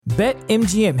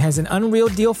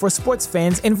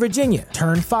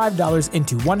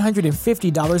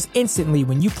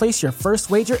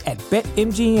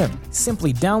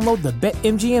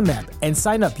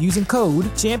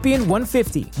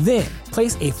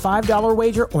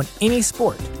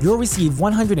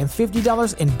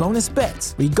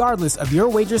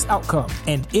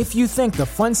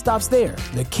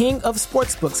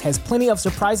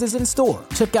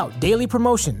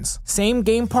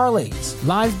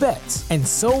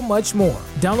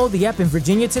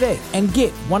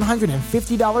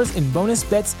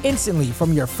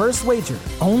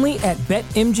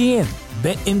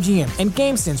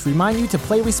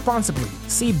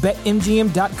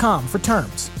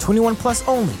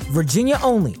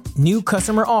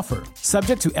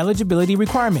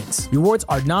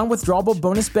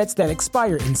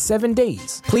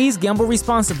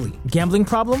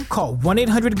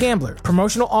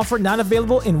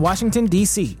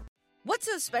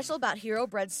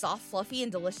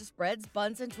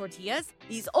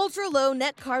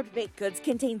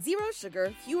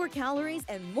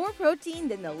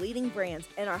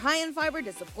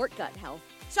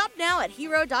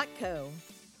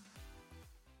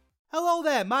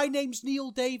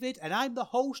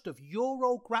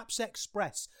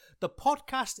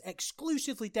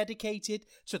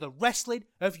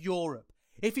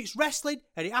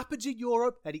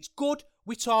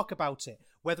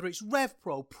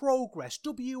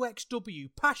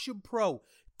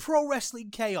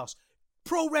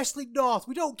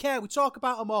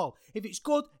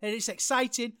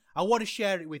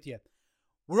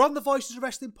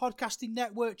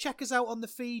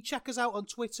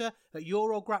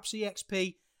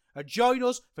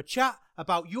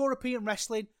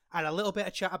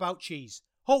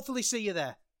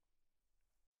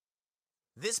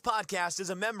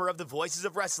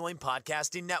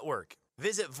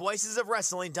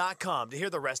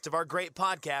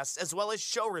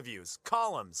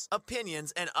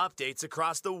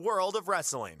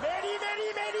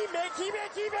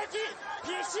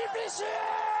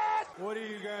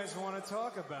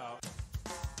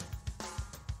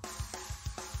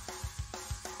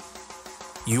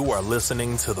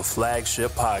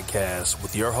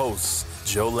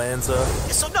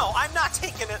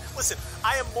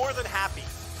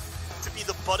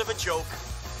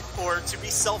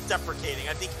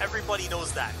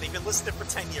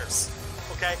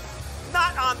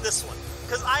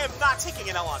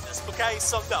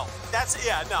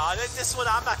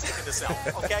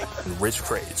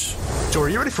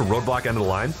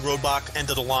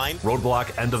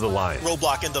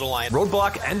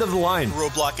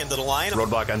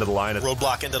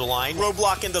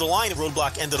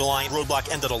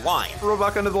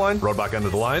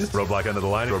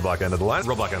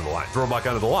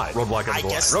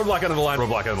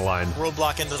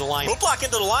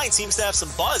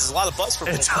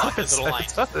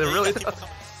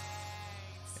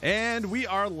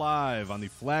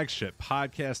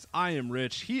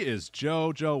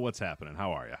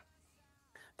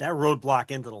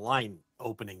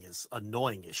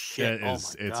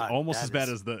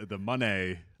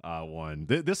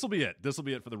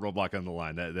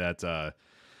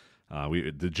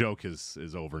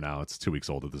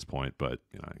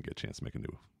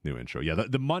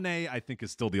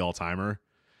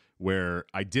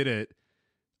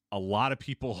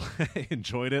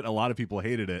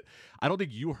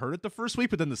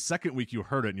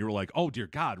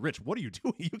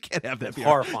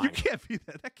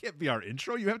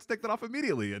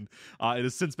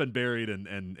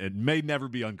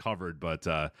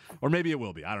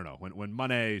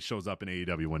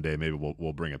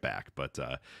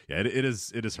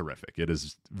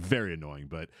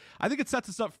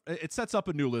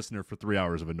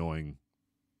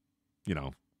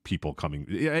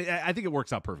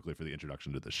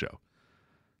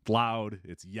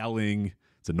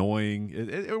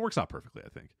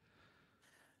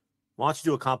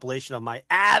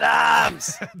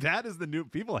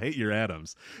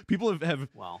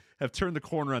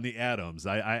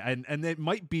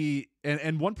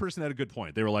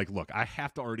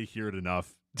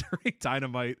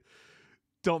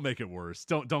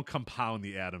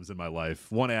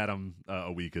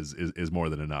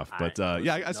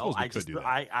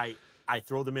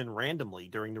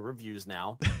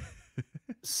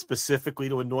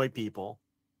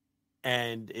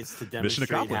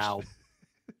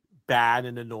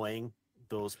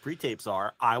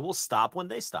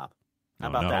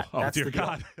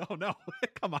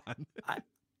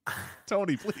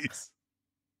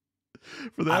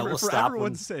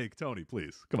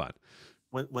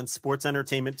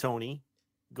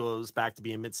goes back to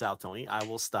being Mid-South Tony, I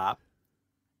will stop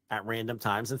at random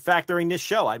times. In fact, during this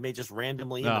show, I may just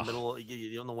randomly in the middle,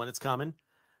 you don't know when it's coming.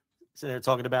 So they're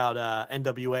talking about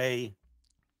NWA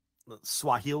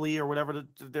Swahili or whatever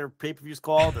their pay-per-view's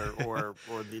called, or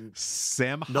the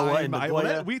Sam Noah Haim.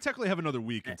 and We technically have another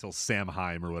week until Sam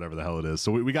Haim or whatever the hell it is.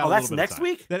 So we got a little that's bit next of time.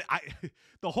 week?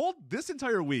 This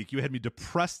entire week, you had me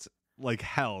depressed like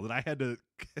hell that I had to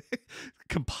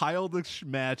compile the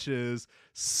matches,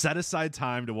 set aside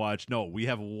time to watch. No, we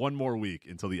have one more week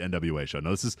until the NWA show.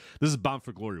 No, this is Bound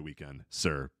for Glory weekend,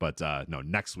 sir. But no,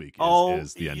 next week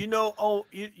is the end.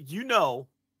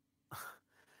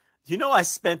 I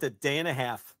spent a day and a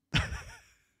half.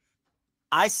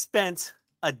 I spent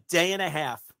a day and a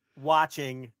half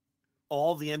watching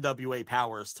all the NWA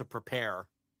powers to prepare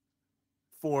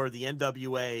for the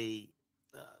NWA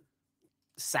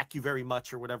Sack You Very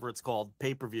Much or whatever it's called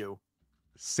pay-per-view.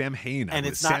 Sam Hain. And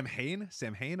it's Sam Hain,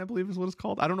 I believe is what it's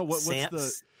called. I don't know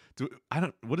I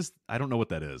don't know what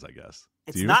that is, I guess.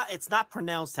 It's not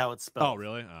pronounced how it's spelled. Oh,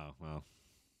 really? Oh, well.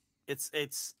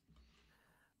 It's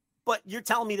but you're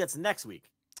telling me that's next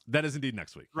week. That is indeed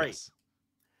next week. Right. Yes.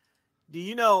 Do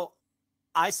you know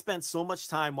I spent so much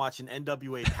time watching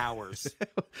NWA Powers.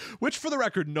 Which, for the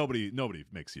record, nobody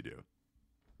makes you do.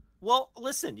 Well,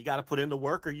 listen, you got to put in the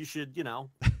work, or you should,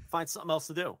 find something else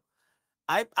to do.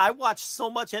 I watched so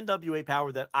much NWA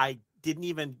Power that I didn't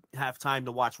even have time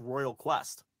to watch Royal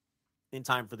Quest in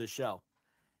time for this show.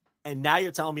 And now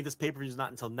you're telling me this pay-per-view is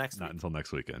not until next week. Not until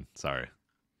next weekend. Sorry.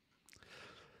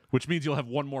 Which means you'll have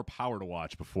one more Power to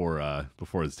watch before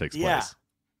this takes place.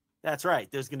 That's right.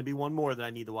 There's going to be one more that I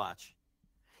need to watch.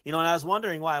 And I was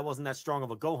wondering why I wasn't that strong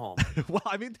of a go-home. Well,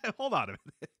 I mean, hold on a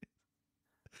minute.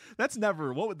 That's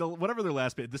never whatever their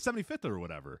last the 75th or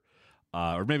whatever,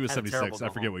 or maybe it was 76. I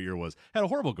forget what year it was. Had a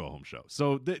horrible go-home show.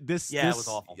 So it was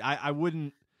awful. I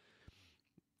wouldn't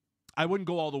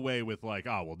go all the way with like,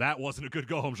 oh well, that wasn't a good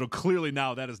go-home show. Clearly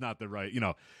now that is not the right.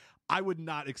 I would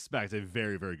not expect a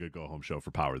very, very good go-home show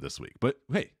for Power this week. But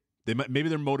hey, maybe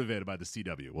they're motivated by the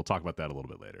CW. We'll talk about that a little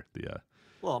bit later.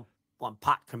 Well, I'm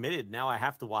pot committed. Now I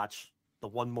have to watch the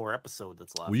one more episode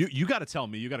that's left. Well, you got to tell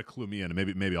me. You got to clue me in,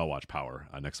 and maybe I'll watch Power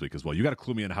next week as well. You got to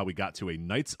clue me in how we got to a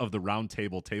Knights of the Round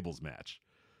Table tables match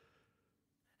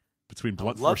between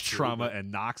Blunt Force Trauma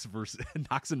and Knox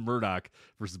and Murdoch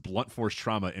versus Blunt Force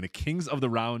Trauma in a Kings of the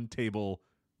Round Table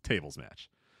tables match.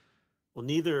 Well,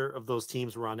 neither of those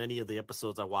teams were on any of the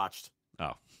episodes I watched.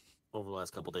 Over the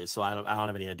last couple of days, so I don't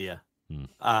have any idea.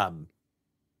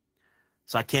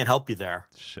 So I can't help you there.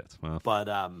 Shit. Well. But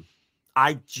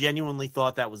I genuinely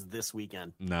thought that was this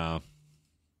weekend. No.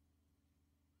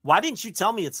 Why didn't you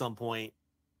tell me at some point,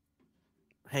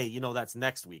 hey, that's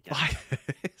next weekend?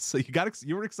 So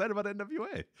you were excited about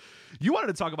NWA. You wanted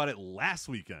to talk about it last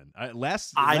weekend.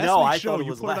 Last I show, thought it you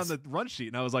was put it on the run sheet,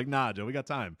 and I was like, nah, Joe, we got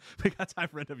time. We got time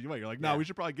for NWA. You're like, no, we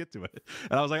should probably get to it.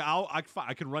 And I was like,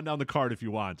 I can run down the card if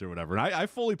you want or whatever. And I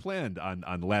fully planned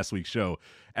on last week's show,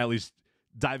 at least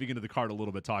diving into the card a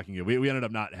little bit, talking it. We ended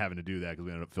up not having to do that because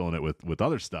we ended up filling it with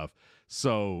other stuff.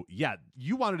 So yeah,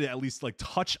 you wanted to at least like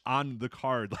touch on the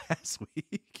card last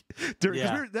week.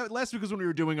 Last week was when we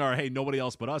were doing our "Hey, nobody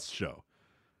else but us" show.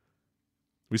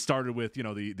 We started with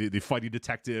the fighting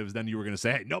detectives. Then you were going to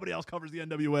say, "Hey, nobody else covers the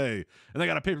NWA," and they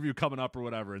got a pay-per-view coming up or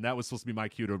whatever. And that was supposed to be my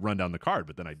cue to run down the card,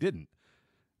 but then I didn't.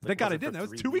 Thank God I didn't. That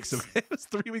was 2 weeks ago. It was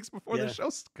 3 weeks before the show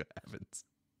happened.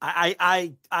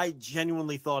 I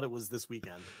genuinely thought it was this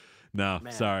weekend. No,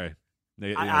 man. Sorry.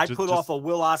 I put off a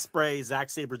Will Ospreay Zack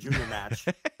Sabre Jr. match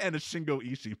and a Shingo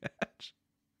Ishii match.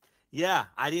 Yeah,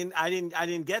 I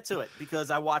didn't get to it because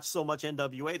I watched so much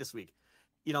NWA this week.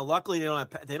 Luckily they don't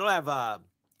have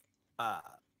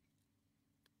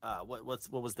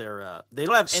what was their they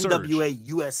don't have Surge. NWA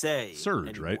USA Surge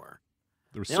anymore.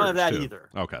 Right? They don't have that either.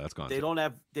 Okay, that's gone. They don't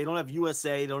have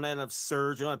USA. They don't have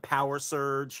Surge. They don't have Power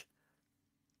Surge.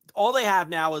 All they have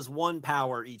now is one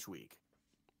Power each week,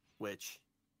 which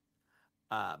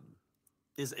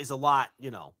is a lot,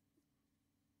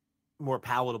 more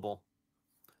palatable.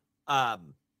 But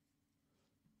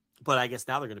I guess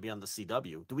now they're going to be on the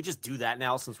CW. Do we just do that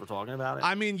now since we're talking about it?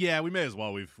 I mean, yeah, we may as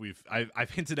well. I've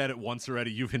hinted at it once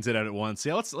already. You've hinted at it once.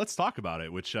 Yeah, let's talk about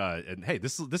it. Which and hey,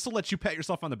 this will let you pat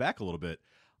yourself on the back a little bit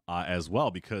as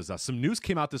well, because some news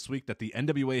came out this week that the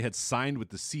NWA had signed with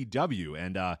the CW,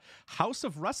 and House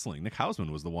of Wrestling, Nick Hausman,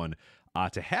 was the one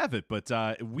to have it. But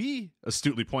we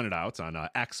astutely pointed out on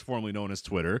X, formerly known as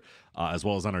Twitter, as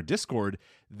well as on our Discord,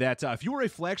 that if you were a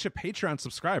Flagship Patreon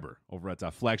subscriber over at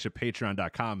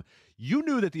flagshippatreon.com, you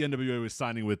knew that the NWA was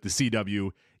signing with the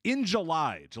CW In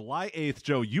July 8th,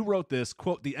 Joe, you wrote this,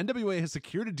 quote, the NWA has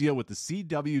secured a deal with the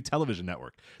CW television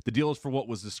network. The deal is for what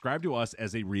was described to us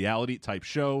as a reality-type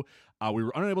show. We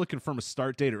were unable to confirm a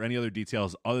start date or any other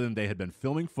details other than they had been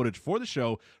filming footage for the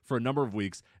show for a number of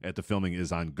weeks, and the filming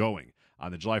is ongoing.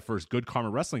 On the July 1st Good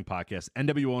Karma Wrestling podcast,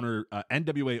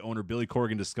 NWA owner Billy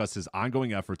Corgan discussed his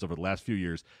ongoing efforts over the last few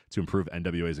years to improve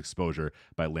NWA's exposure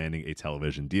by landing a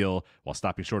television deal. While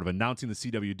stopping short of announcing the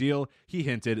CW deal, he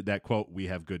hinted that, quote, we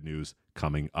have good news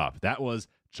coming up. That was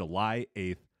July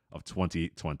 8th of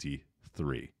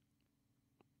 2023.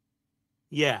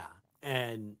 Yeah,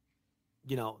 and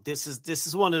this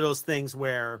is one of those things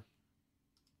where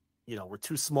we're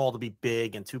too small to be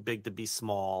big and too big to be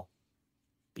small,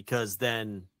 because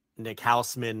then Nick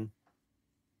Houseman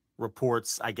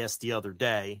reports, I guess the other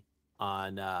day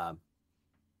on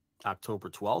October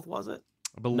 12th, was it?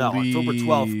 No, October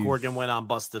 12th, Corgan went on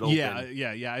Busted Open.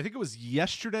 Yeah. I think it was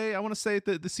yesterday, I want to say, at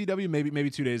the CW, maybe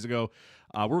 2 days ago.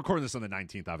 We're recording this on the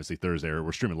 19th, obviously Thursday, or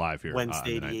we're streaming live here.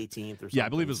 Wednesday the 18th or something. Yeah, I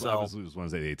believe it was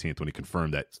Wednesday the 18th when he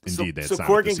confirmed that indeed they had signed. So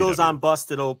Corgan goes on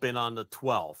Busted Open on the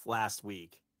 12th last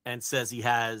week and says he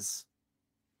has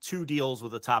 2 deals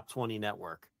with a top 20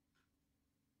 network.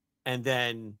 And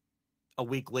then a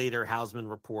week later, Houseman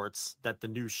reports that the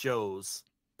new shows,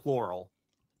 plural,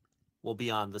 will be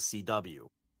on the CW,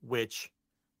 which,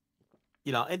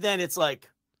 and then it's like,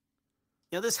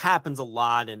 this happens a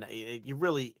lot, and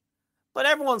but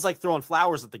everyone's like throwing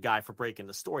flowers at the guy for breaking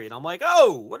the story. And I'm like,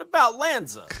 oh, what about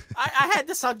Lanza? I had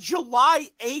this on July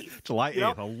 8th. July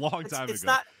 8th, a long time ago.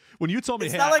 Not, when you told me,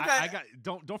 hey, like I got,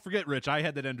 don't forget, Rich, I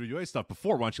had that NWA stuff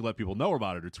before. Why don't you let people know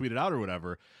about it or tweet it out or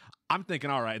whatever? I'm thinking,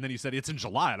 all right. And then you said it's in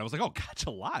July. And I was like, oh, God,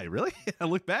 July? Really? I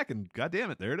look back and God damn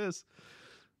it, there it is.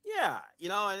 Yeah,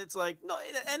 and it's like, no,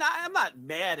 and I'm not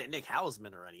mad at Nick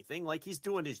Houseman or anything. Like, he's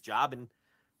doing his job, and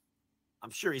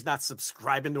I'm sure he's not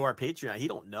subscribing to our Patreon. He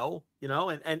don't know,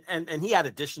 and he had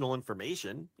additional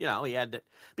information, he had to,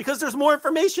 because there's more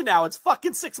information now. It's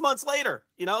fucking 6 months later,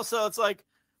 so it's like,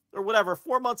 or whatever,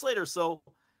 4 months later. So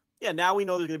yeah, now we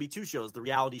know there's going to be 2 shows, the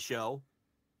reality show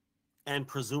and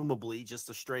presumably just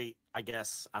a straight, I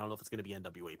guess, I don't know if it's going to be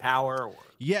NWA Power or...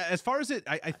 Yeah, as far as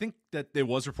I think that it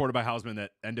was reported by Houseman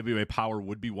that NWA Power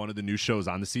would be one of the new shows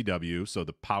on the CW, so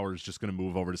the Power is just going to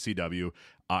move over to CW,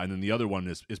 and then the other one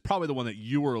is probably the one that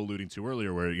you were alluding to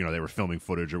earlier where, they were filming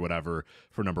footage or whatever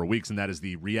for a number of weeks, and that is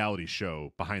the reality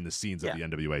show behind the scenes of the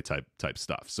NWA type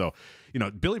stuff. So,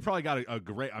 Billy probably got a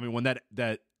great... I mean, when that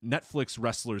Netflix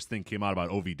wrestlers thing came out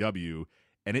about OVW...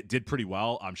 and it did pretty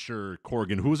well. I'm sure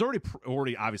Corgan, who was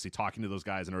already obviously talking to those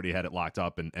guys and already had it locked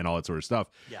up and all that sort of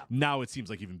stuff. Yeah. Now it seems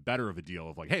like even better of a deal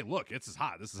of like, hey, look, this is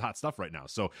hot stuff right now.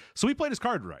 So he played his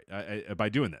card right by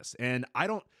doing this. And I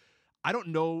don't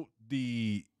know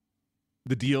the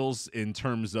deals in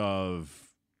terms of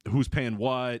who's paying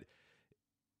what.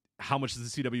 How much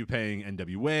is the CW paying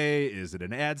NWA? Is it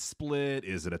an ad split?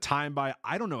 Is it a time buy?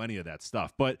 I don't know any of that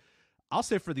stuff, but I'll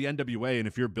say for the NWA, and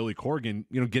if you're Billy Corgan,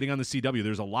 getting on the CW,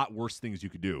 there's a lot worse things you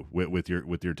could do with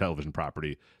your television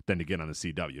property than to get on the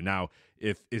CW. Now,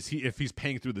 if he's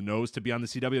paying through the nose to be on the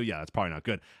CW, yeah, that's probably not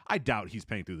good. I doubt he's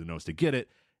paying through the nose to get it.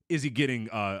 Is he getting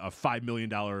a $5 million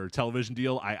television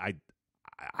deal? I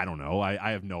don't know.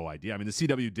 I have no idea. I mean, the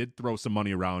CW did throw some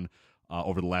money around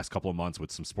over the last couple of months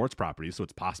with some sports properties, so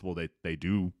it's possible they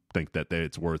do think that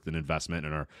it's worth an investment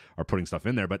and are putting stuff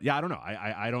in there. But yeah, I don't know.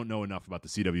 I don't know enough about the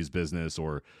CW's business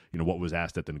or what was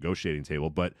asked at the negotiating table.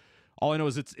 But all I know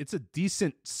is it's a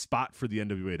decent spot for the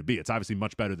NWA to be. It's obviously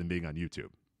much better than being on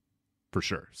YouTube, for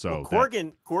sure. So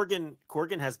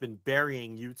Corgan has been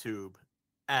burying YouTube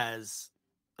as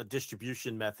a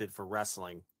distribution method for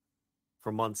wrestling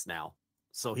for months now.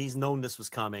 So he's known this was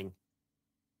coming.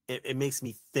 It makes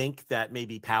me think that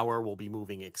maybe Power will be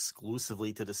moving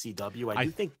exclusively to the CW. I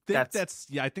think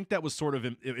I think that was sort of,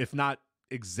 if not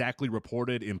exactly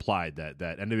reported, implied that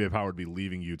NWA Power would be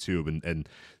leaving YouTube and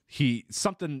he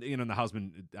something in the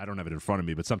Houseman, I don't have it in front of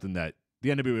me, but something that the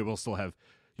NWA will still have,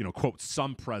 quote,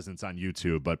 some presence on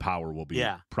YouTube, but Power will be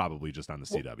probably just on the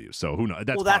CW. So who knows?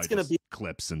 That's going to be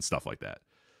clips and stuff like that.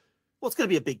 Well, it's going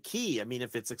to be a big key. I mean,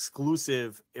 if it's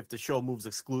exclusive, if the show moves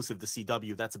exclusive to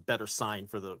CW, that's a better sign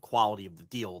for the quality of the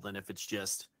deal than if it's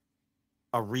just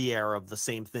a re-air of the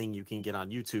same thing you can get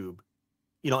on YouTube,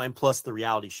 and plus the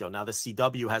reality show. Now, the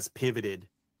CW has pivoted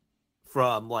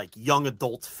from like young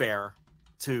adult fare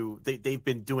to they've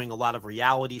been doing a lot of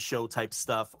reality show type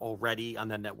stuff already on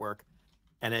that network.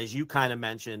 And as you kind of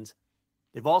mentioned,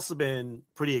 they've also been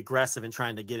pretty aggressive in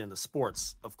trying to get into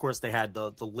sports. Of course, they had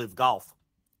the Live Golf,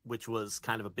 which was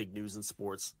kind of a big news in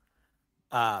sports.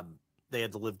 They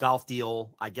had the Live Golf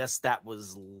deal. I guess that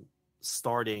was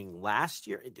starting last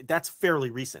year. That's fairly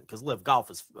recent because Live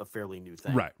Golf is a fairly new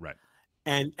thing. Right.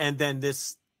 And then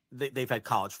they've had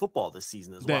college football this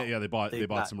season as well. Yeah, they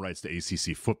bought some rights to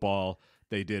ACC football.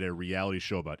 They did a reality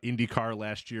show about IndyCar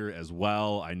last year as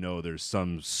well. I know there's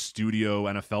some studio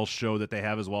NFL show that they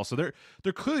have as well. So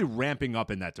they're clearly ramping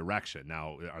up in that direction.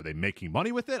 Now, are they making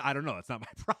money with it? I don't know. That's not my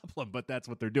problem, but that's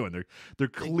what they're doing. They're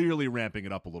clearly ramping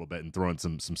it up a little bit and throwing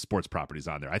some sports properties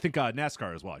on there. I think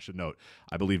NASCAR as well. I should note,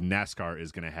 I believe NASCAR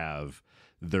is going to have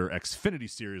their Xfinity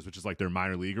series, which is like their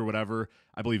minor league or whatever.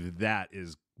 I believe that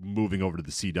is moving over to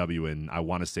the CW in, I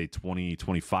want to say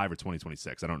 2025 or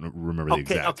 2026. I don't remember the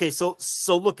exact. Okay, so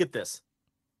look at this.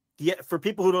 Yeah, for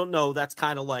people who don't know, that's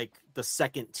kind of like the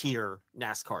second tier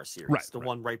NASCAR series,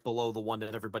 one right below the one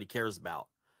that everybody cares about.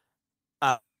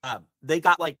 They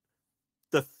got like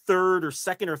the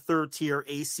second or third tier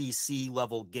ACC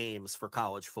level games for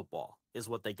college football is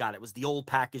what they got. It was the old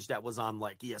package that was on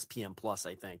like ESPN Plus,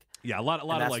 I think. Yeah, a lot of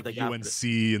like UNC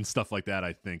and stuff like that,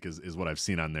 I think is what I've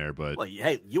seen on there. But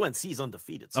hey, UNC's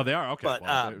undefeated. So. Oh, they are? Okay.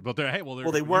 But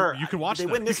they were. You can watch them.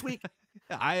 They win this week.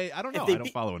 I don't know. I don't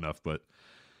follow enough, but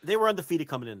they were undefeated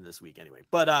coming into this week anyway.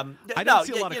 But I don't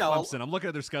see a lot of Clemson. I'm looking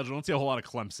at their schedule. I don't see a whole lot of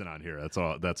Clemson on here. That's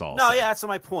all. No, yeah, that's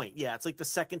my point. Yeah, it's like the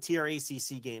second tier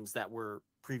ACC games that were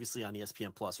previously on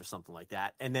ESPN Plus or something like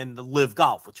that, and then the Live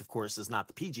Golf, which of course is not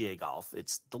the PGA Golf,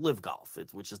 it's the Live Golf,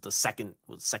 which is the second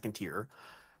tier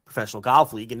professional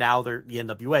golf league, and now they're the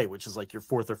NWA, which is like your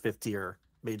fourth or fifth tier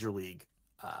major league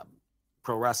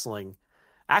pro wrestling.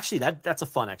 Actually, that's a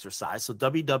fun exercise. So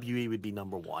WWE would be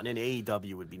number one, and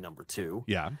AEW would be number two.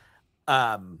 Yeah.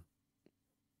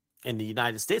 In the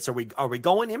United States, are we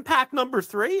going Impact number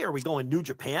 3? Are we going New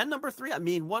Japan number 3? I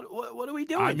mean, what are we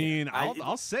doing? I mean,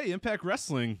 I'll say Impact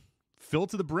Wrestling filled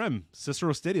to the brim.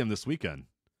 Cicero Stadium this weekend,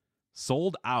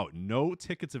 sold out. No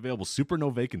tickets available. Super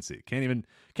no vacancy. Can't even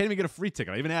get a free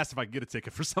ticket. I even asked if I could get a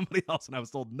ticket for somebody else, and I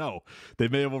was told no. They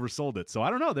may have oversold it. So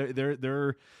I don't know.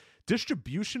 They're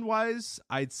distribution wise,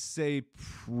 I'd say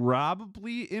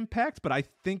probably Impact, but I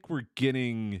think we're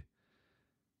getting.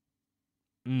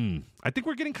 I think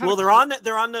we're getting kind of. Well,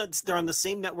 they're on the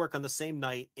same network on the same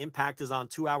night. Impact is on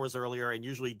 2 hours earlier and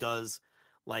usually does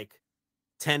like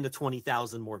 10 to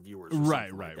 20,000 more viewers.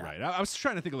 Right. I was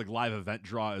trying to think of like live event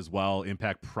draw as well.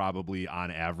 Impact probably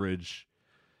on average,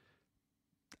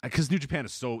 because New Japan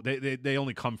is so they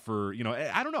only come for,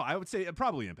 I don't know. I would say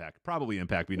probably Impact.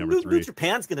 Be number 3. New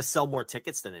Japan's going to sell more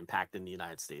tickets than Impact in the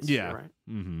United States. Yeah. Too, right.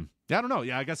 Mm-hmm. Yeah, I don't know.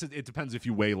 Yeah, I guess it depends if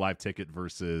you weigh live ticket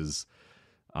versus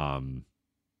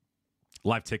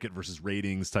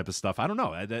ratings type of stuff. I don't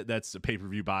know. That's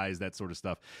pay-per-view buys, that sort of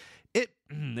stuff. It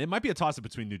might be a toss-up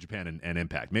between New Japan and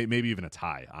Impact. Maybe even a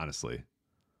tie, honestly.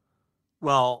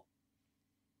 Well,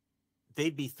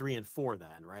 they'd be 3 and 4 then,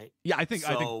 right? Yeah, I think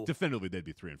definitively they'd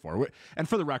be 3 and 4. And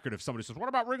for the record, if somebody says, "What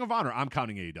about Ring of Honor?" I'm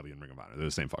counting AEW and Ring of Honor. They're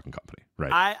the same fucking company,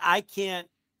 right? I can't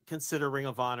consider Ring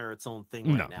of Honor its own thing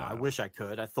right now. No. I wish I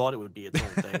could. I thought it would be its own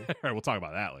thing. All right, we'll talk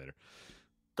about that later.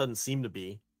 Doesn't seem to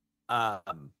be.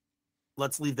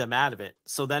 Let's leave them out of it.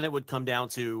 So then it would come down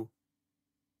to,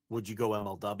 would you go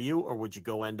MLW or would you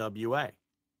go NWA?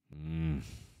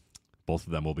 Both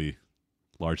of them will be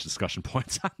large discussion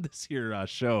points on this here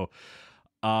show.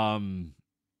 You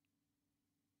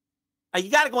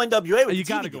got to go NWA. You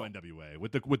got to go NWA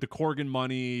with the Corgan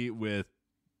money, with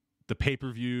the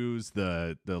pay-per-views,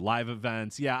 the live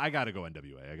events. Yeah, I got to go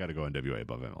NWA. I got to go NWA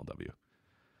above MLW.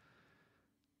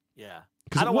 Yeah.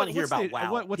 I don't want to hear about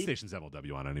WoW. What station's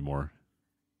MLW on anymore?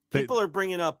 People are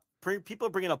bringing up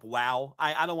WoW.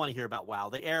 I don't want to hear about WoW.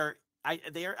 They air.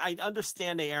 I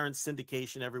understand they air in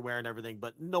syndication everywhere and everything,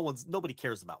 but nobody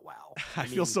cares about WoW. I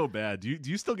feel so bad. Do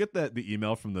you still get the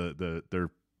email from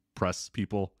their press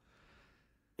people?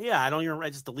 Yeah, I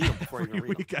just delete them before I even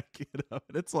read them. I get them.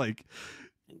 It's like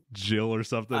Jill or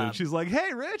something, and she's like,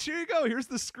 "Hey, Rich, here you go. Here's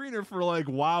the screener for like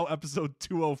WoW episode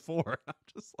 204." I'm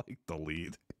just like,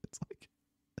 delete. It's like,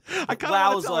 I kind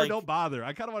of want to tell her don't bother.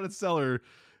 I kind of want to tell her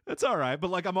it's all right, but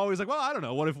like I'm always like, well, I don't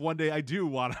know. What if one day I do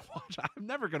want to watch? I'm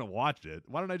never gonna watch it.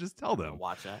 Why don't I just tell them?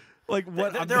 Watch that. Like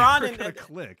what? They're never gonna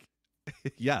click.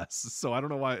 Yes, so I don't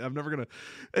know why I'm never gonna.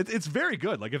 It's very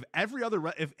good. Like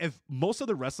if most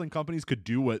other wrestling companies could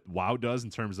do what WoW does in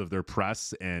terms of their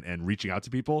press and reaching out to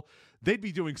people, they'd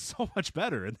be doing so much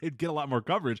better and they'd get a lot more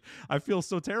coverage. I feel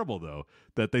so terrible though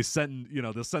that they'll send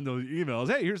those emails.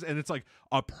 Hey, and it's like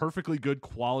a perfectly good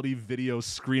quality video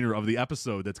screener of the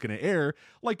episode that's gonna air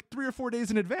like 3 or 4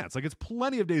 days in advance. Like it's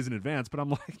plenty of days in advance, but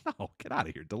I'm like, no, get out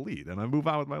of here, delete, and I move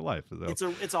on with my life.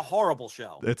 So, it's a horrible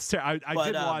show. I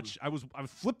did watch. I was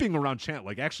flipping around channel,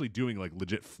 like actually doing like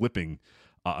legit flipping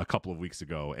a couple of weeks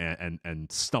ago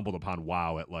and stumbled upon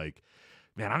WoW at like,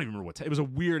 man, I don't even remember what time. It was a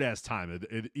weird ass time.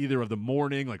 Either of the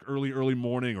morning, like early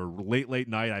morning, or late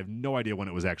night. I have no idea when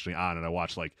it was actually on, and I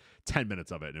watched like 10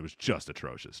 minutes of it, and it was just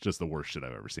atrocious. Just the worst shit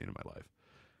I've ever seen in my life.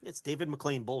 It's David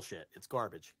McLean bullshit. It's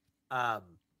garbage.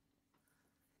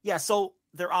 Yeah, so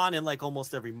they're on in like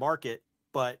almost every market,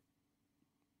 but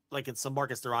like in some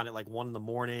markets they're on at like 1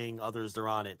 a.m, others they're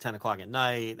on at 10 o'clock at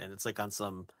night, and it's like on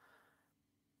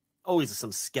always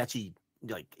some sketchy,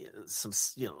 like some,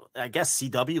 I guess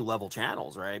CW level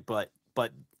channels, right? But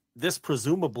this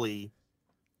presumably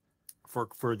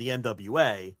for the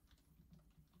NWA,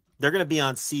 they're going to be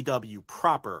on CW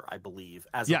proper, I believe,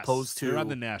 as opposed to they're on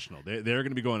the national. They're going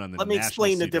to be going on the. Let me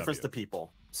explain the CW. difference to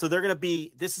people. So they're going to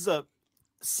be. This is a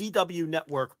CW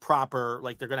network proper.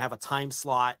 Like they're going to have a time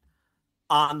slot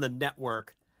on the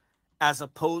network, as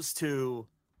opposed to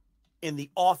in the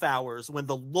off hours when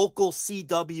the local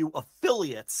CW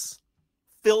affiliates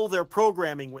fill their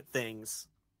programming with things,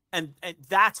 and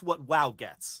that's what WoW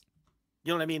gets.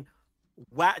 You know what I mean?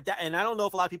 WoW, and I don't know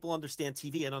if a lot of people understand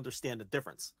TV and understand the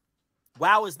difference.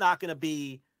 WoW is not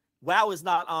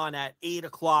on at 8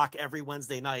 o'clock every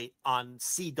Wednesday night on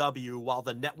CW while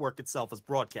the network itself is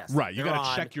broadcasting. Right. You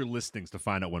got to check your listings to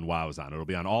find out when WoW is on. It'll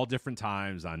be on all different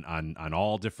times, on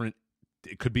all different.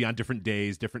 It could be on different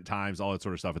days, different times, all that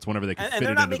sort of stuff. It's whenever they can fit it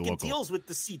into the local. And they're not making deals with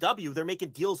the CW. They're making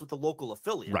deals with the local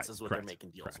affiliates, right, is what correct, they're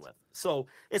making deals correct. with. So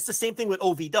it's the same thing with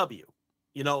OVW.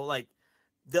 You know, like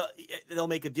they'll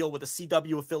make a deal with a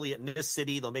CW affiliate in this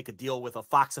city. They'll make a deal with a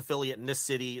Fox affiliate in this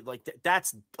city. Like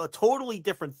that's a totally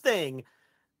different thing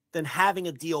than having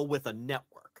a deal with a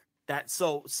network.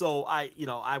 So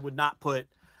I would not put.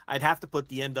 I'd have to put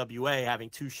the NWA having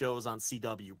 2 shows on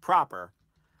CW proper.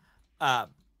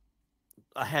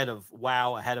 Ahead of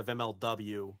WoW, ahead of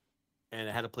MLW, and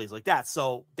ahead of plays like that.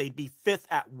 So they'd be 5th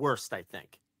at worst, I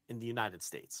think, in the United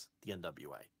States, the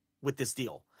NWA, with this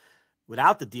deal.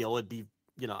 Without the deal, it'd be,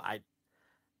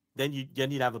 then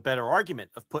you'd have a better argument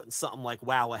of putting something like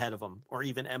WoW ahead of them, or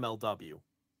even MLW.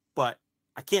 But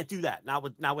I can't do that. Not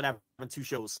with having 2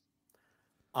 shows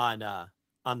on the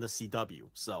CW.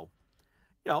 So,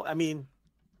 I mean,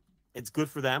 it's good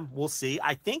for them. We'll see.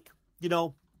 I think,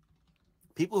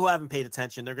 people who haven't paid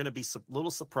attention, they're going to be a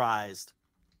little surprised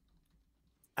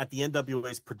at the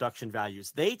NWA's production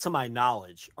values. They, to my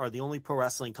knowledge, are the only pro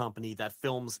wrestling company that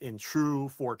films in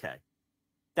true 4K.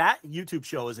 That YouTube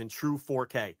show is in true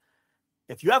 4K.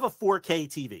 If you have a 4K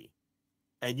TV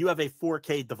and you have a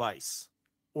 4K device,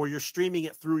 or you're streaming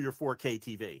it through your 4K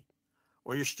TV,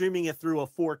 or you're streaming it through a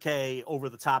 4K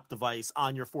over-the-top device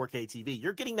on your 4K TV,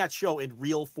 you're getting that show in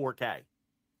real 4K.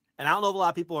 And I don't know if a lot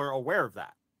of people are aware of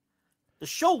that. The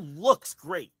show looks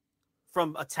great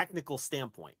from a technical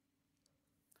standpoint.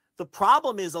 The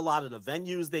problem is a lot of the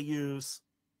venues they use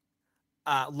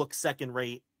look second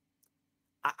rate.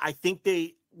 I think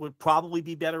they would probably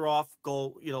be better off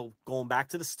going back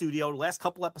to the studio. The last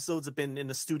couple episodes have been in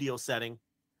the studio setting,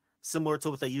 similar to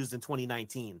what they used in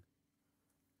 2019.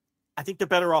 I think they're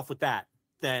better off with that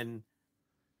than,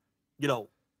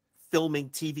 filming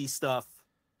TV stuff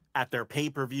at their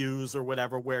pay-per-views or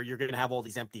whatever, where you're going to have all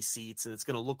these empty seats and it's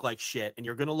going to look like shit and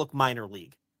you're going to look minor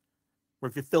league. Where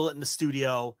if you fill it in the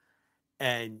studio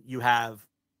and you have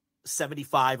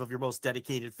 75 of your most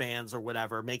dedicated fans or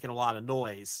whatever making a lot of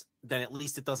noise, then at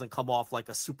least it doesn't come off like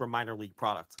a super minor league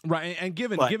product. Right. And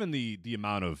given the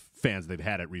amount of fans they've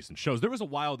had at recent shows, there was a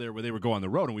while there where they would go on the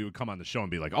road and we would come on the show and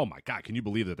be like, oh my God, can you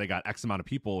believe that they got X amount of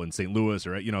people in St. Louis,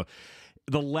 or,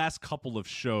 the last couple of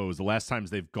shows, the last times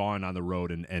they've gone on the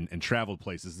road and traveled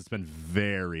places, it's been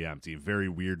very empty, very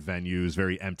weird venues,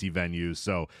 very empty venues.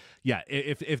 So, yeah,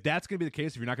 if that's going to be the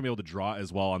case, if you're not going to be able to draw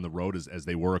as well on the road as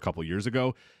they were a couple years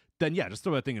ago, then, yeah, just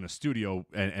throw that thing in a studio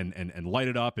and light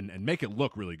it up and make it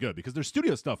look really good, because their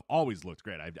studio stuff always looked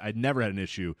great. I'd never had an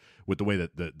issue with the way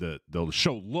that the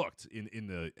show looked in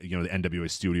the the NWA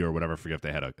studio or whatever. I forget if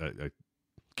they had a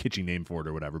kitschy name for it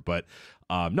or whatever, but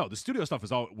no, the studio stuff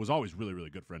was always really, really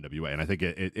good for NWA, and I think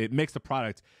it makes the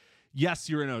product. Yes,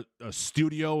 you're in a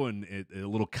studio and a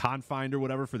little confined or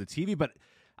whatever for the TV, but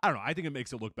I don't know. I think it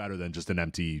makes it look better than just an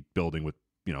empty building with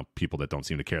people that don't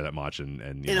seem to care that much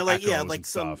and like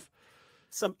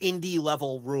some indie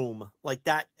level room like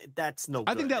that. That's no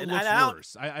good. I think that looks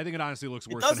worse. I think it honestly looks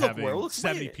worse than having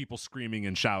 70 people screaming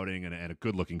and shouting and a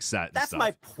good looking set. That's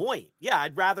my point. Yeah,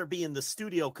 I'd rather be in the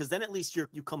studio, because then at least you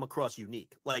come across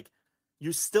unique. Like,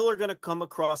 you still are going to come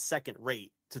across second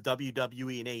rate to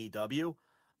WWE and AEW,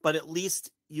 but at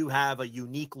least you have a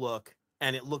unique look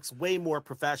and it looks way more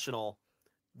professional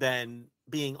than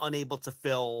being unable to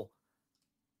fill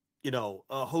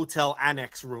a hotel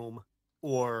annex room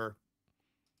or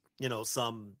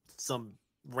some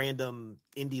random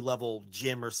indie level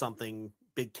gym or something,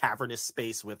 big cavernous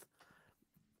space with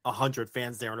 100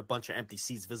 fans there and a bunch of empty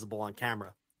seats visible on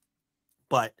camera.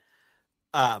 But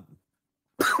I'm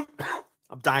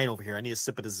dying over here. I need a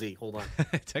sip of the Z. Hold on.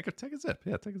 take a sip.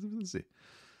 Yeah, take a sip of the Z.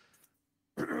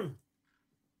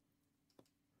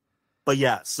 But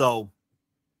yeah, so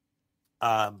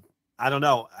I don't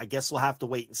know. I guess we'll have to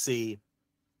wait and see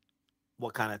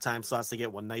what kind of time slots they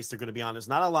get, what nights they're going to be on. There's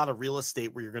not a lot of real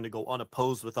estate where you're going to go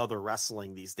unopposed with other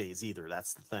wrestling these days either.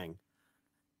 That's the thing.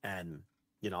 And,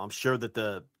 I'm sure that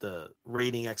the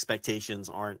rating expectations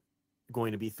aren't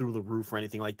going to be through the roof or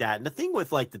anything like that. And the thing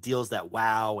with like the deals that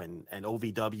WOW and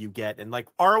OVW get, and like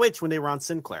ROH when they were on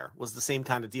Sinclair was the same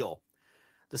kind of deal.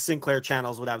 The Sinclair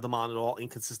channels would have them on at all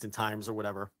inconsistent times or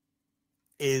whatever.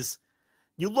 Is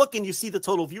you look and you see the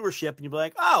total viewership and you'll be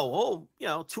like,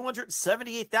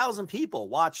 278,000 people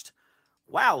watched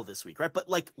WOW this week, right? But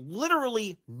like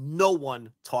literally no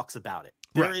one talks about it.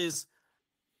 There is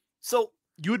so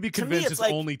you would be convinced it's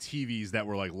like, only TVs that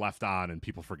were like left on and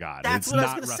people forgot. That's what I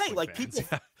was going to say. Like fans.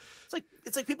 People,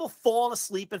 it's like people falling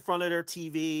asleep in front of their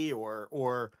TV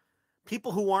or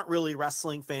people who aren't really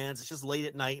wrestling fans. It's just late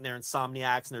at night and they're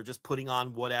insomniacs and they're just putting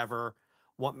on whatever.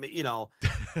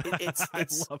 It's I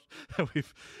love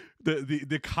that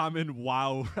the common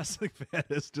WOW wrestling fan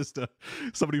is just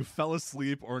somebody who fell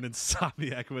asleep or an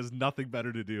insomniac who has nothing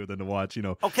better to do than to watch,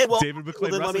 David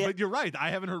McClain wrestling. But you're right. I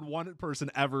haven't heard one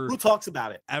person ever who talks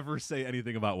about it ever say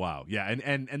anything about WOW. Yeah,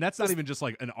 and that's not even just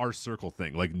like an R Circle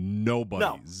thing. Like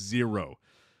nobody, zero.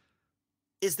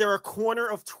 Is there a corner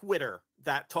of Twitter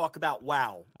that talk about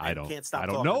WOW? I don't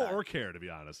know or care, to be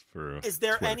honest. Is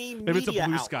there Twitter. any maybe it's a media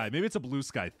Blue outlet? Sky? Maybe it's a Blue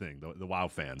Sky thing. The WOW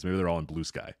fans, maybe they're all in Blue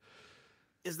Sky.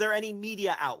 Is there any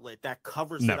media outlet that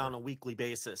covers it on a weekly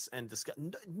basis and discuss?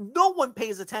 No one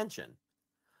pays attention.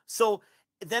 So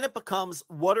then it becomes,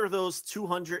 what are those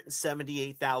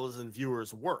 278,000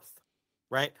 viewers worth?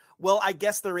 Right. Well, I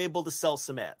guess they're able to sell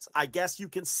some ads. I guess you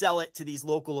can sell it to these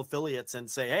local affiliates and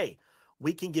say, hey,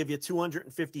 we can give you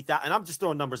 250,000. And I'm just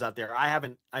throwing numbers out there. I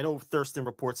know Thurston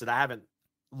reports that I haven't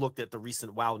looked at the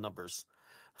recent WOW numbers.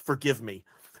 Forgive me.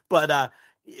 But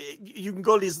you can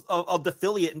go to these of the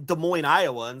affiliate in Des Moines,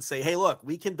 Iowa and say, hey, look,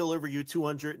 we can deliver you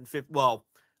 250. Well,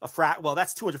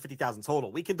 that's 250,000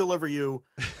 total. We can deliver you,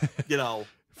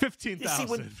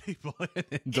 15,000 people in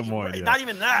Des Moines. Not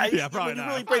even that. Yeah, probably when you not.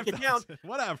 really break it down,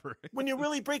 whatever. When you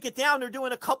really break it down, they're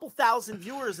doing a couple thousand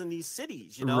viewers in these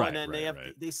cities, and then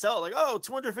they sell like,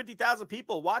 250,000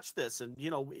 people watch this, and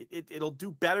it'll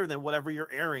do better than whatever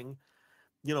you're airing,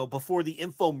 before the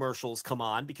infomercials come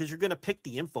on, because you're going to pick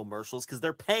the infomercials because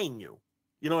they're paying you.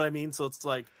 You know what I mean? So it's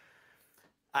like,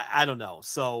 I don't know.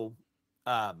 So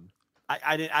I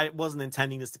wasn't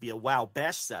intending this to be a WOW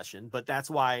bash session, but that's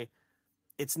why.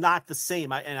 It's not the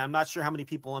same. And I'm not sure how many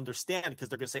people understand, because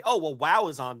they're going to say, oh, well, WOW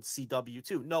is on CW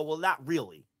too. No, well, not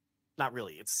really. Not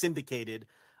really. It's syndicated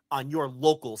on your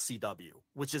local CW,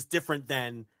 which is different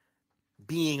than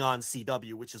being on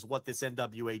CW, which is what this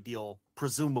NWA deal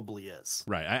presumably is.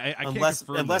 Right. I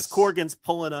unless Corgan's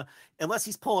unless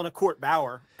he's pulling a Court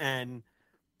Bauer, and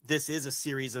this is a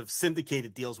series of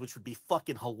syndicated deals, which would be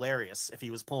fucking hilarious if he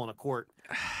was pulling a Court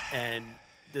and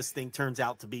this thing turns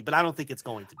out to be, but I don't think it's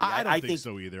going to be. I don't think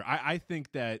so either. I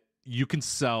think that you can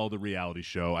sell the reality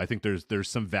show. I think there's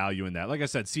some value in that. Like I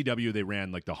said, CW, they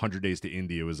ran like the 100 Days to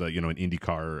Indy. It was an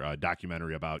IndyCar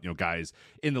documentary about guys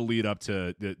in the lead up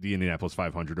to the Indianapolis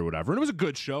 500 or whatever. And it was a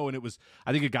good show, and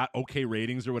I think it got okay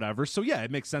ratings or whatever. So yeah,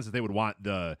 it makes sense that they would want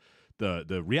the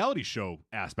reality show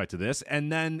aspect of this.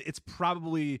 And then it's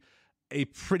probably a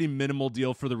pretty minimal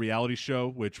deal for the reality show,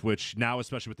 which now,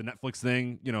 especially with the Netflix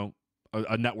thing,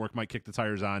 a network might kick the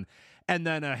tires on. And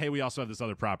then, hey, we also have this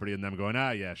other property, and them going,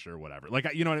 yeah, sure, whatever. Like,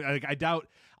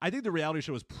 I think the reality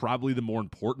show is probably the more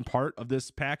important part of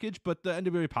this package, but the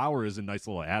NWA Power is a nice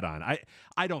little add-on.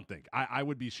 I don't think. I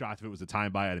would be shocked if it was a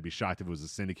time buy. I'd be shocked if it was a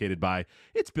syndicated buy.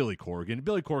 It's Billy Corgan.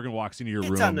 Billy Corgan walks into your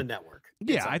room. It's on the network.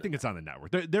 Yeah, I think it's on the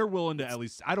network. They're willing to at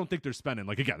least, I don't think they're spending,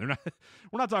 like, again,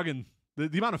 we're not talking.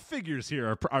 The amount of figures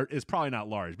here is probably not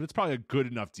large, but it's probably a good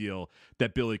enough deal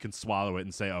that Billy can swallow it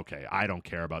and say, okay, I don't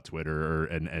care about Twitter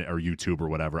or YouTube or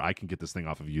whatever. I can get this thing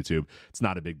off of YouTube. It's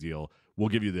not a big deal. We'll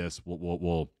give you this.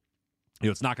 We'll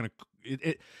it's not going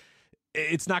to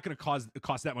it's not going to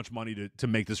cost that much money to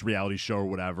make this reality show or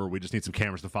whatever. We just need some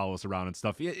cameras to follow us around and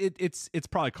stuff. It's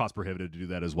probably cost prohibitive to do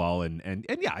that as well. And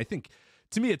yeah, I think.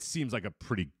 To me, it seems like a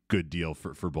pretty good deal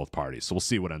for both parties. So we'll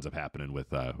see what ends up happening with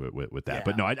that. Yeah.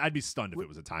 But no, I'd be stunned if it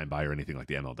was a time buy or anything like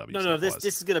the MLW. No, this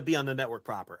is going to be on the network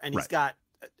proper, and he's got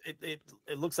it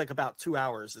looks like about 2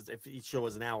 hours if each show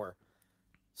is an hour.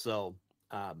 So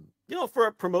For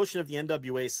a promotion of the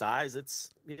NWA size,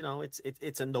 it's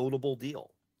a notable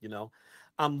deal.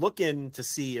 I'm looking to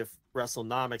see if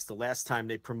WrestleNomics, the last time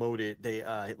they promoted,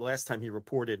 last time he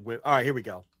reported. All right, here we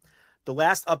go. The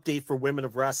last update for Women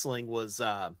of Wrestling was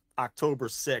October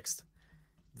 6th.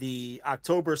 The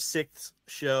October 6th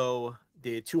show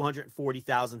did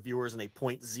 240,000 viewers and a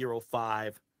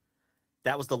 0.05.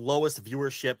 That was the lowest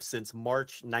viewership since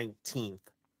March 19th.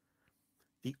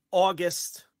 The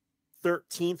August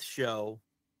 13th show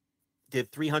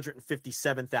did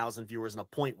 357,000 viewers and a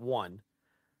 0.1.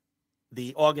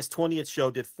 The August 20th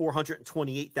show did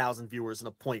 428,000 viewers and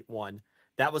a 0.1.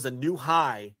 That was a new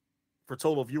high for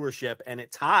total viewership, and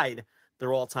it tied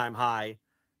their all-time high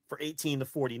for 18 to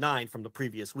 49 from the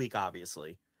previous week,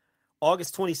 obviously.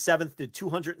 August 27th did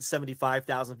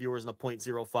 275,000 viewers and a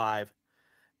 0.05.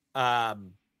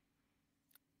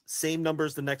 Same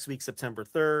numbers the next week, September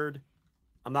 3rd.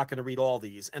 I'm not going to read all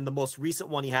these. And the most recent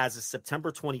one he has is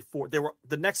September 24th.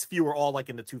 The next few were all like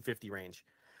in the 250 range.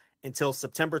 Until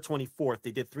September 24th,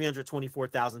 they did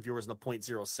 324,000 viewers and a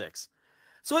 0.06.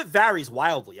 So it varies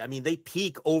wildly. I mean, they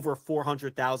peak over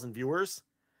 400,000 viewers,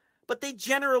 but they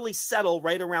generally settle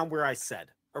right around where I said,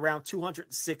 around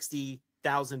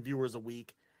 260,000 viewers a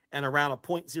week and around a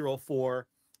 0.04 or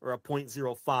a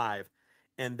 0.05.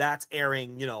 And that's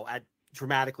airing, at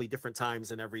dramatically different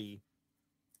times in every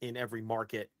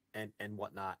market and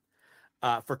whatnot.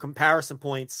 For comparison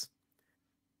points,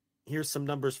 here's some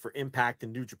numbers for Impact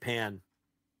in New Japan,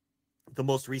 the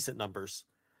most recent numbers.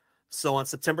 So on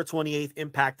September 28th,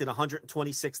 Impact did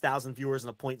 126,000 viewers and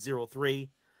a 0.03.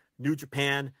 New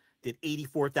Japan did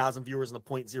 84,000 viewers and a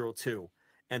 0.02.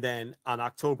 And then on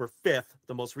October 5th,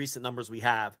 the most recent numbers we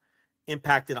have,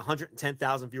 Impact did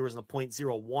 110,000 viewers and a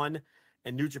 0.01.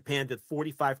 And New Japan did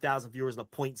 45,000 viewers and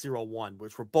a 0.01,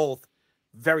 which were both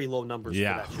very low numbers for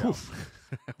that show.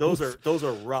 Those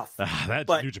are rough. That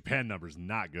New Japan number is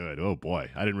not good. Oh boy,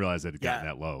 I didn't realize it had gotten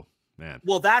that low, man.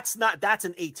 Well, that's an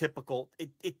atypical.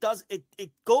 It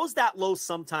goes that low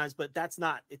sometimes, but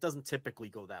it doesn't typically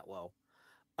go that low.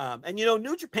 And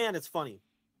New Japan, it's funny.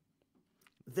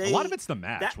 A lot of it's the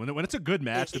match. When it's a good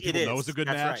match, that people know it's a good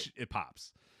match, right. It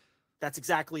pops. That's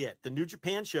exactly it. The New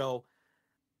Japan show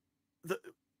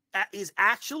is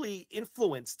actually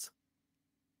influenced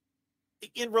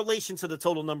in relation to the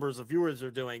total numbers of viewers they're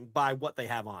doing by what they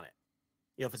have on it.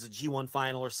 If it's a G1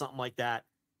 final or something like that,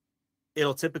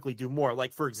 it'll typically do more.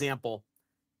 Like, for example,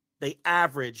 they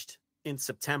averaged in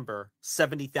September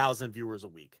 70,000 viewers a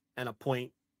week and a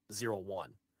 0.01.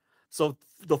 So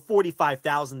the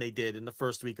 45,000 they did in the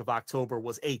first week of October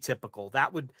was atypical.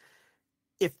 That would,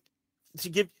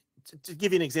 to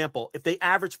give you an example, if they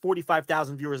average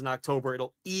 45,000 viewers in October,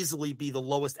 it'll easily be the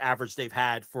lowest average they've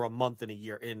had for a month in a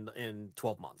year in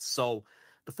 12 months. So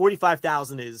the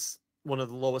 45,000 is one of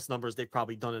the lowest numbers they've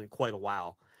probably done in quite a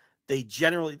while. They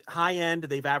generally, high end,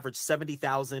 they've averaged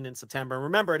 70,000 in September.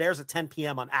 Remember, it airs at 10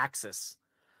 p.m. on Axis.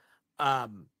 They're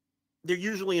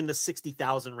usually in the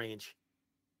 60,000 range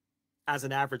as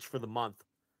an average for the month,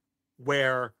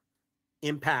 where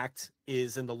Impact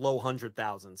is in the low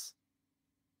 100,000s.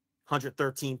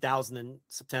 113,000 in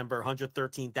September,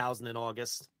 113,000 in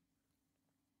August.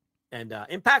 And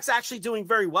Impact's actually doing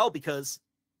very well, because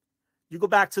you go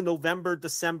back to November,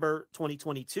 December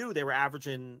 2022, they were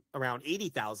averaging around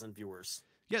 80,000 viewers.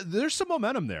 Yeah, there's some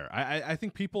momentum there. I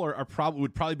think people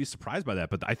would probably be surprised by that,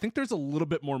 but I think there's a little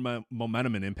bit more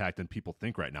momentum and Impact than people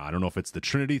think right now. I don't know if it's the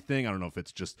Trinity thing. I don't know if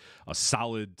it's just a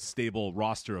solid, stable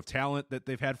roster of talent that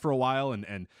they've had for a while,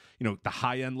 and the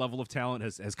high end level of talent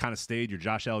has kind of stayed. Your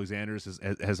Josh Alexanders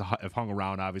have hung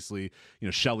around, obviously.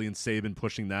 Shelley and Sabin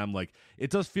pushing them. Like, it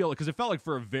does feel, because it felt like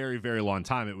for a very, very long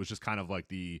time it was just kind of like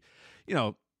the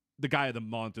guy of the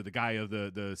month or the guy of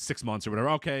the 6 months or whatever.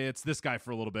 Okay, it's this guy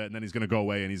for a little bit, and then he's going to go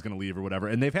away and he's going to leave or whatever.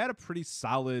 And they've had a pretty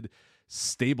solid,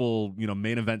 stable,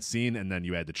 main event scene. And then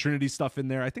you add the Trinity stuff in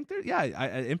there. I think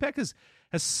Impact has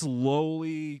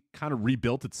slowly kind of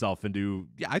rebuilt itself into,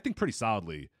 I think pretty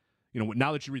solidly.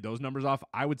 Now that you read those numbers off,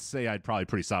 I would say I'd probably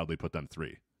pretty solidly put them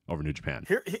 3 over New Japan.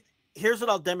 Here's what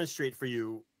I'll demonstrate for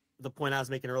you. The point I was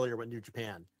making earlier with New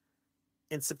Japan.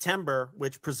 In September,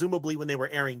 which presumably when they were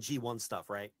airing G1 stuff,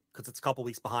 right? Because it's a couple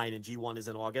weeks behind and G1 is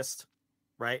in August,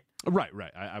 right? Right.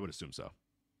 I would assume so.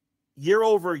 Year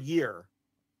over year,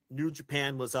 New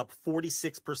Japan was up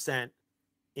 46%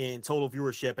 in total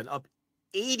viewership and up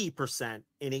 80%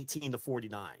 in 18 to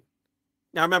 49.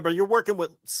 Now, remember, you're working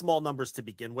with small numbers to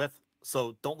begin with,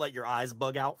 so don't let your eyes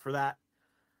bug out for that.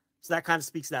 So that kind of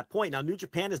speaks to that point. Now, New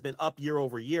Japan has been up year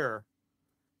over year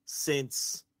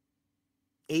since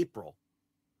April.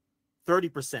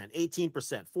 30%,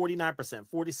 18%, 49%,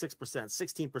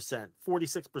 46%, 16%,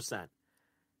 46%.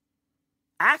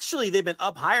 Actually, they've been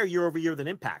up higher year over year than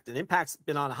Impact, and Impact's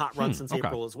been on a hot run since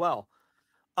April as well.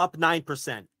 Up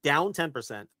 9%, down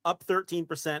 10%, up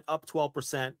 13%, up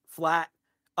 12%, flat,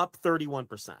 up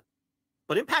 31%.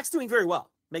 But Impact's doing very well.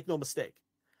 Make no mistake.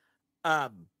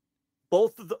 And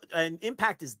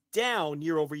Impact is down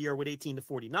year over year with 18 to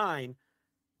 49.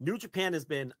 New Japan has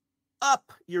been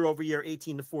up year over year,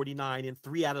 18 to 49 in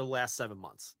 3 out of the last 7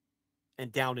 months,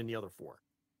 and down in the other 4.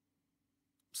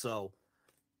 So,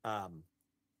 I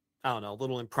don't know, a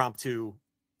little impromptu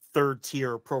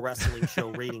third-tier pro wrestling show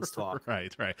ratings talk.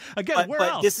 Right. Again, where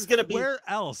else? This is going to be. Where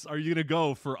else are you going to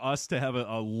go for us to have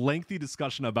a lengthy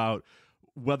discussion about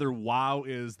whether WoW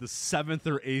is the 7th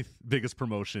or 8th biggest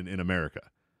promotion in America?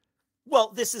 Well,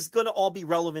 this is going to all be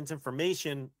relevant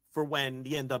information for when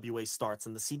the NWA starts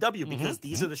and the CW, because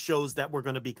these are the shows that we're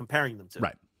going to be comparing them to.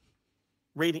 Right.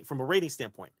 From a rating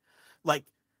standpoint. Like,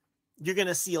 you're going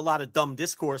to see a lot of dumb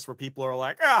discourse where people are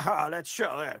like, that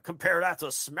show, compare that to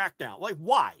SmackDown. Like,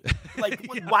 why? Like,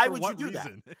 why would you do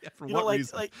reason? that? For what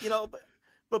reason?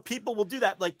 But people will do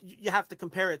that. Like, you have to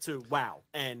compare it to WoW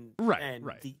and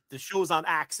the shows on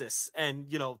Axis, and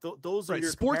those are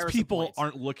your sports people points.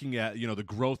 aren't looking at the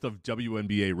growth of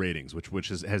WNBA ratings, which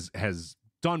has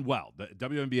done well. The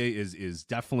WNBA is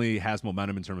definitely has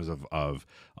momentum in terms of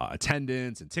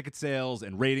attendance and ticket sales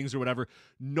and ratings or whatever.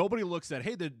 Nobody looks at,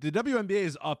 hey, the WNBA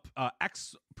is up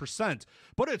X percent,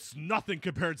 but it's nothing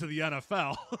compared to the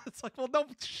NFL. It's like, well, no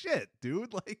shit,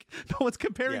 dude. Like, no one's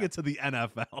comparing it to the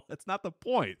NFL. That's not the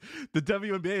point. The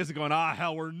WNBA isn't going,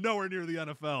 hell, we're nowhere near the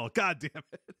NFL. God damn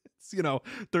it. It's,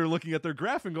 they're looking at their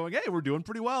graph and going, hey, we're doing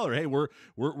pretty well, or hey,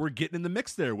 we're getting in the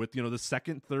mix there with the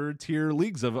second, third tier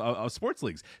leagues of sports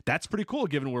leagues. That's pretty cool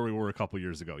given where we were a couple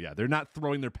years ago. Yeah, they're not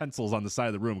throwing their pencils on the side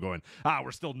of the room going,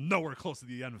 we're still nowhere close to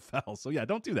the NFL. So yeah,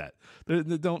 don't do that.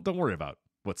 Don't worry about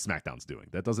what SmackDown's doing.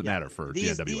 That doesn't matter for the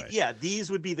NWA. These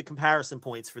would be the comparison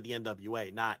points for the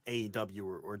NWA, not AEW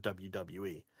or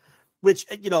WWE. Which,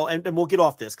 and we'll get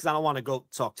off this because I don't want to go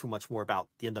talk too much more about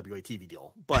the NWA TV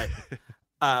deal. But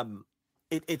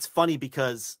it's funny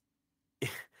because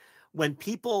when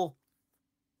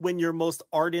your most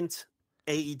ardent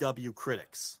AEW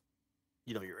critics,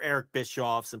 your Eric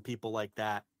Bischoffs and people like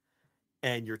that,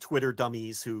 and your Twitter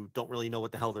dummies who don't really know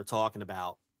what the hell they're talking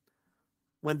about,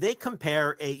 when they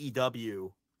compare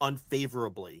AEW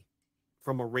unfavorably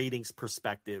from a ratings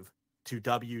perspective to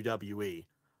WWE,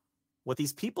 what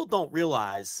these people don't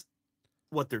realize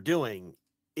what they're doing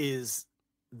is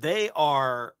they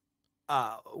are,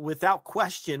 without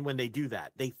question, when they do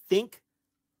that, they think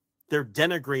they're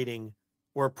denigrating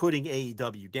or putting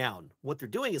AEW down. What they're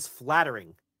doing is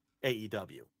flattering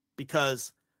AEW,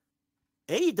 because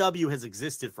AEW has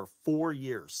existed for 4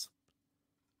 years,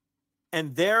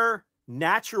 and their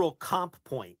natural comp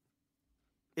point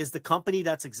is the company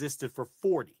that's existed for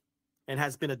 40 and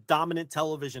has been a dominant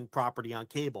television property on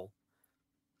cable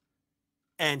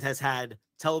and has had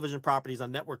television properties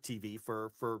on network TV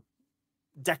for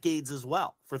decades as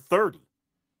well, for 30,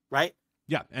 right?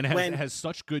 Yeah, and it has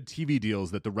such good TV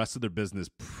deals that the rest of their business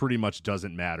pretty much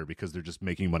doesn't matter because they're just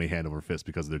making money hand over fist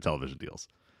because of their television deals.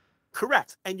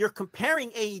 Correct. And you're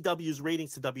comparing AEW's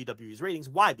ratings to WWE's ratings.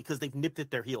 Why? Because they've nipped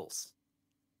at their heels.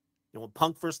 When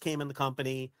Punk first came in the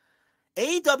company,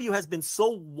 AEW has been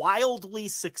so wildly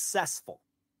successful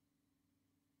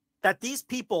that these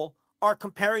people are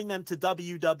comparing them to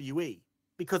WWE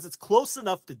because it's close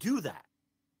enough to do that.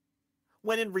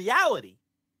 When in reality,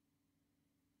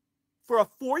 for a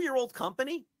 4-year-old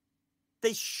company,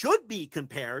 they should be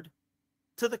compared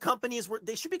to the companies where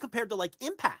they should be compared to like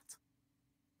Impact,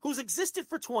 who's existed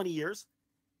for 20 years.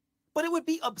 But it would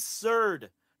be absurd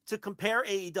to compare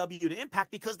AEW to Impact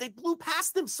because they blew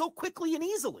past them so quickly and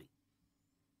easily.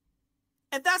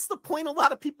 And that's the point a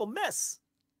lot of people miss.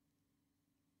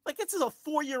 Like, it's a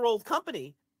 4-year-old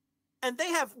company, and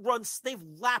they've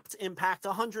lapped Impact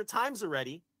 100 times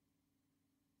already.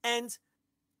 And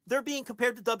they're being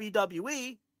compared to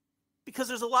WWE because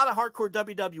there's a lot of hardcore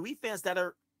WWE fans that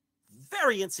are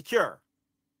very insecure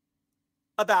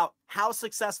about how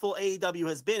successful AEW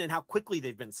has been and how quickly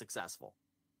they've been successful.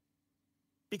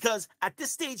 Because at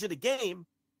this stage of the game,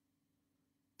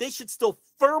 they should still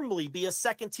firmly be a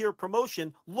second-tier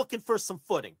promotion looking for some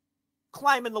footing,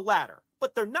 climbing the ladder.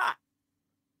 But they're not.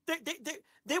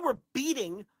 They were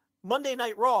beating Monday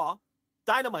Night Raw,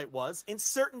 Dynamite was, in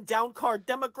certain down-card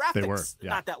demographics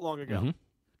not that long ago.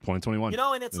 2021.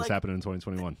 And it's like, happening in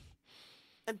 2021.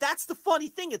 And that's the funny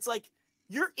thing. It's like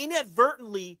you're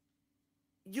inadvertently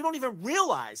you don't even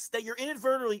realize that you're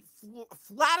inadvertently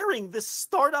flattering this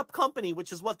startup company,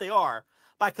 which is what they are,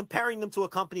 by comparing them to a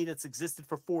company that's existed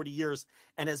for 40 years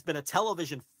and has been a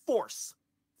television force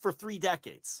for 3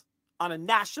 decades on a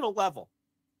national level.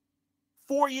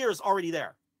 4 years already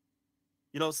there.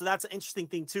 So that's an interesting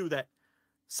thing too, that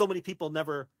so many people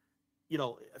never,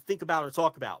 think about or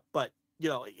talk about. But,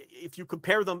 if you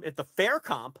compare them at the fair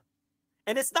comp,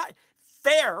 and it's not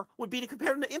fair would be to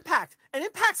compare them to Impact. And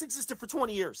Impact's existed for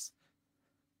 20 years.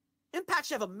 Impact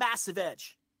should have a massive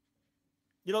edge.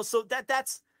 So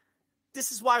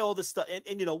this is why all this stuff,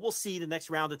 and we'll see the next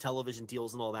round of television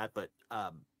deals and all that. But,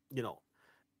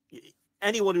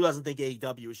 anyone who doesn't think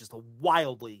AEW is just a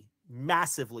wildly,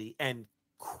 massively, and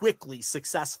quickly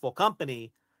successful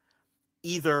company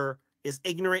either is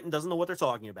ignorant and doesn't know what they're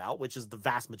talking about, which is the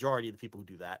vast majority of the people who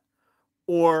do that,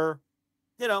 or,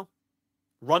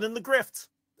 running the grift.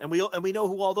 And we know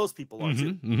who all those people are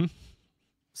too. Mm-hmm.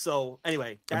 So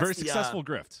anyway, that's a very successful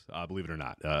grift, believe it or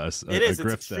not. It is.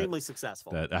 It's extremely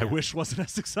successful. That I wish wasn't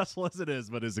as successful as it is,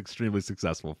 but is extremely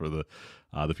successful for the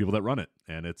people that run it.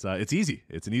 And it's easy.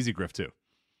 It's an easy grift too.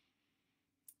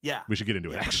 Yeah, we should get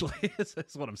into it. Actually,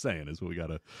 that's what I'm saying. Is what we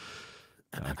gotta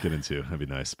get into. That'd be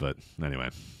nice. But anyway,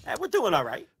 we're doing all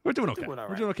right. We're doing okay.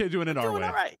 We're doing okay. Doing it our way.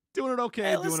 All right. Doing it okay.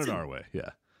 Hey, doing it our way.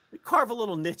 Yeah. We carve a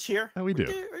little niche here. Yeah, we do.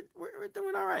 We're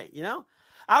doing all right.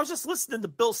 I was just listening to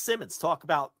Bill Simmons talk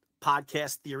about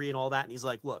podcast theory and all that, and he's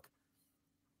like, "Look,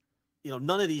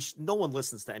 no one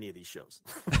listens to any of these shows."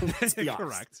 Let's be honest.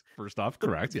 Correct. First off,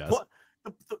 correct. Yes.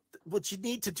 What you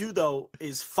need to do though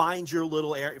is find your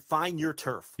little area, find your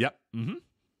turf. Yep. Mm-hmm.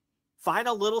 Find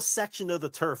a little section of the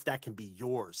turf that can be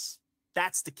yours.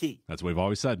 That's the key. That's what we've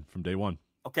always said from day one.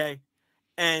 Okay,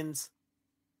 and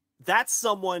that's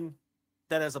someone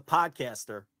that, as a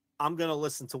podcaster, I'm going to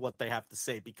listen to what they have to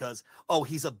say because,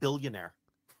 he's a billionaire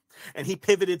and he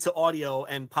pivoted to audio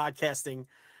and podcasting,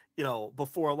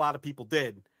 before a lot of people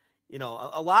did.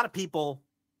 A lot of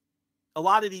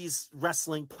these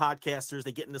wrestling podcasters,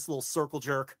 they get in this little circle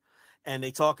jerk and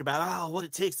they talk about, what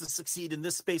it takes to succeed in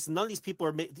this space. And none of these people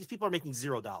are making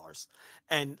 $0.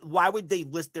 And why would they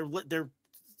list they're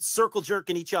circle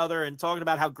jerking each other and talking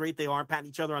about how great they are and patting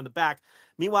each other on the back.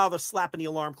 Meanwhile, they're slapping the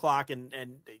alarm clock and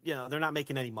they're not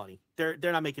making any money. They're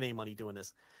not making any money doing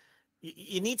this.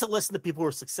 You need to listen to people who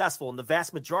are successful, and the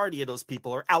vast majority of those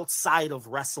people are outside of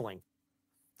wrestling.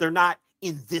 They're not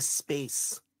in this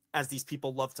space, as these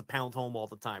people love to pound home all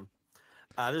the time.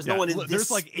 There's no one in this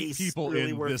There's like 8 space people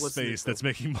really in this space that's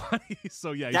making money.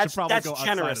 So yeah, you that's, should probably that's go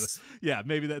generous. outside of this. Yeah,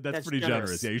 maybe that's pretty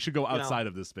generous. Yeah, you should go outside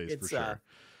of this space for sure.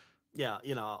 Yeah,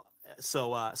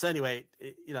 so anyway,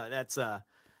 that's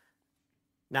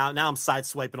now I'm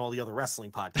sideswiping all the other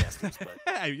wrestling podcasters.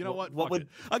 But hey, you know what? What would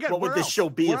where this show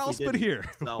be? Where if else we but didn't? here?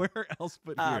 So, where else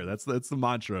but here? That's the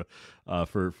mantra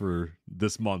for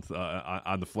this month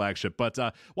on the flagship. But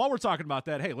while we're talking about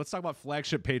that, hey, let's talk about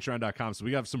flagshippatreon.com. So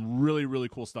we have some really, really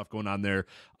cool stuff going on there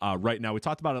right now. We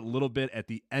talked about it a little bit at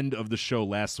the end of the show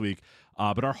last week.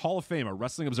 But our Hall of Fame, our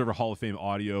Wrestling Observer Hall of Fame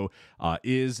audio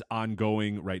is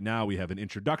ongoing right now. We have an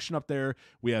introduction up there.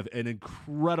 We have an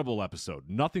incredible episode.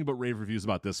 Nothing but rave reviews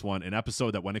about this one. An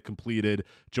episode that when it completed,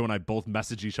 Joe and I both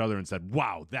messaged each other and said,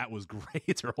 wow, that was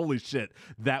great, or holy shit,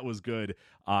 that was good.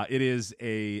 It is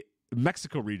a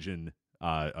Mexico region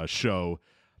a show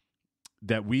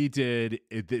that we did.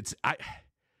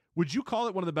 Would you call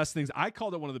it one of the best things? I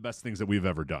called it one of the best things that we've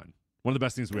ever done. One of the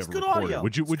best things we ever recorded. Audio.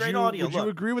 Would you Look,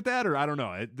 agree with that, or I don't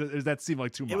know? Does that seem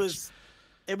like too much?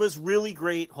 It was really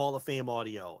great Hall of Fame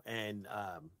audio, and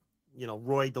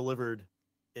Roy delivered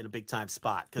in a big time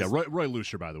spot. Yeah, Roy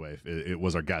Lucier, by the way, it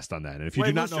was our guest on that. And if you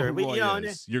do not know who Roy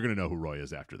is, you're going to know who Roy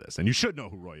is after this, and you should know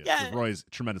who Roy is because Roy is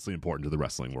tremendously important to the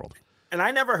wrestling world. And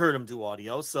I never heard him do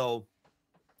audio, so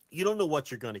you don't know what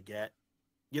you're going to get.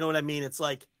 You know what I mean? It's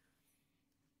like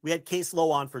we had Case Lowe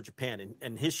on for Japan,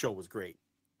 and his show was great.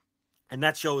 And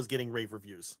that show is getting rave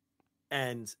reviews.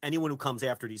 And anyone who comes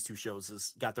after these two shows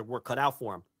has got their work cut out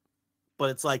for them.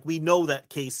 But it's like, we know that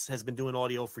Case has been doing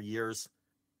audio for years.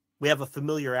 We have a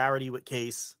familiarity with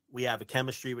Case. We have a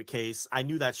chemistry with Case. I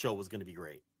knew that show was going to be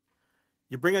great.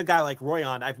 You bring a guy like Roy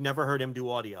on, I've never heard him do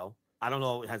audio. I don't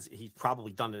know, he's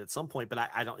probably done it at some point, but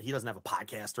he doesn't have a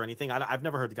podcast or anything. I've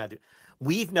never heard the guy do.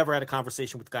 We've never had a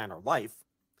conversation with the guy in our life.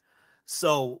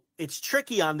 So it's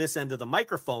tricky on this end of the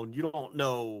microphone. You don't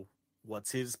know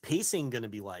what's his pacing going to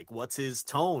be like? What's his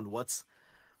tone?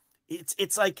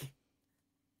 It's like,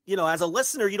 as a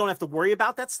listener, you don't have to worry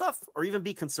about that stuff or even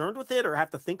be concerned with it or have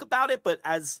to think about it. But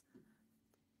as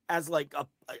like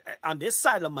on this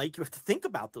side of the mic, you have to think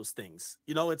about those things.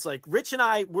 It's like Rich and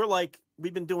I,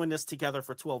 we've been doing this together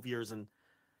for 12 years. And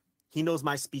He knows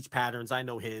my speech patterns. I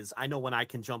know his. I know when I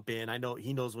can jump in. I know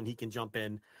he knows when he can jump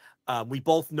in. We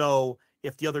both know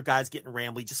if the other guy's getting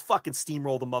rambly, just fucking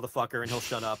steamroll the motherfucker and he'll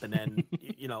shut up. And then,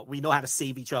 we know how to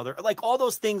save each other. Like, all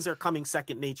those things are coming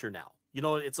second nature now.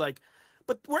 It's like,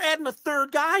 but we're adding a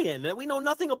third guy in that we know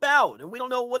nothing about, and we don't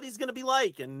know what he's going to be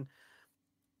like. And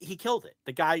he killed it.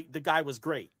 The guy was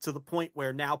great, to the point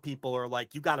where now people are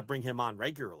like, you got to bring him on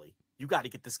regularly. You got to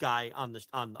get this guy on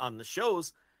the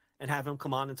shows and have him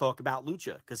come on and talk about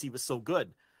lucha, because he was so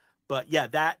good. But yeah,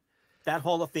 that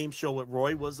Hall of Fame show with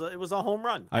Roy was a home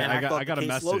run. I got a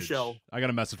message. I got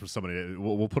a message from somebody.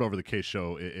 We'll put over the Case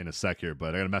show in a sec here,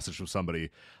 but I got a message from somebody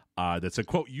that said,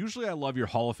 quote, "Usually I love your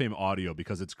Hall of Fame audio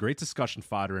because it's great discussion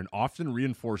fodder and often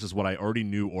reinforces what I already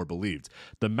knew or believed.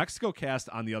 The Mexico cast,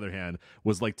 on the other hand,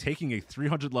 was like taking a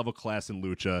 300 level class in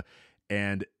lucha,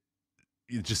 and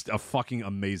just a fucking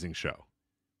amazing show."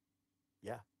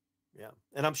 Yeah.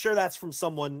 And I'm sure that's from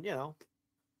someone,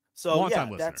 So long-time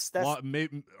listener.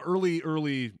 That's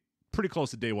early, pretty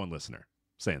close to day one listener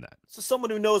saying that. So someone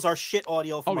who knows our shit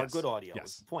audio from our yes. good audio. Yes.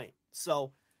 Is the point.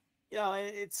 So,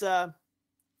 it's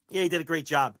he did a great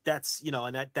job. That's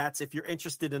and that's if you're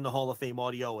interested in the Hall of Fame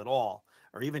audio at all,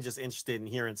 or even just interested in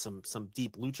hearing some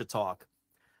deep lucha talk,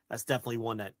 that's definitely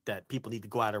one that people need to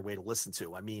go out of their way to listen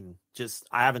to. I mean,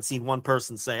 I haven't seen one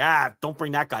person say, don't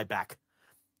bring that guy back.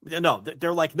 No,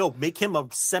 they're like, no, make him a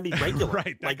semi-regular.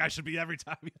 Right, that guy should be every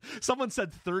time. Someone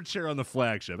said third chair on the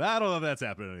Flagship. I don't know if that's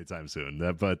happening anytime soon,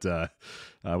 but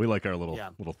we like our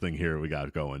little thing here we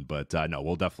got going. But no,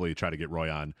 we'll definitely try to get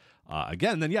Roy on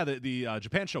again. Then the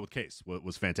Japan show with Case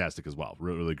was fantastic as well.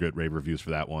 Really good rave reviews for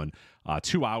that one.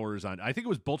 2 hours on. I think it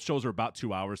was both shows are about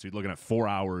 2 hours, so you're looking at 4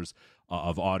 hours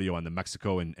of audio on the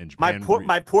Mexico and Japan.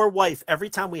 My poor wife. Every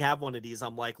time we have one of these,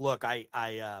 I'm like, look,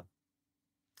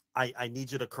 I need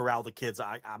you to corral the kids.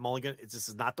 I'm only gonna. This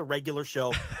is not the regular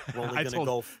show. We're only gonna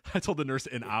go. I told the nurse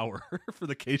an hour for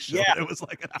the Case show. Yeah, it was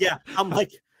like an hour. Yeah, I'm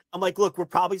like, look, we're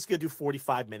probably just gonna do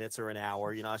 45 minutes or an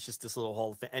hour. It's just this little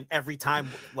whole thing. And every time,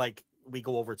 like, we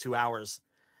go over 2 hours,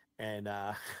 and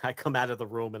I come out of the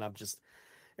room and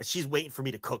and she's waiting for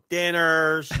me to cook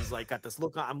dinner. She's like, got this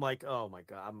look on. I'm like, oh my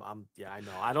God, I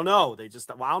know. I don't know.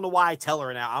 I don't know why I tell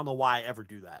her now. I don't know why I ever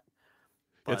do that.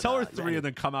 But, tell her 3 and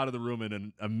then come out of the room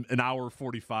in an hour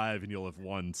 45 and you'll have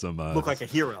won some. Look like a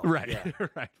hero. Right. Yeah.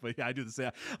 Right. But yeah, I do the same.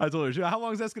 I told her, how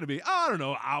long is that going to be? I don't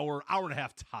know, hour and a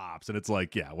half tops. And it's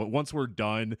like, yeah, once we're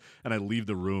done and I leave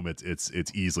the room, it's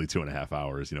easily 2.5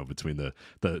 hours, between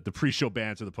the pre-show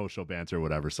banter, the post-show banter,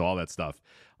 whatever. So all that stuff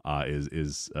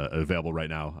is available right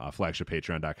now,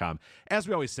 flagshippatreon.com. As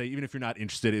we always say, even if you're not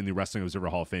interested in the Wrestling Observer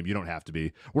Hall of Fame, you don't have to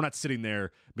be. We're not sitting there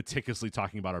meticulously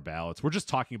talking about our ballots. We're just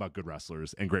talking about good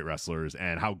wrestlers and great wrestlers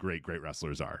and how great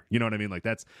wrestlers are. You know what I mean? Like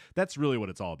that's really what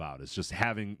it's all about. It's just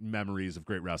having memories of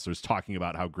great wrestlers, talking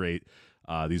about how great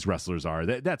these wrestlers are.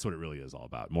 That's what it really is all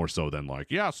about, more so than like,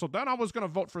 yeah, so then I was going to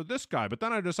vote for this guy, but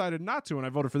then I decided not to, and I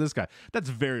voted for this guy. That's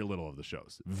very little of the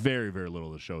shows. Very, very little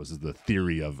of the shows is the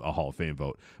theory of a Hall of Fame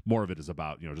vote. More of it is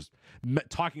about, just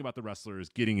talking about the wrestlers,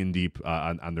 getting in deep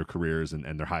on their careers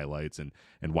and their highlights and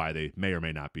why they may or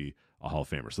may not be a Hall of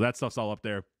Famer. So that stuff's all up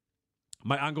there.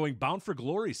 My ongoing Bound for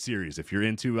Glory series, if you're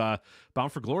into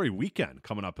Bound for Glory weekend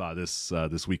coming up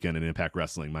this weekend in Impact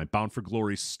Wrestling, my Bound for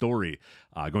Glory story,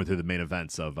 going through the main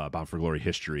events of Bound for Glory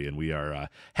history, and we are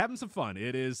having some fun.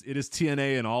 It is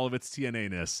TNA and all of its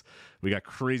TNA-ness. We got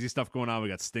crazy stuff going on. We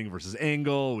got Sting versus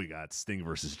Angle. We got Sting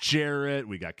versus Jarrett.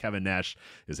 We got Kevin Nash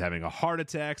is having a heart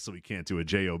attack, so we can't do a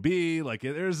JOB. Like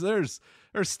there's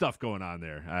stuff going on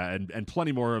there, and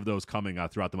plenty more of those coming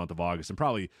throughout the month of August, and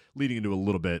probably leading into a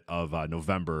little bit of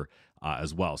November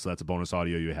as well. So that's a bonus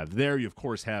audio you have there. You of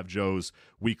course have Joe's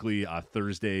weekly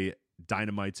Thursday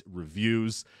Dynamite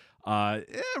reviews.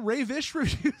 Rave-ish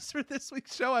reviews for this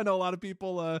week's show. I know a lot of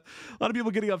people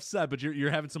getting upset, but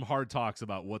you're having some hard talks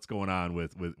about what's going on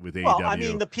with AEW. Well, I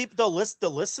mean, the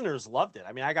listeners loved it.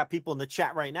 I mean, I got people in the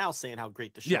chat right now saying how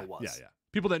great the show was. Yeah.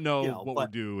 People that know what we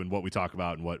do and what we talk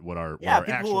about and what our people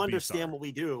actual who understand what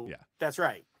we do. Yeah, that's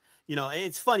right.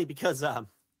 It's funny because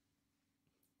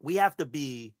we have to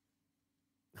be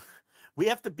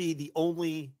the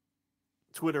only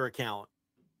Twitter account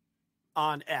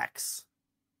on X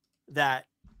that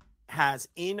has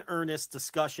in earnest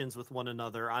discussions with one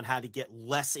another on how to get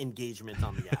less engagement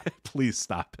on the app. Please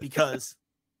stop it. because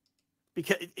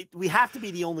we have to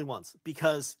be the only ones,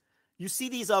 because you see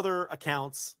these other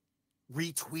accounts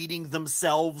retweeting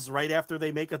themselves right after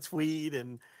they make a tweet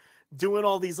and doing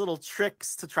all these little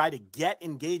tricks to try to get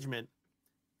engagement.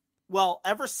 Well,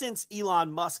 ever since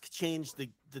Elon Musk changed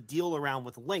the deal around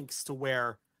with links to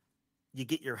where you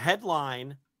get your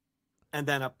headline and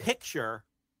then a picture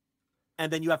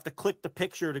and then you have to click the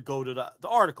picture to go to the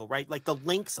article, right? Like the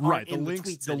links aren't in the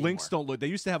tweets anymore. Links don't look. They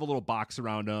used to have a little box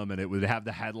around them, and it would have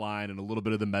the headline and a little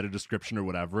bit of the meta description or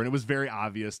whatever, and it was very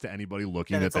obvious to anybody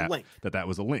looking that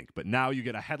was a link. But now you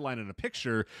get a headline and a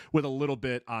picture with a little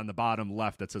bit on the bottom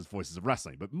left that says Voices of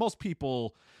Wrestling. But most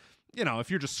people, you know,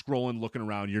 if you're just scrolling, looking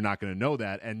around, you're not going to know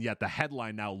that, and yet the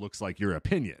headline now looks like your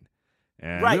opinion,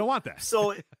 and we don't want that.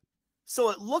 So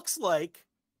it looks like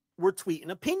we're tweeting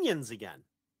opinions again.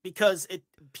 Because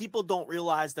people don't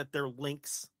realize that they're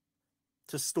links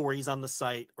to stories on the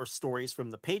site or stories from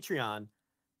the Patreon.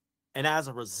 And as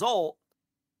a result,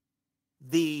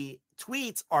 the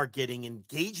tweets are getting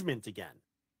engagement again,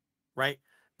 right?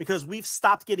 Because we've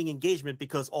stopped getting engagement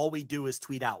because all we do is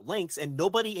tweet out links, and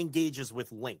nobody engages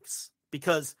with links.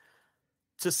 Because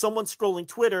to someone scrolling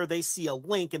Twitter, they see a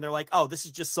link and they're like, oh, this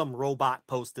is just some robot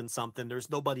posting something. There's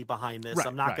nobody behind this.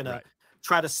 I'm not going to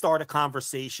try to start a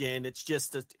conversation. It's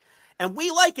just and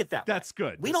we like it that way. That's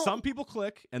good. Some people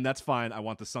click, and that's fine. I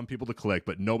want some people to click,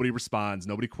 but nobody responds,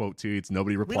 nobody quote tweets,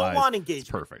 nobody replies. We don't want engagement. It's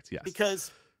perfect. Yes.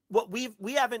 Because what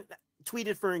we haven't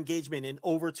tweeted for engagement in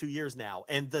over 2 years now,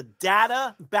 and the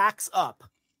data backs up.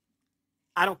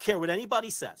 I don't care what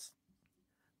anybody says.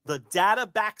 The data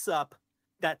backs up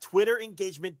that Twitter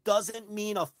engagement doesn't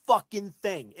mean a fucking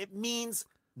thing. It means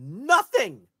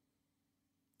nothing.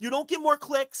 You don't get more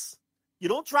clicks. You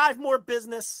don't drive more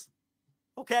business.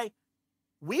 Okay?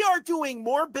 We are doing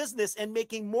more business and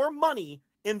making more money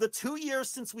in the 2 years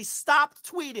since we stopped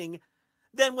tweeting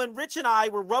than when Rich and I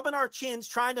were rubbing our chins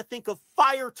trying to think of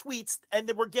fire tweets, and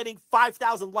then we're getting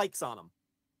 5,000 likes on them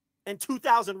and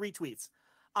 2,000 retweets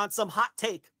on some hot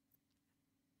take.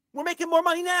 We're making more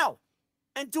money now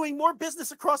and doing more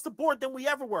business across the board than we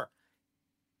ever were.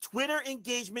 Twitter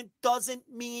engagement doesn't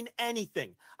mean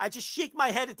anything. I just shake my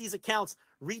head at these accounts.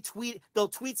 They'll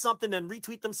tweet something and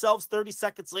retweet themselves 30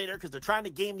 seconds later because they're trying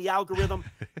to game the algorithm.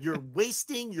 You're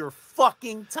wasting your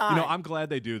fucking time. You know, I'm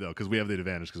glad they do, though, because we have the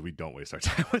advantage because we don't waste our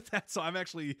time with that. So I'm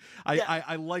actually,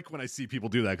 I like when I see people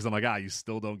do that because I'm like, you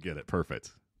still don't get it. Perfect.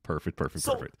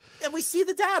 And we see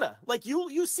the data. Like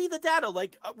you see the data.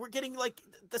 Like we're getting like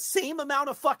the same amount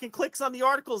of fucking clicks on the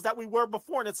articles that we were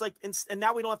before. And it's like, and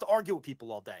now we don't have to argue with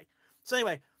people all day. So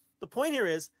anyway, the point here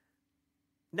is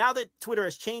now that Twitter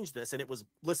has changed this, and it was,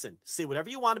 listen, say whatever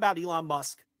you want about Elon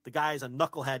Musk. The guy is a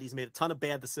knucklehead. He's made a ton of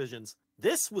bad decisions.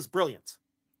 This was brilliant.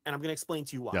 And I'm going to explain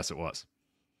to you why. Yes, it was.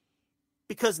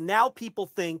 Because now people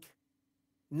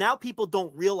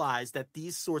don't realize that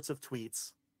these sorts of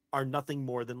tweets are nothing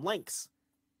more than links.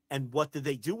 And what do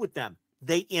they do with them?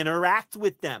 They interact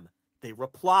with them. They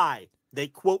reply. They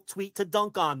quote tweet to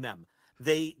dunk on them.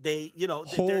 They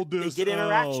hold this they get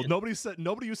interaction.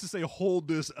 Nobody used to say hold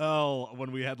this L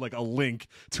when we had like a link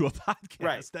to a podcast.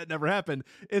 Right. That never happened.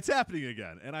 It's happening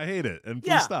again, and I hate it. And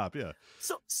please stop. Yeah.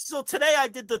 So today I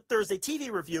did the Thursday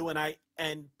TV review,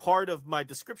 and part of my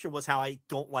description was how I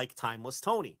don't like Timeless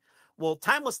Tony. Well,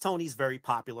 Timeless Tony's very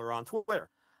popular on Twitter.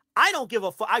 I don't give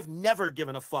a fuck. I've never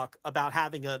given a fuck about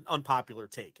having an unpopular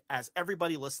take. As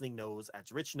everybody listening knows,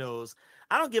 as Rich knows,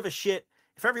 I don't give a shit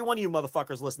if every one of you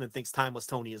motherfuckers listening thinks Timeless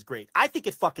Tony is great. I think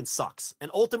it fucking sucks.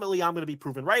 And ultimately, I'm going to be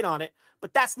proven right on it.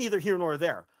 But that's neither here nor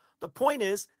there. The point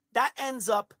is, that ends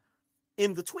up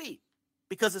in the tweet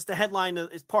because it's the headline,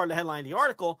 it's part of the headline of the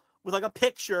article with like a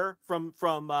picture from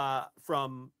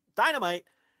Dynamite.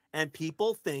 And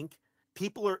people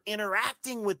are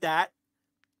interacting with that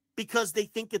because they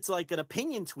think it's like an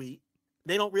opinion tweet.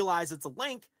 They don't realize it's a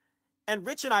link. And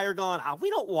Rich and I are going, we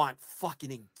don't want fucking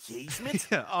engagement.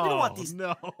 Yeah. We don't want these.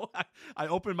 No. I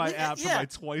open my app for my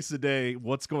twice a day.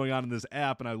 What's going on in this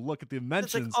app? And I look at the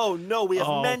mentions. It's like, oh no, we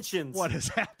have mentions. What has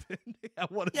happened?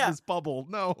 What is this bubble?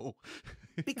 No.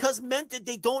 Because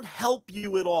they don't help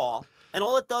you at all. And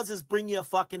all it does is bring you a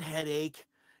fucking headache.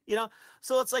 You know?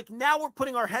 So it's like now we're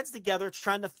putting our heads together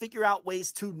trying to figure out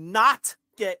ways to not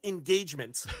get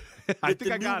engagement. I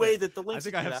think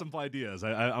I have some ideas.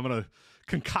 I'm going to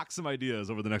concoct some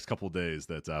ideas over the next couple of days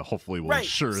that hopefully will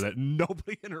ensure that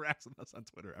nobody interacts with us on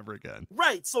Twitter ever again.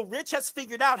 Right. So Rich has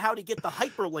figured out how to get the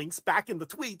hyperlinks back in the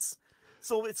tweets.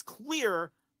 So it's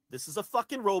clear this is a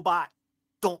fucking robot.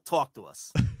 Don't talk to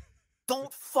us.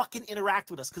 Don't fucking interact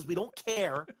with us because we don't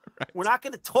care. Right. We're not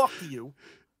going to talk to you.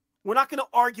 We're not going to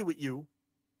argue with you.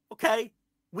 Okay?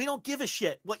 We don't give a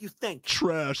shit what you think.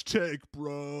 Trash take,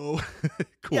 bro.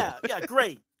 Cool. Yeah,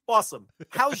 great. Awesome.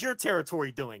 How's your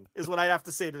territory doing is what I have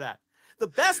to say to that. The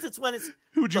best it's when it's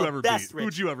Who'd you ever beat? Rich.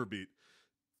 Who'd you ever beat?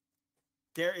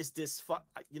 There is this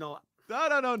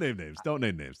No, name names. Don't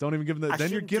name names. Don't even give them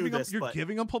then you're giving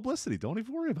them publicity. Don't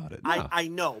even worry about it. No. I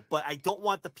know, but I don't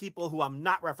want the people who I'm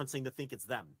not referencing to think it's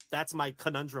them. That's my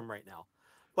conundrum right now.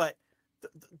 But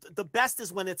the best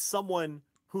is when it's someone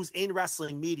who's in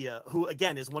wrestling media, who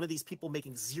again is one of these people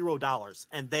making $0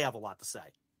 and they have a lot to say.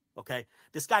 Okay.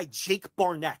 This guy, Jake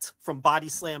Barnett from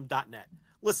bodyslam.net.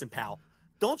 Listen, pal,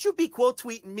 don't you be quote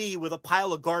tweeting me with a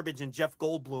pile of garbage and Jeff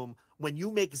Goldblum when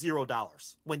you make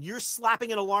 $0, when you're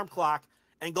slapping an alarm clock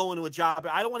and going to a job.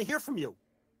 I don't want to hear from you.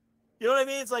 You know what I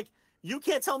mean? It's like, you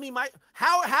can't tell me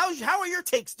how are your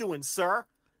takes doing, sir?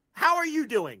 How are you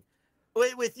doing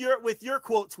with your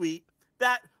quote tweet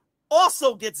that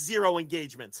also gets 0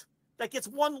 engagement, that gets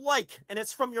 1 like, and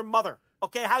it's from your mother?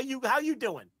 Okay, how you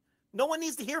doing? No one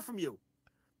needs to hear from you.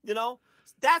 You know,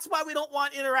 that's why we don't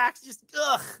want interaction. Just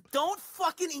don't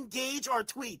fucking engage our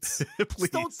tweets. Please,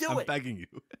 just don't do I'm it. begging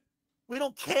you. We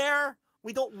don't care.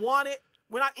 We don't want it.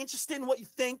 We're not interested in what you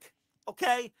think.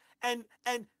 Okay, and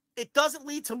it doesn't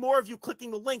lead to more of you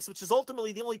clicking the links, which is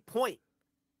ultimately the only point.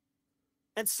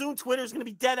 And soon Twitter is going to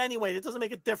be dead anyway. It doesn't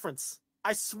make a difference.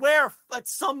 I swear that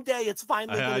someday it's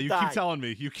finally going to die.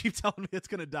 You keep telling me it's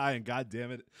going to die, and God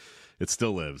damn it, it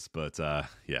still lives. But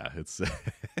yeah, it's.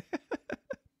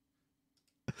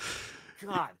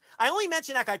 God, I only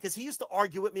mention that guy because he used to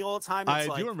argue with me all the time. I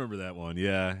do remember that one.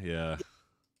 Yeah.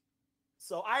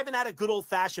 So I haven't had a good old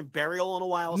fashioned burial in a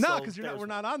while. No, because we're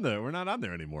not on there. We're not on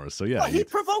there anymore. So yeah, well, he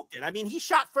provoked it. I mean, he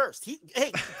shot first.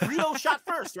 Greedo shot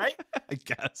first, right? I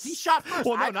guess he shot first.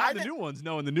 Well, no, not the new ones.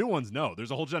 No, and the new ones, no.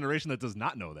 There's a whole generation that does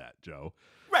not know that, Joe.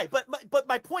 Right, but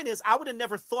my point is, I would have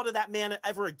never thought of that man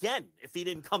ever again if he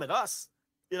didn't come at us.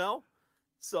 You know.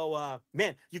 So,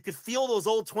 man, you could feel those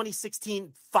old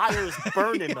 2016 fires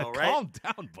burning, yeah, though, right? Calm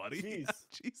down, buddy. Jeez.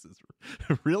 Jesus,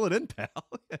 reel it in, pal.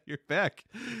 You're back.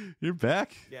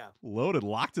 Yeah,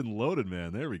 locked and loaded,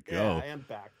 man. There we go. Yeah, I am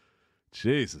back.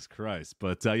 Jesus Christ.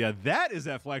 But yeah, that is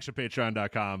at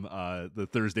flagshippatreon.com. The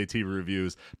Thursday TV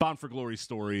reviews, Bound for Glory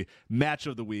story, match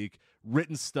of the week,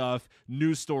 written stuff,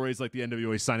 news stories like the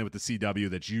NWA signing with the CW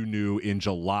that you knew in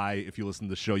July. If you listened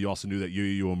to the show, you also knew that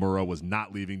Yuya Uemura was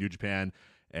not leaving New Japan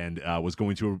and was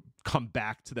going to come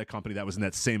back to that company. That was in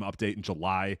that same update in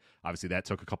July. Obviously, that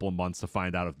took a couple of months to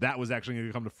find out if that was actually going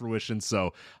to come to fruition.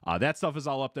 So that stuff is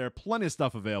all up there. Plenty of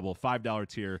stuff available. $5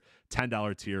 tier,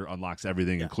 $10 tier unlocks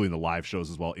everything, including the live shows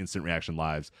as well, instant reaction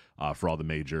lives for all the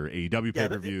major AEW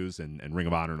pay-per-views and Ring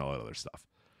of Honor and all that other stuff.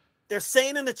 They're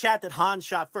saying in the chat that Han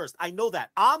shot first. I know that.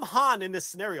 I'm Han in this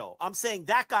scenario. I'm saying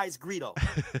that guy's Greedo.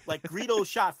 Like, Greedo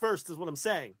shot first is what I'm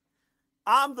saying.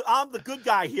 I'm the good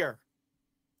guy here.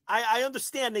 I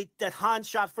understand that Han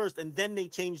shot first and then they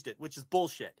changed it, which is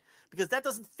bullshit because that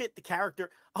doesn't fit the character.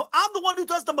 Oh, I'm the one who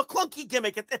does the McClunky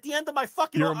gimmick at the end of my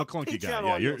fucking. You're a McClunky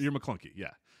guy. Yeah, you're McClunky.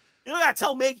 Yeah. You don't gotta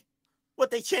tell me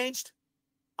what they changed.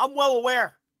 I'm well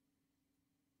aware.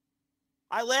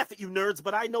 I laugh at you nerds,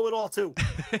 but I know it all too.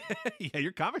 Yeah,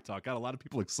 your comic talk got a lot of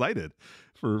people excited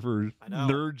for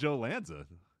nerd Joe Lanza.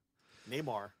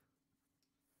 Neymar.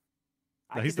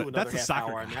 No, that's the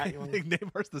soccer guy. I think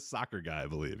Neymar's the soccer guy, I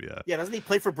believe. Yeah. Yeah. Doesn't he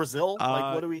play for Brazil?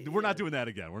 Like, what do we? We're not doing that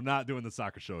again. We're not doing the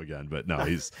soccer show again. But no,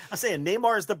 he's. I'm saying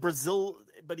Neymar is the Brazil,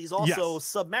 but he's also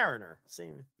Submariner.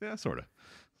 Same. Yeah, sort of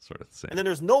the same. And then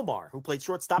there's Nomar, who played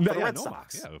shortstop for the Red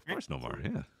Sox. Yeah, of course, Nomar.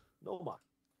 Yeah. Nomar.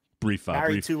 Brief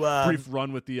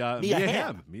run with the Mia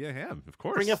Hamm. Mia Hamm, of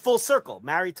course. Bring it full circle.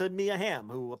 Married to Mia Hamm,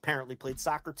 who apparently played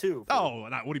soccer too.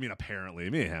 What do you mean apparently?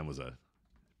 Mia Hamm was a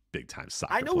big time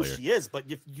soccer player. I know who she is, but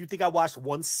if you think I watched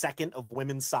 1 second of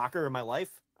women's soccer in my life?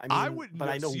 I would, but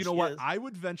I know. You know what? I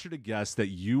would venture to guess that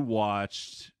you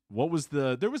watched. There was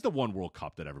the one World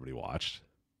Cup that everybody watched.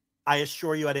 I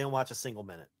assure you, I didn't watch a single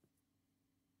minute.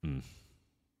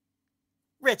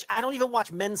 Rich, I don't even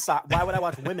watch men's soccer. Why would I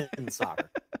watch women's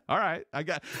soccer? All right,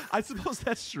 I suppose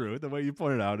that's true. The way you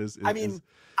pointed out is.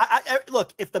 I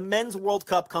look. If the men's World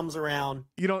Cup comes around,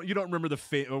 you don't remember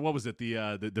what was it?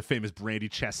 The famous Brandy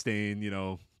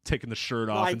Chastain, taking the shirt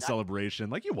off in celebration.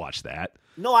 Like, you watched that.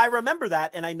 No, I remember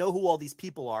that, and I know who all these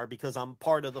people are because I'm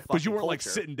part of the. But you weren't culture. like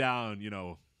sitting down,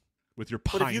 with your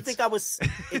pints. But if you think I was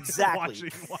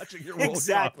exactly watching your World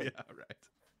Cup, yeah, right.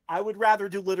 I would rather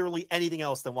do literally anything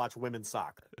else than watch women's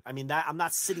soccer. I mean, I'm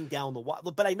not sitting down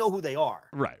but I know who they are.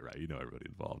 Right. You know everybody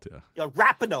involved, yeah.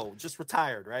 Rapinoe just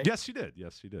retired, right? Yes, she did.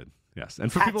 Yes. And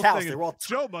for people thinking,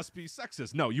 Joe must be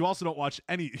sexist. No, you also don't watch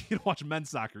men's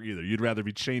soccer either. You'd rather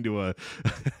be chained to a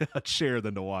chair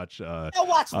than to watch. I'll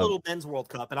watch a little men's World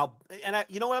Cup, and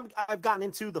you know what? I've gotten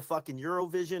into the fucking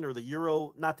Eurovision or the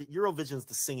Euro. Not the Eurovision's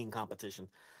the singing competition.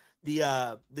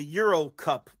 The Euro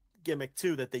Cup gimmick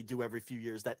too that they do every few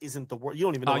years. That isn't the word. You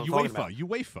don't even know what I'm talking about.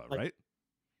 UEFA, right?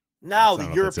 No,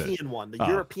 the European one. The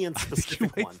European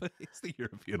specific one. It's the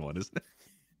European one, isn't it?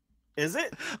 Is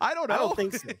it? I don't know. I don't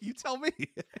think so. You tell me.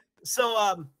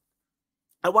 So,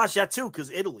 I watch that too because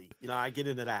Italy. I get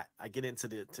into that. I get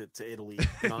into to Italy.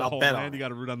 And I'll bet on it. You got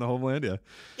to root on the homeland, yeah.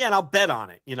 Yeah, and I'll bet on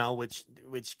it.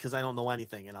 Which because I don't know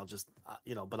anything, and I'll just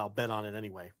but I'll bet on it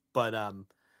anyway. But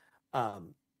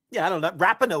yeah, I don't know.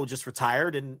 Rapinoe just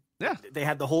retired, and they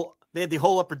had the whole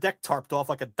upper deck tarped off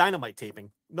like a dynamite taping.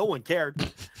 No one cared.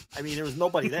 I mean, there was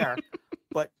nobody there.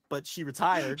 But she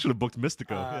retired. Should have booked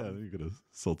Mistico. You could have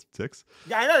sold ticks.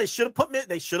 Yeah, I know they should have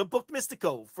booked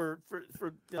Mistico for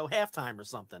halftime or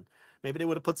something. Maybe they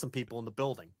would have put some people in the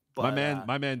building. But,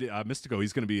 my man, Mistico,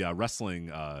 he's going to be wrestling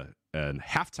in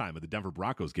halftime of the Denver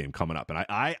Broncos game coming up, and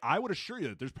I would assure you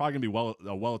that there's probably going to be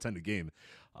a well attended game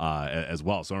as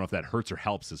well. So I don't know if that hurts or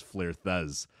helps his Flair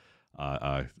Thez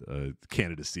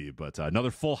candidacy, but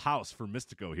another full house for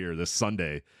Mistico here this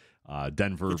Sunday.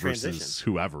 Denver versus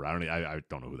whoever. I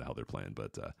don't know who the hell they're playing,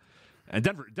 but and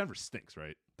Denver stinks,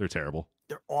 right? They're terrible.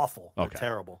 They're awful. Okay. They're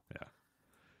terrible.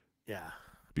 Yeah.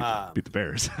 Beat the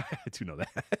Bears. I do know that.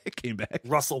 It came back.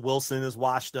 Russell Wilson is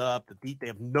washed up. They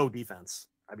have no defense.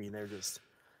 I mean, they're just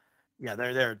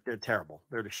they're terrible.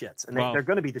 They're the shits, and they're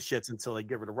going to be the shits until they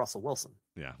get rid of Russell Wilson.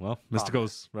 Yeah. Well,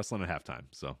 Mystico's wrestling at halftime,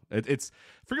 so it's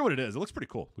forget what it is. It looks pretty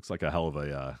cool. Looks like a hell of a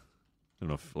I don't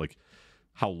know if like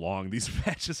how long these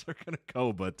matches are going to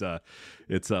go, but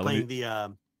it's playing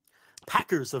the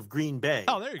Packers of Green Bay.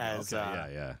 Oh, there you go.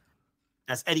 Okay. Yeah.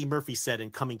 As Eddie Murphy said in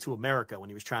Coming to America when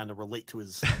he was trying to relate to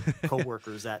his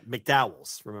coworkers at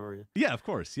McDowell's, remember? Yeah, of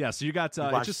course. Yeah, so you got,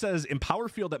 it just says, Empower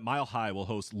Field at Mile High will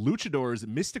host Luchadors,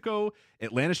 Mistico,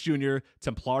 Atlantis Jr.,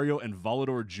 Templario, and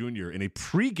Volador Jr. in a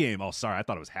pregame, I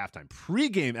thought it was halftime,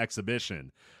 pregame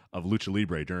exhibition of Lucha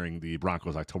Libre during the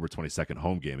Broncos' October 22nd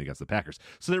home game against the Packers.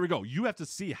 So there we go. You have to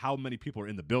see how many people are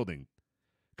in the building.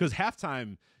 Because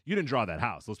halftime, you didn't draw that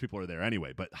house. Those people are there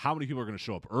anyway. But how many people are going to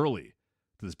show up early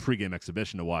to this pregame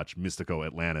exhibition to watch Mistico,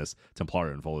 Atlantis,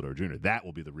 Templario, and Volador Jr.? That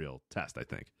will be the real test, I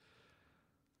think.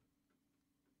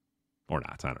 Or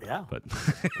not, I don't know. But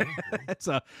it's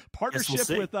a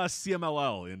partnership with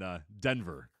CMLL in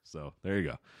Denver. So there you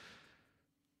go.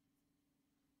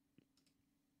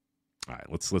 All right,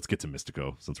 let's get to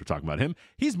Mistico since we're talking about him.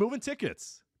 He's moving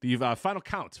tickets. The final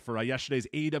count for yesterday's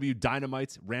AEW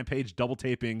Dynamite Rampage double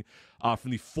taping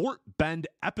from the Fort Bend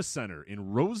Epicenter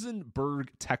in Rosenberg,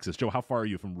 Texas. Joe, how far are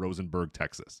you from Rosenberg,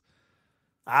 Texas?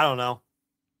 I don't know.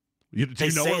 Do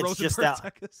you know where Rosenberg,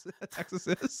 Texas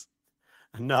is?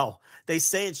 No. They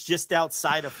say it's just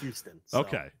outside of Houston. So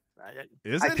okay.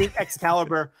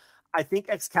 I think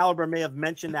Excalibur may have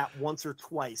mentioned that once or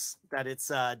twice, that it's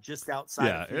just outside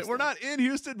of Houston. We're not in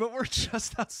Houston, but we're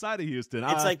just outside of Houston.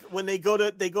 It's like when they go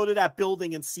to that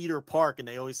building in Cedar Park, and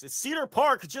they always say, Cedar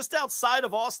Park, just outside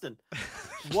of Austin.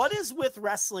 What is with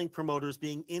wrestling promoters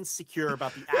being insecure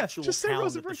about the actual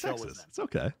town that the show is in? It's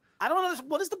okay. I don't know.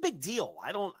 What is the big deal?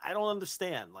 I don't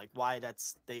understand like why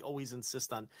they always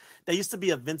insist on. There used to be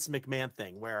a Vince McMahon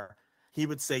thing where he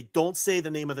would say, don't say the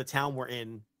name of the town we're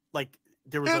in. Like,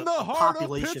 there was in the a heart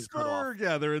population of Pittsburgh.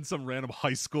 Yeah, they're in some random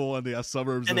high school in the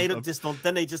suburbs, and they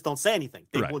just don't say anything.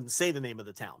 They wouldn't say the name of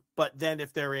the town. But then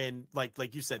if they're in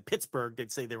like you said Pittsburgh,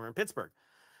 they'd say they were in Pittsburgh.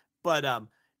 But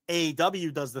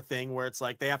AEW does the thing where it's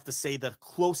like they have to say the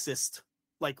closest,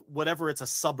 like whatever it's a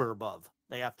suburb of,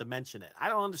 they have to mention it. I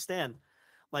don't understand.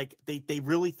 Like they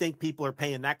really think people are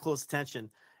paying that close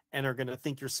attention and are going to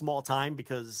think you're small time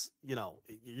because,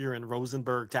 you're in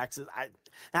Rosenberg, Texas.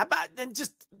 How about then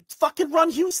just fucking run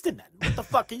Houston then? What the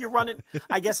fuck are you running?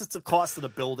 I guess it's the cost of the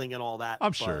building and all that.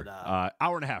 I'm sure.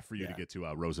 Hour and a half for you to get to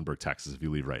Rosenberg, Texas if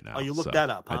you leave right now. Oh, you looked that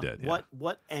up, huh? I did, yeah.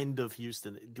 What end of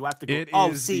Houston? Do I have to go? It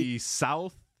is the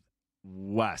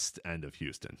southwest end of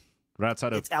Houston. Right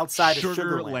outside of it's outside of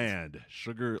Sugarland.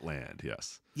 Sugarland,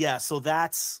 yes. Yeah, so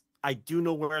I do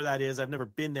know where that is. I've never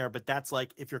been there, but that's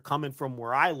like if you're coming from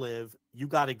where I live, you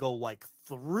got to go like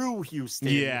through Houston.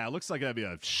 Yeah, it looks like that'd be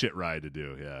a shit ride to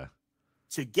do. Yeah,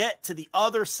 to get to the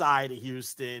other side of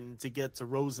Houston, to get to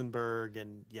Rosenberg,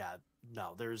 and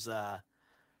there's I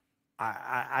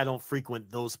don't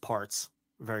frequent those parts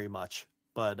very much,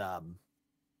 but I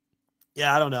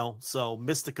don't know. So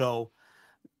Mistico,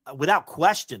 without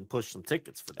question, push some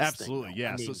tickets for this. Absolutely, thing,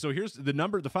 yeah. So here's the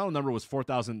number. The final number was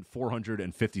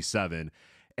 4,457,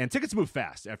 and tickets moved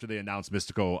fast after they announced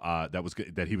Mistico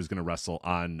that he was going to wrestle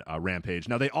on Rampage.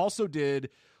 Now they also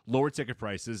did lower ticket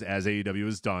prices, as AEW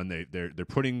has done. They're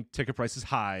putting ticket prices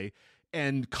high,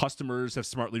 and customers have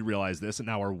smartly realized this and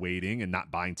now are waiting and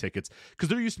not buying tickets because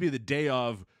there used to be the day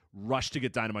of rush to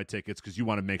get Dynamite tickets because you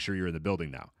want to make sure you're in the building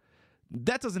now.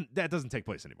 That doesn't take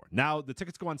place anymore. Now the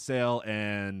tickets go on sale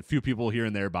and few people here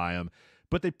and there buy them,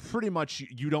 but they pretty much,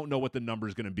 you don't know what the number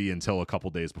is going to be until a couple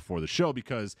days before the show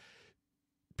because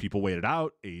people waited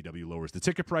out. AEW lowers the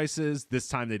ticket prices. This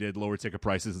time they did lower ticket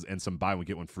prices and some buy one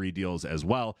get one free deals as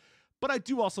well. But I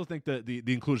do also think that the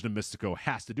inclusion of Mistico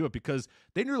has to do it because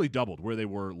they nearly doubled where they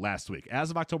were last week. As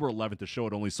of October 11th, the show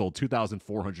had only sold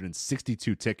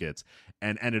 2,462 tickets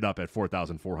and ended up at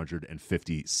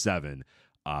 4,457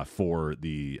 for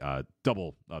the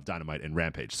double of Dynamite and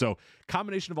Rampage. So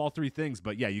combination of all three things.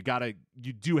 But yeah, you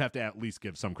do have to at least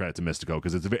give some credit to Mistico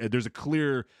because there's a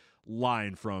clear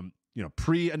line from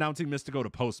pre-announcing Mistico to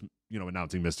post,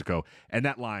 announcing Mistico. And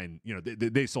that line,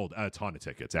 they sold a ton of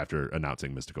tickets after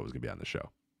announcing Mistico was going to be on the show.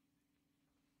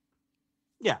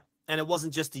 Yeah. And it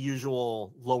wasn't just the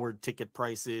usual lowered ticket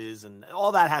prices, and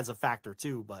all that has a factor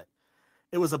too, but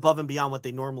it was above and beyond what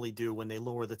they normally do when they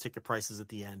lower the ticket prices at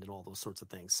the end and all those sorts of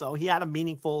things. So he had a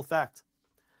meaningful effect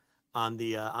on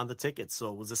the tickets. So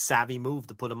it was a savvy move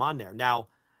to put him on there. Now,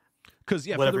 because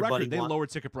for the record, they lower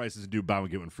ticket prices and do buy one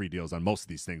get one free deals on most of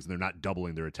these things, and they're not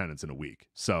doubling their attendance in a week.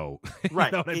 So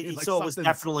right, I mean? So it was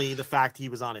definitely the fact he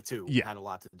was on it too. Had a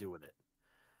lot to do with it.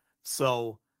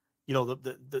 So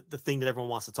the thing that everyone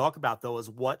wants to talk about though is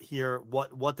what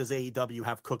does AEW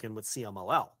have cooking with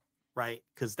CMLL, right?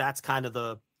 Because that's kind of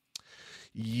the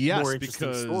more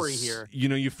interesting story here.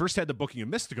 You first had the booking of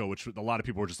Mistico, which a lot of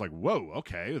people were just like, whoa,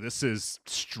 okay, this is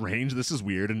strange, this is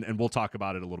weird, and we'll talk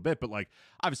about it a little bit, but like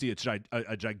obviously it's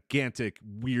a gigantic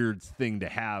weird thing to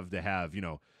have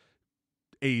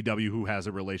AEW, who has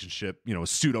a relationship, a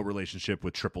pseudo relationship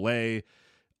with AAA,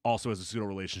 also has a pseudo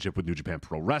relationship with New Japan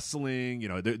Pro Wrestling.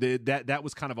 That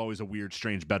was kind of always a weird,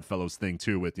 strange bedfellows thing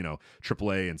too, with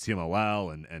AAA and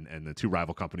CMLL and the two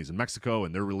rival companies in Mexico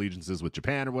and their allegiances with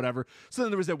Japan or whatever. So then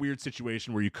there was that weird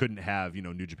situation where you couldn't have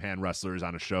New Japan wrestlers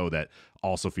on a show that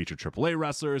also featured AAA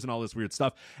wrestlers and all this weird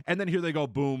stuff. And then here they go,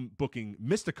 boom, booking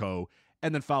Mistico,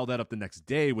 and then follow that up the next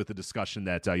day with the discussion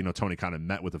that Tony kind of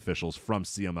met with officials from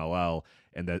CMLL,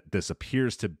 and that this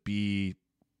appears to be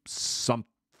something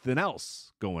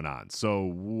else going on. So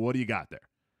what do you got there?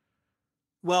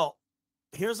 Well,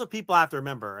 here's what people have to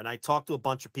remember, and I talked to a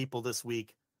bunch of people this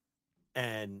week,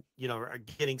 and are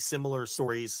getting similar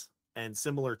stories and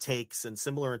similar takes and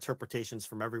similar interpretations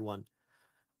from everyone.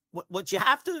 What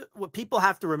people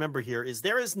have to remember here is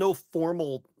there is no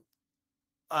formal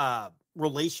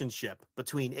relationship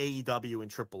between AEW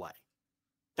and AAA.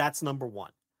 That's number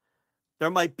one. There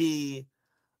might be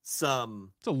it's a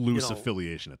loose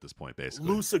affiliation at this point, basically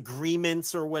loose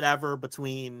agreements or whatever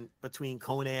between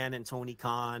Conan and Tony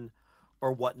Khan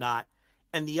or whatnot.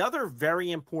 And the other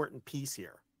very important piece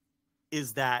here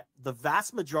is that the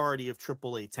vast majority of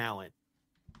AAA talent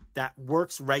that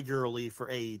works regularly for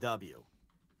AEW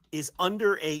is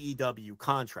under AEW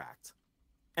contract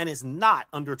and is not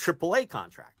under AAA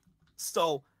contract.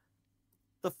 So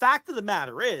the fact of the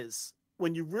matter is,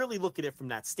 when you really look at it from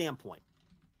that standpoint,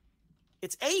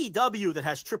 it's AEW that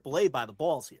has AAA by the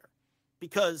balls here,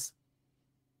 because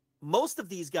most of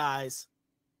these guys,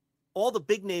 all the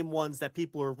big name ones that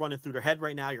people are running through their head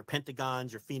right now, your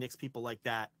Pentagons, your Phoenix, people like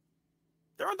that,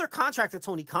 they're under contract to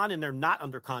Tony Khan and they're not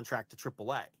under contract to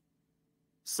AAA.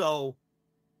 So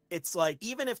it's like,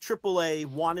 even if AAA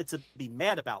wanted to be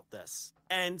mad about this,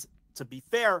 and to be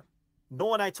fair, no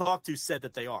one I talked to said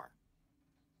that they are.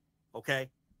 Okay?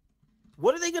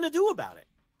 What are they going to do about it?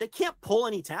 They can't pull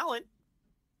any talent,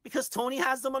 because Tony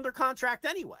has them under contract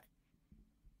anyway.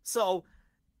 So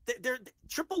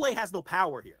AAA has no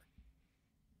power here.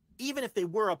 Even if they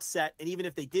were upset, and even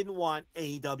if they didn't want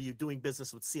AEW doing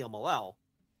business with CMLL,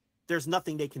 there's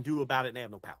nothing they can do about it, and they have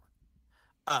no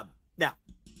power. Now,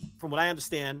 from what I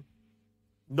understand,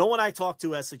 no one I talked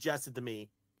to has suggested to me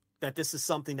that this is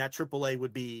something that AAA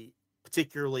would be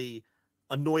particularly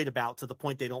annoyed about, to the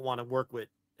point they don't want to work with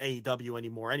AEW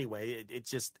anymore anyway.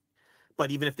 But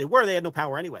even if they were, they had no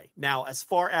power anyway. Now, as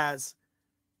far as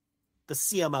the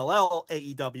CMLL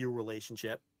AEW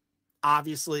relationship,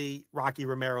 obviously Rocky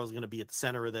Romero is going to be at the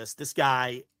center of this. This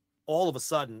guy, all of a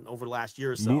sudden, over the last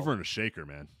year or so, mover and a shaker,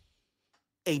 man,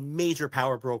 a major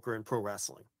power broker in pro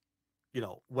wrestling.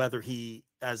 Whether he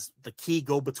as the key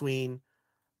go-between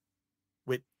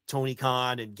with Tony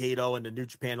Khan and Gato and the New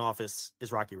Japan office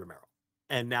is Rocky Romero.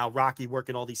 And now Rocky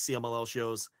working all these CMLL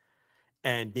shows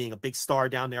and being a big star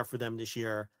down there for them this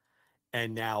year.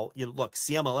 And now, look,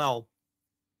 CMLL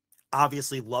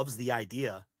obviously loves the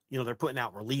idea. They're putting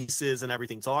out releases and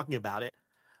everything talking about it,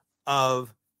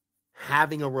 of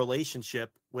having a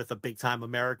relationship with a big time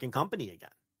American company again.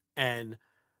 And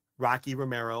Rocky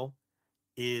Romero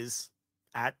is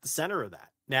at the center of that.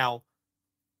 Now,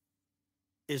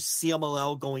 is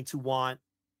CMLL going to want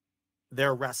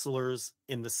their wrestlers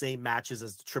in the same matches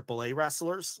as the AAA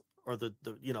wrestlers, or the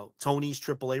Tony's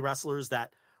AAA wrestlers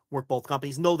that work both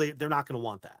companies. No, they're not going to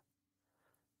want that.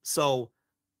 So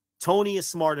Tony is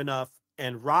smart enough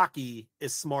and Rocky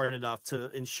is smart enough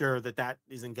to ensure that that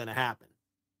isn't going to happen.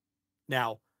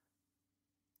 Now,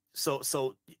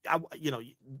 so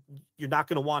you're not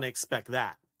going to want to expect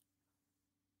that.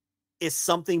 Is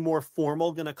something more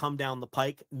formal going to come down the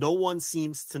pike? No one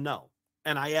seems to know.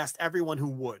 And I asked everyone who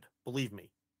would, believe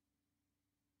me.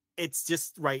 It's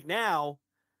just right now,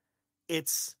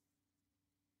 it's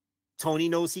Tony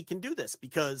knows he can do this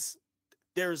because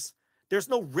there's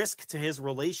no risk to his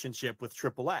relationship with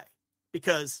AAA,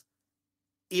 because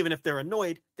even if they're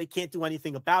annoyed, they can't do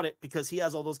anything about it because he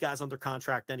has all those guys under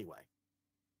contract anyway.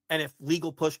 And if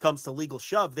legal push comes to legal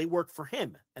shove, they work for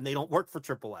him and they don't work for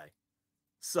AAA.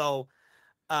 So,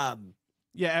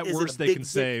 yeah, at worst they can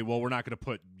say, well, we're not going to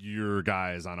put your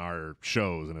guys on our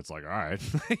shows. And it's like, all right,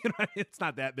 it's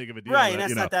not that big of a deal. Right.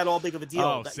 That's not that all big of a deal.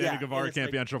 Oh, Sammy Guevara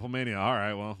can't be on Triple Mania. All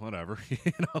right, well, whatever.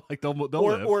 They'll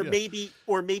live. Maybe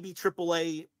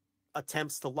AAA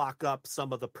attempts to lock up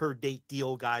some of the per date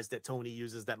deal guys that Tony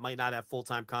uses that might not have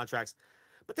full-time contracts,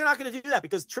 but they're not going to do that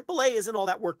because AAA isn't all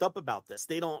that worked up about this.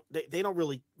 They don't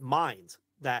really mind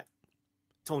that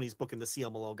Tony's booking the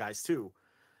CMLL guys too.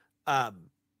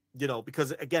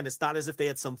 Because again, it's not as if they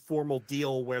had some formal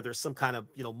deal where there's some kind of,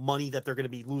 money that they're going to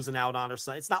be losing out on or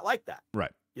something. It's not like that.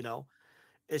 Right.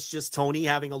 It's just Tony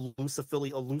having a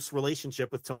loose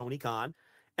relationship with Tony Khan,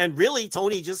 and really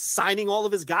Tony just signing all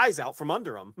of his guys out from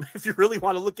under him. If you really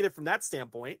want to look at it from that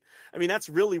standpoint, I mean, that's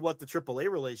really what the AAA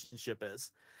relationship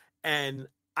is. And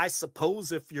I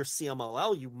suppose if you're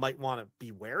CMLL, you might want to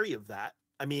be wary of that.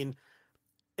 I mean,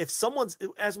 if someone's,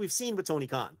 as we've seen with Tony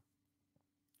Khan,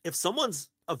 if someone's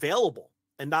available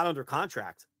and not under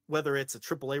contract, whether it's a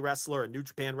AAA wrestler, a New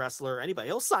Japan wrestler, anybody,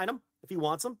 he'll sign him if he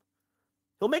wants him.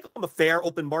 He'll make him a fair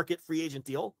open market free agent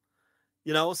deal,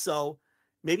 so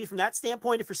maybe from that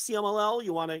standpoint, if you're CMLL,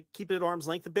 you want to keep it at arm's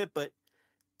length a bit. But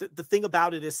the thing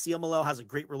about it is CMLL has a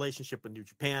great relationship with New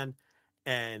Japan,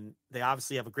 and they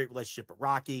obviously have a great relationship with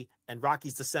Rocky, and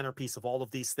Rocky's the centerpiece of all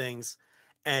of these things.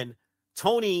 And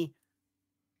Tony,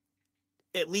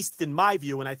 at least in my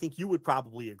view, and I think you would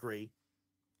probably agree,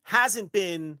 hasn't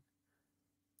been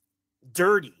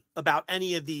dirty about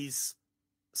any of these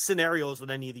scenarios with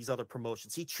any of these other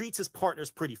promotions. He treats his partners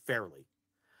pretty fairly.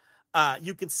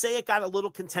 You can say it got a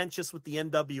little contentious with the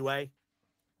NWA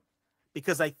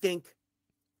because I think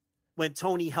when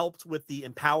Tony helped with the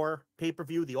Empower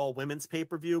pay-per-view, the all-women's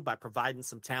pay-per-view, by providing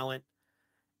some talent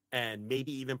and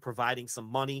maybe even providing some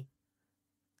money,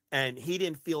 and he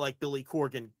didn't feel like Billy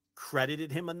Corgan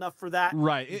credited him enough for that.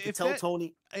 Right.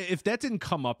 Tony, if that didn't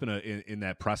come up in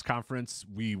that press conference,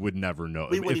 we would never know.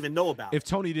 We wouldn't even know about it. If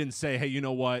Tony didn't say, hey, you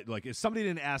know what? Like, if somebody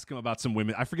didn't ask him about some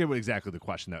women, I forget what exactly the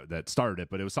question that started it,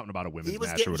 but it was something about a women's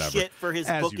match or whatever. He was getting shit for his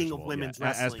booking of women's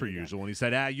wrestling. As per usual. And he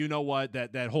said, you know what?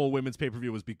 That whole women's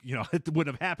pay-per-view was, it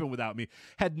wouldn't have happened without me.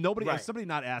 Had if somebody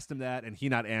not asked him that and he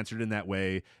not answered in that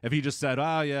way, if he just said,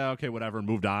 oh, yeah, okay, whatever, and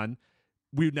moved on,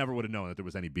 we never would have known that there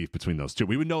was any beef between those two.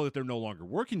 We would know that they're no longer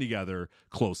working together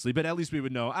closely, but at least we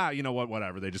would know, you know what,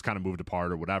 whatever. They just kind of moved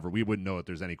apart or whatever. We wouldn't know that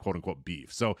there's any quote unquote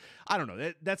beef. So I don't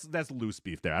know. That's loose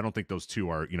beef there. I don't think those two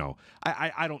are,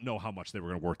 I don't know how much they were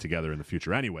going to work together in the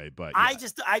future anyway, but yeah.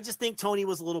 I just think Tony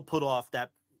was a little put off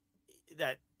that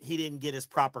he didn't get his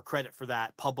proper credit for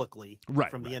that publicly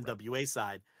from the NWA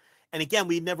side. And again,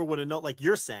 we never would have known, like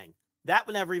you're saying, that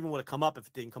would never even would have come up if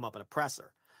it didn't come up in a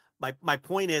presser. My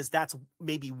point is that's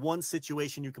maybe one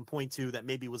situation you can point to that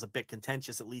maybe was a bit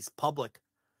contentious, at least public.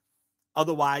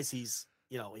 Otherwise, he's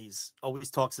always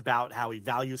talks about how he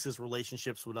values his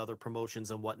relationships with other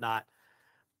promotions and whatnot.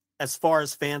 As far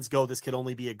as fans go, this could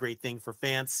only be a great thing for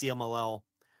fans. CMLL,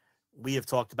 we have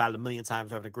talked about it a million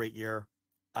times, having a great year.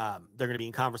 They're going to be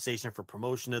in conversation for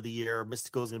promotion of the year.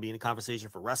 Mistico is going to be in conversation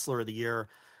for wrestler of the year.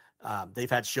 They've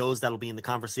had shows that'll be in the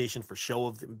conversation for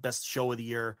best show of the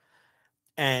year.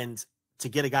 And to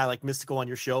get a guy like Mistico on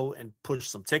your show and push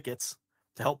some tickets,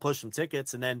 to help push some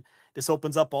tickets, and then this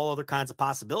opens up all other kinds of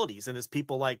possibilities. And as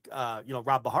people like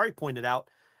Rob Bahari pointed out,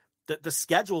 the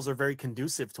schedules are very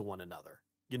conducive to one another.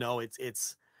 The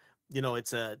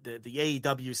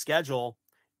AEW schedule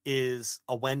is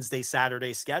a Wednesday,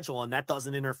 Saturday schedule, and that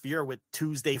doesn't interfere with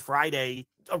Tuesday, Friday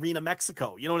Arena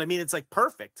Mexico. You know what I mean? It's like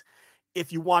perfect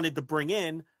if you wanted to bring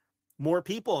in more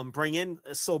people and bring in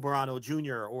a Soberano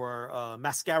Jr. or a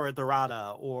Mascara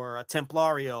Dorada or a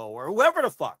Templario or whoever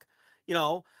the fuck,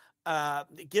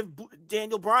 give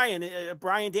Daniel Brian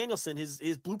Danielson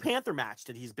his Blue Panther match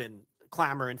that he's been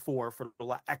clamoring for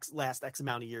the last X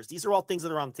amount of years. These are all things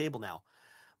that are on the table now,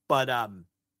 but a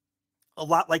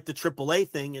lot like the AAA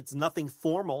thing, it's nothing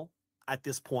formal at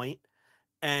this point.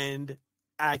 And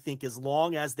I think as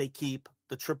long as they keep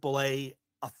the AAA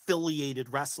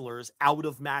affiliated wrestlers out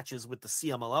of matches with the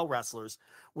CMLL wrestlers,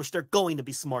 which they're going to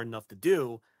be smart enough to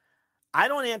do, I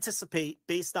don't anticipate,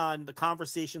 based on the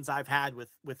conversations I've had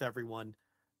with everyone,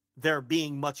 there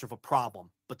being much of a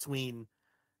problem between,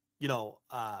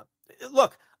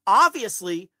 look,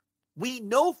 obviously we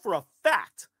know for a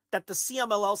fact that the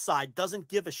CMLL side doesn't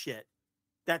give a shit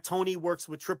that Tony works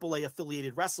with AAA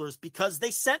affiliated wrestlers because they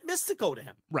sent Mistico to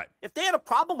him. Right. If they had a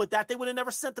problem with that, they would have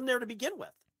never sent them there to begin with.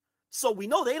 So we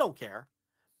know they don't care.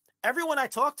 Everyone I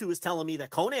talk to is telling me that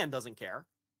Conan doesn't care.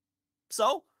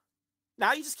 So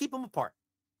now you just keep them apart.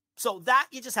 So that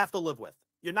you just have to live with.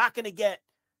 You're not going to get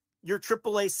your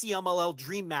AAA CMLL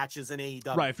dream matches in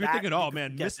AEW. Right. If you're thinking, oh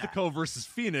man, Mistico versus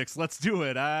Phoenix, let's do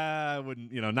it. I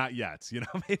wouldn't, not yet.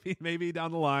 Maybe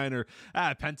down the line, or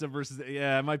Penta versus,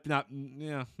 it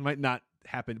might not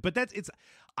happen. But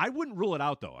I wouldn't rule it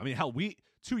out though. I mean, hell,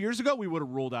 2 years ago we would have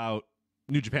ruled out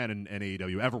New Japan and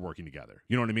AEW ever working together.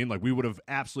 You know what I mean? Like, we would have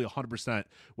absolutely 100%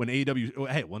 when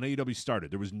AEW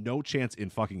started, there was no chance in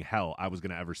fucking hell I was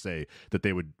going to ever say that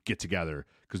they would get together,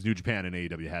 because New Japan and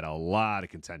AEW had a lot of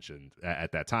contention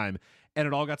at that time, and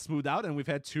it all got smoothed out, and we've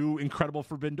had 2 incredible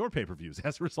Forbidden Door pay-per-views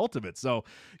as a result of it. So,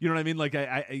 you know what I mean? Like,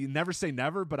 I never say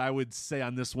never, but I would say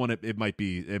on this one it might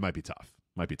be tough.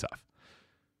 Might be tough.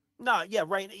 No, yeah,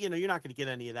 right. You're not going to get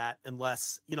any of that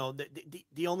unless,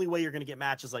 the only way you're going to get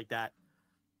matches like that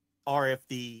are if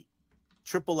the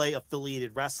AAA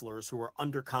affiliated wrestlers who are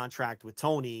under contract with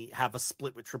Tony have a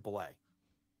split with AAA.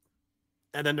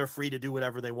 And then they're free to do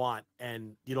whatever they want.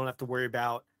 And you don't have to worry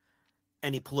about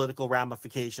any political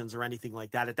ramifications or anything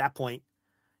like that. At that point,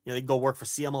 they can go work for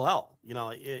CMLL.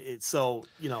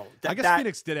 I guess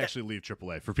Phoenix did actually leave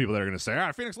AAA, for people that are going to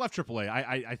say, Phoenix left AAA.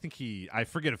 I think I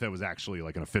forget if it was actually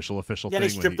like an official thing. Yeah, they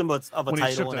stripped him of a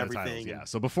title and everything. Titles, yeah.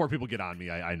 So before people get on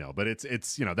me, I know, but it's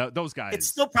those guys. It's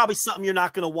still probably something you're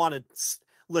not going to want to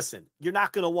listen. You're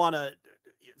not going to want to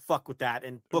fuck with that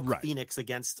and book Phoenix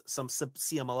against some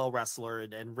CMLL wrestler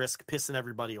and risk pissing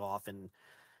everybody off. And,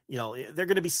 they're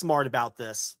going to be smart about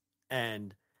this.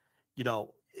 And,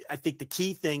 I think the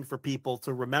key thing for people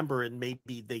to remember, and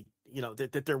maybe that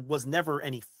there was never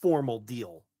any formal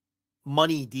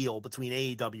money deal between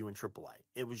AEW and AAA.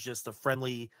 It was just a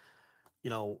friendly,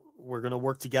 we're going to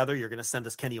work together. You're going to send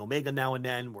us Kenny Omega now and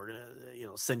then. We're going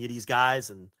to, send you these guys,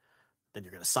 and then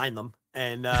you're going to sign them.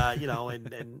 And,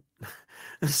 and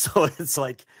so it's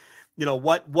like,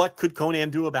 what could Conan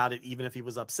do about it, even if he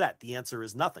was upset? The answer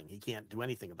is nothing. He can't do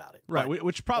anything about it. Right.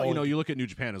 Which probably, you look at New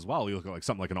Japan as well. You look at like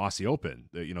something like an Aussie Open.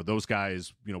 Those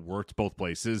guys, worked both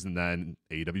places, and then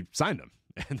AEW signed them.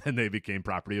 And then they became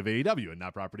property of AEW and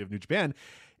not property of New Japan.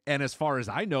 And as far as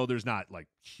I know, there's not like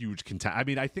huge content. I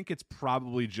mean, I think it's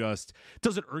probably just,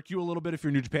 does it irk you a little bit if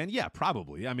you're New Japan? Yeah,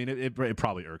 probably. I mean, it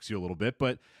probably irks you a little bit,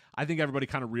 but I think everybody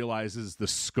kind of realizes the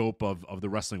scope of the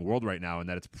wrestling world right now, and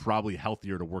that it's probably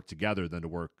healthier to work together than to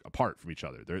work apart from each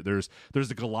other. There's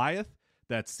the Goliath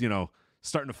that's,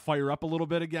 starting to fire up a little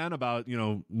bit again about,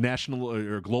 national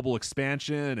or global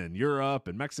expansion and Europe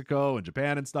and Mexico and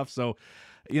Japan and stuff. So,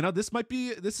 this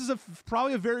is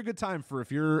probably a very good time for,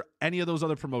 if you're any of those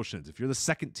other promotions, if you're the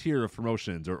second tier of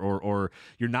promotions, or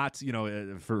you're not,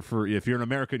 for if you're an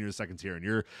American, you're the second tier, and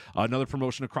you're another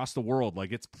promotion across the world,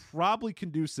 like, it's probably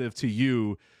conducive to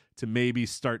you to maybe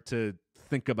start to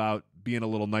think about being a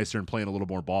little nicer and playing a little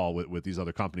more ball with these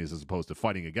other companies, as opposed to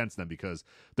fighting against them, because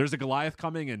there's a Goliath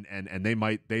coming, and they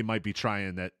might be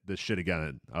trying this shit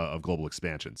again of global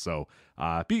expansion. So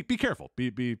be careful,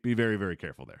 be very, very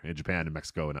careful there in Japan and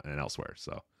Mexico and elsewhere.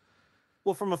 So,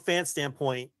 well, from a fan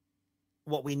standpoint,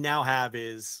 what we now have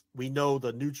is, we know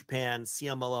the New Japan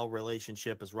CMLL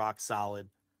relationship is rock solid.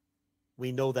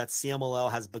 We know that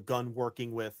CMLL has begun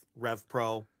working with Rev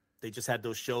Pro. They just had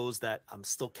those shows that I'm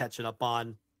still catching up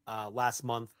on last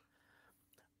month.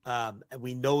 And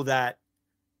we know that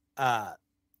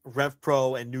Rev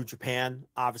Pro and New Japan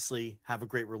obviously have a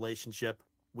great relationship.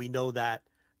 We know that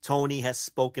Tony has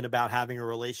spoken about having a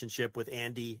relationship with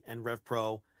Andy and Rev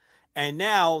Pro. And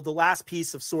now the last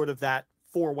piece of sort of that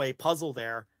 4-way puzzle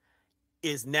there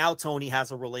is, now Tony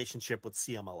has a relationship with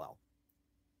CMLL.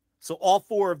 So all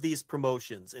 4 of these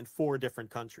promotions in 4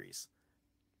 different countries,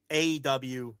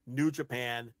 AEW, New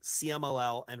Japan,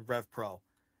 CMLL, and Rev Pro.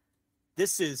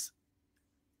 This is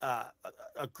a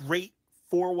great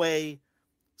 4-way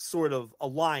sort of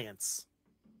alliance,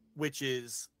 which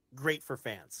is great for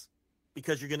fans,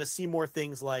 because you're going to see more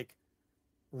things like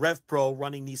Rev Pro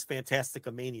running these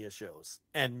Fantastica Mania shows,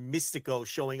 and Mistico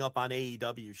showing up on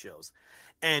AEW shows.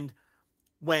 And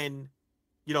when,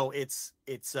 we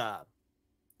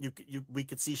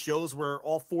could see shows where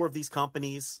all 4 of these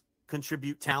companies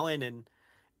contribute talent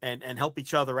and help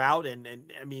each other out. And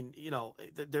I mean,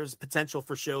 there's potential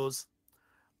for shows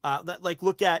that, like,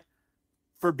 look at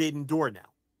Forbidden Door now,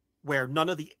 where none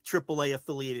of the AAA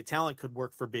affiliated talent could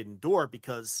work Forbidden Door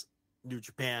because New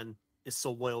Japan is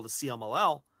so loyal to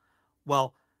CMLL.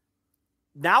 Well,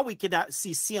 now we can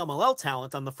see CMLL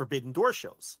talent on the Forbidden Door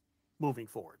shows moving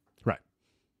forward. Right.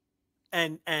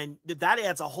 And that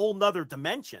adds a whole nother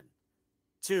dimension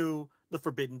to the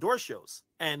Forbidden Door shows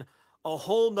and a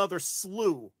whole nother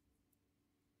slew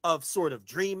of sort of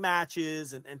dream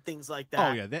matches and things like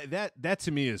that. Oh yeah, that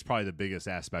to me is probably the biggest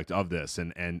aspect of this.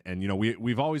 And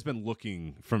we've always been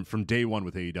looking from day one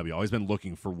with AEW, always been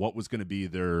looking for what was going to be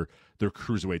their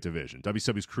cruiserweight division,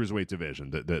 WCW's cruiserweight division.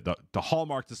 The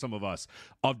hallmark to some of us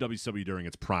of WCW during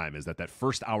its prime is that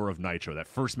first hour of Nitro, that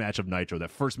first match of Nitro, that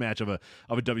first match of a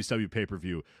WCW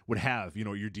pay-per-view would have,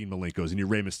 your Dean Malenkos and your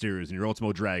Rey Mysterios and your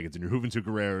Ultimo Dragons and your Juventud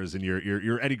Guerreros and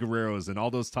your Eddie Guerreros and all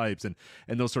those types and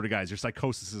those sort of guys, your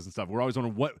Psychosis and stuff. We're always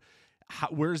wondering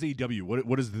where's AEW?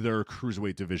 What is their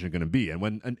cruiserweight division going to be? And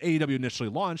when an AEW initially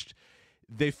launched,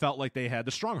 they felt like they had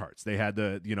the Strong Hearts. They had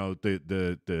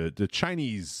the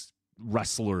Chinese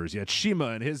wrestlers. You had Shima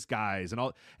and his guys and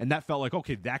all, and that felt like,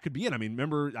 okay, that could be it. I mean,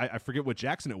 remember, I forget what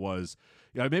Jackson it was.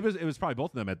 Maybe it was probably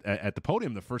both of them at the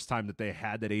podium the first time that they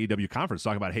had that AEW conference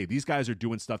talking about, hey, these guys are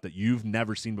doing stuff that you've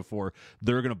never seen before.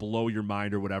 They're going to blow your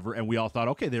mind or whatever. And we all thought,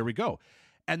 okay, there we go.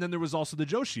 And then there was also the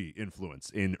Joshi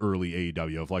influence in early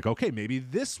AEW of like, okay, maybe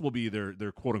this will be their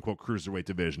quote-unquote cruiserweight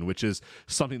division, which is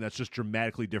something that's just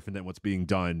dramatically different than what's being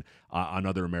done on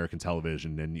other American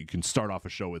television. And you can start off a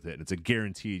show with it, and it's a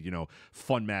guaranteed,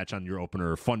 fun match on your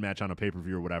opener, or fun match on a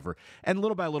pay-per-view or whatever. And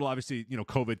little by little, obviously,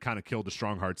 COVID kind of killed the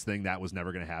Strong Hearts thing. That was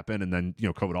never going to happen. And then,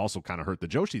 COVID also kind of hurt the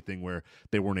Joshi thing where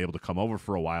they weren't able to come over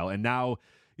for a while. And now,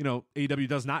 AEW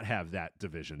does not have that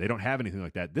division. They don't have anything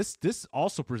like that. This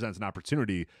also presents an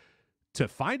opportunity to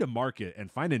find a market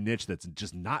and find a niche that's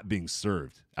just not being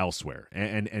served elsewhere.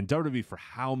 And WWE for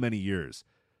how many years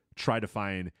tried to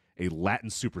find a Latin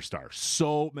superstar.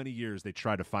 So many years they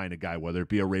tried to find a guy, whether it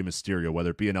be a Rey Mysterio, whether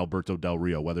it be an Alberto Del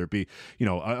Rio, whether it be, a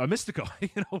Mistico,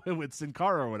 with Sin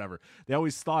Cara or whatever. They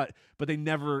always thought, but they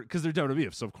never, because they're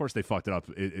WWE, so of course they fucked it up,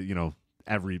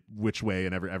 every which way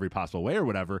and every possible way or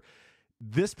whatever.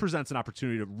 This presents an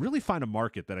opportunity to really find a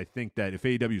market that I think that if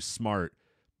AEW is smart,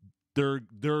 they're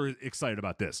excited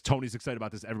about this. Tony's excited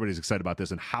about this. Everybody's excited about this.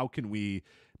 And how can we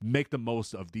make the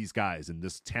most of these guys and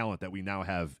this talent that we now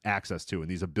have access to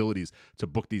and these abilities to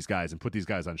book these guys and put these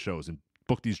guys on shows and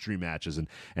book these dream matches and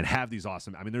have these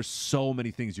awesome. I mean, there's so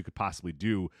many things you could possibly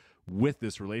do with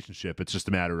this relationship. It's just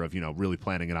a matter of, really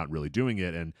planning it out and really doing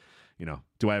it. And,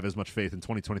 do I have as much faith in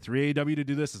 2023 AEW to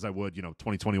do this as I would,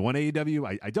 2021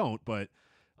 AEW? I don't, but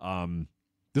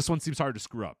this one seems hard to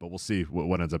screw up, but we'll see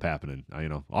what ends up happening.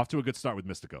 Off to a good start with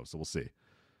Mistico, so we'll see.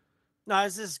 No,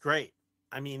 this is great.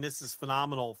 I mean, this is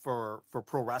phenomenal for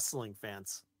pro wrestling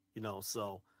fans,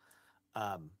 so,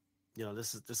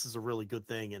 this is a really good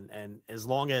thing. And as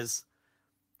long as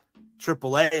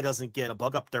AAA doesn't get a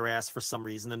bug up their ass for some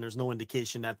reason, and there's no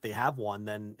indication that they have one,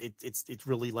 then it's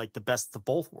really like the best of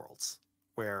both worlds,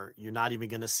 where you're not even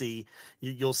going to see,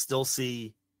 you'll still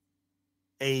see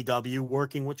AEW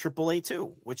working with AAA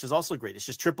too, which is also great. It's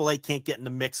just AAA can't get in the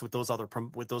mix with those other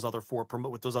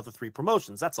three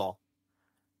promotions. That's all.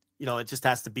 It just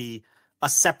has to be a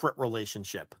separate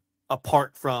relationship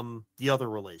apart from the other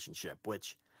relationship,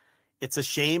 which it's a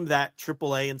shame that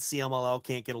AAA and CMLL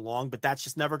can't get along, but that's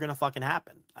just never going to fucking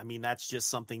happen. I mean, that's just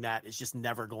something that is just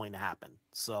never going to happen.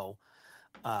 So,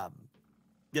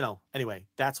 anyway,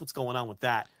 that's what's going on with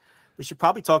that. We should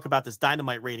probably talk about this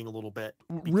Dynamite rating a little bit.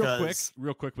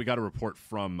 Real quick. We got a report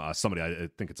from somebody. I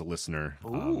think it's a listener.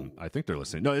 I think they're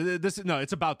listening.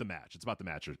 It's about the match. It's about the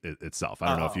match itself. I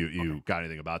don't know if you got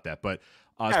anything about that, but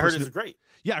I heard it was great.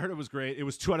 Yeah, I heard it was great. It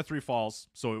was 2 out of 3 falls.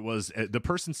 So it was. The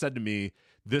person said to me,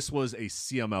 this was a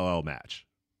CMLL match.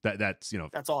 That's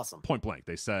awesome. Point blank.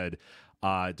 They said,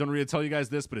 don't really tell you guys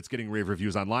this, but it's getting rave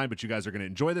reviews online, but you guys are going to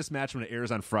enjoy this match when it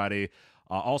airs on Friday.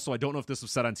 Also, I don't know if this was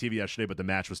said on TV yesterday, but the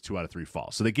match was 2 out of 3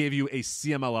 falls. So they gave you a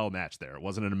CMLL match there. It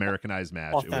wasn't an Americanized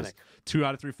match. Authentic. It was 2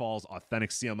 out of 3 falls, authentic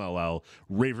CMLL,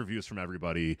 rave reviews from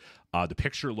everybody. The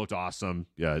picture looked awesome.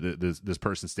 Yeah, this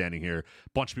person standing here,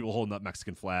 bunch of people holding up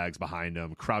Mexican flags behind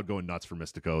them, crowd going nuts for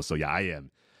Mistico. So yeah,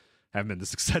 haven't been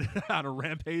this excited on a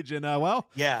Rampage in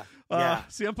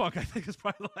CM Punk, I think, is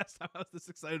probably the last time I was this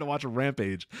excited to watch a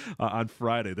Rampage on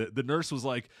Friday. The nurse was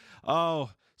like, "Oh,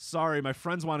 sorry, my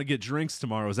friends want to get drinks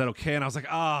tomorrow. Is that okay?" And I was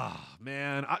like,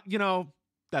 man,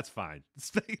 that's fine.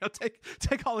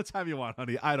 Take all the time you want,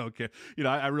 honey. I don't care.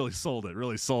 I really sold it.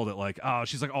 Like,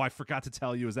 she's like, "Oh, I forgot to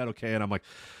tell you. Is that okay?" And I'm like,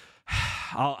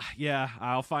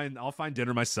 I'll find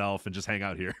dinner myself and just hang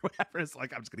out here. Whatever. It's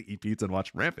like, I'm just gonna eat pizza and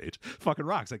watch Rampage. Fucking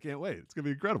rocks. I can't wait. It's gonna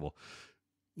be incredible.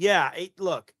 Yeah,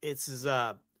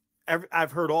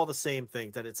 I've heard all the same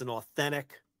things, that it's an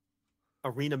authentic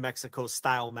Arena Mexico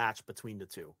style match between the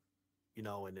two,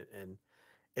 and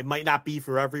it might not be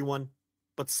for everyone,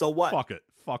 but so what? Fuck it.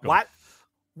 Fuck 'em.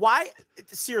 Why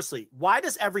seriously, why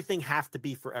does everything have to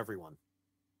be for everyone?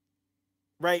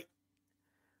 Right?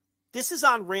 This is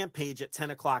on Rampage at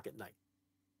 10 o'clock at night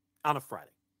on a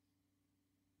Friday.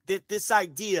 This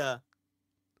idea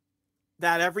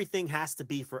that everything has to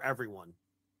be for everyone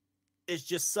is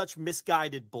just such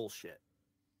misguided bullshit.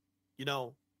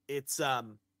 It's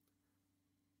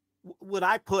would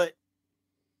I put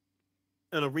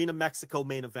an Arena Mexico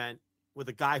main event with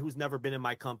a guy who's never been in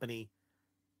my company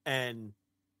and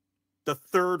the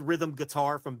third rhythm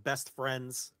guitar from Best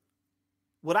Friends,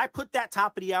 would I put that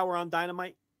top of the hour on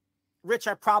Dynamite? Rich,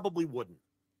 I probably wouldn't.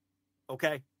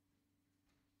 Okay?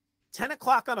 10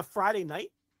 o'clock on a Friday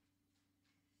night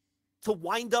to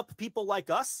wind up people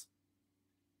like us?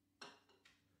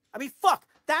 I mean, fuck.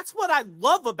 That's what I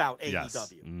love about AEW. Yes.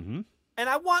 Mm-hmm. And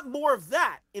I want more of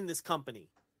that in this company.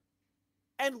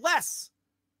 And less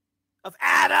of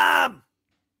Adam.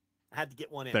 I had to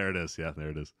get one in. There it is. Yeah, there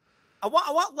it is. I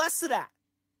want less of that.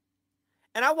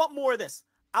 And I want more of this.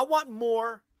 I want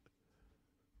more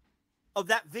of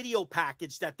that video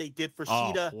package that they did for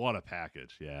Shida. Oh, what a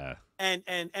package. Yeah. And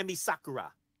Emi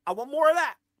Sakura. I want more of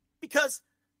that. Because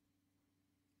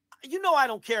I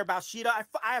don't care about Shida.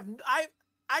 I'm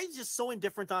just so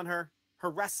indifferent on her. Her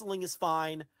wrestling is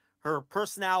fine. Her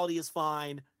personality is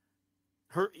fine.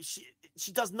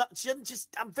 She does not. She doesn't just.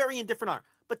 I'm very indifferent on her.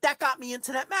 But that got me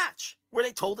into that match where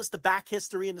they told us the back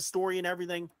history and the story and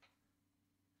everything.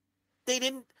 They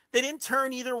didn't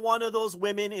turn either one of those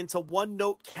women into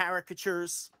one-note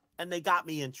caricatures, and they got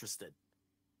me interested.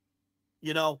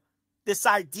 This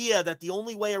idea that the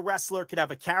only way a wrestler could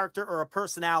have a character or a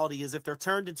personality is if they're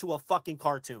turned into a fucking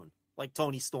cartoon like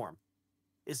Tony Storm.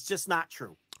 It's just not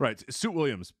true. Right. Suit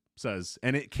Williams says,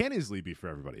 and it can easily be for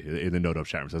everybody, in the No Dope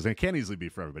chat room says, and it can easily be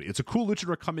for everybody. It's a cool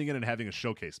luchador coming in and having a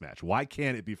showcase match. Why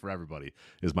can't it be for everybody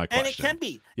is my question. And it can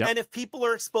be. Yep. And if people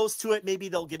are exposed to it, maybe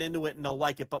they'll get into it and they'll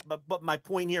like it. But my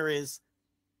point here is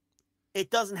it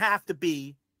doesn't have to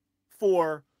be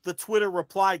for the Twitter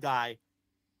reply guy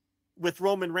with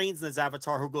Roman Reigns in his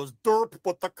avatar who goes, derp,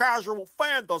 but the casual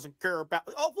fan doesn't care about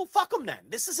it. Oh, well, fuck him then.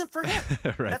 This isn't for him.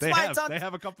 Right. That's they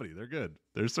have a company. They're good.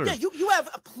 They're served. Yeah, you have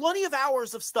plenty of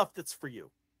hours of stuff that's for you.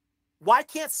 Why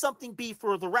can't something be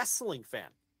for the wrestling fan?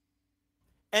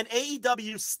 And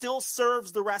AEW still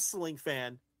serves the wrestling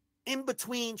fan in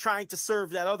between trying to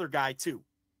serve that other guy too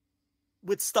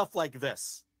with stuff like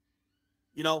this.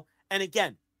 And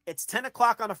again, it's 10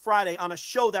 o'clock on a Friday on a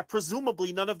show that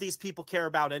presumably none of these people care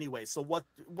about anyway. So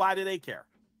why do they care?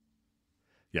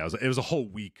 Yeah, it was a whole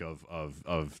week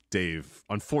of Dave,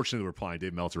 unfortunately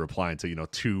Dave Meltzer replying to,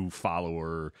 2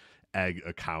 follower egg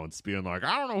accounts being like,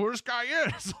 I don't know who this guy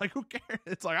is. Like, who cares?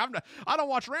 It's like, I don't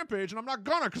watch Rampage and I'm not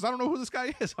gonna, because I don't know who this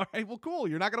guy is. All right, well, cool.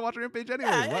 You're not gonna watch Rampage anyway.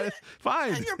 Yeah,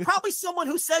 fine. And you're probably someone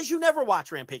who says you never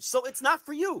watch Rampage, so it's not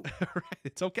for you. Right,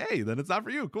 it's okay. Then it's not for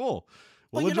you. Cool.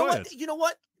 We'll enjoy it. You know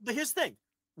what? But here's the thing.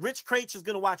 Rich Craich is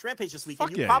going to watch Rampage this week, Fuck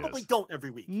and you yeah, probably don't every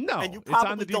week. No, and you it's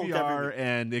probably on the don't DVR, every week.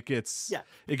 and it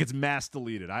gets mass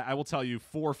deleted. I will tell you,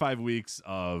 4 or 5 weeks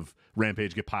of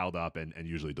Rampage get piled up and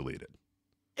usually deleted.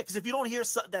 Because if you don't hear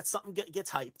that something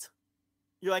gets hyped,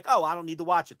 you're like, oh, I don't need to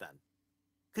watch it then,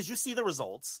 because you see the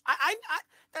results.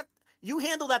 You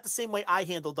handle that the same way I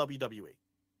handle WWE.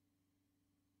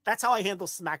 That's how I handle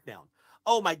SmackDown.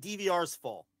 Oh, my DVR's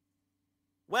full.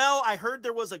 Well, I heard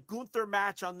there was a Gunther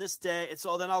match on this day, and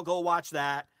so then I'll go watch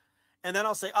that. And then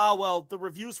I'll say, oh, well, the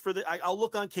reviews for I'll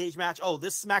look on Cage Match. Oh,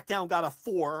 this SmackDown got a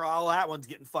 4. Oh, that one's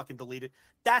getting fucking deleted.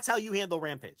 That's how you handle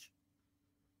Rampage.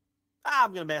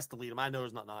 I'm going to mass delete them. I know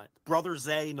there's nothing on it. Brother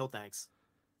Zay, no thanks.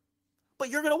 But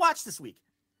you're going to watch this week.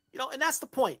 And that's the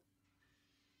point.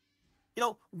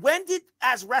 When did,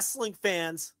 as wrestling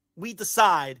fans, we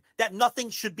decide that nothing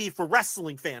should be for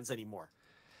wrestling fans anymore?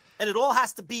 And it all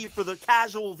has to be for the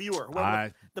casual viewer,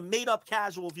 the made-up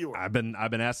casual viewer. I've been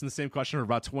asking the same question for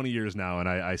about 20 years now, and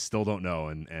I still don't know.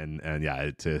 And yeah,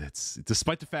 it's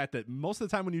despite the fact that most of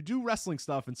the time when you do wrestling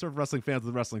stuff and serve wrestling fans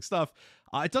with wrestling stuff,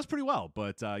 it does pretty well.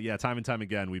 But yeah, time and time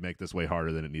again, we make this way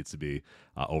harder than it needs to be,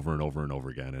 over and over and over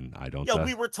again. And I don't. Yeah,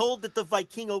 we were told that the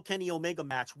Vikingo Kenny Omega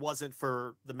match wasn't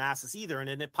for the masses either, and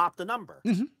then it popped a number.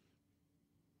 Mm-hmm.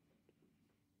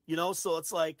 So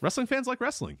it's like wrestling fans like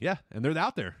wrestling, yeah, and they're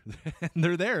out there, and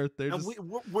they're there.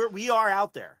 We are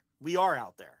out there. We are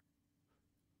out there,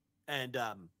 and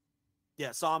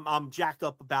Yeah, so I'm jacked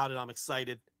up about it. I'm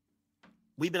excited.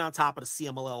 We've been on top of the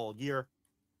CMLL all year.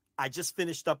 I just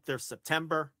finished up their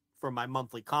September for my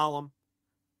monthly column,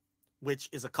 which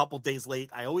is a couple days late.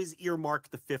 I always earmark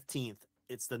the 15th.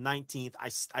 It's the 19th.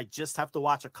 I just have to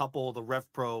watch a couple of the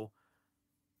RevPro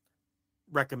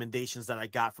recommendations that I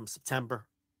got from September.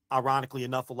 Ironically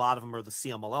enough, a lot of them are the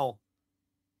CMLL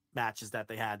matches that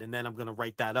they had, and then I'm going to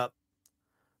write that up.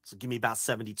 So give me about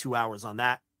 72 hours on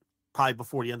that, probably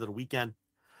before the end of the weekend.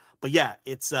 But yeah,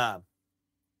 it's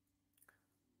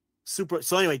super.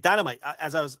 So anyway, Dynamite,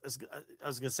 as I was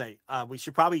going to say, we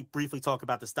should probably briefly talk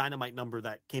about this Dynamite number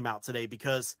that came out today,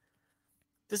 because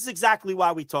this is exactly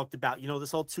why we talked about,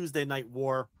 this whole Tuesday Night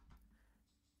War.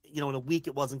 In a week,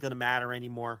 it wasn't going to matter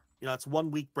anymore. It's 1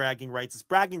 week bragging rights. It's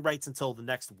bragging rights until the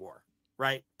next war,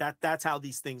 right? That's how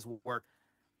these things will work.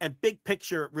 And big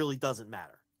picture, it really doesn't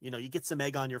matter. You get some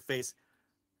egg on your face.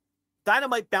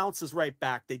 Dynamite bounces right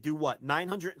back. They do what?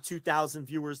 902,000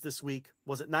 viewers this week.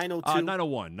 Was it 902?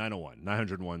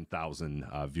 901,000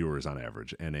 viewers on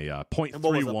average, and a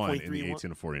 0.31 in the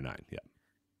 18 to 49. Yeah.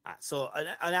 So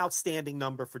an outstanding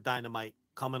number for Dynamite,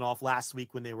 coming off last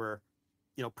week when they were,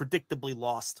 predictably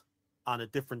lost on a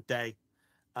different day.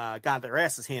 Got their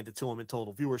asses handed to them in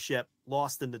total viewership,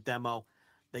 lost in the demo.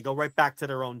 They go right back to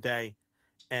their own day.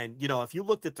 And, if you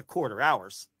looked at the quarter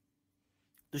hours,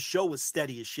 the show was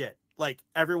steady as shit. Like,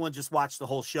 everyone just watched the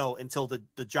whole show until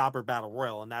the Jobber Battle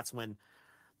Royal. And that's when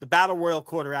the Battle Royal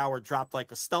quarter hour dropped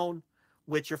like a stone,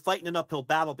 which you're fighting an uphill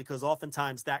battle because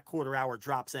oftentimes that quarter hour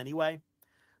drops anyway.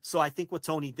 So I think what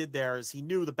Tony did there is he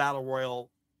knew the Battle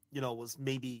Royal, was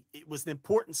it was an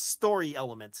important story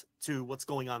element to what's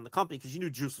going on in the company, because you knew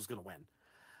Juice was going to win.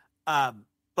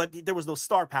 But there was no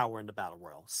star power in the Battle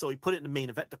Royal. So he put it in the main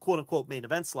event, the quote unquote main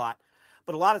event slot.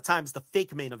 But a lot of times the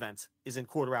fake main event is in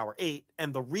quarter hour 8,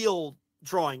 and the real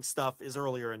drawing stuff is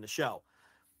earlier in the show.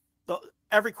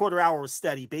 Every quarter hour was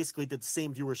steady, basically did the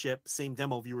same viewership, same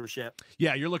demo viewership.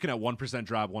 Yeah, you're looking at 1%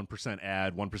 drop, 1%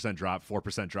 add, 1% drop,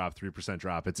 4% drop, 3%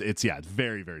 drop. It's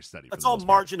very, very steady. It's all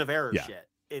margin of error shit.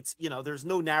 It's, there's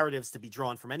no narratives to be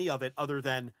drawn from any of it other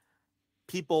than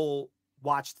people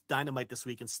watched Dynamite this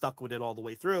week and stuck with it all the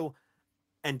way through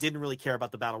and didn't really care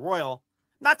about the Battle Royal.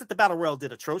 Not that the Battle Royal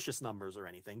did atrocious numbers or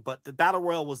anything, but the Battle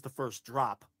Royal was the first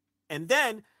drop. And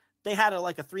then they had a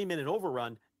 3-minute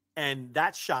overrun, and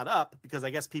that shot up because I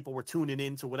guess people were tuning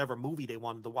into whatever movie they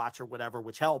wanted to watch or whatever,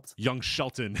 which helped. Young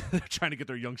Shelton. They're trying to get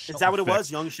their Young Shelton. Is that what it fix.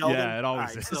 was? Young Sheldon? Yeah, it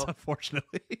always is,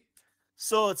 unfortunately.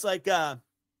 So it's like,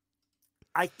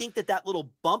 I think that little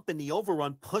bump in the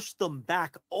overrun pushed them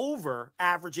back over,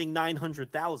 averaging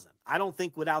 900,000. I don't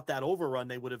think without that overrun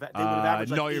they would have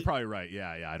averaged. No, you're probably right.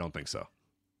 Yeah, I don't think so.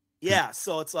 Yeah,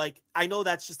 so it's like, I know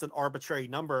that's just an arbitrary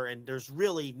number, and there's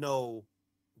really no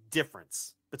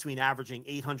difference between averaging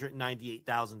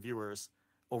 898,000 viewers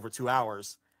over 2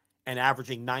 hours and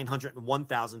averaging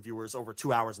 901,000 viewers over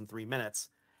 2 hours and 3 minutes.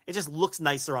 It just looks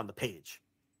nicer on the page.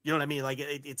 You know what I mean? Like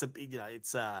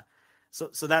so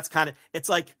that's kind of, it's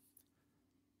like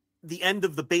the end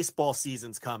of the baseball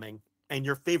season's coming and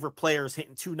your favorite player is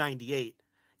hitting 298.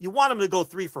 You want him to go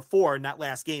 3 for 4 in that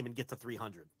last game and get to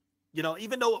 300.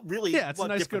 Even though it really, it's a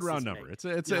nice good round number. It's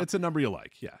a number you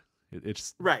like. Yeah, it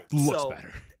just looks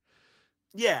better.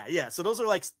 Yeah. So those are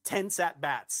like 10 at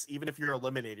bats. Even if you're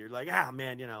eliminated, you're like,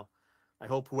 man, I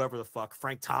hope whoever the fuck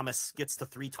Frank Thomas gets to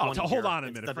 320. Oh, hold on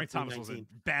a minute. Frank Thomas wasn't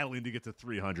battling to get to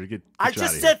 300. I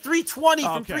just said 320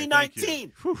 from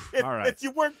 319. All right.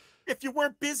 If you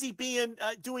weren't busy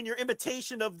doing your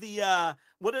imitation of the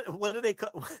what do they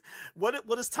call, what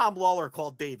does Tom Lawler call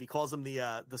Dave? He calls him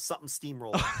the something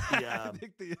steamroller. I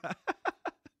think he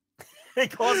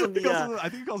calls him I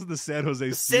think he calls him the San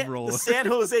Jose Steamroller. The San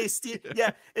Jose Steam.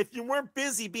 Yeah, if you weren't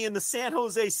busy being the San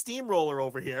Jose Steamroller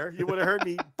over here, you would have heard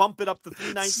me bump it up to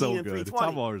 319 so and good. 320.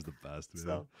 Tom Lawler's the best. Man.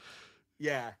 So,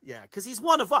 yeah, because he's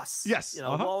one of us. Yes,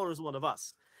 Lawler is one of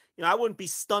us. I wouldn't be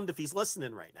stunned if he's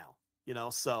listening right now.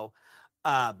 So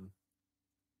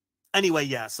anyway,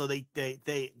 yeah, so they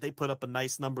put up a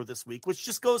nice number this week, which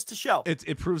just goes to show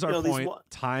it proves our point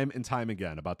time and time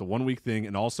again about the 1 week thing,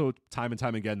 and also time and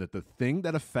time again that the thing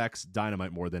that affects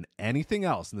Dynamite more than anything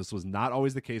else, and this was not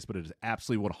always the case, but it is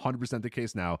absolutely 100% the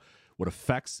case now, what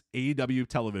affects AEW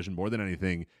television more than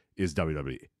anything is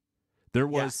WWE.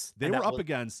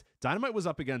 Dynamite was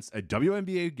up against a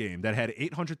WNBA game that had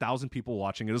 800,000 people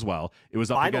watching it as well. It was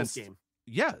up against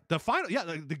Yeah, the final,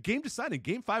 the game deciding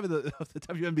Game 5 of the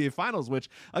WNBA Finals, which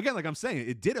again, like I'm saying,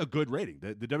 it did a good rating.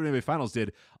 The WNBA Finals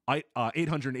did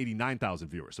 889,000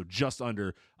 viewers, so just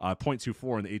under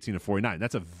 0.24 in the 18 to 49.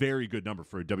 That's a very good number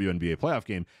for a WNBA playoff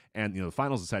game, and the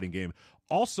finals deciding game.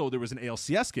 Also, there was an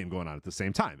ALCS game going on at the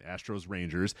same time, Astros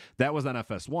Rangers. That was on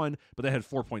FS1, but they had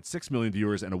 4.6 million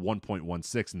viewers and a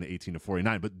 1.16 in the 18 to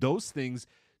 49. But those things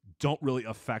don't really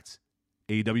affect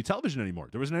AEW television anymore.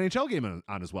 There was an NHL game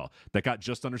on as well that got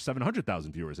just under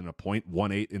 700,000 viewers and a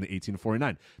 0.18 in the 18 to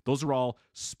 49. Those are all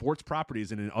sports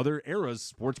properties, and in other eras,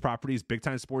 sports properties, big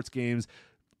time sports games,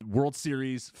 World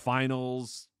Series,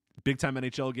 finals, big time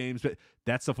NHL games, but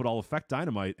that stuff would all affect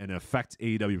Dynamite and affect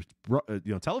AEW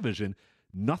television.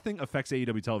 Nothing affects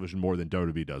AEW television more than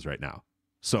WWE does right now.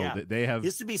 So they have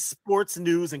used to be sports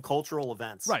news and cultural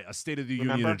events, right? A State of the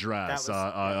Union address,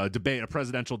 a debate, a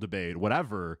presidential debate,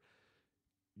 whatever.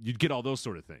 You'd get all those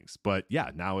sort of things, but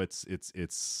now it's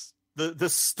the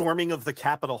storming of the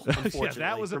Capitol. Unfortunately,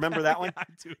 that was remember that one? I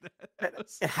do that.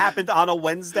 It happened on a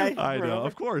Wednesday. I know,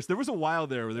 of course. There was a while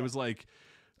there where there was like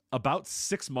about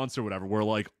 6 months or whatever, where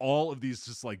like all of these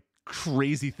just like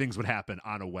crazy things would happen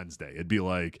on a Wednesday. It'd be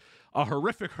like a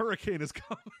horrific hurricane has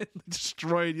come and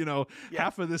destroyed,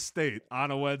 half of this state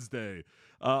on a Wednesday.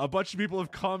 A bunch of people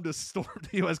have come to storm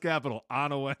the U.S. Capitol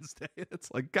on a Wednesday. It's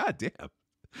like, God damn.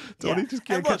 Tony just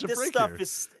can't catch a break here.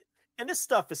 This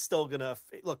stuff is still gonna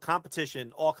look.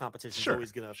 Competition, all competition is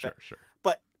always gonna affect. Sure.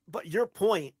 But your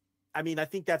point, I mean, I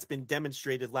think that's been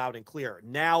demonstrated loud and clear.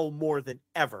 Now more than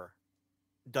ever,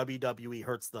 WWE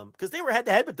hurts them because they were head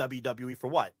to head with WWE for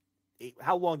what?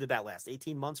 How long did that last?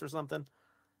 18 months or something?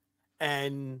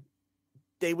 And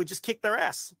they would just kick their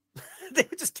ass. They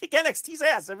would just kick NXT's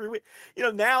ass every week.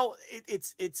 Now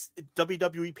it's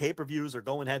WWE pay-per-views are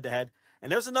going head to head.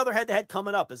 And there's another head-to-head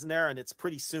coming up, isn't there? And it's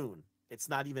pretty soon. It's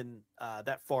not even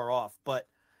that far off. But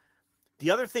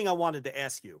the other thing I wanted to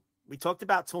ask you, we talked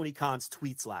about Tony Khan's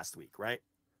tweets last week, right?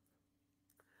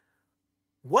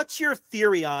 What's your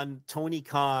theory on Tony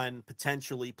Khan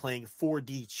potentially playing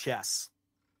 4D chess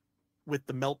with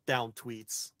the meltdown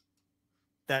tweets?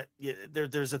 That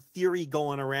there's a theory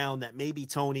going around that maybe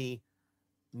Tony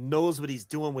knows what he's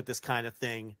doing with this kind of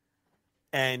thing,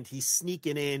 and he's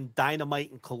sneaking in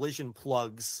Dynamite and Collision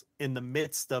plugs in the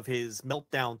midst of his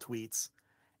meltdown tweets,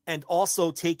 and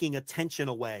also taking attention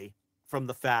away from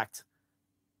the fact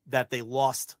that they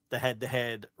lost the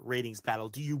head-to-head ratings battle.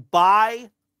 Do you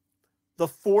buy the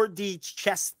 4D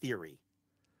chess theory?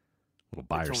 Little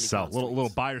buy or sell, little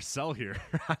buy or sell here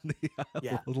on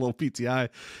the little PTI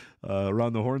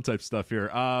around the horn type stuff here.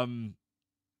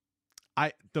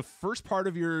 The first part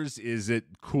of yours, is it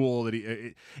cool that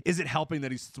is it helping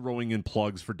that he's throwing in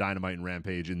plugs for Dynamite and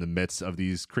Rampage in the midst of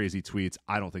these crazy tweets?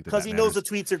 I don't think that because he knows the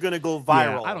tweets are going to go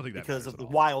viral. I don't think that because of the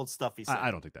wild stuff he said. I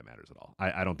don't think that matters at all.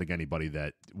 I don't think anybody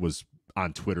that was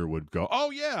on Twitter would go, "Oh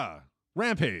yeah,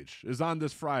 Rampage is on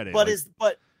this Friday."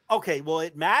 But okay, well,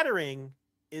 it mattering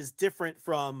is different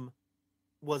from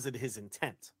was it his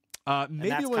intent?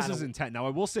 Maybe it was his intent. Now I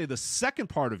will say the second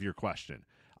part of your question,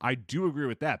 I do agree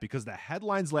with that because the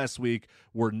headlines last week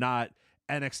were not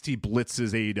NXT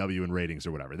blitzes AEW in ratings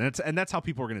or whatever. And that's how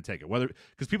people are going to take it.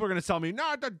 Because people are going to tell me,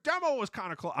 no, the demo was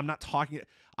kind of close. I'm not talking.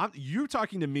 You're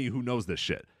talking to me who knows this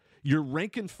shit. Your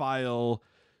rank and file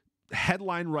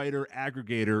headline writer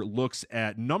aggregator looks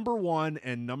at number 1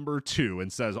 and number 2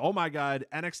 and says, oh my God,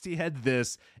 NXT had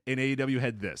this and AEW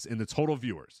had this in the total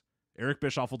viewers. Eric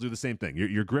Bischoff will do the same thing.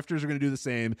 Your grifters are going to do the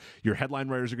same. Your headline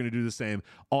writers are going to do the same.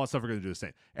 All that stuff are going to do the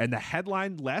same. And the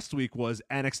headline last week was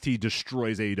NXT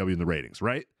destroys AEW in the ratings,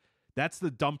 right? That's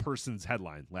the dumb person's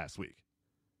headline last week.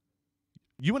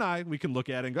 You and I, we can look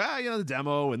at it and go, the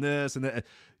demo and this and that.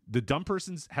 The dumb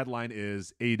person's headline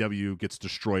is AEW gets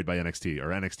destroyed by NXT or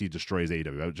NXT destroys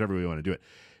AEW, whichever way you want to do it.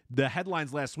 The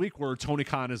headlines last week were Tony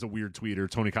Khan is a weird tweeter.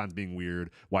 Tony Khan's being weird.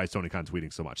 Why is Tony Khan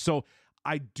tweeting so much? So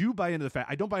I do buy into the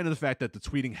fact. I don't buy into the fact that the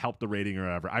tweeting helped the rating or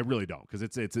whatever. I really don't, because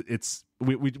it's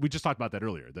we just talked about that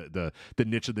earlier. The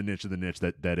niche of the niche of the niche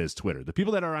that is Twitter. The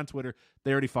people that are on Twitter,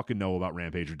 they already fucking know about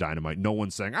Rampage or Dynamite. No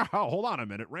one's saying, oh, hold on a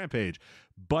minute, Rampage.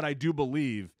 But I do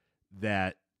believe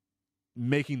that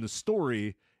making the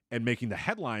story and making the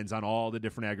headlines on all the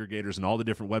different aggregators and all the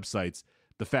different websites,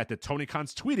 the fact that Tony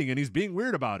Khan's tweeting and he's being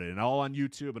weird about it, and all on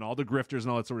YouTube and all the grifters and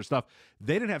all that sort of stuff,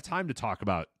 they didn't have time to talk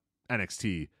about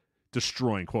NXT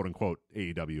destroying quote unquote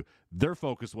AEW. Their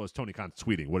focus was Tony Khan's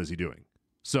tweeting. What is he doing?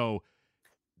 So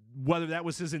whether that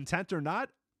was his intent or not,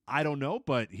 I don't know,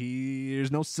 but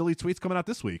there's no silly tweets coming out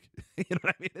this week. You know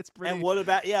what I mean? It's pretty. And what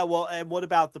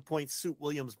about the point Suit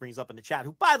Williams brings up in the chat,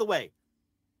 who, by the way,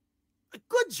 a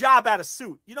good job out of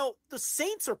Suit. The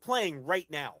Saints are playing right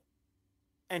now.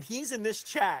 and he's in this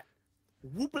chat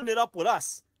whooping it up with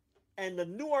us. And the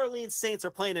New Orleans Saints are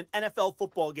playing an NFL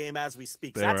football game as we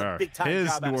speak. So that's a big time His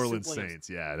job. New Orleans Saints.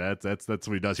 Yeah, that's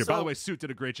what he does here. By the way, Suit did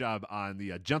a great job on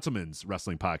the Gentleman's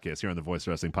Wrestling Podcast here on the Voice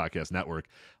Wrestling Podcast Network.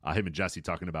 Him and Jesse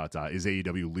talking about is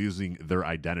AEW losing their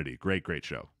identity. Great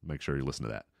show. Make sure you listen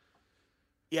to that.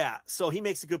 Yeah, so he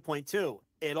makes a good point too.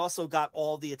 It also got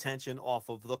all the attention off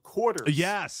of the quarters.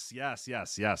 Yes, of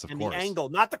course. The angle,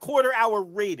 not the quarter hour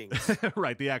ratings.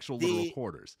 Right, the actual literal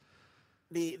quarters.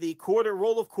 The quarter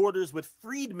roll of quarters with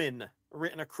Friedman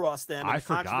written across them. I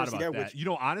forgot about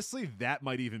that. Honestly, that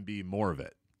might even be more of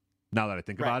it now that I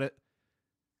think about it.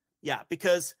 Yeah,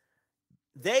 because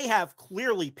they have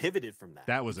clearly pivoted from that.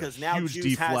 That was a huge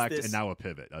deflect and now a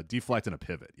pivot. A deflect and a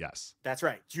pivot, yes. That's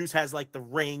right. Juice has like the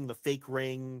ring, the fake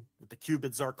ring, with the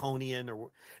Cupid Zirconian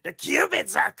or the Cupid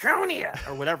Zirconia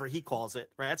or whatever he calls it.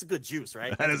 Right? That's a good juice,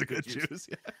 right? That is a good juice.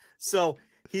 Yeah. So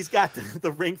he's got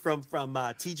the ring from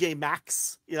TJ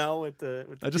Maxx, with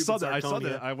the I just saw that. I saw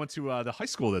that. I went to the high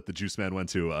school that the Juice Man went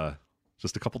to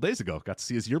just a couple days ago. Got to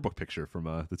see his yearbook picture from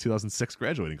the 2006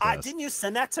 graduating class. Didn't you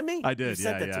send that to me? I did.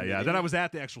 Yeah. Then I was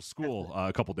at the actual school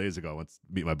a couple days ago. I went to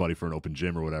meet my buddy for an open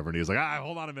gym or whatever, and he was like,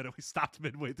 hold on a minute. We stopped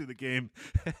midway through the game,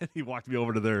 and he walked me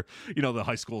over to their, the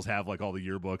high schools have like all the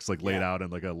yearbooks like laid out in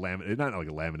like a not like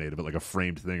a laminated, but like a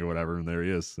framed thing or whatever. And there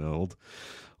he is,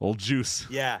 old Juice.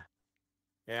 Yeah.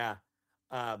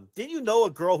 Didn't you know a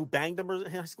girl who banged him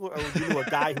in high school, or you knew a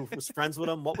guy who was friends with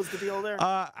him? What was the deal there?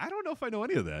 I don't know if I know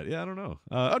any of that. Yeah, I don't know.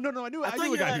 No, I knew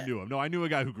a guy who knew him. No, I knew a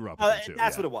guy who grew up with him too.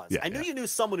 That's what it was. I knew you knew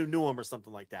someone who knew him or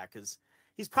something like that, because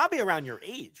he's probably around your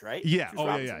age, right? Yeah.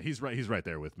 Yeah. He's right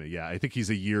there with me. Yeah, I think he's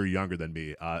a year younger than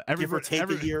me. Give or take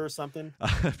a year or something.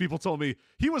 People told me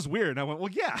he was weird, and I went,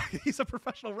 well, yeah, he's a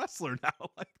professional wrestler now.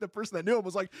 Like the person that knew him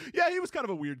was like, yeah, he was kind of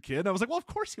a weird kid. And I was like, well, of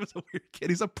course he was a weird kid.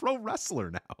 He's a pro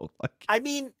wrestler now. Like, I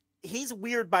mean, he's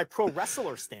weird by pro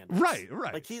wrestler standards. Right.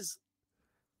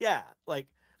 Like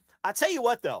I'll tell you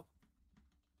what though,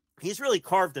 he's really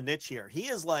carved a niche here. He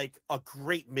is like a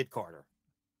great mid-carder.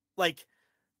 Like,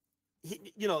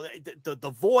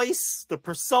 the voice, the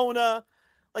persona,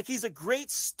 like he's a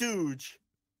great stooge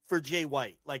for Jay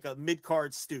White, like a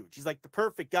mid-card stooge. He's like the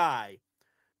perfect guy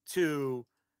to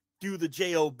do the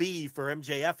JOB for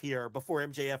MJF here before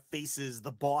MJF faces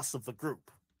the boss of the group.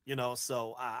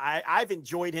 So I've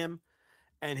enjoyed him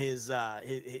and his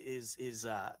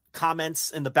comments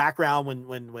in the background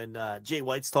when Jay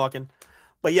White's talking.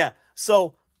 But yeah,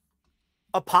 so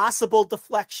a possible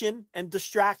deflection and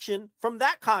distraction from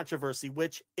that controversy,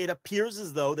 which it appears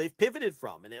as though they've pivoted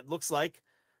from, and it looks like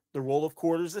the roll of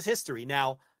quarters is history.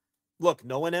 Now, look,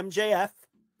 knowing MJF,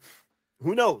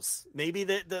 who knows? Maybe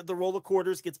the roll of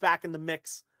quarters gets back in the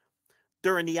mix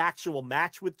during the actual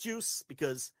match with Juice,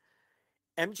 because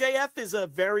MJF is a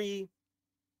very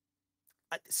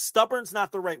stubborn's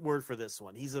not the right word for this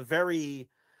one. He's a very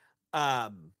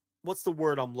what's the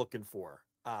word I'm looking for?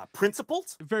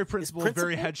 Principled, very principled,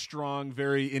 very headstrong,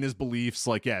 very in his beliefs.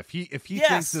 Like, yeah, if he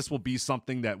thinks this will be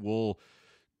something that will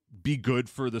be good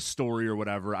for the story or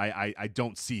whatever, I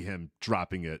don't see him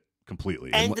dropping it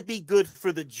completely. And to be good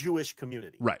for the Jewish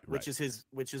community, right? Which is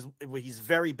what he's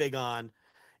very big on,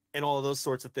 and all of those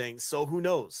sorts of things. So who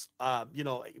knows?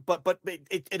 But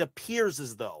it appears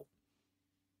as though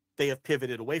they have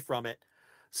pivoted away from it.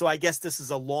 So I guess this is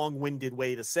a long-winded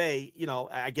way to say,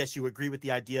 I guess you agree with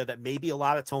the idea that maybe a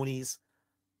lot of Tony's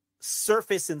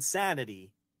surface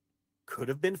insanity could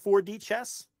have been 4D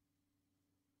chess.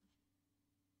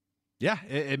 Yeah,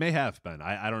 it may have been.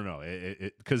 I don't know.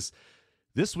 Because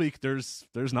this week there's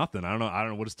nothing. I don't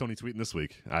know. What is Tony tweeting this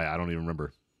week? I don't even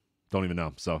remember. Don't even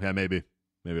know. So yeah, maybe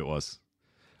it was.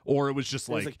 Or it was just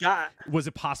like, was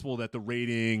it possible that the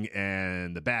rating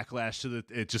and the backlash to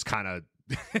it just kind of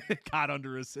got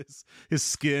under his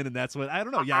skin, and that's what I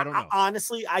don't know. Yeah, I don't know.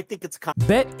 Honestly, I think it's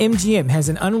BetMGM has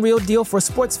an unreal deal for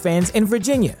sports fans in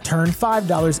Virginia. Turn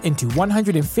 $5 into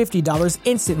 $150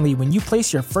 instantly when you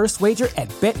place your first wager at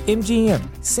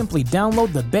BetMGM. Simply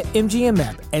download the BetMGM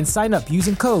app and sign up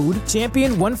using code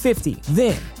Champion150.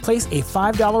 Then place a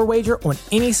 $5 wager on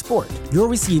any sport. You'll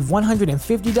receive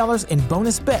 $150 in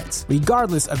bonus bets,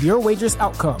 regardless of your wager's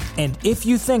outcome. And if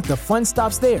you think the fun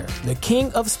stops there, the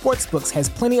king of sportsbooks has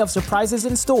plenty of surprises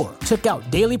in store. Check out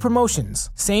daily promotions,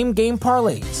 same-game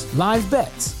parlays, live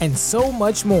bets, and so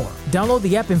much more. Download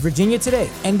the app in Virginia today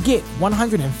and get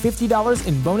 $150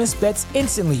 in bonus bets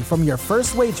instantly from your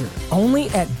first wager. Only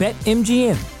at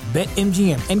BetMGM.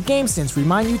 BetMGM and GameSense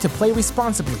remind you to play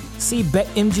responsibly. See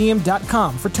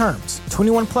BetMGM.com for terms.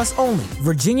 21 plus only.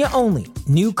 Virginia only.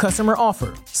 New customer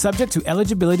offer. Subject to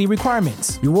eligibility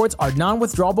requirements. Rewards are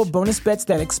non-withdrawable bonus bets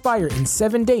that expire in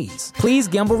 7 days. Please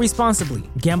gamble responsibly.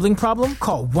 Gambling problem?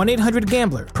 Call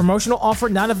 1-800-GAMBLER. Promotional offer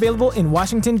not available in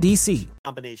Washington, D.C.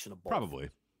 Combination of both. Probably.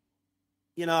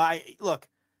 You know,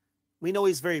 we know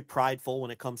he's very prideful when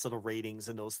it comes to the ratings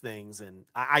and those things, and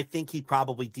I think he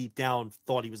probably deep down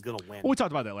thought he was going to win. Well, we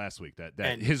talked about that last week,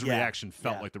 that his reaction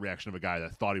felt like the reaction of a guy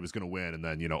that thought he was going to win and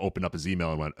then, you know, opened up his email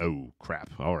and went, oh,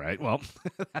 crap. All right, well,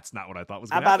 that's not what I thought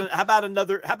was going to happen.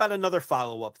 How about another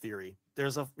follow-up theory?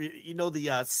 There's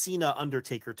the Cena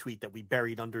Undertaker tweet that we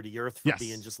buried under the earth for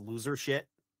being just loser shit,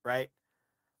 right?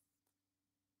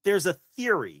 There's a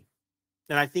theory,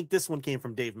 and I think this one came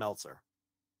from Dave Meltzer.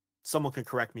 Someone can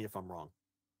correct me if I'm wrong,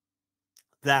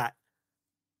 that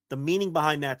the meaning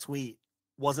behind that tweet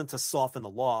wasn't to soften the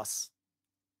loss,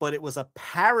 but it was a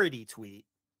parody tweet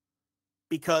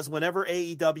because whenever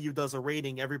AEW does a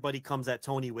rating, everybody comes at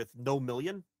Tony with no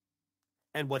million.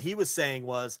 And what he was saying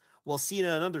was, well,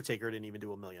 Cena and Undertaker didn't even do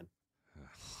 1 million.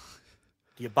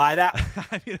 Do you buy that?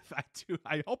 I mean, if I do,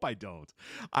 I hope I don't.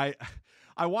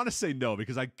 I want to say no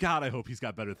because I hope he's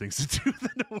got better things to do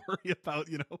than to worry about,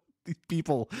 you know, these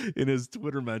people in his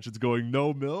Twitter mentions going no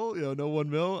 1 mil.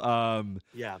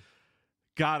 Yeah.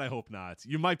 God, I hope not.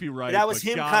 You might be right. That was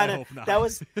him kind of. That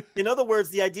was, in other words,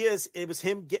 the idea is it was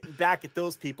him getting back at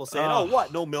those people saying, "Oh,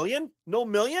 what? No million? No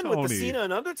million Tony, with the Cena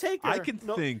and Undertaker." I can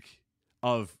think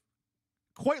of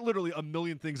quite literally a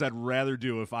million things I'd rather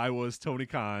do if I was Tony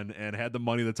Khan and had the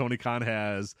money that Tony Khan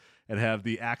has and have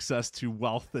the access to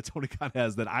wealth that Tony Khan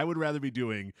has that I would rather be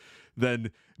doing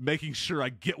than making sure I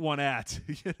get one at,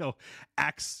 you know,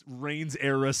 X Reigns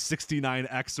era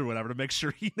 69X or whatever to make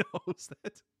sure he knows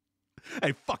that.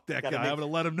 Hey, fuck that guy. I'm going to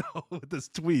let him know with this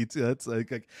tweet. It's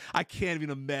like I can't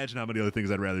even imagine how many other things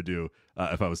I'd rather do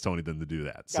if I was Tony than to do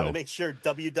that. Got to make sure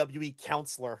WWE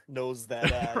counselor knows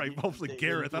that. Right. Hopefully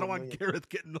Gareth. I don't want Gareth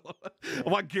getting. I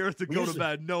want Gareth to go to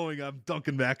bed knowing I'm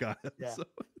dunking back on him.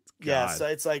 Yeah. So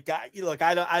it's like, look,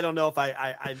 I don't know if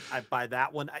I buy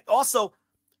that one. Also,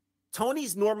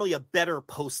 Tony's normally a better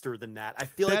poster than that. I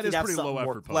feel like he'd have something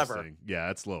more clever. Posting.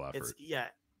 Yeah, it's low effort. It's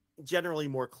generally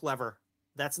more clever.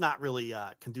 That's not really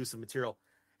conducive material.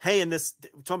 Hey, we're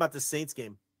talking about this Saints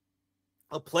game.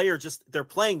 A player they're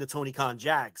playing the Tony Khan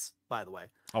Jags, by the way.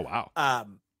 Oh, wow.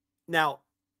 Now,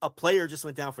 a player just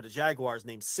went down for the Jaguars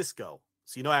named Cisco.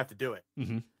 So you know I have to do it.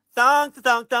 Mm-hmm. Thong,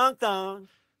 thong, thong, thong.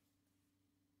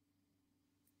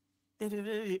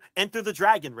 Enter the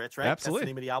Dragon, Rich, right? Absolutely. That's the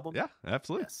name of the album? Yeah,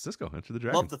 absolutely. Yes. Cisco, Enter the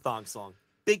Dragon. Love the thong song.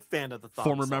 Big fan of the thong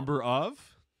Former song. member of?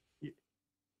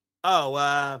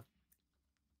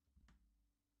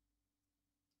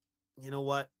 You know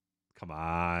what? Come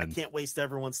on. I can't waste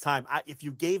everyone's time. If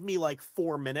you gave me like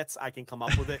 4 minutes, I can come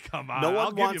up with it. Come on.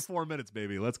 I'll give you 4 minutes,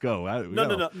 baby. Let's go.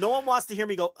 No. No one wants to hear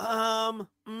me go,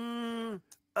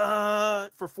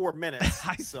 for 4 minutes.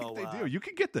 I think they do. You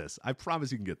can get this. I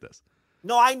promise you can get this.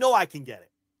 No, I know I can get it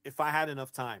if I had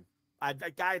enough time. I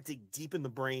got to dig deep in the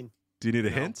brain. Do you need a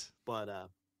hint? But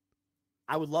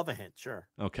I would love a hint. Sure.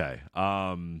 Okay.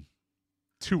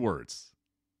 2 words.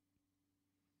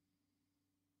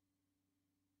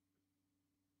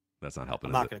 That's not helping.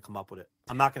 I'm not going to come up with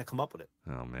it.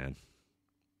 Oh, man.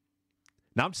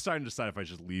 Now I'm starting to decide if I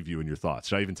should leave you in your thoughts.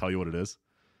 Should I even tell you what it is?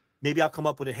 Maybe I'll come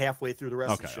up with it halfway through the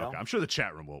rest of the show. Okay. I'm sure the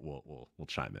chat room will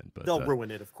chime in, but they'll ruin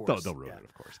it, of course. They'll ruin it,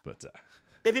 of course. But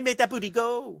baby, make that booty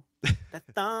go. That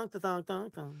thong, the thong,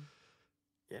 thong, thong.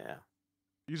 Yeah.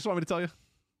 You just want me to tell you?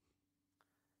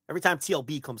 Every time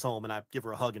TLB comes home and I give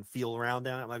her a hug and feel around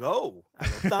down, I'm like, oh, I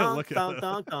go, thong, thong,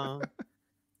 thong, thong.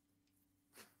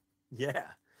 Yeah.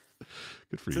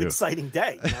 Good for it's you. An exciting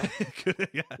day. You know?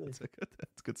 Yeah,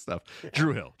 that's good stuff. Yeah.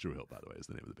 Drew Hill, by the way, is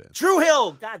the name of the band. Drew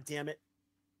Hill, God damn it.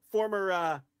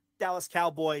 Former Dallas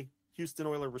Cowboy, Houston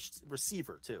Oilers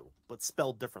receiver too, but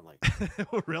spelled differently.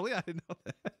 Oh, really? I didn't know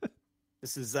that.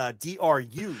 This is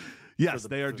DRU. Yes,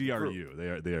 they are DRU.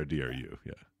 They are DRU.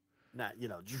 Yeah. Not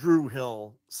Drew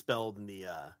Hill spelled in the.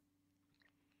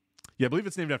 Yeah, I believe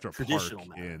it's named after a park.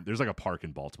 There's like a park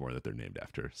in Baltimore that they're named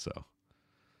after. So.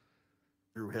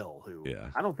 Drew Hill, who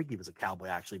I don't think he was a Cowboy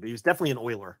actually, but he was definitely an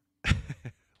Oiler.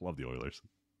 Love the Oilers.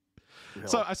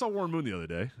 So I saw Warren Moon the other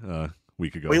day, a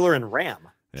week ago. Oiler and Ram.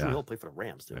 Drew Hill played for the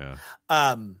Rams too.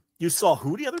 Yeah. You saw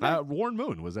who the other day? Warren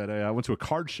Moon was at I went to a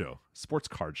card show, sports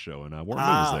card show, and Warren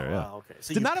Moon was there. Yeah. Okay.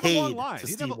 So did not have a long line.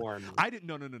 Warren Moon. I didn't.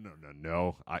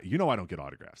 No. I don't get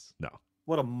autographs. No.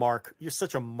 What a mark! You're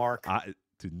such a mark.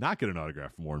 to not get an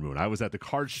autograph from Warren Moon. I was at the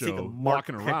card show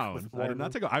walking around. I did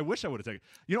not take I wish I would have taken.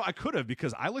 You know, I could have,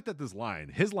 because I looked at this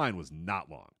line. His line was not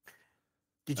long.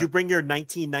 Did you bring your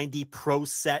 1990 Pro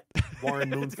Set Warren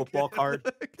Moon football card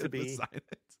to be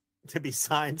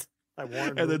signed by Warren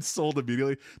Moon? And then sold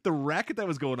immediately. The racket that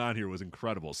was going on here was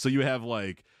incredible. So you have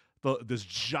like this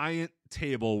giant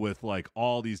table with like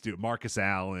all these dudes, Marcus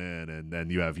Allen, and then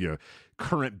you have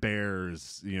current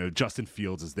Bears, Justin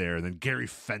Fields is there, and then Gary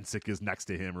Fensick is next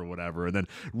to him or whatever, and then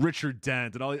Richard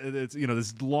Dent, and all it's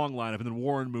this long lineup, and then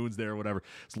Warren Moon's there or whatever.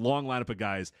 It's a long lineup of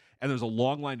guys, and there's a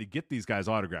long line to get these guys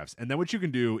autographs. And then what you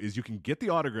can do is you can get the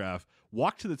autograph,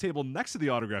 walk to the table next to the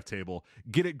autograph table,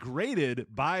 get it graded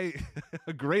by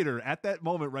a grader at that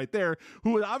moment right there,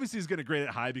 who obviously is going to grade it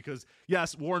high because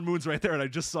yes, Warren Moon's right there, and I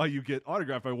just saw you get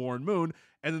autographed by Warren Moon.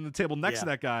 And then the table next to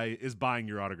that guy is buying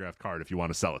your autographed card if you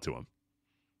want to sell it to him.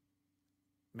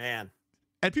 Man.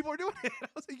 And people are doing it. I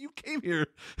was like, you came here,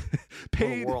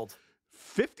 paid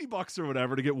 $50 or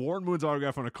whatever to get Warren Moon's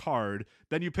autograph on a card.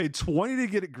 Then you paid $20 to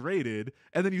get it graded.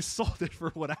 And then you sold it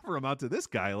for whatever amount to this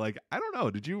guy. Like, I don't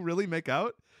know. Did you really make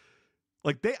out?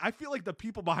 Like, I feel like the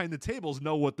people behind the tables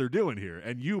know what they're doing here.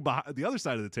 And you, behind the other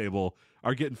side of the table,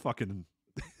 are getting fucking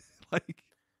like...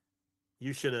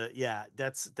 You should have,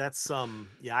 that's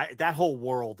that whole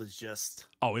world is just.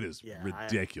 Oh, it is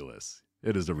ridiculous.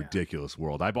 It is a ridiculous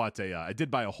world. I bought I did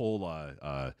buy a whole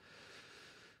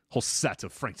set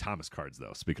of Frank Thomas cards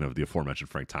though. Speaking of the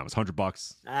aforementioned Frank Thomas,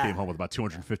 $100. Came home with about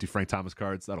 250 Frank Thomas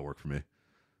cards. That'll work for me.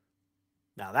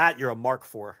 Now that you're a mark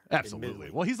for. Absolutely.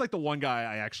 Admittedly. Well, he's like the one guy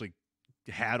I actually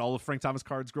had all of Frank Thomas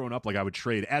cards growing up. Like I would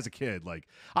trade as a kid. Like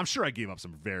I'm sure I gave up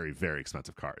some very, very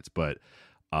expensive cards, but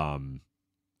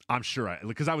I'm sure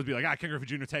because I would be like, Ken Griffey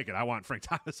Jr., take it. I want Frank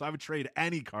Thomas. So I would trade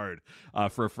any card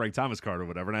for a Frank Thomas card or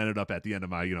whatever. And I ended up at the end of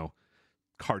my,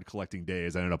 card collecting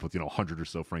days, I ended up with, 100 or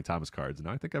so Frank Thomas cards. And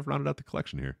now I think I've rounded out the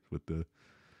collection here with the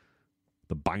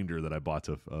binder that I bought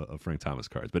of Frank Thomas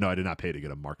cards. But no, I did not pay to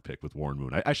get a mark pick with Warren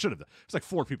Moon. I should have. It's like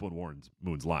 4 people in Warren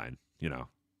Moon's line,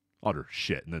 utter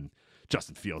shit. And then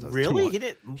Justin Fields has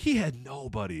really? He had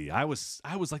nobody. I was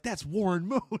like, that's Warren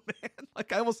Moon, man.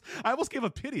 Like I almost gave a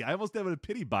pity. I almost gave it a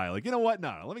pity buy. Like, you know what?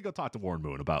 No, let me go talk to Warren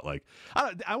Moon about like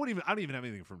I don't even have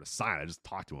anything for him to sign. I just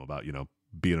talked to him about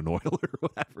being an Oiler or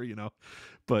whatever.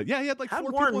 But yeah, he had like 4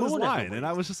 people in his line, and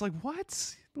I was just like, what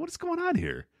is going on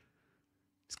here?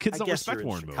 These kids don't respect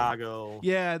Warren Moon. Chicago.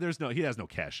 Yeah, he has no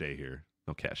cachet here,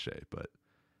 but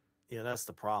yeah, that's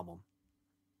the problem.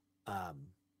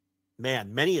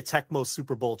 Man, many a Tecmo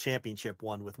Super Bowl championship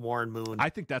won with Warren Moon. I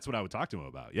think that's what I would talk to him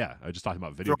about. Yeah, I just talked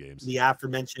about video games. The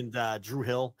aforementioned Drew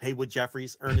Hill, Haywood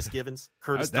Jeffries, Ernest Givens,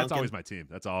 Curtis Duncan. That's always my team.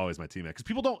 That's always my team. Because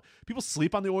people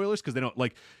sleep on the Oilers because they don't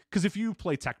like. Because if you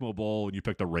play Tecmo Bowl and you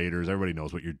pick the Raiders, everybody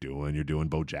knows what you're doing. You're doing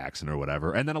Bo Jackson or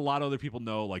whatever. And then a lot of other people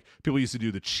know. Like people used to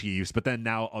do the Chiefs, but then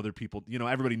now other people,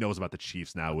 everybody knows about the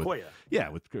Chiefs now with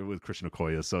Okoye. with Christian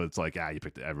Okoye. So it's like you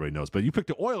picked everybody knows, but you picked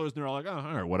the Oilers and they're all like, oh,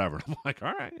 all right, whatever. And I'm like,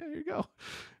 all right, there you go.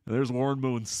 And there's Warren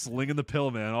Moon slinging the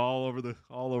pill, man, all over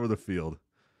the field,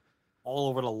 all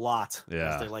over the lot.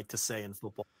 Yeah, as they like to say in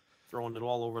football, throwing it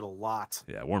all over the lot.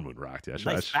 Yeah, Warren Moon rocked. Yeah,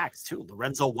 nice facts too.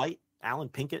 Lorenzo White, Alan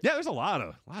Pinkett. Yeah, there's a lot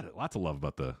to love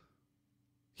about the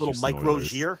little Mike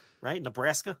Rozier, right?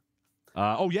 Nebraska.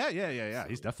 Yeah.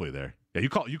 He's definitely there. Yeah, you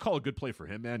call a good play for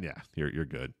him, man. Yeah, you're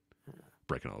good.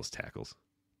 Breaking all those tackles,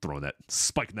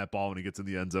 spiking that ball when he gets in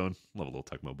the end zone. Love a little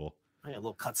Tecmo Bowl. Yeah, a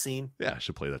little cutscene. Yeah, I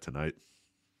should play that tonight.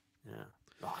 Yeah.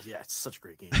 Oh, yeah, it's such a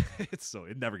great game.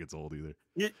 It never gets old either.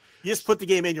 You just put the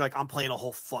game in, you're like, I'm playing a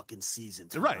whole fucking season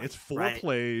tonight. Right, it's 4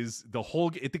 plays.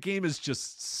 The game is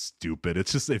just stupid.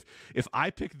 It's just if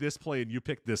I pick this play and you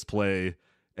pick this play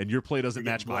and your play doesn't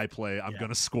match my play, I'm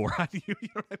gonna score on you. You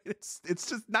know what I mean? It's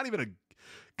just not even a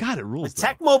God, it rules.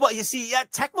 Tecmo, but you see,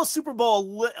 Tecmo Super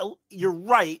Bowl, you're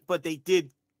right, but they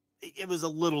did. It was a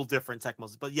little different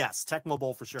Tecmo, but yes, Tecmo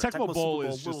Bowl for sure. Tecmo Bowl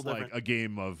is just like a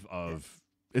game of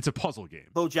it's a puzzle game.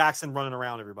 Bo Jackson running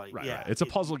around everybody. Right, yeah, right. It's a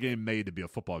puzzle game made to be a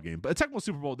football game. But a Tecmo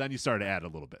Super Bowl, then you start to add a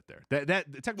little bit there.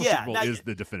 That Tecmo Super Bowl is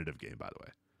the definitive game, by the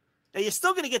way. Now you're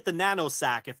still going to get the nano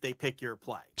sack if they pick your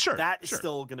play. Sure, that is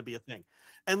still going to be a thing,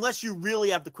 unless you really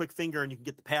have the quick finger and you can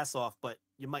get the pass off. But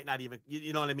you might not even.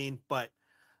 You know what I mean? But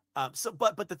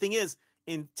but the thing is,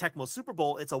 in Tecmo Super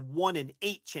Bowl, it's a 1 in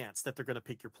 8 chance that they're going to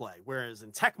pick your play. Whereas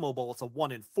in Tecmo Bowl, it's a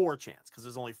 1 in 4 chance because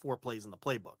there's only 4 plays in the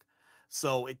playbook.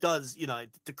 So it does, it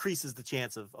decreases the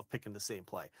chance of picking the same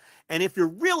play. And if you're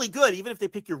really good, even if they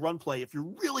pick your run play, if you're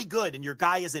really good and your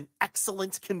guy is in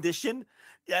excellent condition,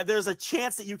 there's a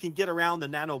chance that you can get around the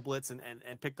nano blitz and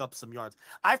pick up some yards.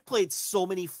 I've played so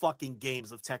many fucking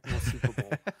games of Tecmo Super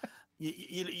Bowl.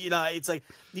 You know, it's like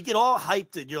you get all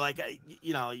hyped and you're like,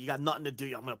 you know, you got nothing to do.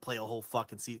 I'm going to play a whole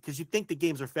fucking season because you think the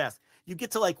games are fast. You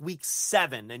get to like week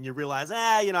 7 and you realize,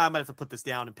 you know, I might have to put this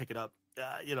down and pick it up,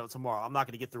 you know, tomorrow. I'm not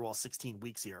going to get through all 16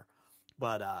 weeks here.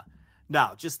 But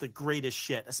no, just the greatest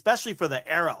shit, especially for the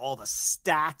era, all the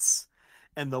stats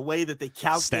and the way that they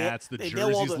calculate. Stats, the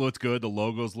jerseys looked good. The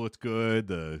logos looked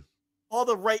good. All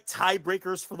the right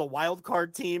tiebreakers for the wild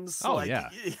card teams. Oh, like, yeah.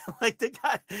 Like they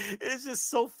got, it's just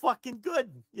so fucking good,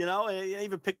 you know. And I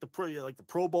even picked the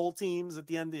Pro Bowl teams at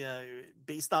the end,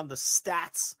 based on the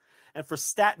stats. And for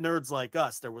stat nerds like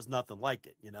us, there was nothing like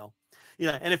it, you know.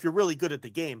 And if you're really good at the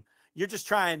game, you're just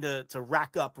trying to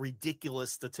rack up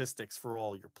ridiculous statistics for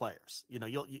all your players. You know,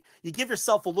 you give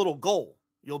yourself a little goal.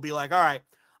 You'll be like, all right,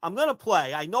 I'm gonna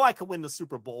play. I know I can win the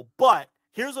Super Bowl, but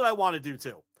here's what I want to do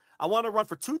too. I want to run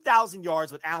for 2,000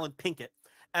 yards with Alan Pinkett,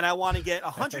 and I want to get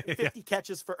 150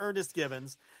 catches for Ernest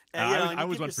Givens. And, I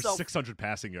always went for 600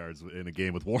 passing yards in a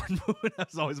game with Warren Moon.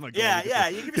 That's always my goal. Yeah.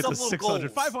 You give yourself a little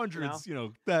 600. goals. 500's, you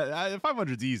know,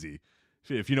 500's easy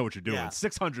if you know what you're doing.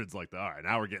 600's like, all right,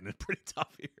 now we're getting it pretty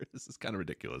tough here. This is kind of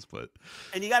ridiculous, but.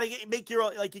 And you got to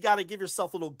you got to give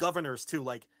yourself little governors too.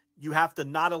 Like you have to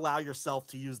not allow yourself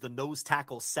to use the nose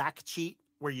tackle sack cheat,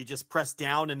 where you just press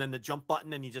down and then the jump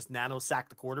button and you just nano sack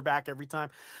the quarterback every time.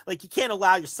 Like you can't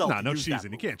allow yourself to no use cheesing.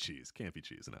 That you can't cheese. Can't be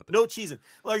cheesing out there. No cheesing.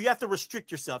 Well, you have to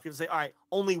restrict yourself. You have to say, all right,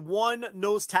 only one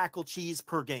nose tackle cheese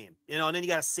per game, you know, and then you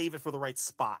got to save it for the right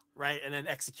spot, right? And then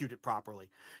execute it properly.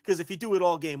 Because if you do it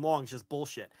all game long, it's just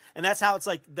bullshit. And that's how it's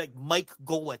like Mike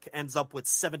Golick ends up with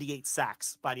 78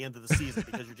 sacks by the end of the season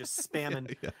because you're just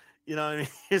spamming, you know what I mean?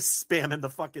 You're spamming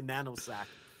the fucking nano sack.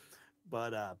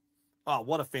 But, oh,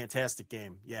 what a fantastic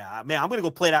game. Yeah, man, I'm going to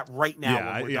go play that right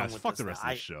now. Fuck the rest of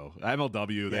the show.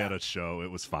 MLW, they had a show.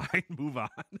 It was fine. Move on.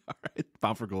 All right.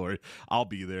 Bound for Glory. I'll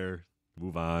be there.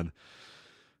 Move on.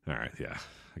 All right, yeah.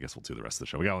 I guess we'll do the rest of the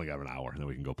show. We only got an hour, and then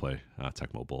we can go play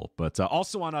Tecmo Bowl. But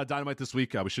also on Dynamite this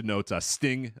week, we should note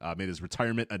Sting made his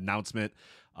retirement announcement.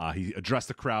 He addressed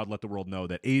the crowd, let the world know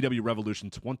that AEW Revolution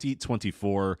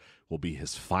 2024 will be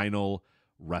his final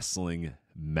wrestling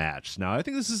match. Now, I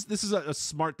think this is a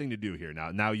smart thing to do here.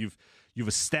 Now you've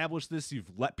established this,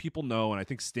 you've let people know, and I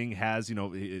think Sting has,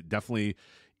 definitely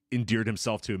endeared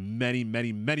himself to many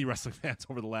wrestling fans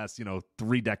over the last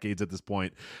 3 decades at this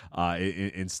point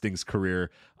in Sting's career.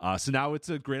 So now it's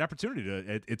a great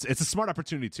opportunity it's a smart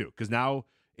opportunity too, because now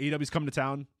AEW's coming to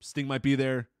town. Sting might be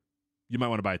there. You might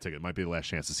want to buy a ticket. It might be the last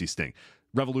chance to see Sting.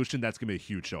 Revolution, that's going to be a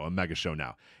huge show, a mega show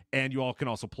now. And you all can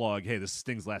also plug, hey, this is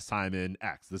Sting's last time in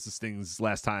X. This is Sting's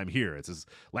last time here. It's his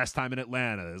last time in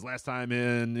Atlanta. His last time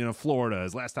in Florida.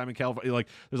 His last time in California. Like,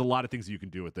 there's a lot of things that you can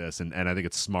do with this, and I think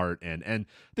it's smart. And I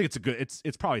think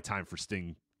it's probably time for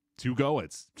Sting to go.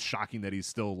 It's shocking that he's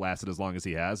still lasted as long as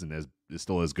he has and is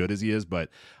still as good as he is, but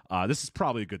this is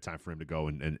probably a good time for him to go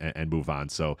and move on.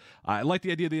 So I like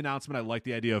the idea of the announcement. I like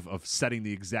the idea of setting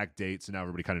the exact date, so now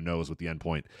everybody kind of knows what the end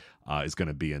point is going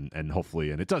to be, and hopefully,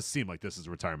 and it does seem like this is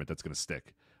a retirement that's going to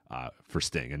stick for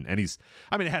Sting, and he's,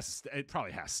 I mean, it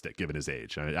probably has to stick given his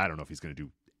age. I don't know if he's going to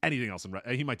do anything else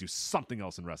he might do something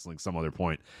else in wrestling some other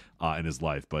point in his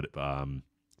life, but it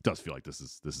does feel like this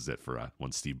is it for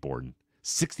one Steve Borden.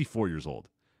 64 years old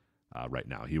right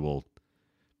now. He will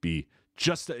be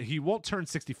he won't turn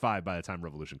 65 by the time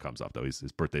Revolution comes up, though. His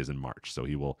birthday's in March, so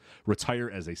he will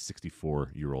retire as a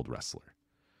 64-year-old wrestler.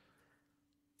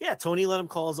 Yeah, Tony let him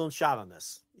call his own shot on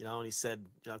this, and he said,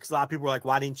 because a lot of people were like,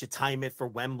 why didn't you time it for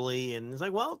Wembley? And it's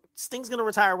like, well, Sting's going to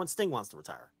retire when Sting wants to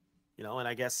retire, and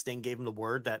I guess Sting gave him the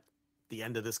word that the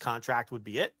end of this contract would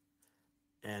be it.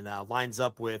 And lines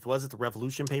up with, was it the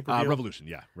Revolution pay-per-view? Revolution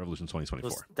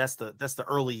 2024. That's the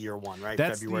early year one, right?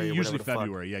 That's February, usually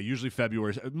February. Yeah, usually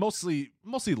February. Mostly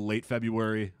late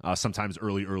February. Sometimes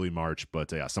early March,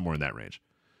 but somewhere in that range.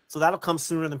 So that'll come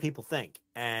sooner than people think.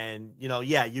 And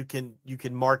you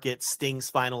can market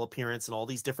Sting's final appearance in all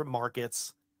these different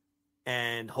markets,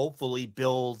 and hopefully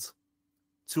build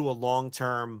to a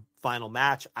long-term final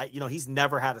match. He's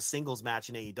never had a singles match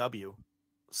in AEW,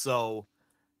 so.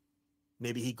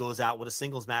 Maybe he goes out with a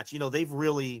singles match. They've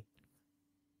really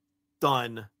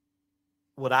done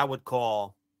what I would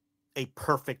call a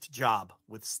perfect job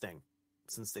with Sting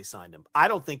since they signed him. I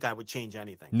don't think I would change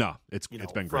anything. No, it's been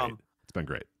great. It's been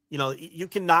great. You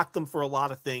can knock them for a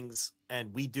lot of things,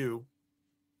 and we do,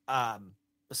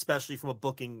 especially from a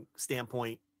booking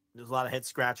standpoint. There's a lot of head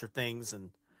scratcher things,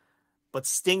 but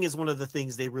Sting is one of the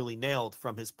things they really nailed,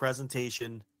 from his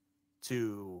presentation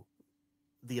to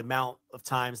the amount of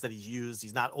times that he's used.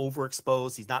 He's not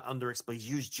overexposed. He's not underexposed. He's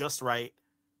used just right.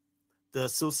 The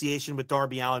association with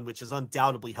Darby Allin, which has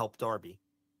undoubtedly helped Darby.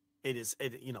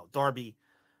 Darby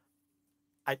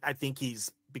I think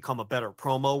he's become a better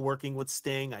promo working with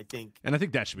Sting. I think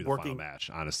that should be the final match.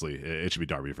 Honestly, it should be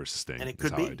Darby versus Sting. And it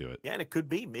could be. How I do it. Yeah, and it could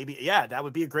be. Maybe. Yeah, that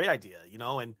would be a great idea.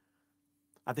 And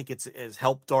I think it's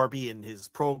helped Darby in his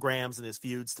programs and his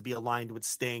feuds to be aligned with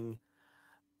Sting.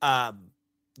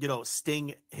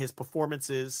 Sting, his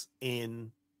performances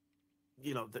in,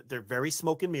 they're very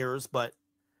smoke and mirrors, but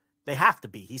they have to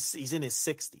be. He's in his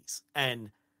 60s, and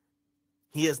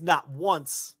he has not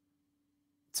once,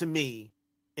 to me,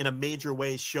 in a major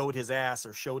way, showed his ass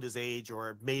or showed his age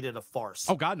or made it a farce.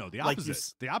 Oh God, no! The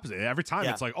opposite. The opposite. Every time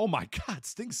it's like, oh my God,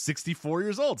 Sting's 64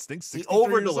 years old. Sting's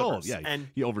 63 years old. Yeah, and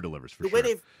he over delivers for sure.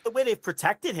 The way they've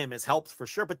protected him has helped for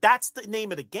sure. But that's the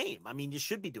name of the game. I mean, you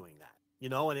should be doing that,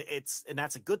 and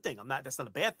that's a good thing. That's not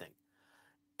a bad thing.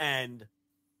 And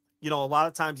a lot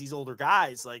of times these older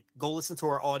guys, like, go listen to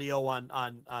our audio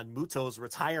on Muto's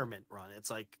retirement run. It's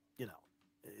like,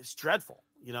 it's dreadful,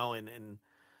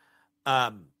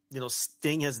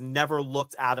 Sting has never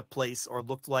looked out of place or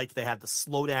looked like they had to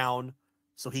slow down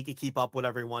so he could keep up with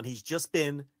everyone. He's just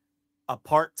been a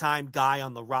part-time guy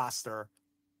on the roster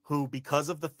who, because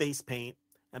of the face paint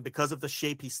and because of the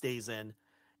shape he stays in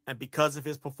and because of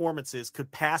his performances,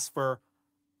 could pass for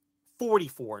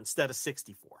 44 instead of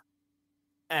 64.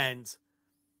 And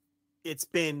it's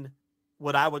been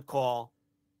what I would call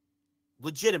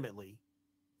legitimately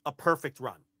a perfect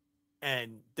run.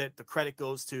 And that the credit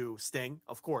goes to Sting,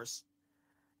 of course.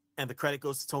 And the credit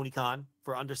goes to Tony Khan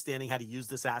for understanding how to use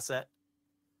this asset.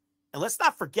 And let's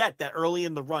not forget that early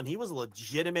in the run, he was a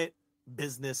legitimate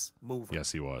business mover.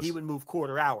 Yes, he was. He would move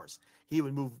quarter hours. He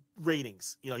would move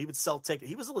ratings. He would sell tickets.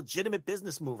 He was a legitimate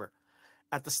business mover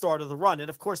at the start of the run. And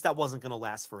of course, that wasn't going to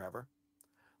last forever.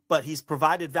 But he's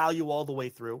provided value all the way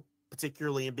through,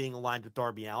 particularly in being aligned with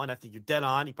Darby Allin. I think you're dead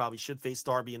on. He probably should face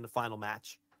Darby in the final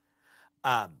match.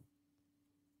 But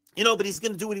he's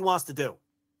going to do what he wants to do.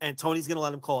 And Tony's going to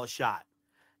let him call a shot.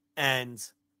 And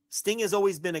Sting has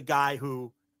always been a guy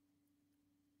who,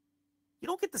 you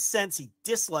don't get the sense he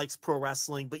dislikes pro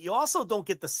wrestling, but you also don't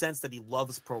get the sense that he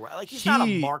loves pro wrestling. Like, he's not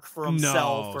a mark for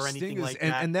himself or anything like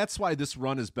that. And that's why this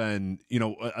run has been,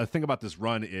 a thing about this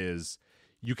run is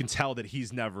you can tell that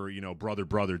he's never,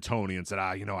 brother Tony and said,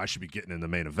 I should be getting in the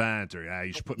main event, or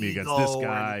you should put me against this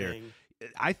guy.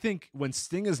 I think when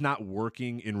Sting is not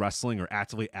working in wrestling or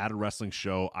actively at a wrestling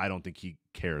show, I don't think he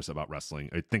cares about wrestling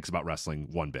or thinks about wrestling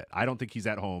one bit. I don't think he's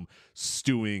at home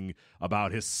stewing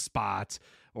about his spot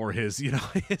or his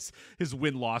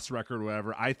win-loss record or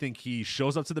whatever. I think he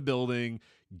shows up to the building,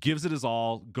 gives it his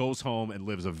all, goes home, and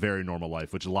lives a very normal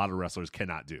life, which a lot of wrestlers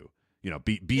cannot do.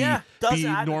 Be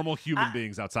normal human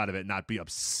beings outside of it, not be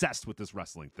obsessed with this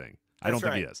wrestling thing. I don't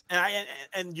think he is.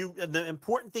 And the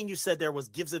important thing you said there was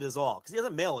gives it his all, because he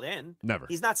doesn't mail it in. Never.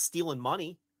 He's not stealing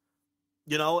money.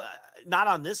 Not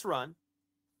on this run.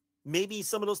 Maybe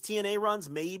some of those TNA runs,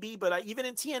 maybe, but even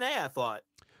in TNA, I thought.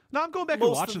 No, I'm going back and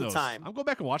watching those. I'm going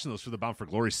back and watching those for the Bound for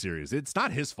Glory series. It's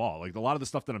not his fault. Like, a lot of the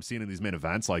stuff that I'm seeing in these main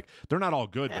events, like, they're not all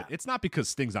good, but it's not because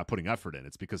Sting's not putting effort in.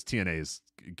 It's because TNA is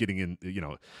getting in,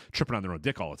 tripping on their own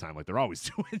dick all the time, like they're always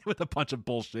doing, with a bunch of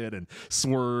bullshit and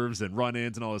swerves and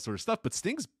run-ins and all this sort of stuff. But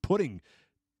Sting's putting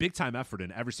big time effort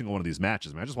in every single one of these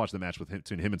matches. I mean, I just watched the match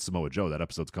between him and Samoa Joe. That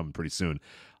episode's coming pretty soon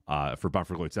for Bound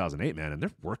for Glory 2008, man, and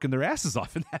they're working their asses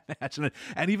off in that match.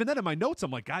 And even then, in my notes, I'm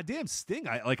like, God damn, Sting!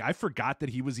 I forgot that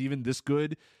he was even this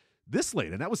good this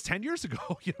late, and that was 10 years ago.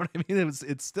 You know what I mean?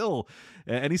 It's still,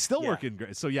 and he's still working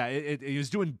great. So yeah, he was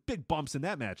doing big bumps in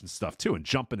that match and stuff too, and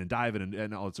jumping and diving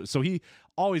and all that. So he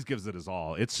always gives it his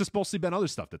all. It's just mostly been other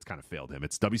stuff that's kind of failed him.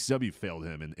 It's WCW failed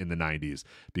him in the 90s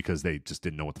because they just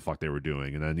didn't know what the fuck they were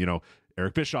doing. And then,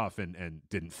 Eric Bischoff and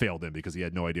didn't fail them because he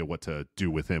had no idea what to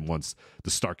do with him once the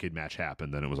Starrcade match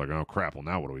happened. Then it was like, oh crap, well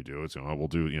now what do we do? It's,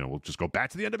 we'll just go back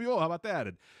to the NWO. How about that?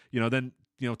 And then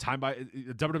time by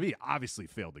WWE obviously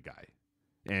failed the guy,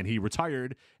 and he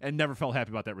retired and never felt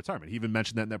happy about that retirement. He even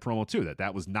mentioned that in that promo too,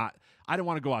 that was not, I didn't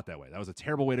want to go out that way. That was a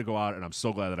terrible way to go out, and I'm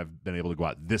so glad that I've been able to go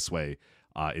out this way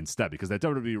instead, because that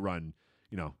WWE run,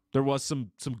 there was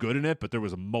some good in it, but there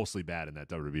was a mostly bad in that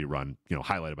WWE run,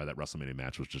 highlighted by that WrestleMania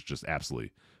match, which was just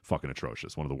absolutely fucking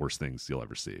atrocious. One of the worst things you'll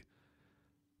ever see.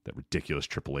 That ridiculous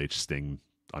Triple H Sting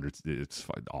it's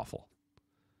awful.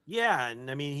 Yeah,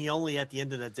 and I mean, he only at the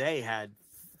end of the day had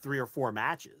 3 or 4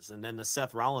 matches, and then the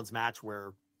Seth Rollins match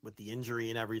where with the injury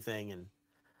and everything, and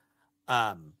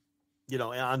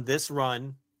on this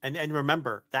run, and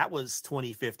remember that was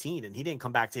 2015, and he didn't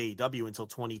come back to AEW until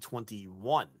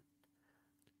 2021.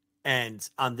 And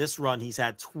on this run, he's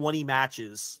had 20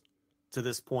 matches to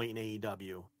this point in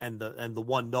AEW, and the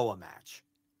one Noah match,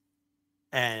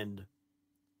 and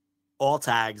all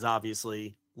tags,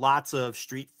 obviously, lots of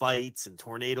street fights and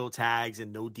tornado tags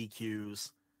and no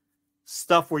DQs,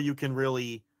 stuff where you can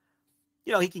really,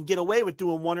 he can get away with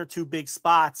doing one or two big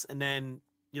spots, and then,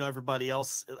 everybody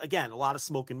else, again, a lot of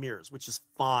smoke and mirrors, which is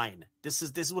fine. This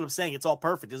is what I'm saying. It's all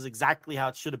perfect. This is exactly how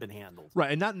it should have been handled.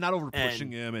 Right, and not over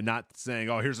pushing him and not saying,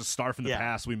 oh, here's a star from the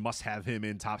past. We must have him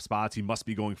in top spots. He must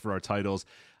be going for our titles.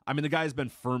 I mean, the guy's been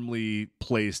firmly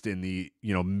placed in the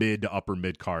mid to upper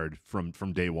mid card from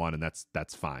day one, and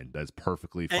that's fine. That's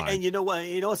perfectly fine. And you know what?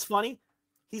 You know what's funny?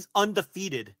 He's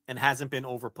undefeated and hasn't been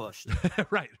overpushed.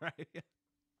 right.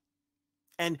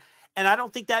 And I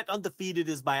don't think that undefeated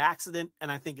is by accident,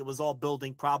 and I think it was all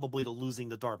building probably to losing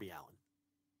to Darby Allin.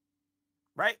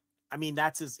 Right? I mean,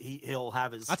 he'll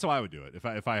have his. That's how I would do it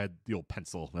if I had the old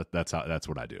pencil. That's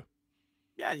what I do.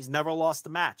 Yeah, he's never lost a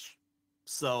match,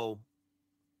 so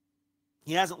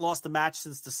he hasn't lost a match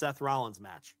since the Seth Rollins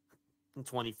match in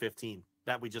 2015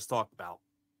 that we just talked about.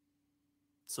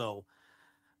 So,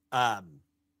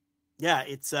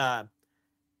 it's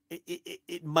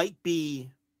it might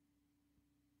be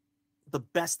the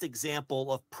best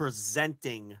example of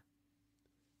presenting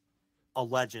a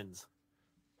legend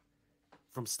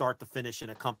from start to finish in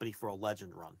a company for a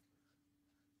legend run.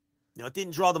 It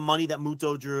didn't draw the money that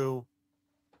Muto drew.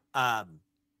 No,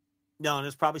 and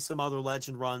there's probably some other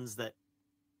legend runs that,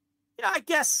 I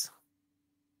guess,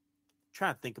 I'm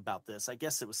trying to think about this. I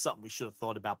guess it was something we should have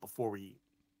thought about before we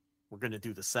were going to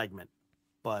do the segment.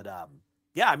 But, I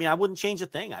mean, I wouldn't change a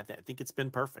thing. I think it's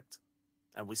been perfect.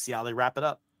 And we see how they wrap it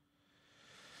up.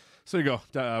 So you go,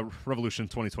 Revolution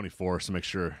 2024. So make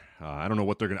sure, I don't know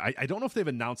what they're going to, I don't know if they've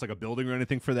announced like a building or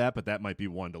anything for that, but that might be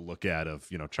one to look at of,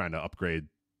 trying to upgrade.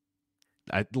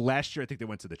 Last year, I think they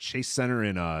went to the Chase Center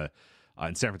in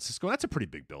San Francisco. That's a pretty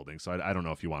big building. So I don't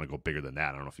know if you want to go bigger than that.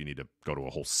 I don't know if you need to go to a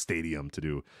whole stadium to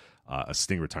do a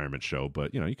Sting retirement show,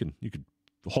 but you could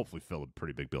hopefully fill a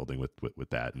pretty big building with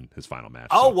that in his final match.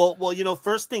 Oh, well,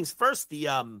 first things first, the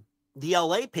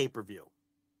LA pay-per-view.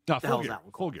 No,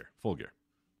 full gear.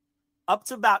 Up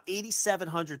to about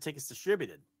 8,700 tickets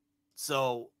distributed.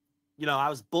 So, I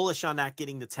was bullish on that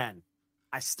getting to 10.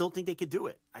 I still think they could do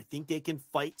it. I think they can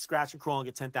fight, scratch, and crawl and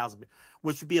get 10,000,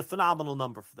 which would be a phenomenal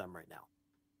number for them right now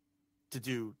to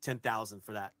do 10,000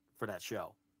 for that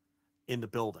show in the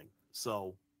building.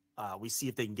 So we see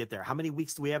if they can get there. How many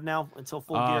weeks do we have now until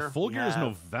Full Gear? Full Gear is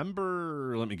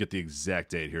November. Let me get the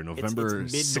exact date here. November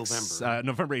it's mid-November.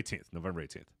 November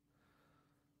 18th.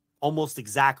 Almost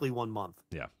exactly 1 month.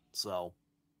 Yeah. So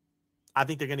I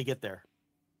think they're going to get there.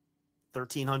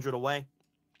 1,300 away.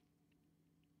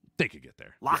 They could get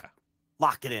there.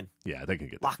 Lock it in. Yeah, they can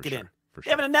get there. Lock it in. They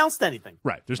haven't announced anything.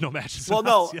 Right. There's no matches. Well,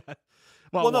 no. Yet.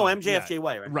 Well, no, MJFJ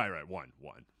way, right? Right.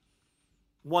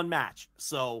 One match.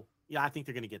 So, I think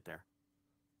they're going to get there.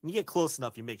 When you get close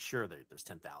enough, you make sure that there's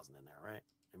 10,000 in there, right?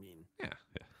 I mean, yeah.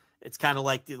 It's kind of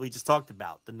like we just talked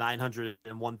about, the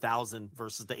 901,000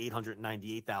 versus the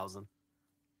 898,000.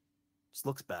 Just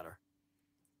looks better.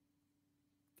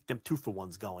 Get them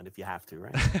 2-for-1s going if you have to,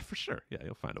 right? For sure. Yeah,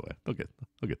 you'll find a way. They'll get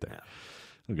there. Yeah.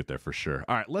 We'll get there for sure.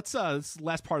 All right, let's this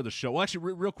last part of the show. Well,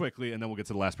 actually, real quickly, and then we'll get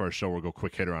to the last part of the show. We'll go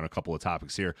quick hitter on a couple of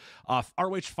topics here.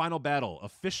 ROH Final Battle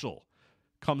official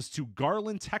comes to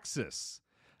Garland, Texas,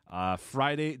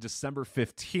 Friday, December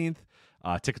 15th.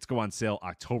 Tickets go on sale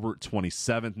October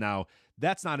 27th. Now,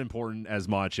 that's not important as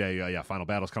much. Final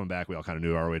Battle's coming back. We all kind of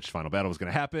knew ROH Final Battle was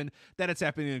going to happen. That it's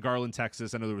happening in Garland,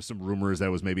 Texas. I know there was some rumors that it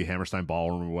was maybe Hammerstein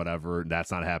Ballroom or whatever.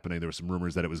 That's not happening. There were some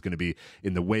rumors that it was going to be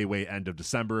in the way end of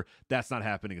December. That's not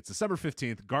happening. It's December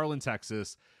 15th, Garland,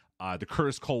 Texas, the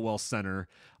Curtis Colwell Center,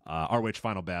 ROH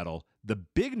Final Battle. The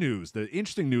big news, the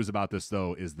interesting news about this,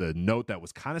 though, is the note that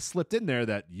was kind of slipped in there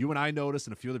that you and I noticed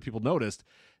and a few other people noticed,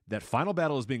 that Final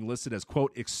Battle is being listed as,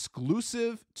 quote,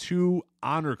 exclusive to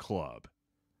Honor Club.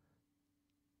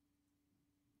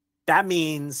 That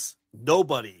means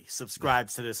nobody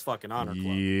subscribes to this fucking Honor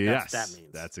Club. Yes, that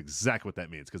means. That's exactly what that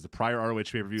means, because the prior ROH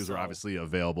pay-per-views are obviously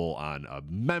available on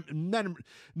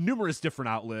numerous different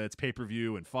outlets,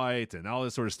 pay-per-view and fight and all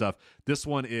this sort of stuff. This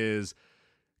one is,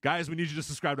 guys, we need you to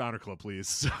subscribe to Honor Club, please.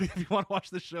 So if you want to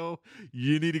watch the show,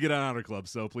 you need to get on Honor Club.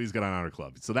 So please get on Honor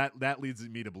Club. So that leads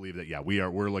me to believe that,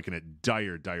 we're looking at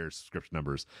dire subscription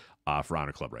numbers for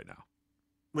Honor Club right now.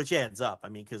 Which adds up. I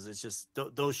mean, because it's just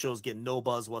those shows get no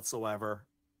buzz whatsoever.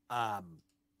 I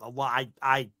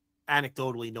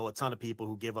anecdotally know a ton of people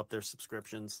who give up their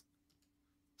subscriptions.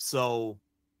 So,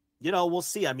 we'll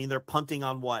see. I mean, they're punting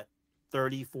on what,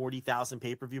 30, 40,000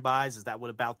 pay-per-view buys? Is that what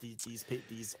about these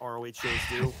ROH shows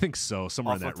do? I think so,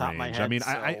 somewhere in that range. I mean,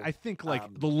 I think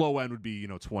like the low end would be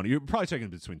 20. You're probably talking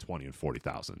between 20 and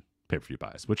 40,000 pay-per-view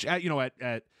buys, which at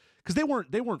because they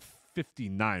weren't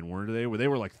 $59, weren't they? They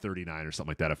were like $39 or something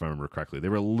like that, if I remember correctly. They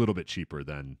were a little bit cheaper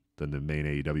than the main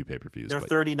AEW pay-per-views. They're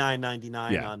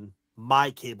 $39.99 on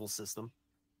my cable system.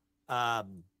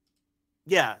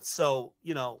 Yeah, so,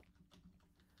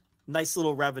 nice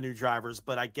little revenue drivers,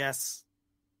 but I guess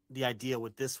the idea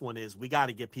with this one is we got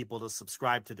to get people to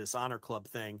subscribe to this Honor Club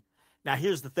thing. Now,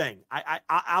 here's the thing.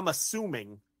 I'm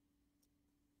assuming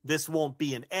this won't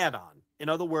be an add-on. In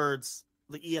other words,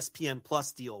 the ESPN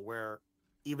Plus deal where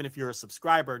even if you're a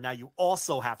subscriber, now you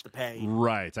also have to pay.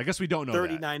 Right. I guess we don't know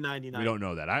 $39.99. We don't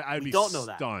know that. I'd be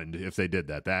stunned if they did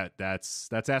that. That's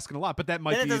asking a lot, but that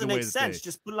might be the way that it doesn't make sense.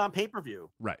 Just put it on pay-per-view.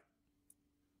 Right.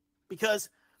 Because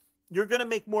you're going to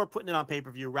make more putting it on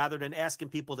pay-per-view rather than asking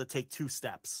people to take 2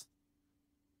 steps.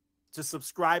 To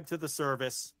subscribe to the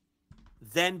service,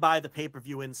 then buy the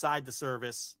pay-per-view inside the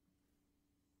service.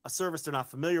 A service they're not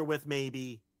familiar with,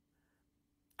 maybe.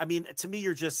 I mean, to me,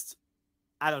 you're just,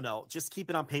 I don't know, just keep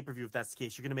it on pay-per-view if that's the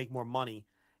case. You're going to make more money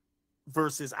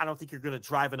versus I don't think you're going to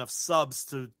drive enough subs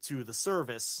to the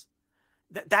service.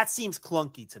 That seems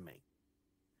clunky to me.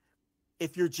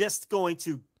 If you're just going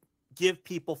to give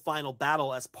people Final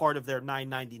Battle as part of their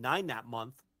 $9.99 that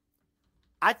month,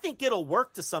 I think it'll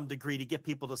work to some degree to get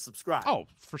people to subscribe. Oh,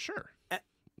 for sure.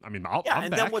 I mean, I'm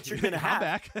and back. Then what you're going to have. I'm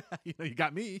back. You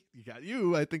got me. You got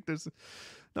you. I think there's a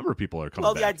number of people are coming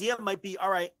back. Well, the idea might be,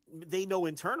 all right, they know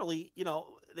internally,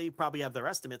 they probably have their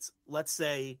estimates. Let's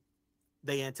say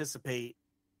they anticipate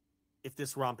if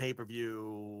this were on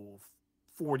pay-per-view,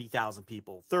 40,000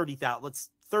 people,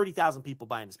 30,000 people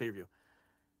buying this pay-per-view.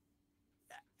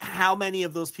 How many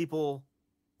of those people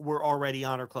were already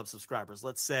Honor Club subscribers?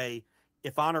 Let's say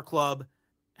if Honor Club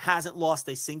hasn't lost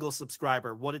a single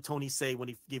subscriber. What did Tony say when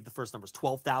he gave the first numbers?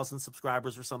 12,000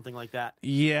 subscribers or something like that?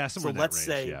 Yeah, somewhere in that range,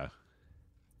 say,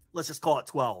 let's just call it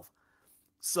 12.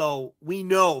 So we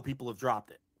know people have dropped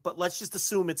it, but let's just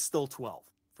assume it's still 12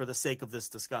 for the sake of this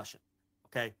discussion.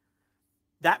 Okay.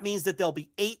 That means that there'll be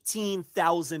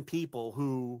 18,000 people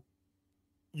who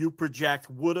you project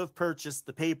would have purchased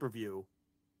the pay-per-view.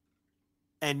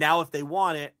 And now if they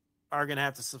want it, are going to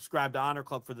have to subscribe to Honor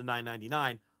Club for the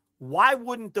 $9.99. Why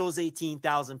wouldn't those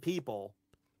 18,000 people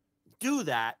do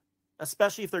that,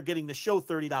 especially if they're getting the show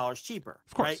 $30 cheaper?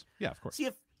 Of course. Right? Yeah, of course.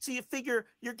 So you figure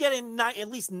you're getting at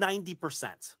least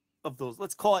 90% of those.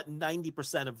 Let's call it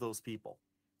 90% of those people.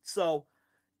 So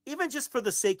even just for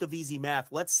the sake of easy math,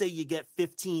 let's say you get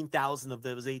 15,000 of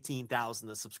those 18,000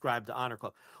 to subscribe to Honor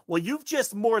Club. Well, you've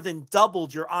just more than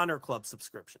doubled your Honor Club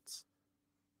subscriptions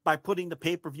by putting the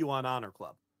pay-per-view on Honor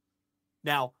Club.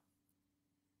 Now,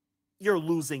 you're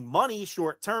losing money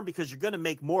short term because you're going to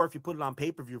make more if you put it on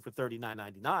pay-per-view for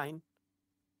 $39.99.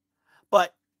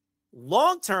 But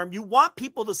long term, you want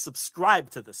people to subscribe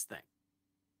to this thing.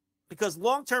 Because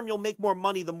long term, you'll make more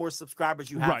money the more subscribers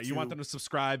you have. Right. You want them to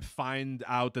subscribe, find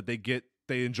out that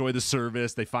they enjoy the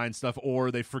service, they find stuff, or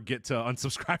they forget to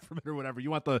unsubscribe from it or whatever.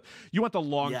 You want the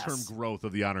long-term growth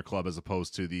of the Honor Club as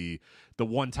opposed to the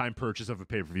one-time purchase of a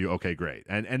pay-per-view. Okay, great.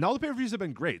 And all the pay-per-views have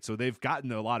been great. So they've gotten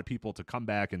a lot of people to come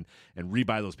back and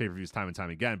rebuy those pay-per-views time and time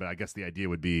again. But I guess the idea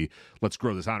would be, let's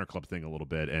grow this Honor Club thing a little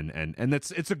bit. And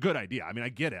it's a good idea. I mean, I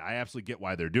get it. I absolutely get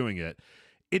why they're doing it.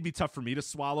 It'd be tough for me to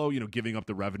swallow, giving up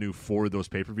the revenue for those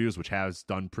pay-per-views, which has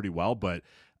done pretty well. But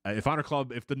if Honor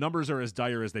Club, if the numbers are as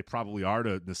dire as they probably are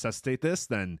to necessitate this,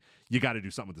 then you got to do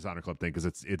something with this Honor Club thing because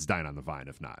it's dying on the vine,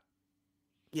 if not.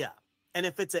 Yeah. And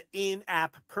if it's an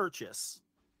in-app purchase,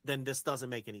 then this doesn't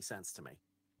make any sense to me.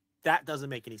 That doesn't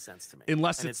make any sense to me.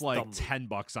 Unless it's like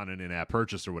 $10 on an in-app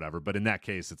purchase or whatever. But in that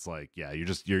case, it's like, yeah,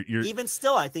 you're even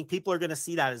still, I think people are going to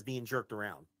see that as being jerked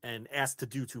around and asked to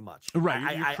do too much.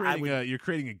 Right. You're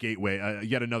creating a gateway,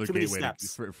 yet another gateway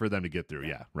for them to get through.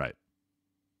 Yeah. Right.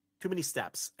 Too many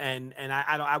steps. And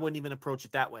I wouldn't even approach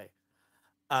it that way.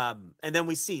 And then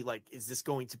we see, like, is this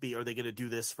going to be, are they going to do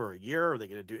this for a year? Are they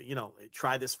going to do,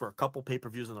 try this for a couple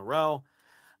pay-per-views in a row?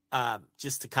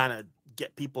 Just to kind of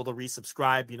get people to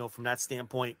resubscribe, from that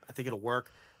standpoint, I think it'll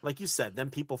work. Like you said, then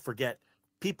people forget.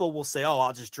 People will say, "Oh,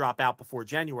 I'll just drop out before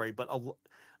January." But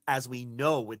as we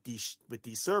know, with these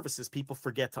services, people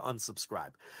forget to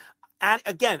unsubscribe. And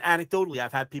again, anecdotally,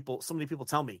 I've had so many people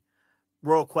tell me,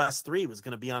 Royal Quest 3 was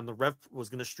going to be was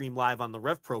going to stream live on the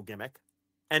Rev Pro gimmick,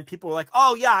 and people were like,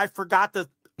 "Oh yeah, I forgot to."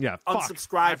 Yeah,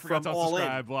 unsubscribe from All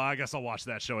In. Well, I guess I'll watch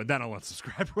that show and then I'll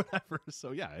unsubscribe or whatever.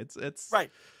 So yeah, it's right,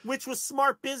 which was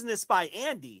smart business by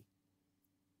Andy,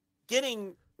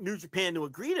 getting New Japan to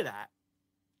agree to that,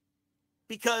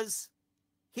 because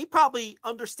he probably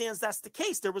understands that's the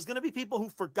case. There was going to be people who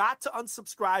forgot to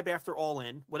unsubscribe after All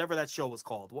In, whatever that show was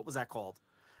called. What was that called?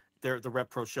 The Rev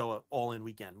Pro show, All In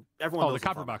weekend. Everyone knows the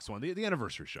Copper Box one, the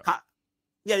anniversary show.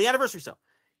 Yeah, the anniversary show.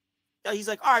 He's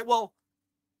like, all right, well,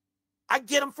 I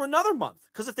get them for another month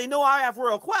because if they know I have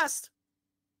Royal Quest,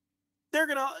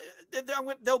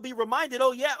 they'll be reminded.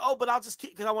 Oh yeah, but I'll just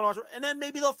keep because I want to watch, and then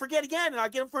maybe they'll forget again, and I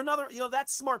get them for another.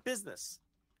 That's smart business.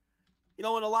 And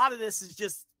a lot of this is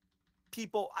just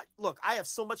people. Look, I have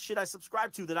so much shit I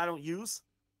subscribe to that I don't use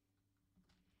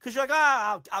because you're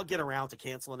like, I'll get around to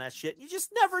canceling that shit. You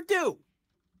just never do.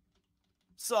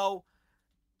 So,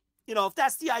 if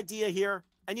that's the idea here,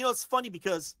 and it's funny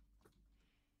because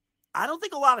I don't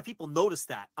think a lot of people noticed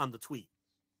that on the tweet,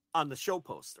 on the show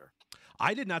poster.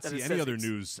 I did not see any other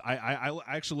news. I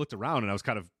actually looked around and I was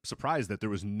kind of surprised that there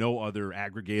was no other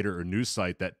aggregator or news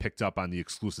site that picked up on the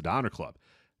exclusive Honor Club.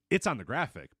 It's on the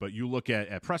graphic, but you look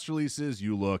at press releases,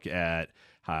 you look at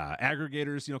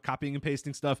aggregators, copying and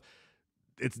pasting stuff.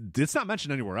 It's not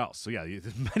mentioned anywhere else. So yeah,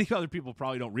 many other people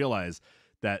probably don't realize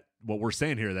that what we're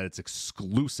saying here, that it's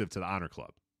exclusive to the Honor Club.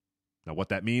 Now, what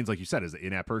that means, like you said, is an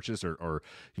in-app purchase or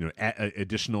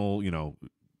additional,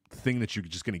 thing that you're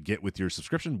just going to get with your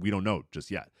subscription. We don't know just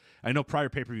yet. I know prior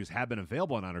pay-per-views have been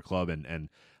available on Honor Club, and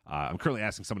I'm currently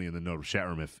asking somebody in the Notable chat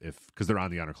room if because they're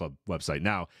on the Honor Club website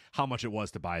now, how much it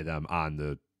was to buy them on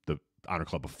the Honor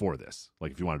Club before this.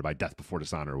 Like if you wanted to buy Death Before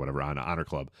Dishonor or whatever on Honor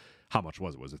Club, how much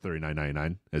was it? Was it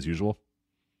 $39.99 as usual?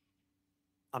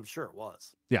 I'm sure it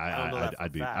was. Yeah,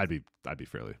 I'd be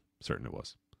fairly certain it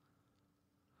was.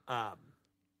 I'm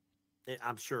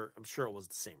sure it was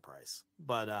the same price,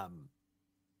 but I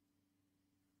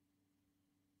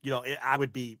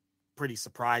would be pretty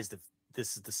surprised if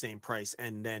this is the same price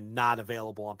and then not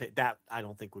available on pay. That I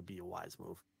don't think would be a wise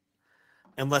move,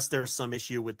 unless there's some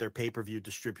issue with their pay-per-view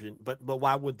distribution. But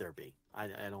why would there be? I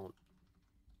don't.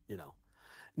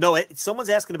 No, someone's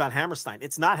asking about Hammerstein.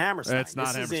 It's not Hammerstein. It's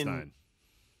not Hammerstein.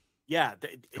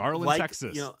 Garland,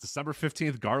 Texas. December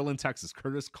 15th, Garland, Texas,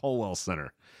 Curtis Colwell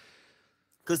Center.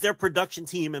 Because their production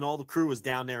team and all the crew is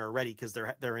down there already because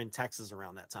they're in Texas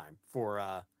around that time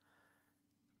for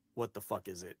what the fuck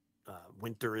is it?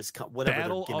 Winter is whatever.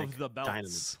 Battle of the Belts.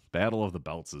 Dynamite. Battle of the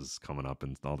Belts is coming up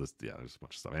and all this. Yeah, there's a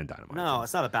bunch of stuff and Dynamite. No,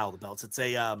 it's not a Battle of the Belts. It's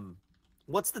a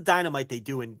what's the Dynamite they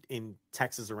do in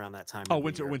Texas around that time? Oh,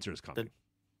 Winter is coming.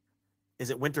 Is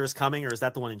it Winter is Coming, or is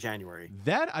that the one in January?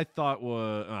 That I thought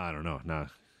was I don't know. Nah,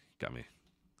 got me.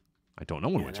 I don't know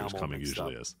when Winter is Coming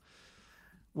usually is.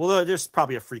 Well, there's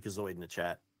probably a freakazoid in the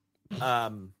chat.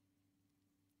 Yeah,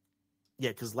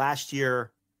 because last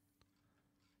year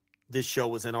this show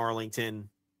was in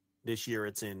Arlington. This year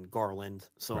it's in Garland,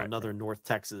 so another North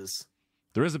Texas.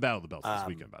 There is a Battle of the Belts this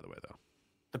weekend, by the way, though.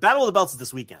 The Battle of the Belts is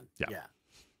this weekend. Yeah.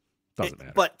 Doesn't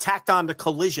matter. But tacked on to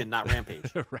Collision, not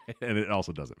Rampage. Right, and it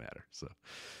also doesn't matter. So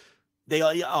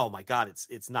oh my God,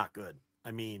 it's not good.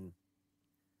 I mean,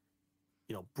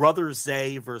 Brother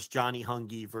Zay versus Johnny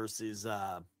Hungy versus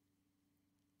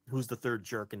who's the third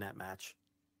jerk in that match?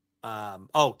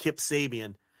 Kip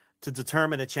Sabian to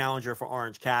determine a challenger for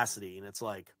Orange Cassidy. And it's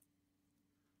like,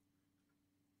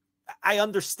 I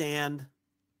understand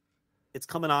it's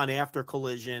coming on after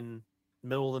Collision,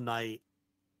 middle of the night.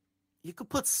 You could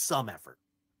put some effort,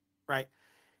 right?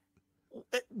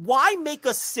 Why make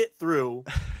us sit through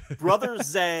Brother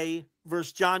Zay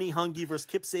versus Johnny Hungy versus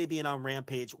Kip Sabian on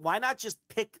Rampage? Why not just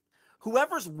pick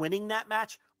whoever's winning that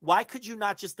match? Why could you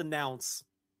not just announce,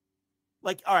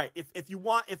 like, all right, if you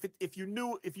want to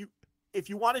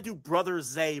do Brother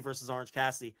Zay versus Orange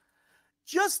Cassidy,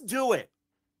 just do it,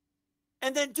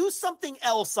 and then do something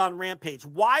else on Rampage.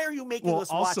 Why are you making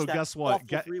us watch that guess what?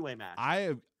 awful three-way match?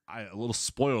 I a little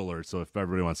spoiler alert. So if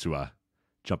everybody wants to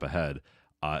jump ahead,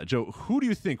 Joe, who do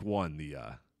you think won the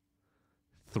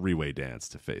three-way dance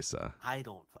to face? I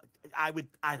don't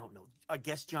know. I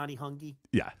guess Johnny Hungy.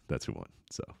 Yeah, that's who won.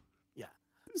 So yeah.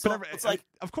 So it's like,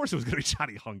 of course, it was going to be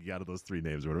Johnny Hungy out of those three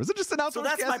names or whatever. Was it just announce? So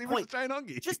that's my point. Johnny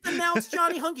Hungy. Just announce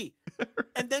Johnny Hungy,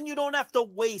 and then you don't have to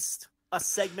waste a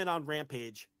segment on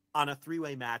Rampage on a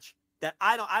three-way match. That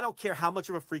I don't care how much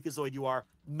of a freakazoid you are.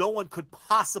 No one could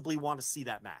possibly want to see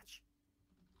that match.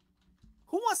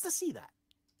 Who wants to see that?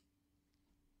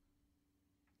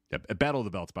 At Battle of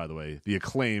the Belts, by the way, the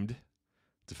Acclaimed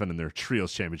defending their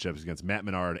trios championships against Matt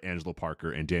Menard, Angelo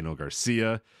Parker, and Daniel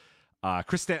Garcia.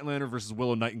 Chris Statlander versus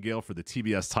Willow Nightingale for the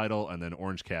TBS title, and then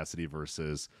Orange Cassidy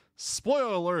versus,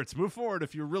 spoiler alerts, move forward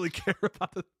if you really care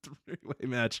about the three-way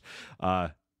match,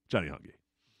 Johnny Hungy.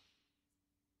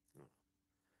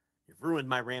 You've ruined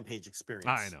my Rampage experience.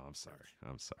 I know. I'm sorry.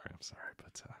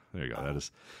 But there you go.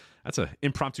 That's an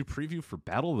impromptu preview for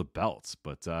Battle of the Belts.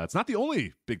 But it's not the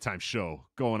only big-time show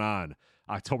going on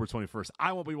October 21st.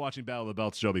 I won't be watching Battle of the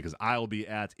Belts, Joe, because I will be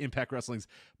at Impact Wrestling's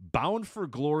Bound for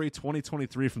Glory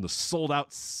 2023 from the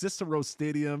sold-out Cicero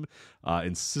Stadium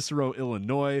in Cicero,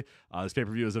 Illinois. This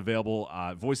pay-per-view is available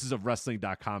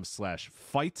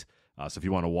voicesofwrestling.com/fight. So if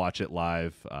you want to watch it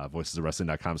live,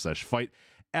 voicesofwrestling.com/fight.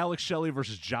 Alex Shelley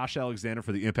versus Josh Alexander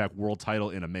for the Impact World title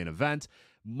in a main event.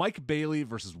 Mike Bailey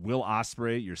versus Will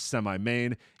Ospreay, your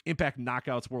semi-main. Impact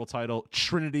Knockouts World title,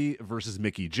 Trinity versus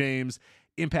Mickie James.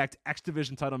 Impact X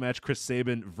Division title match, Chris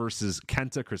Sabin versus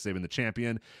Kenta, Chris Sabin the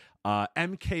champion.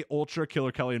 MK Ultra,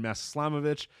 Killer Kelly and Master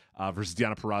Slamovich versus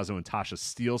Deonna Purrazzo and Tasha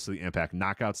Steele, so the Impact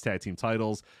Knockouts tag team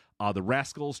titles. The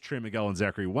Rascals, Trey Miguel and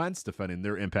Zachary Wentz, defending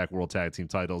their Impact World Tag Team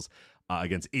titles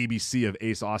against ABC of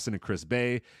Ace Austin and Chris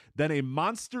Bay. Then a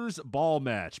Monsters Ball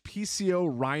match, PCO,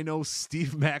 Rhino,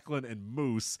 Steve Macklin, and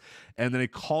Moose. And then a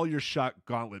Call Your Shot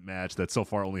gauntlet match that so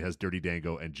far only has Dirty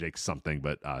Dango and Jake something,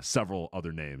 but several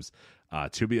other names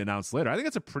to be announced later. I think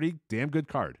it's a pretty damn good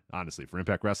card, honestly, for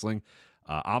Impact Wrestling.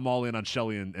 I'm all in on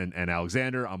Shelley and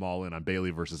Alexander. I'm all in on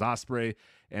Bailey versus Ospreay.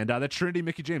 And that Trinity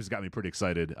Mickie James got me pretty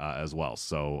excited as well.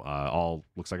 So all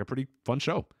looks like a pretty fun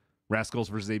show. Rascals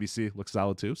versus ABC looks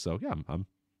solid too. So yeah, I'm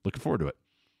looking forward to it.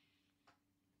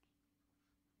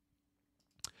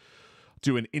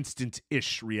 Do an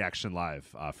instant-ish reaction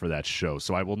live for that show.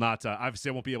 So I will not, obviously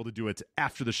I won't be able to do it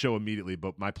after the show immediately,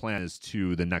 but my plan is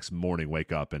to the next morning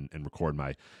wake up and record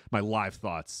my live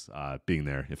thoughts being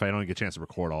there. If I don't get a chance to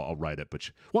record, I'll write it.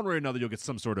 But one way or another, you'll get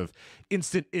some sort of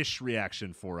instant-ish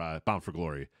reaction for Bound for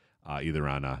Glory, either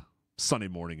on Sunday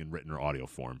morning in written or audio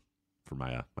form for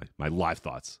my live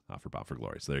thoughts for Bound for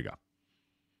Glory. So there you go.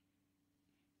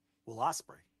 Will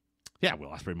Ospreay. Yeah, Will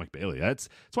Ospreay, Mike Bailey. That's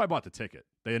why I bought the ticket.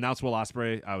 They announced Will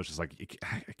Ospreay. I was just like,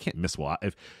 I can't miss Will.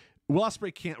 If Will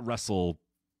Ospreay can't wrestle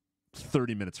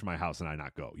 30 minutes from my house and I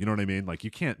not go, you know what I mean? Like,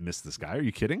 you can't miss this guy. Are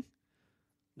you kidding?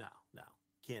 No,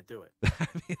 can't do it. I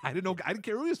mean, I didn't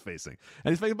care who he was facing,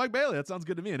 and he's facing Mike Bailey. That sounds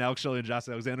good to me. And Alex Shelley and Josh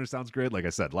Alexander sounds great. Like I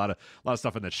said, a lot of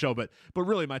stuff in that show. But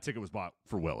really, my ticket was bought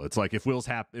for Will. It's like if Will's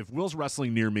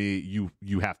wrestling near me,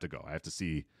 you have to go. I have to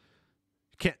see.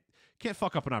 Can't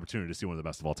fuck up an opportunity to see one of the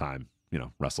best of all time,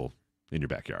 wrestle in your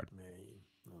backyard.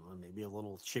 Maybe a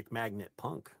little chick magnet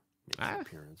Punk makes an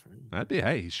appearance, right? That'd be,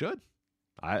 hey, he should.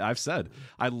 I've said,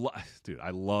 I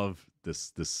love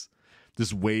this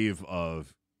wave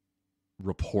of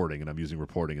reporting, and I'm using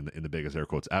reporting in the biggest air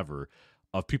quotes ever,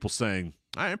 of people saying,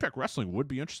 Impact Wrestling would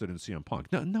be interested in CM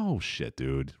Punk. No shit,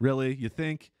 dude. Really? You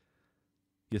think?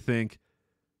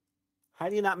 How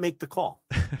do you not make the call?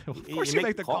 Of course you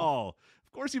make the call.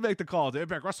 Of course you make the call.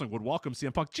 Impact Wrestling would welcome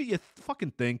CM Punk. Gee, you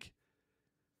fucking think.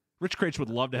 Rich Craich would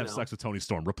love to have sex with Tony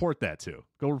Storm. Report that, too.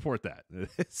 Go report that.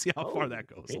 See how far that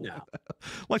goes.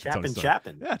 Like Chappin.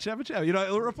 Yeah, Chappin.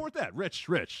 Report that. Rich.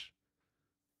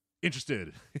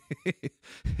 Interested.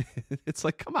 It's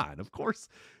like, come on. Of course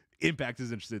Impact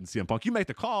is interested in CM Punk. You make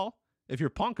the call. If you're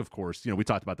Punk, of course. We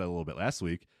talked about that a little bit last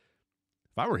week.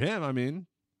 If I were him, I mean...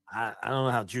 I don't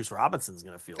know how Juice Robinson's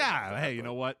going to feel. Hey, you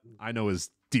know what? I know his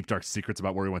deep, dark secrets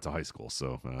about where he went to high school.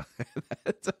 So,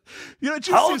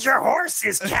 hold your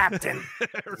horses, Captain.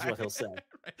 That's what he'll say.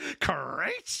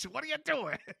 Great. What are you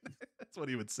doing? That's what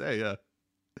he would say. Yeah.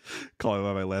 Call him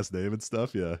by my last name and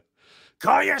stuff. Yeah.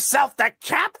 Call yourself the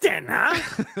captain,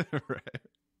 huh? Right.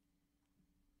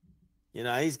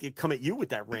 He's going to come at you with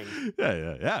that ring.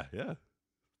 Yeah.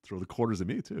 Throw the quarters at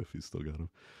me, too, if he's still got them.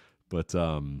 But,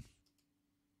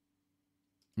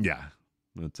 yeah,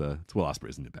 it's Will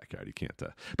Ospreay's in the backyard. You can't.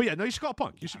 But yeah, no, you should call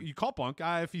Punk. You call Punk.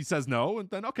 If he says no, and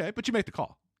then okay, but you make the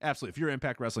call. Absolutely. If you're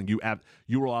Impact Wrestling, you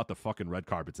roll out the fucking red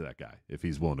carpet to that guy if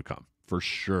he's willing to come. For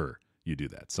sure, you do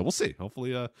that. So we'll see.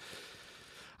 Hopefully, I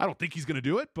don't think he's going to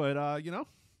do it, but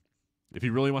if he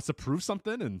really wants to prove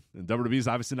something, and WWE's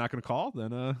obviously not going to call,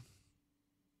 then I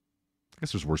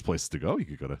guess there's worse places to go. You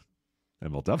could go to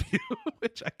MLW,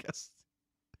 which I guess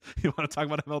you want to talk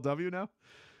about MLW now.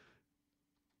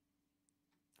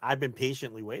 I've been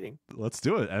patiently waiting. Let's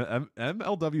do it.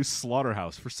 MLW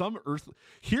Slaughterhouse. For some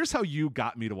here's how you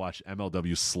got me to watch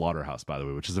MLW Slaughterhouse, by the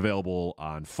way, which is available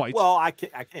on Fight. Well, I can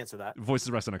answer that.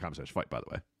 VoicesOfWrestling.com/Fight, by the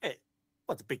way. Hey,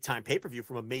 it's a big time pay-per-view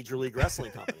from a Major League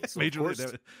Wrestling company. So Major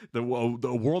League, the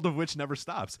world of which never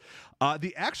stops.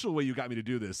 The actual way you got me to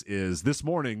do this is this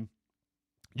morning.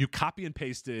 You copy and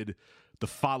pasted the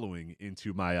following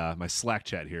into my Slack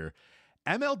chat here.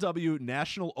 MLW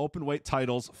National Openweight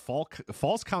Titles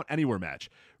Falls Count Anywhere match.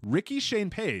 Ricky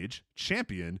Shane Page,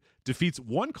 champion, defeats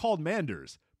one called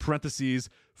Manders, parentheses,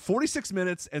 46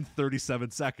 minutes and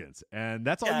 37 seconds. And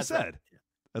that's all you said. Right.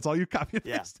 That's all you copy and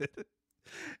pasted.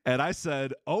 And I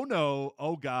said, oh no,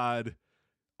 oh God,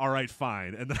 all right,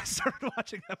 fine. And then I started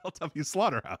watching MLW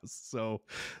Slaughterhouse. So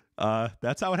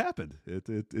that's how it happened.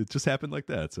 It just happened like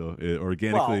that. So it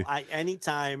organically. Well,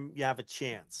 anytime you have a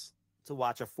chance to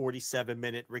watch a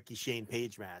 47-minute Ricky Shane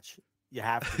Page match, you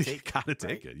have to take you gotta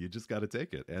take it. You just gotta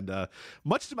take it. And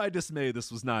much to my dismay,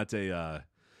 this was not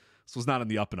on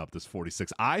the up and up, this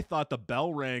 46. I thought the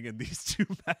bell rang and these two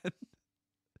men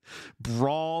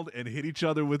brawled and hit each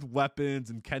other with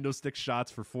weapons and kendo stick shots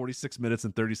for 46 minutes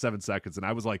and 37 seconds. And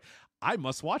I was like, I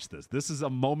must watch this. This is a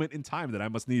moment in time that I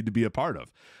must need to be a part of.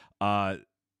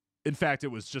 In fact, it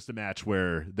was just a match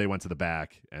where they went to the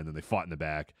back and then they fought in the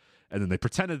back and then they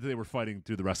pretended that they were fighting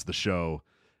through the rest of the show.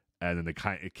 And then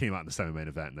it came out in the semi-main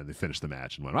event, and then they finished the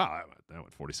match and went, that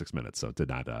went 46 minutes. So it did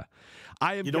not.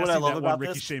 I am guessing that one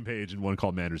Ricky Shane Page and one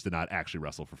called Manders did not actually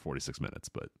wrestle for 46 minutes.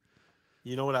 But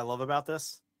you know what I love about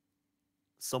this?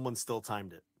 Someone still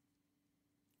timed it.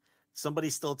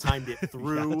 Somebody still timed it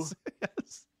through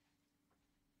yes.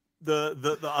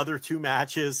 the other two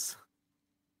matches.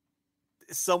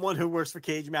 Someone who works for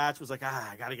Cage Match was like,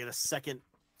 I got to get a second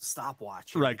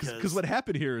stopwatch, right? Because what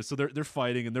happened here is, so they're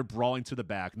fighting and they're brawling to the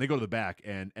back, and they go to the back,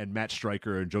 and Matt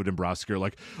Stryker and Joe Dombrowski are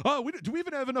like, do we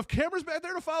even have enough cameras back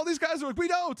there to follow these guys? They're like, we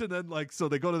don't. And then so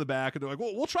they go to the back and they're like,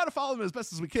 well, we'll try to follow them as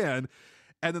best as we can.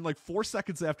 And then 4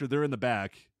 seconds after they're in the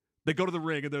back, they go to the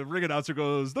ring, and the ring announcer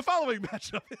goes, the following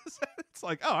matchup is. It's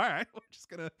like, all right, we're just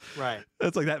gonna. Right.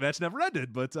 It's like that match never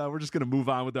ended, but we're just gonna move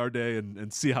on with our day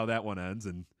and see how that one ends.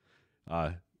 And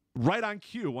right on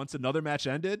cue, once another match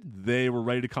ended, they were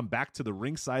ready to come back to the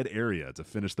ringside area to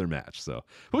finish their match. So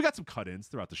we got some cut-ins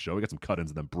throughout the show. We got some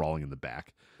cut-ins of them brawling in the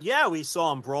back. Yeah, we saw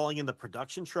them brawling in the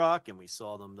production truck, and we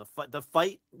saw them the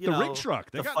fight. The ring truck.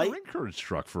 They got the ring courage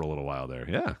truck for a little while there.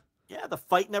 Yeah. Yeah, the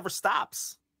fight never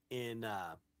stops in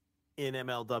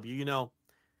MLW.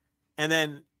 And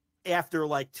then after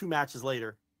 2 matches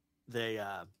later, they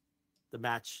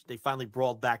finally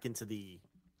brawled back into the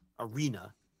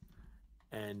arena.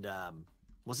 And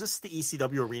was this the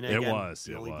ECW arena again? It was,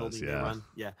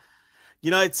 yeah.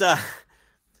 Yeah.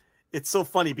 It's so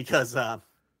funny because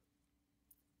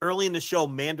early in the show,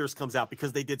 Manders comes out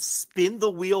because they did spin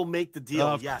the wheel, make the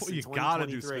deal. Yes, you gotta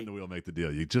do spin the wheel, make the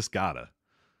deal. You just gotta.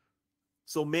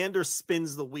 So Manders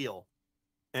spins the wheel,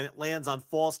 and it lands on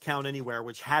Falls Count Anywhere,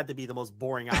 which had to be the most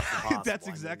boring option possible. That's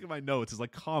exactly my notes. It's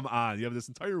like, come on. You have this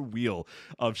entire wheel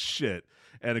of shit,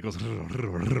 and it goes,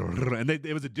 and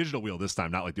it was a digital wheel this time,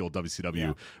 not like the old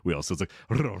WCW wheel. So it's like,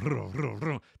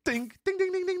 ding, ding,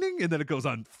 ding, ding, ding, ding, and then it goes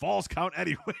on Falls Count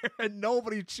Anywhere, and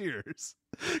nobody cheers.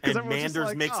 And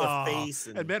Manders makes a face.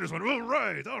 And Manders went, all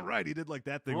right. He did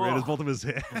that thing right as both of his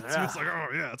hands. Yeah. It's like,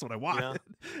 that's what I wanted. Yeah.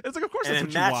 It's like, of course that's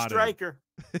what you wanted.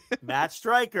 Matt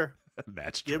Stryker.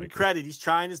 Give him credit. He's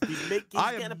trying to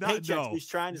getting a paycheck. He's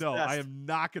trying his best. I am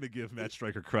not going to give Matt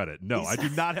Stryker credit. No, I do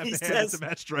not have to hand it to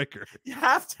Matt Stryker. You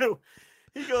have to.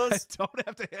 He goes. I don't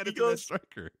have to hand it to Matt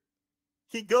Stryker.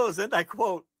 He goes, and I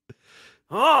quote,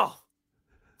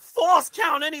 Falls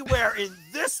Count Anywhere in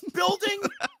this building?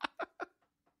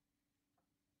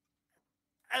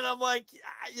 And I'm like,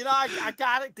 I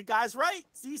got it. The guy's right.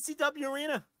 It's the ECW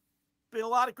arena. Been a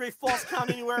lot of great Falls Count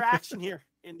Anywhere action here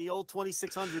in the old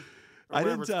 2600. I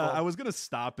didn't. I was gonna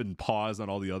stop and pause on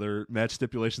all the other match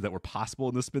stipulations that were possible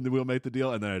in the spin the wheel, make the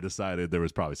deal, and then I decided there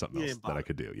was probably something else that I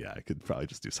could do. Yeah, I could probably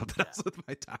just do something else with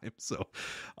my time. So,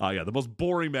 the most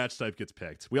boring match type gets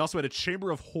picked. We also had a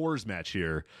Chamber of Horrors match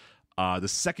here. The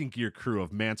Second Gear crew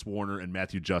of Mance Warner and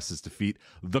Matthew Justice defeat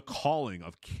The Calling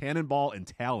of Cannonball and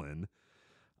Talon.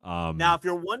 Now, if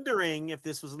you're wondering if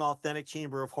this was an authentic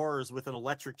Chamber of Horrors with an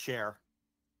electric chair,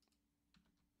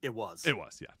 it was. It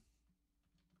was, yeah.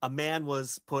 A man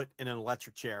was put in an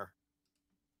electric chair,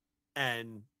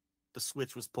 and the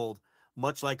switch was pulled,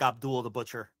 much like Abdul the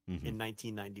Butcher in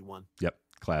 1991. Yep,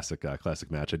 classic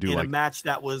match. I do a match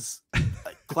that was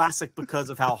classic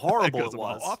because of how horrible it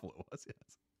was. How awful it was. Yes.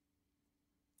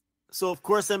 So, of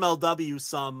course, MLW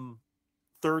some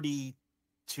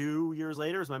 32 years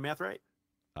later. Is my math right?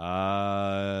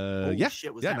 Yeah.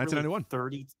 Shit, was 1991.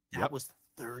 30. That was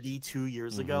 32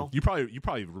 years ago. You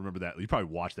probably remember that. You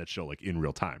probably watched that show in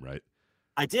real time, right?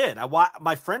 I did.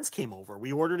 My friends came over.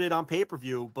 We ordered it on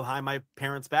pay-per-view behind my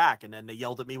parents' back, and then they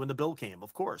yelled at me when the bill came,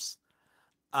 of course.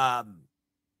 And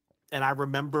I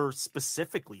remember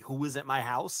specifically who was at my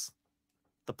house,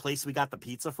 the place we got the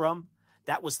pizza from.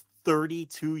 That was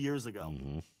 32 years ago.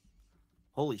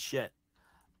 Holy shit.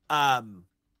 Yeah,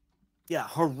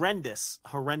 horrendous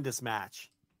match.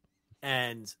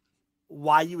 And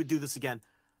why you would do this again.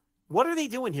 What are they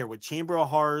doing here with Chamber of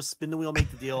Horrors, spin the wheel, make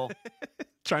the deal?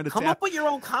 trying to come up with your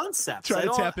own concepts. Trying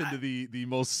to tap into the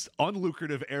most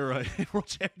unlucrative era in World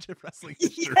Championship Wrestling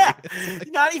history. Yeah,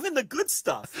 not even the good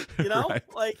stuff. You know, Right.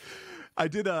 like I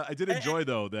did enjoy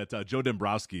though that Joe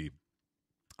Dombrowski.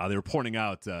 They were pointing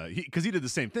out because he did the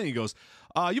same thing. He goes,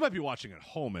 "You might be watching at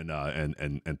home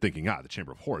and thinking, the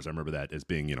Chamber of Horrors. I remember that as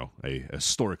being a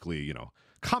historically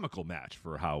comical match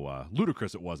for how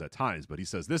ludicrous it was at times. But he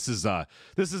says this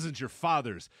isn't your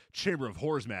father's Chamber of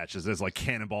Horrors matches as like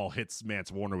Cannonball hits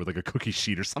Mance Warner with like a cookie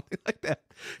sheet or something like that."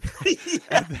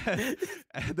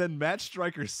 and then Matt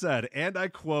Stryker said, and I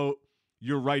quote,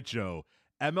 "You're right, Joe.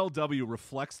 MLW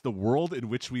reflects the world in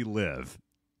which we live."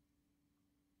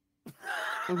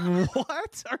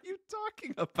 What are you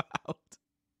talking about?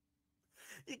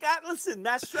 Listen,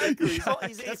 Matt Stryker. He's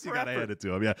you gotta hand it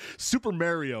to him. Yeah, Super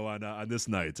Mario on this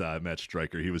night. Matt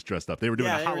Stryker, he was dressed up. They were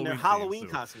doing a Halloween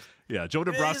costumes. Yeah, Joe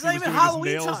Dombrowski was doing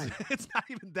Halloween his nails. time. It's not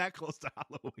even that close to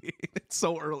Halloween. It's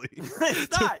so early.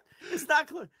 It's not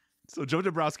close. So Joe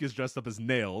Dombrowski is dressed up as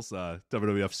Nails,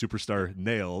 WWF superstar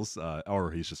Nails,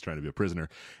 or he's just trying to be a prisoner.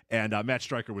 And Matt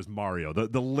Stryker was Mario,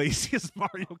 the laziest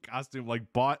Mario costume,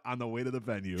 like bought on the way to the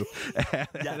venue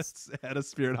at a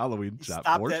Spirit Halloween shop.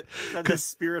 Stop that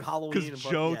Spirit Halloween. Because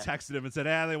Joe texted him and said,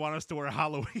 they want us to wear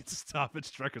Halloween stuff. And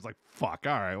Stryker's like, fuck,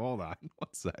 all right, hold on one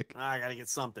sec. I got to get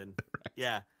something. Right.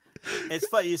 Yeah. It's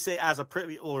funny you say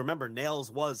remember, Nails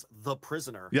was the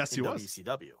prisoner in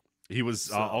WCW. He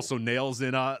was also Nails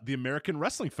in the American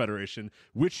Wrestling Federation,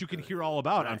 which you can hear all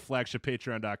about on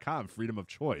flagshippatreon.com, Freedom of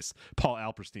Choice, Paul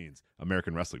Alperstein's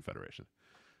American Wrestling Federation.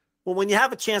 Well, when you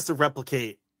have a chance to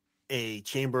replicate a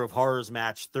Chamber of Horrors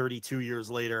match 32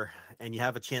 years later, and you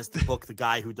have a chance to book the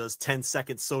guy who does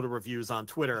 10-second soda reviews on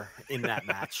Twitter in that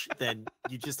match, then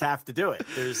you just have to do it.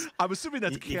 I'm assuming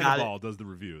that Cannonball does the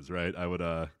reviews, right? I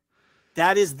would...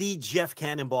 That is the Jeff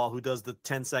Cannonball who does the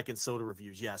 10-second soda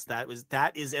reviews. Yes, that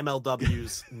is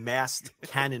MLW's masked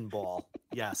Cannonball.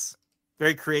 Yes,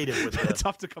 very creative with the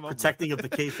tough to come up protecting of the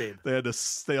kayfabe. They had to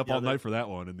stay up all night for that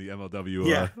one in the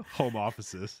MLW home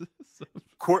offices.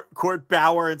 Court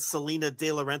Bauer and Selena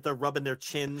De La Renta rubbing their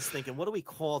chins, thinking, "What do we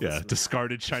call this?" Yeah,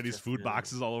 discarded Chinese food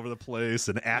boxes all over the place,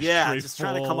 and ashtray just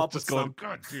trying to come up with going,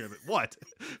 God damn it, what?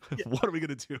 What are we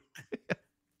gonna do?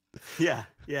 Yeah.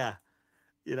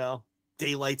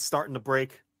 Daylight starting to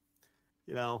break.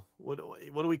 What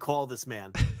do we call this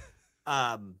man?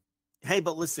 Hey,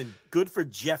 but listen, good for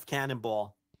Jeff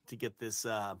Cannonball to get this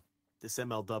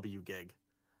MLW gig.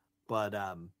 But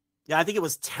I think it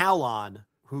was Talon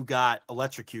who got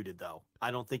electrocuted, though. I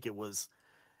don't think it was.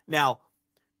 Now,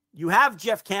 you have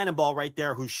Jeff Cannonball right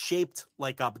there who's shaped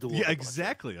like Abdullah. Yeah,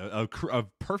 exactly. A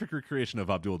perfect recreation of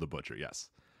Abdullah the Butcher,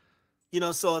 yes.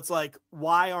 So it's like,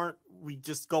 why aren't we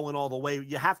just going all the way?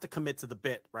 You have to commit to the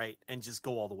bit, right? And just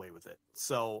go all the way with it.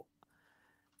 So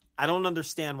I don't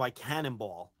understand why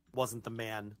Cannonball wasn't the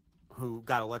man who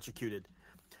got electrocuted.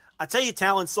 I tell you,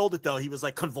 Talon sold it, though. He was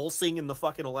like convulsing in the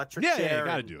fucking electric chair. Yeah,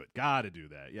 gotta do it. Gotta do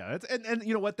that. Yeah, and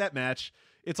you know what? That match,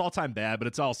 it's all time bad, but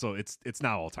it's also it's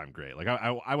now all time great. Like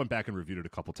I went back and reviewed it a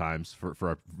couple times for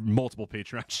our multiple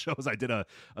Patreon shows. I did a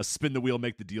Spin the Wheel,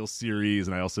 Make the Deal series,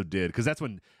 and I also did because that's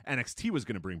when NXT was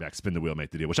going to bring back Spin the Wheel, Make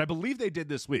the Deal, which I believe they did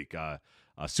this week.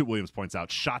 Suit Williams points out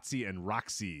Shotzi and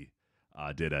Roxy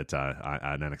did at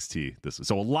on NXT.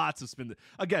 So lots of spin.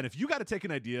 Again, if you got to take an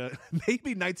idea,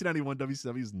 maybe 1991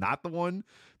 WCW is not the one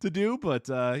to do, but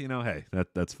hey,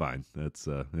 that's fine. That's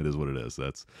it is what it is.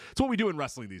 That's what we do in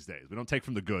wrestling these days. We don't take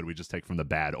from the good, we just take from the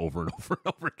bad over and over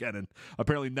and over again, and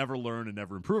apparently never learn and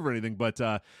never improve or anything. But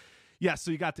yeah,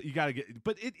 so you got to get,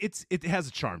 but it has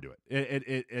a charm to it.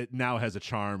 It now has a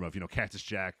charm of Cactus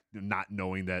Jack not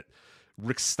knowing that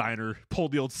Rick Steiner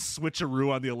pulled the old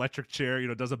switcheroo on the electric chair,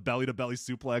 does a belly-to-belly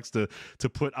suplex to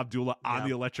put Abdullah on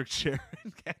the electric chair.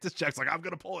 And Cactus Jack's like, I'm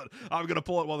going to pull it,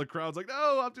 while the crowd's like,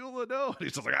 no, Abdullah, no. And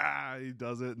he's just like, he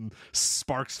does it, and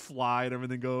sparks fly, and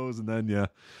everything goes, and then,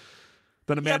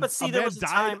 Then a man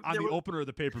died on the opener of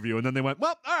the pay-per-view, and then they went,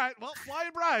 well, all right,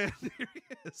 Flying Brian. Here he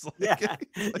is.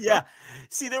 Yeah.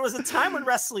 See, there was a time when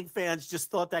wrestling fans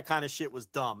just thought that kind of shit was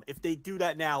dumb. If they do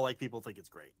that now, like, people think it's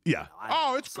great. Yeah.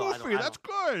 It's goofy. That's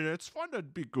good. It's fun to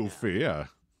be goofy. Yeah.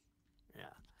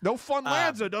 No fun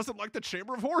Lanza doesn't like the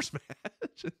Chamber of Horse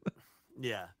match.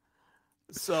 Yeah.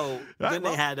 So then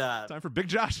they had time for Big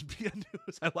Josh and PN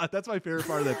News. That's my favorite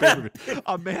part of that pay-per-view.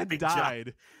 A man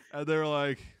died, and they're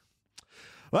like,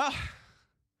 well,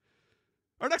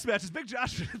 our next match is Big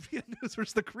Josh and PN News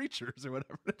versus the Creatures or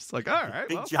whatever. It's like, all right,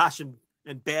 Big Josh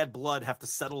and Bad Blood have to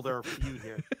settle their feud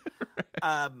here.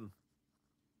 Right.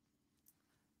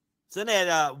 So then they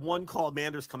had One Call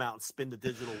Manders come out and spin the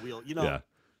digital wheel.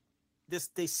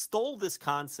 They stole this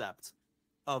concept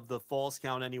of the Falls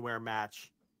Count Anywhere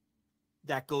match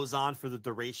that goes on for the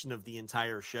duration of the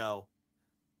entire show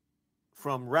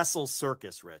from Wrestle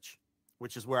Circus, Rich,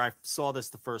 which is where I saw this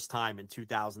the first time in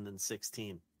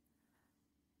 2016.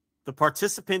 The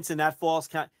participants in that Falls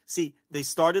Count, see, they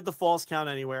started the Falls Count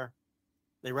Anywhere.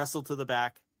 They wrestled to the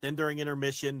back. Then during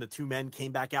intermission, the two men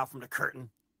came back out from the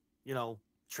curtain,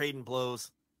 trading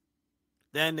blows.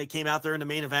 Then they came out there in the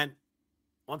main event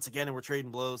once again and were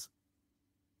trading blows.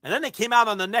 And then they came out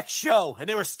on the next show and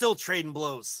they were still trading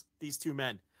blows, these two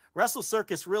men. Wrestle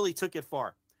Circus really took it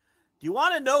far. Do you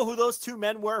want to know who those two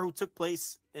men were who took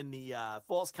place in the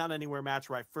Falls Count Anywhere match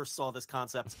where I first saw this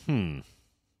concept?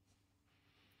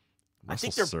 I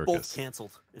think they're both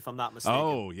canceled, if I'm not mistaken.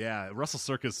 Oh yeah, Wrestle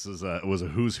Circus was a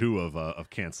who's who of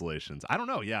cancellations. I don't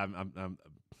know. Yeah,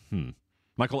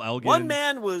 Michael Elgin. One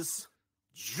man was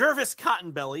Jervis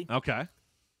Cottonbelly. Okay.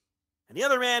 And the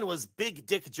other man was Big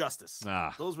Dick Justice.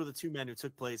 Those were the two men who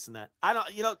took place in that.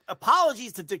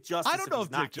 Apologies to Dick Justice. I don't know if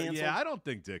Dick canceled. Yeah, I don't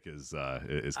think Dick is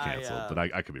canceled, but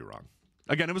I could be wrong.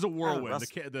 Again, it was a whirlwind.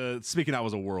 The speaking out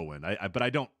was a whirlwind. But I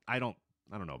don't know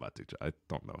about Dick. I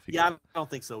don't know if he. Yeah, I don't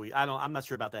think so. I'm not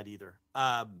sure about that either.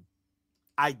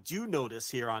 I do notice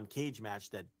here on Cage Match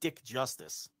that Dick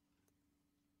Justice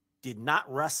did not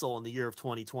wrestle in the year of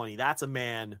 2020. That's a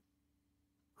man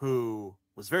who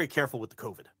was very careful with the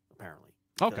COVID, apparently.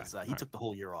 Because, he took the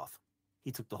whole year off.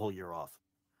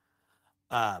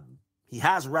 He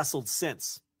has wrestled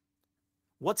since.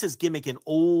 What's his gimmick in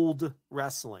old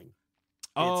wrestling?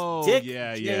 It's Dick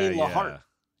J. LaHart.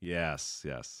 Yes.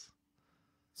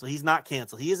 So he's not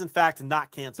canceled. He is, in fact,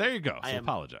 not canceled. There you go. So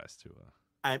apologize to.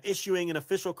 I am issuing an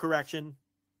official correction.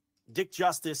 Dick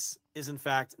Justice is, in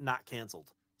fact, not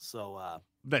canceled. So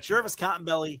Jervis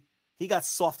Cottonbelly, he got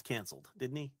soft canceled,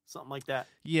 didn't he? Something like that.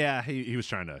 Yeah, he was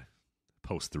trying to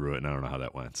post through it, and I don't know how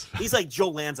that went. He's like Joe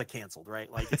Lanza canceled,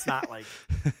 right? Like it's not like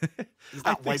he's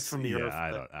not wiped from the earth.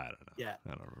 I don't know. Yeah,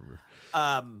 I don't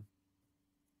remember.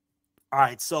 All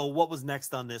right. So what was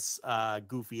next on this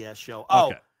goofy ass show?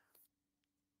 Okay.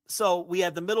 So we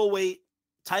had the middleweight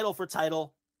title for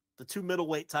title, the two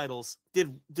middleweight titles.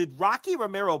 Did Rocky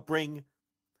Romero bring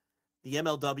the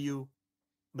MLW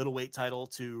middleweight title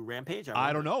to Rampage?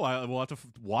 I don't know. We'll have to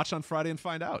watch on Friday and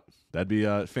find out. That'd be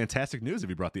fantastic news if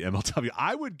he brought the MLW.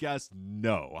 I would guess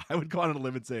no. I would go on a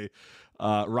limb and say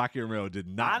Rocky Romero did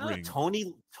not bring.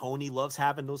 Tony loves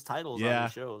having those titles on the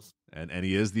shows. And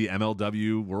he is the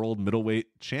MLW World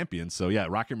Middleweight Champion. So yeah,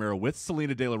 Rocky Romero with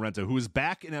Selena De La Renta, who is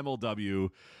back in MLW.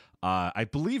 I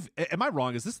believe, am I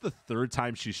wrong? Is this the third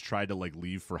time she's tried to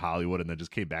leave for Hollywood and then just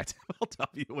came back to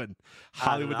MLW and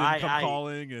Hollywood didn't come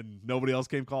calling and nobody else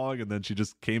came calling and then she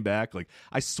just came back?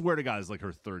 I swear to God, it's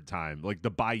her third time. The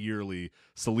bi-yearly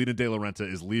Selena De La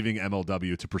Renta is leaving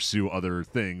MLW to pursue other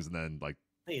things and then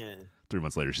 3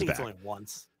 months later she's back. It's only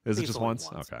once. Is it just once?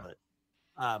 Okay. But,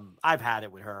 I've had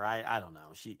it with her. I don't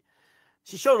know. She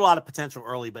showed a lot of potential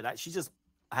early, but she just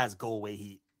has go away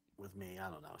heat with me. I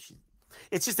don't know.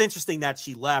 It's just interesting that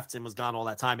she left and was gone all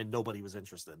that time and nobody was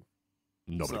interested.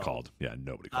 Nobody called. Yeah,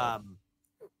 nobody called.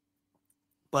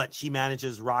 But she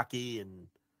manages Rocky and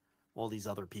all these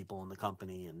other people in the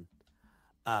company.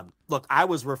 And look, I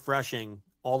was refreshing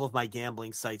all of my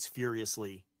gambling sites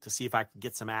furiously to see if I could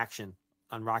get some action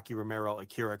on Rocky Romero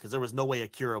Akira, because there was no way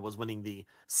Akira was winning the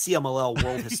CMLL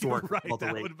World Historic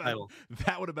Welterweight title.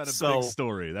 That would have been a big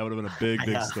story. That would have been a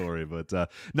big story. But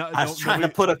I was trying to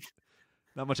put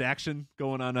not much action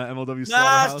going on MLW.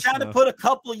 I was trying to put a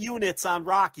couple units on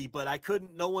Rocky, but I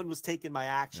couldn't. No one was taking my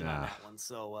action on that one.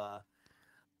 So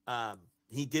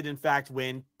he did, in fact,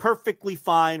 win. Perfectly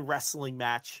fine wrestling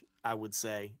match, I would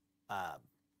say.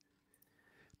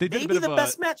 They did maybe the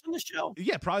best match on the show.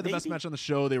 Yeah, probably the best match on the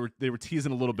show. They were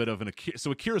teasing a little bit of an Akira.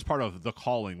 So Akira's part of The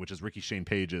Calling, which is Ricky Shane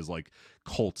Page's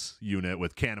cult unit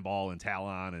with Cannonball and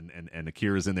Talon and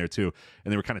Akira's in there too.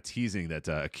 And they were kind of teasing that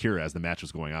Akira, as the match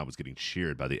was going on, was getting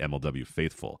cheered by the MLW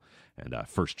faithful. And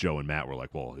first Joe and Matt were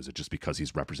like, well, is it just because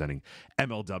he's representing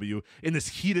MLW in this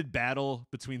heated battle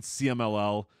between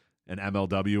CMLL and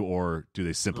MLW, or do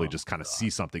they simply just kind of see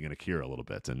something in Akira a little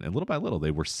bit? And little by little,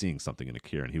 they were seeing something in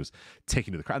Akira, and he was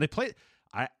taking to the crowd. They played.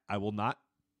 I will not.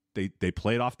 They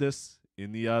played off this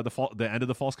in the end of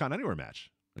the Falls Count Anywhere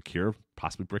match. Akira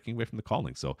possibly breaking away from The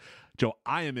Calling. So, Joe,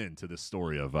 I am into this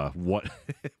story of what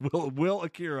will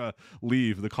Akira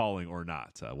leave The Calling or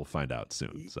not? We'll find out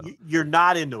soon. So you're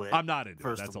not into it. I'm not into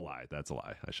it. That's a lie. That's a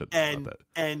lie. I shouldn't have about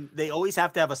that. And they always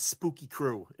have to have a spooky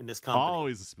crew in this company.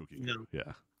 Always a spooky crew.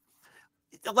 Yeah.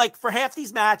 For half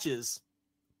these matches,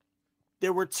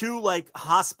 there were two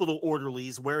hospital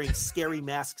orderlies wearing scary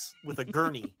masks with a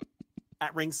gurney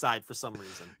at ringside for some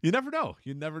reason. You never know.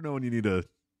 You never know when you need a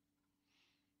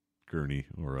gurney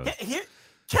or a.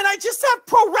 Can I just have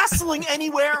pro wrestling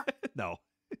anywhere? No,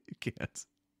 you can't.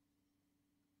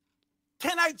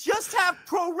 Can I just have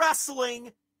pro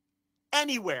wrestling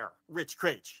anywhere, Rich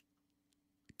Craich?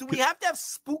 Do we have to have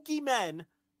spooky men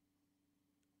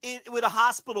with a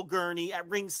hospital gurney at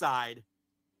ringside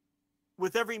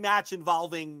with every match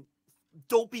involving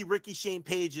dopey Ricky Shane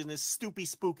Page and his stupid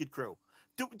spooked crew?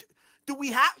 Do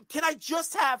we have? Can I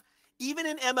just have, even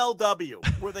in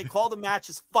MLW, where they call the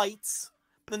matches fights,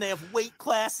 then they have weight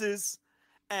classes,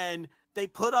 and they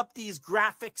put up these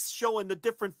graphics showing the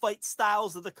different fight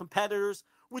styles of the competitors,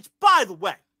 which, by the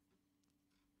way,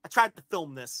 I tried to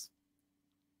film this.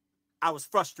 I was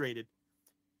frustrated.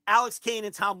 Alex Kane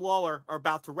and Tom Lawler are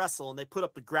about to wrestle, and they put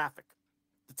up the graphic,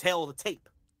 the tail of the tape,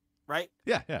 right?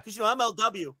 Yeah. Because,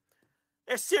 MLW,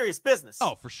 they're serious business.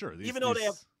 Oh, for sure. Even though they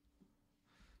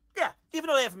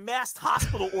have masked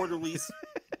hospital orderlies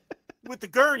with the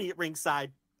gurney at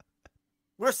ringside,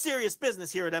 we're serious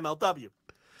business here at MLW.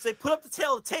 So they put up the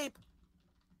tail of the tape.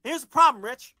 Here's the problem,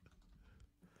 Rich.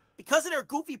 Because of their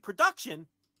goofy production,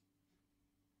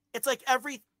 it's like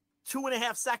every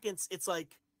 2.5 seconds, it's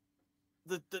like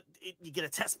you get a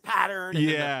test pattern.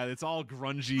 And it's all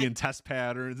grungy and test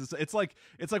patterns. It's like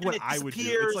what I would do.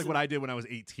 It's like what I did when I was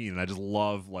 18, and I just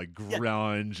love like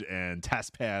grunge and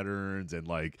test patterns and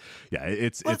like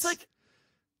it's like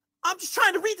I'm just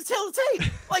trying to read the tail of the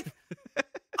tape. Like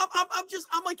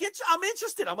I'm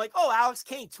interested. I'm like, oh, Alex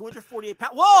Kane, 248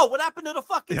 pounds. Whoa, what happened to the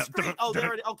fucking screen? Oh,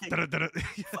 there it is. Okay.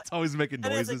 It's always making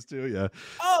noises too. Yeah.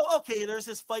 Oh, okay. There's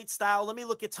this fight style. Let me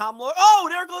look at Tom Lawler. Oh,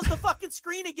 there goes the fucking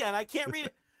screen again. I can't read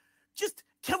it. Just,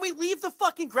 can we leave the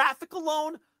fucking graphic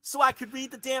alone so I could read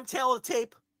the damn tail of the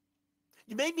tape?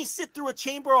 You made me sit through a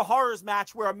Chamber of Horrors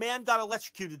match where a man got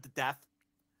electrocuted to death.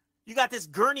 You got this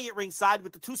gurney at ringside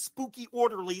with the two spooky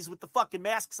orderlies with the fucking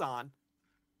masks on.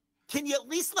 Can you at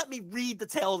least let me read the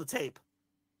tail of the tape?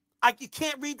 You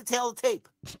can't read the tail of the tape.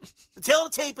 The tail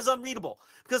of the tape is unreadable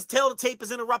because the tail of the tape is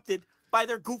interrupted by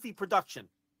their goofy production.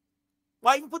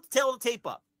 Why even put the tail of the tape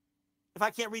up if I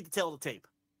can't read the tail of the tape?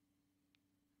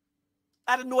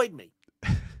 That annoyed me.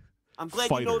 I'm glad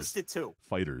you noticed it too.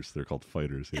 Fighters. They're called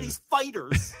fighters. Yeah, these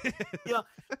fighters.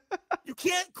 You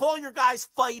can't call your guys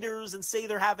fighters and say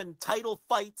they're having title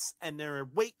fights and they're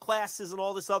weight classes and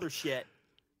all this other shit.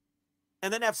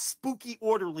 And then have spooky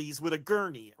orderlies with a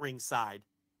gurney at ringside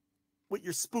with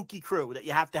your spooky crew that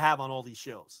you have to have on all these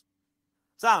shows.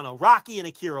 So I don't know. Rocky and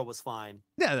Akira was fine.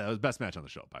 Yeah, that was the best match on the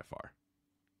show by far.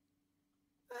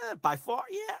 By far,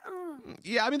 yeah.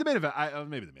 Yeah, I mean the main event.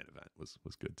 Maybe the main event was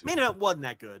good too. Main event wasn't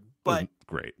that good, but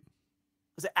great. It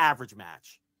was an average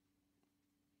match.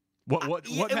 What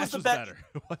match was better?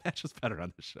 What match was better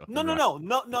on the show? No,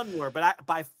 none were. But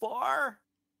by far,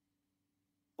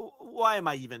 why am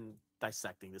I even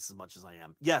dissecting this as much as I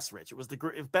am? Yes, Rich, it was the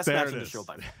best match on the show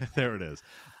by far. There it is.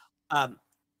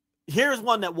 Here's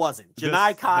one that wasn't.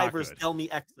 Janai Kai versus Delmi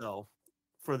Exo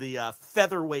for the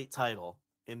featherweight title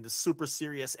in the super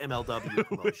serious MLW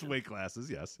promotion. Weight classes,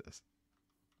 yes.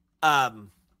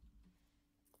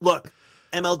 Look,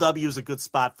 MLW is a good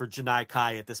spot for Janai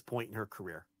Kai at this point in her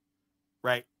career,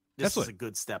 right? This is a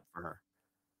good step for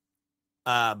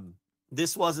her.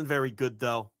 This wasn't very good,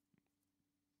 though.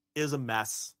 It was a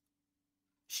mess.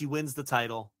 She wins the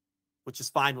title, which is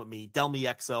fine with me. Delmi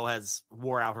Exo has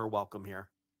wore out her welcome here.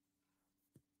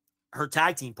 Her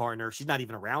tag team partner, she's not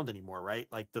even around anymore, right?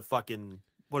 Like the fucking,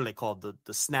 what are they called? The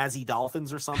Snazzy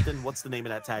Dolphins or something? What's the name of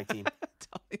that tag team?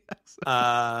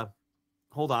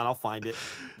 Hold on, I'll find it.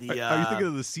 Are you thinking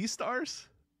of the Sea Stars?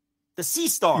 The Sea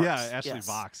Stars. Yeah, Ashley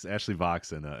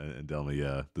Vox and Delmi,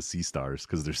 the Sea Stars,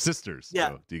 because they're sisters. Yeah.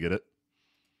 So, do you get it?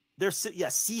 They're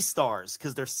Sea Stars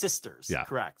because they're sisters. Yeah.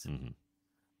 Correct. Mm-hmm.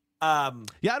 I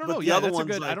don't know. Yeah, that's a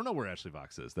good. I don't know where Ashley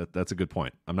Vox is. That's a good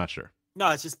point. I'm not sure. No,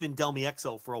 it's just been Delmi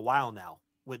Exo for a while now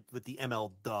with the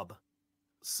ML dub.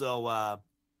 So,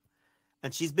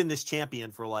 and she's been this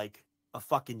champion for like a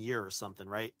fucking year or something,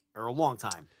 right? Or a long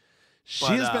time. She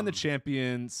has been the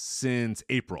champion since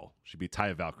April. She beat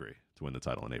Taya Valkyrie to win the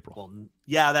title in April. Well,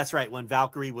 yeah, that's right. When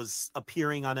Valkyrie was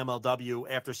appearing on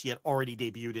MLW after she had already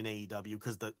debuted in AEW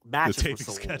because the matches were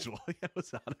so schedule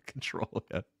was out of control.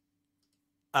 Yeah.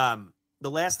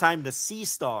 The last time the Sea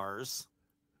Stars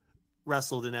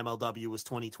wrestled in MLW was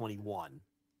 2021.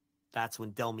 That's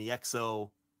when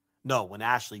when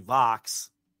Ashley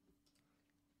Vox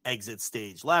exit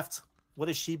stage left. What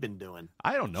has she been doing?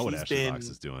 I don't know what Ashley Vox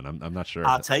is doing. I'm not sure.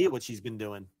 I'll tell you what she's been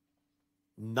doing.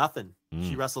 Nothing.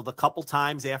 She wrestled a couple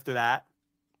times after that.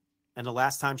 And the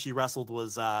last time she wrestled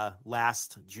was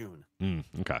last June.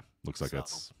 Okay. Looks like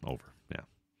that's over. Yeah.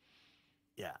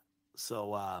 Yeah.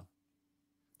 So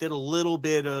did a little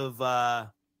bit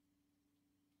of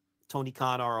Tony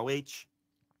Khan ROH.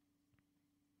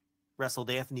 Wrestled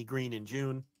Anthony Green in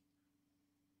June.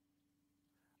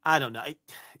 I don't know.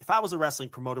 If I was a wrestling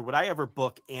promoter, would I ever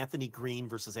book Anthony Green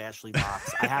versus Ashley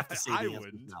Vox? I have to say I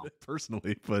wouldn't, no.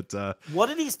 Personally, but what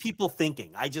are these people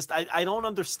thinking? I don't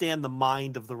understand the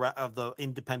mind of the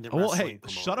independent wrestling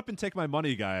promoter. Shut Up and Take My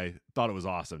Money guy thought it was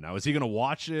awesome. Now, is he going to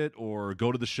watch it or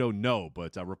go to the show? No,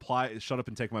 but Shut Up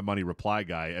and Take My Money reply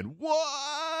guy, and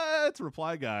what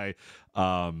reply guy?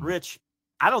 Rich,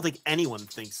 I don't think anyone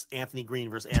thinks Anthony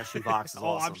Green versus Ashley Vox is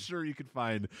awesome. I'm sure I could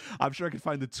find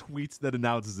the tweets that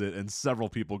announces it, and several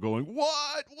people going,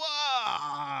 "What?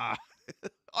 Wow,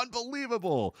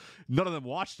 unbelievable!" None of them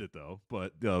watched it though,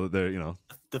 but they're the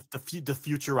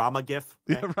Futurama gif,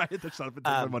 right? Yeah, right. The Shut Up and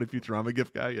Take My Money Futurama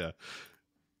gif guy, yeah.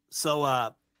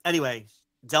 So anyway,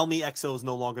 Delmi Exo is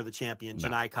no longer the champion. No.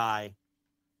 Janai Kai.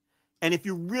 And if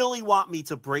you really want me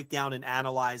to break down and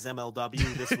analyze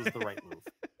MLW, this was the right move.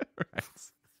 Right.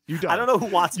 You don't. I don't know who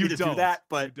wants me to do that,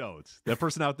 but you don't. That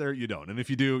person out there, you don't. And if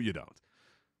you do, you don't.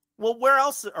 Well, where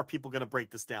else are people going to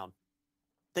break this down?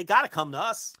 They got to come to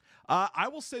us. I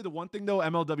will say the one thing though,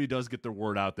 MLW does get their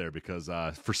word out there because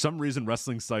for some reason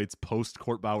wrestling sites post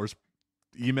Court Bauer's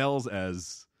emails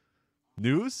as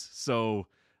news. So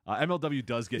MLW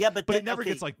does get, but it never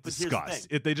gets like discussed.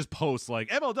 They just post like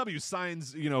MLW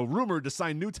signs, rumored to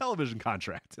sign new television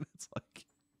contract, and it's like.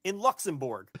 In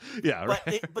Luxembourg. Yeah,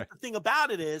 right. But the thing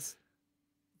about it is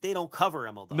they don't cover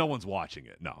MLW. No one's watching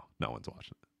it. No one's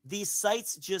watching it. These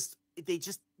sites just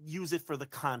use it for the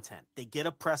content. They get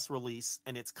a press release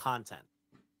and it's content.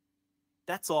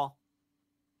 That's all.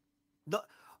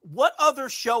 What other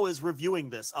show is reviewing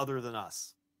this other than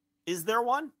us? Is there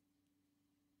one?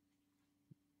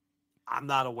 I'm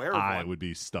not aware of one. I would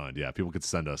be stunned. Yeah, people could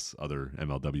send us other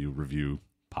MLW review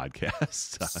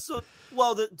podcasts.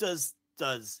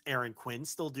 Does Erin Quinn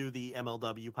still do the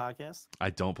MLW podcast?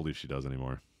 I don't believe she does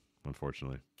anymore,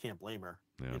 unfortunately. Can't blame her.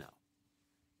 Yeah.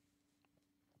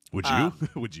 Would you?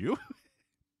 Would you?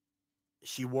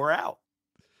 She wore out.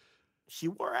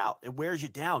 It wears you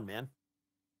down, man.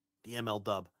 The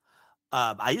MLW.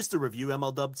 I used to review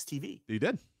MLW's TV. You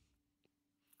did?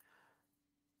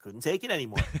 Couldn't take it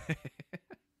anymore.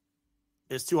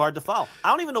 It's too hard to follow. I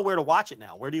don't even know where to watch it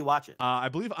now. Where do you watch it? I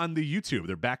believe on the YouTube.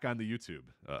 They're back on the YouTube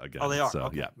again. Oh, they are? So,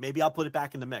 okay. Yeah. Maybe I'll put it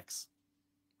back in the mix.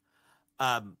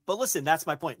 But listen, that's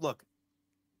my point. Look,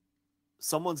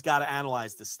 someone's got to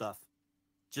analyze this stuff.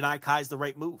 Janai Kai's the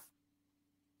right move.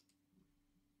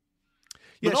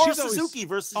 Yeah, Minoru Suzuki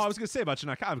versus... Oh, I was going to say about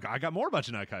Janai Kai. I got more about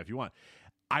Janai Kai if you want.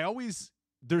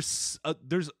 There's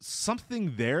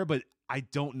something there, but I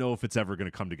don't know if it's ever going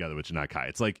to come together with Janai Kai.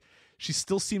 It's like... She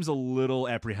still seems a little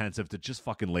apprehensive to just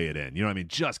fucking lay it in. You know what I mean?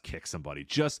 Just kick somebody.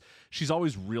 She's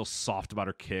always real soft about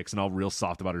her kicks and all real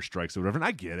soft about her strikes or whatever. And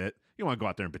I get it. You want to go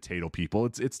out there and potato people.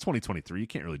 It's 2023. You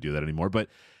can't really do that anymore. But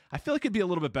I feel like it'd be a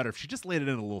little bit better if she just laid it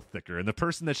in a little thicker. And the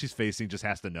person that she's facing just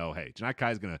has to know, hey, Janai Kai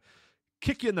is going to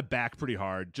kick you in the back pretty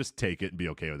hard. Just take it and be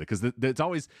okay with it. Because it's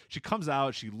always, she comes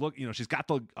out, she's got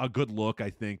a good look,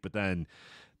 I think. But then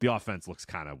the offense looks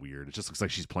kind of weird. It just looks like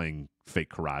she's playing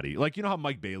fake karate. Like, you know how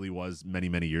Mike Bailey was many,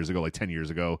 many years ago, like 10 years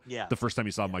ago? Yeah. The first time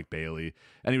you saw Mike Bailey.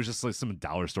 And he was just like some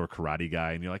dollar store karate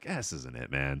guy. And you're like, this isn't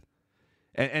it, man.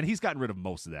 And he's gotten rid of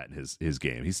most of that in his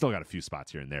game. He's still got a few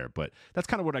spots here and there. But that's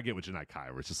kind of what I get with Janai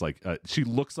Kai, where it's just like, she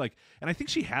looks like, and I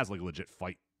think she has like a legit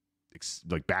fight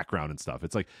like background and stuff.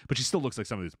 It's like, but she still looks like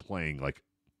somebody who's playing like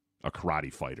a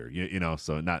karate fighter, you know?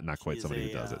 So not quite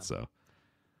somebody who does it, so.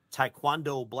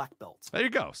 Taekwondo black belt. There you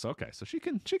go. So okay, so she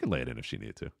can lay it in if she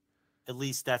needed to. At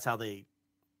least that's how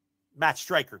Matt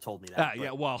Stryker told me that.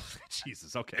 Yeah, well,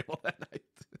 Jesus. Okay, well that night.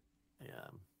 Yeah.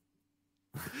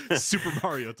 Super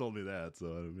Mario told me that, so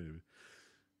maybe.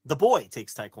 The boy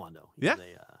takes Taekwondo.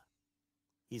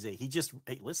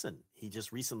 He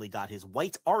just recently got his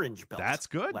white orange belt. That's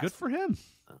good. Good for him.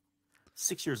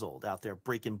 6 years old, out there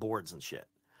breaking boards and shit.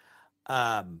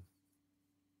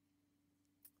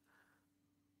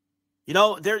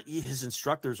 His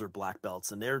instructors are black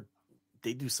belts, and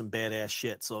they do some badass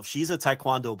shit. So if she's a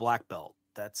Taekwondo black belt,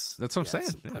 that's what I'm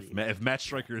saying. If Matt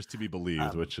Stryker is to be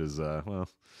believed, which is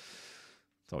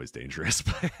it's always dangerous.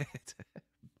 But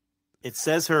it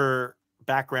says her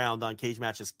background on Cage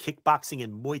Match is kickboxing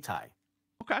and Muay Thai.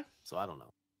 Okay, so I don't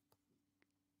know.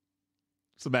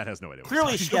 So Matt has no idea.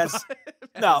 Clearly, she has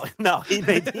no. He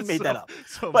made that up.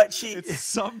 So but it's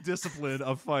some discipline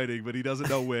of fighting, but he doesn't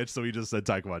know which, so he just said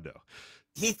Taekwondo.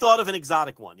 He thought of an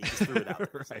exotic one. He just threw it out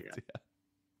there. Right, yeah.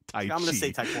 I'm going to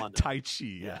say Taekwondo. Tai Chi.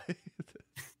 Yeah.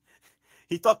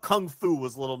 He thought Kung Fu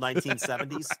was a little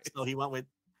 1970s, right. So he went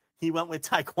with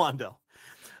Taekwondo.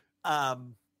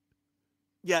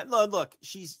 Yeah, look,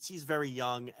 she's very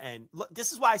young, and look,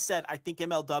 this is why I said I think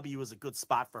MLW is a good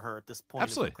spot for her at this point.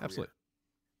 Absolutely.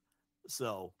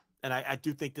 So, and I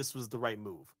do think this was the right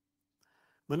move.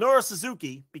 Minoru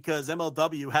Suzuki, because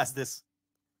MLW has this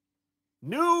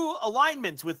new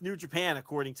alignment with New Japan,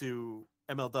 according to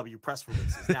MLW press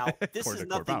releases. Now, this is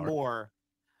nothing more.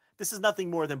 This is nothing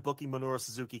more than booking Minoru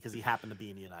Suzuki because he happened to be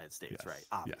in the United States, yes. right?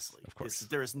 Obviously, yes, of course.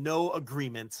 There is no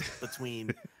agreement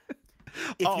between.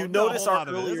 If you notice our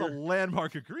earlier, it's a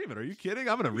landmark agreement. Are you kidding?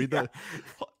 I'm going to read the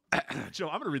Joe.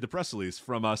 I'm going to read the press release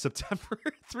from September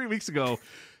 3 weeks ago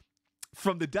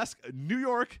from the desk, New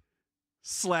York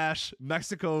 /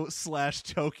 Mexico /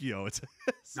 Tokyo. It's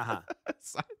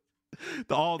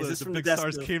all the big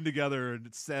stars came together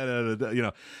and said,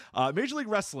 Major League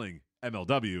Wrestling,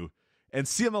 MLW, and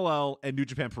CMLL and New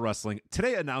Japan Pro Wrestling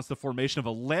today announced the formation of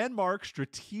a landmark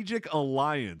strategic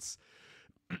alliance.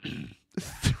 You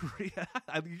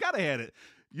gotta hand it.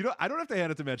 I don't have to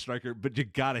hand it to Matt Stryker, but you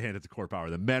gotta hand it to Core Power.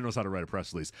 The man knows how to write a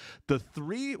press release. The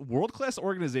 3 world-class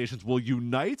organizations will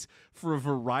unite for a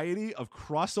variety of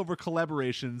crossover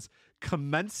collaborations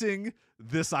commencing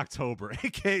this October,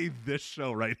 aka this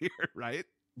show right here, right?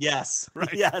 Yes.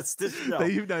 Right. Yes, this show.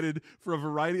 They united for a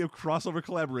variety of crossover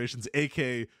collaborations,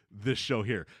 aka this show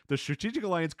here. The Strategic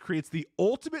Alliance creates the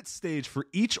ultimate stage for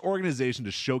each organization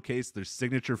to showcase their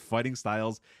signature fighting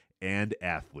styles and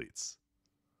athletes.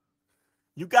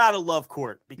 You gotta love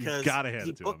Court because you gotta hand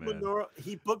it to him, man.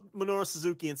 He booked Minoru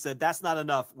Suzuki and said, "That's not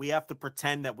enough. We have to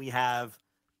pretend that we have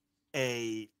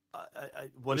a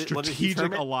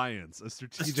strategic alliance. A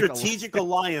strategic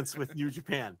alliance with New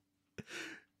Japan."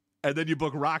 And then you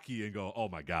book Rocky and go, "Oh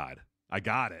my God, I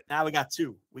got it." Now we got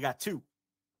two.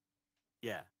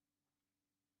 Yeah.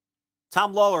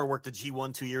 Tom Lawler worked at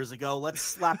G1 2 years ago. Let's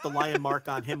slap the lion mark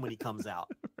on him when he comes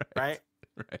out. Right.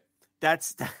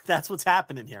 That's what's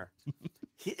happening here.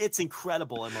 It's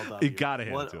incredible, MLW. You got to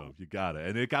hand it to him. You got it.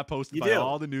 And it got posted by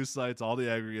all the news sites, all the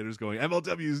aggregators going,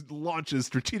 MLW launches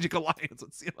strategic alliance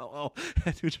with CMLL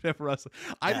and New Japan Pro Wrestling.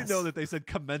 I didn't know that they said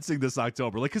commencing this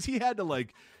October. Because he had to let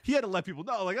people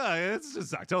know, it's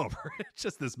just October. It's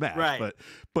just this match. Right.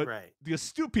 But the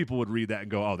astute people would read that and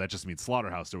go, oh, that just means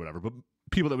Slaughterhouse or whatever. But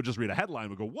people that would just read a headline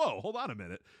would go, whoa, hold on a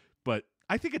minute. But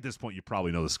I think at this point you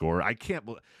probably know the score. I can't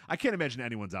imagine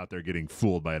anyone's out there getting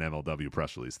fooled by an MLW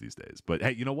press release these days. But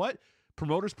hey, you know what?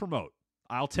 Promoters promote.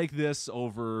 I'll take this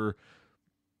over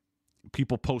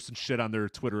people posting shit on their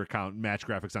Twitter account, match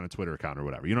graphics on a Twitter account or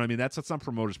whatever. You know what I mean? That's what some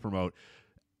promoters promote.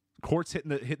 Court's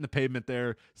hitting the pavement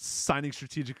there, signing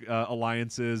strategic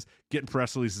alliances, getting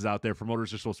press releases out there.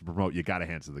 Promoters are supposed to promote. You got to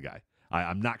hand it to the guy.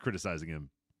 I'm not criticizing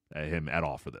him at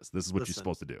all for this. This is what you're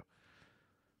supposed to do.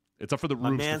 It's up for the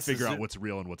rooms to figure out what's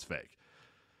real and what's fake.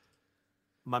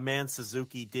 My man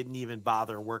Suzuki didn't even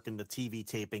bother working the TV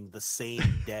taping the same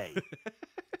day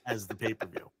as the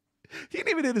pay-per-view. He didn't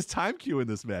even hit his time cue in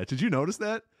this match. Did you notice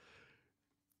that?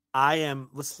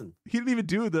 Listen. He didn't even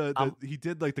do he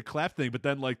did the clap thing, but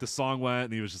then the song went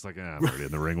and he was just like, I'm already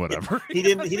in the ring, whatever. he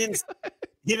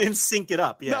didn't sync it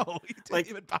up. Yeah. No, he didn't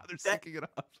even bother syncing it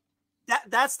up.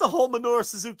 That's the whole Minoru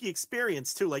Suzuki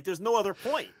experience too. There's no other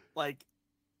point.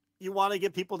 You want to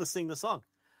get people to sing the song.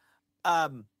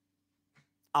 I'm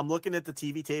looking at the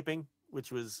TV taping,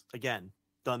 which was, again,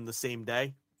 done the same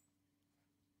day.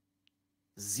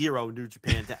 0 New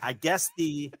Japan. I guess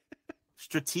the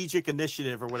strategic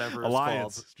initiative or whatever it's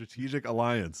called. Strategic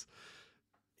alliance.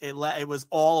 It was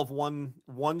all of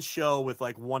one show with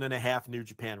 1.5 New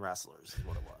Japan wrestlers is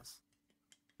what it was.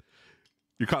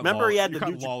 Remember, he had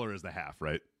Lawler as the half,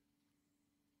 right?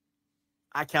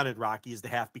 I counted Rocky as the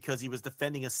half because he was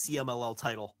defending a CMLL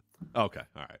title. Okay.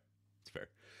 All right. It's fair.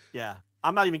 Yeah.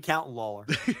 I'm not even counting Lawler.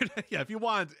 Yeah. If you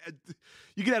want,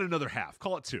 you can add another half.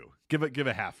 Call it 2. Give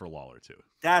a half for Lawler too.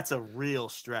 That's a real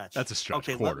stretch. That's a stretch.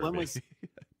 Okay. Quarter, when was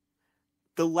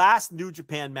the last New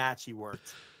Japan match he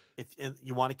worked? If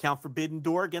you want to count Forbidden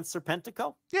Door against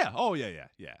Serpentico? Yeah. Oh, yeah.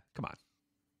 Come on.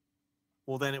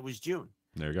 Well, then it was June.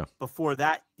 There you go. Before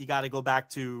that, you got to go back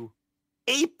to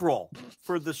April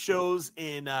for the shows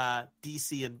in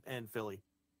DC and Philly.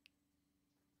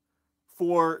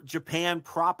 For Japan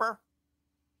proper,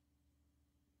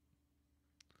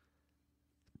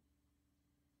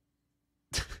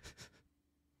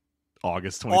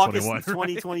 August 2021. August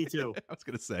 2022. I was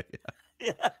going to say.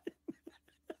 Yeah.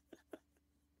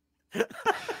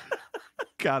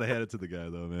 Gotta hand it to the guy,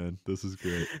 though, man. This is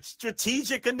great.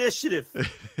 Strategic initiative.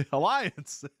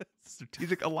 Alliance.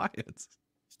 Strategic alliance.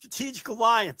 Strategic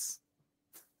alliance.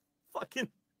 Fucking.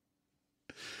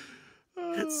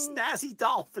 Snazzy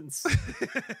Dolphins.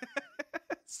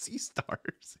 Sea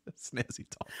stars. Snazzy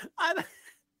Dolphins.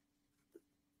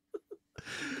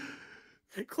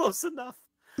 Close enough.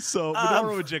 So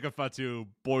Minoru and Jacob Fatu,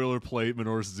 boilerplate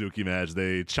Minoru Suzuki match.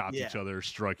 They chopped each other,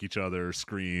 struck each other,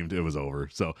 screamed. It was over.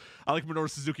 So I like Minoru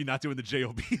Suzuki not doing the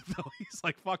JOB though. He's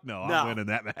like, fuck no, I'm winning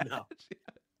that match.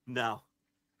 No,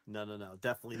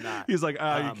 definitely not. He's like,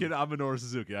 you kidding? I'm Minoru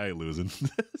Suzuki. I ain't losing.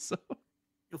 So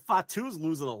Fatu's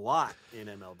losing a lot in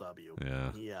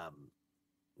MLW. Yeah.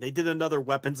 They did another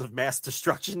Weapons of Mass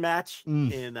Destruction match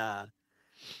and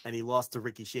he lost to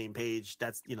Ricky Shane Page.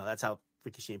 That's how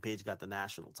Ricky Shane Page got the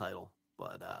national title.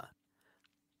 But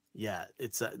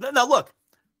it's now look,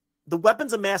 the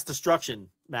Weapons of Mass Destruction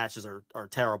matches are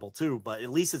terrible too, but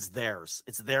at least it's theirs.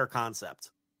 It's their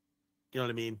concept. You know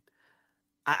what I mean?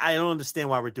 I don't understand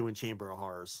why we're doing Chamber of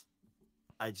Horrors.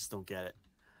 I just don't get it.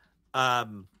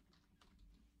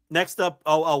 Next up,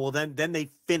 then they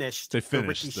finished the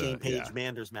Ricky Shane Page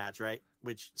Manders match, right?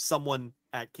 Which someone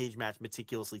at Cage Match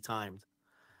meticulously timed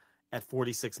at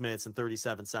 46 minutes and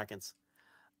 37 seconds.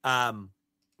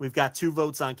 We've got 2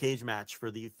 votes on Cage Match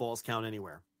for the Falls Count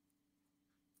Anywhere.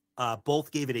 Both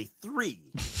gave it a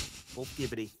 3.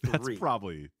 That's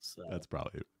probably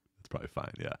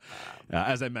fine. Yeah.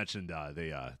 As I mentioned,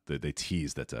 they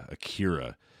teased that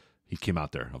Akira, he came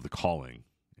out there of the Calling,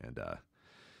 and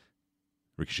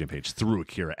Ricky Shane Page threw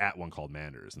Akira at One Called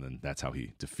Manders, and then that's how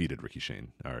he defeated Ricky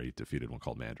Shane, or he defeated One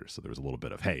Called Manders. So there was a little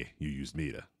bit of, hey, you used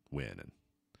me to win, and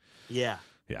yeah.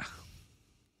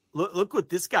 Look what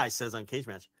this guy says on Cage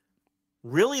Match.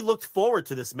 Really looked forward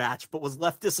to this match, but was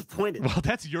left disappointed. Well,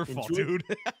 that's your fault, dude.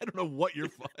 I don't know what your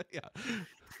fault. Yeah,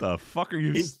 the fuck are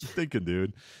you thinking,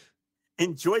 dude?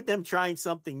 Enjoyed them trying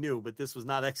something new, but this was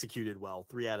not executed well.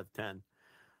 3 out of 10.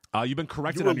 You've been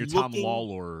corrected on your Tom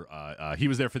Lawlor. He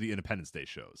was there for the Independence Day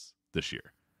shows this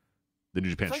year. The New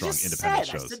Japan Strong Independence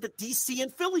shows. I said the DC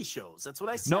and Philly shows. That's what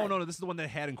I said. No. This is the one they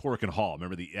had in Korakuen Hall.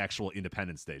 Remember the actual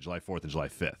Independence Day, July 4th and July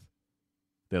 5th.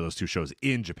 They had those 2 shows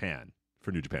in Japan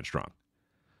for New Japan Strong.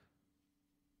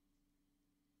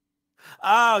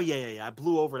 Oh, yeah. I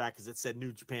blew over that because it said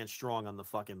New Japan Strong on the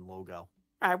fucking logo.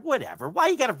 All right, whatever. Why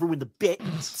you got to ruin the bit?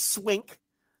 Swink.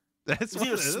 That's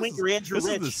what Swink or Andrew Rich.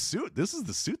 This is the suit. This is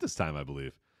the suit this time, I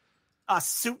believe.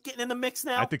 Suit getting in the mix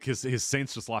now? I think his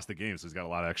Saints just lost the game, so he's got a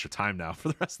lot of extra time now for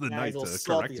the rest of the night to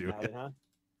correct you. It, huh?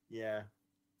 Yeah,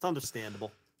 it's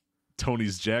understandable.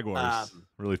 Tony's Jaguars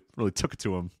really took it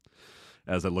to him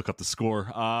as I look up the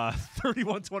score.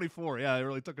 31-24. Yeah, they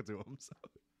really took it to him. So.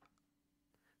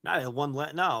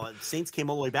 No, Saints came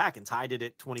all the way back and tied it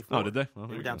at 24. Oh, did they? Well,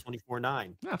 they were down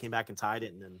 24-9. Yeah. Came back and tied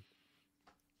it, and then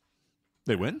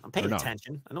they win. I'm paying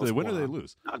attention. I know do they win or they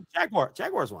lose? No,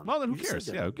 Jaguars won. Well, then who cares?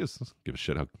 Yeah, who gives a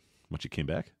shit how much he came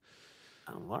back?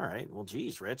 Oh, all right. Well,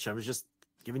 geez, Rich, I was just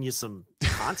giving you some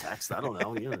context. I don't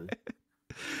know. Then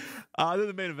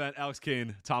the main event: Alex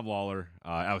Kane, Tom Lawlor.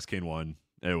 Alex Kane won.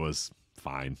 It was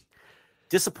fine.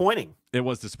 Disappointing. It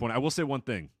was disappointing. I will say one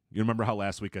thing. You remember how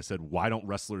last week I said, why don't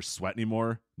wrestlers sweat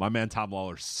anymore? My man Tom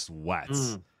Lawlor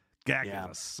sweats. Gak is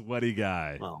a sweaty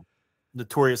guy. Well,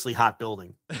 notoriously hot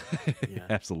building. Yeah.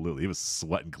 Absolutely. He was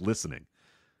sweating, glistening.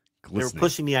 They were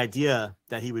pushing the idea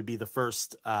that he would be the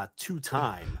first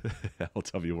 2-time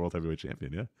LW World Heavyweight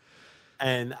Champion, yeah.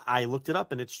 And I looked it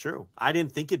up, and it's true. I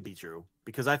didn't think it'd be true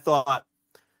because I thought,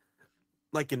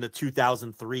 like in the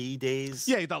 2003 days.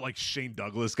 Yeah, he thought like Shane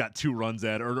Douglas got 2 runs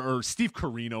at, or Steve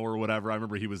Corino or whatever. I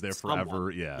remember he was there forever.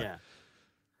 Yeah.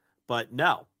 But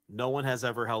no one has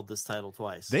ever held this title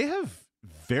twice. They have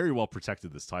very well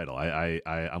protected this title.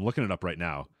 I'm looking it up right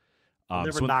now.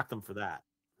 Never knocked them for that.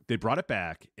 They brought it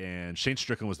back, and Shane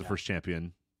Strickland was the first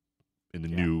champion in the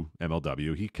new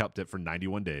MLW. He kept it for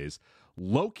 91 days.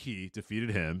 Low-Key defeated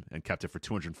him and kept it for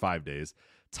 205 days.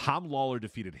 Tom Lawlor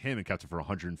defeated him and kept it for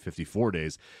 154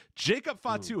 days. Jacob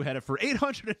Fatu had it for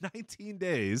 819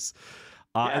 days.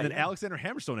 And then Alexander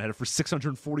Hammerstone had it for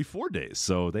 644 days.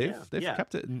 So they've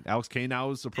kept it. And Alex Kane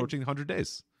now is approaching 100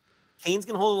 days. Kane's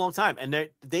going to hold a long time. And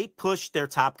they push their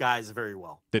top guys very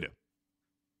well. They do.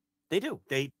 They do.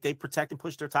 They protect and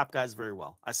push their top guys very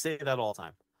well. I say that all the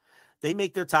time. They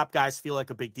make their top guys feel like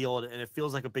a big deal, and it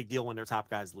feels like a big deal when their top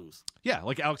guys lose. Yeah,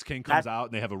 like Alex Kane comes out,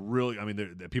 and they have a really,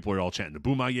 people are all chanting the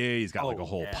Boomaye. He's got like a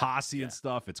whole posse and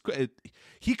stuff.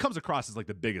 He comes across as like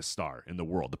the biggest star in the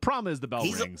world. The problem is the bell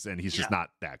rings, and he's just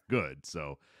not that good.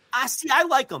 So I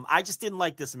like him. I just didn't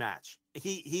like this match.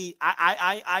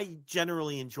 I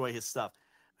generally enjoy his stuff.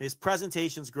 His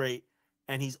presentation's great,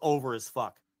 and he's over as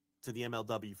fuck to the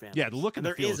MLW fan. Yeah, the look and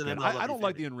the feel is good. I don't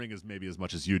like the in-ring as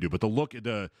much as you do, but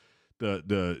the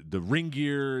the ring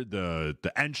gear,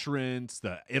 the entrance,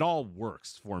 it all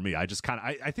works for me. I just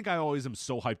I think I always am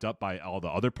so hyped up by all the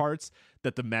other parts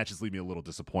that the matches leave me a little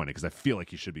disappointed because I feel like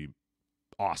he should be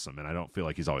awesome, and I don't feel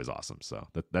like he's always awesome. So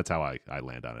that's how I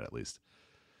land on it, at least.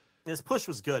 His push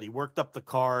was good. He worked up the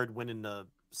card, winning the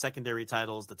secondary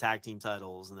titles, the tag team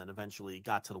titles, and then eventually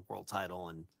got to the world title.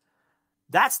 And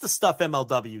that's the stuff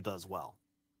MLW does well.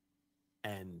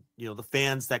 And, the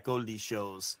fans that go to these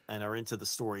shows and are into the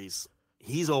stories,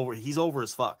 he's over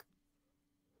as fuck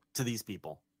to these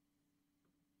people.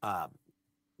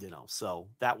 So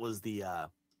that was the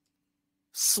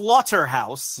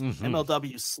Slaughterhouse,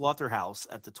 MLW Slaughterhouse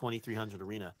at the 2300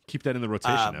 Arena. Keep that in the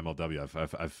rotation,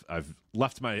 MLW. I've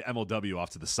left my MLW off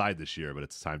to the side this year, but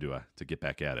it's time to get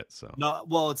back at it. So no,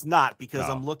 well, it's not because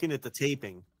I'm looking at the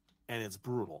taping and it's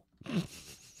brutal.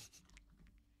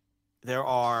 There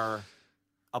are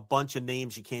a bunch of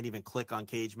names you can't even click on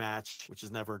Cage Match, which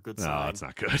is never a good sign. No, that's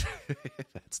not good.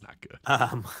 That's not good.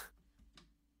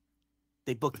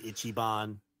 They booked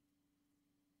Ichiban.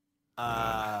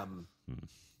 Guess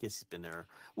he's been there.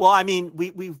 Well, I mean,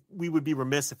 we would be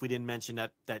remiss if we didn't mention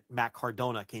that Matt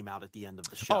Cardona came out at the end of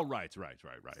the show. Oh, right.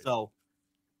 So,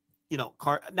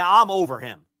 now I'm over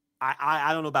him.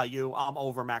 I don't know about you. I'm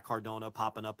over Matt Cardona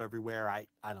popping up everywhere.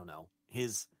 I don't know.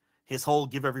 His whole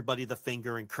give everybody the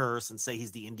finger and curse and say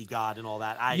he's the indie god and all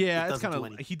that. It's kind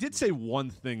of. He did say one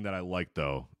thing that I liked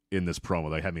though in this promo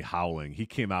that had me howling. He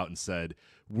came out and said,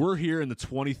 "We're here in the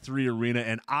 23 Arena,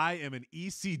 and I am an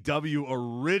ECW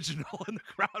original." And the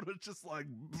crowd was just like,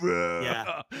 bleh.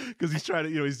 Yeah, because he's trying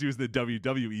to, he's using the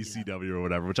WWECW or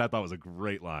whatever, which I thought was a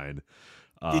great line.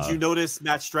 Did you notice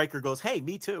Matt Stryker goes, "Hey,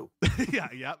 me too"? yeah.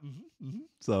 Mm-hmm.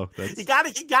 So that's, you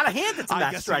gotta hand it to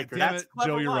Matt Stryker. That's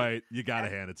Joe, you're right. You gotta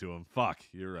hand it to him. Fuck,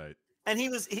 you're right. And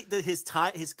his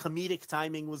comedic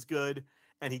timing was good,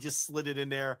 and he just slid it in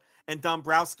there. And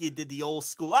Dombrowski did the old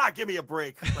school, give me a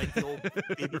break, like the old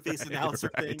babyface announcer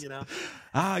thing,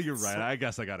 You're right. I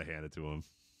guess I gotta hand it to him.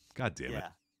 God damn it.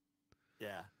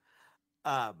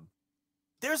 Yeah.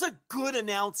 There's a good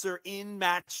announcer in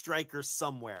Matt Stryker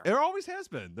somewhere. There always has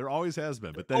been.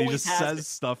 But then he just says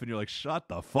stuff, and you're like, "Shut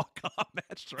the fuck up,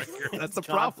 Matt Stryker." That's the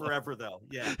problem. Forever though.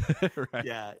 Yeah. Right.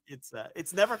 Yeah.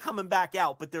 It's never coming back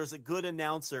out. But there's a good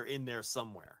announcer in there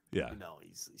somewhere. Yeah.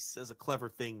 He says a clever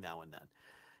thing now and then.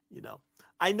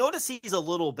 I notice he's a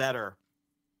little better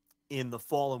in the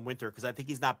fall and winter because I think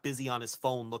he's not busy on his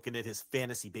phone looking at his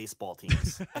fantasy baseball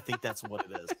teams. I think that's what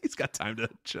it is. He's got time to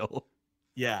chill.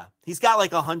 Yeah, he's got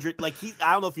like 100. I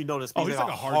don't know if you noticed. He's like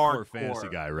a hardcore fantasy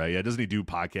guy, right? Yeah, doesn't he do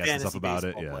podcasts and stuff about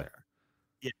it? Yeah,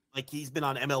 yeah. Like he's been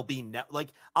on MLB Net.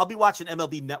 Like I'll be watching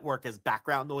MLB Network as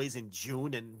background noise in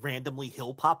June, and randomly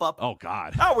he'll pop up. Oh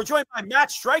God! Oh, we're joined by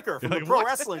Matt Stryker from the pro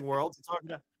wrestling world to talk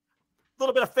about a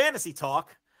little bit of fantasy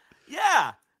talk.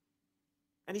 Yeah,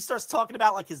 and he starts talking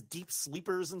about like his deep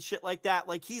sleepers and shit like that.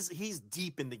 Like he's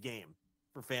deep in the game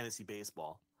for fantasy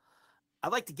baseball.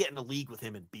 I'd like to get in a league with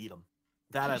him and beat him.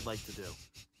 That I'd like to do.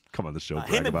 Come on the show.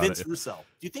 Him and Vince Russo.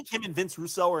 Do you think him and Vince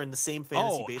Russo are in the same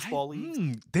fantasy baseball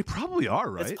league? They probably are,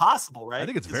 right? It's possible, right? I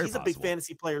think it's very possible. He's a big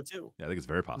fantasy player too. Yeah, I think it's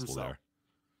very possible there.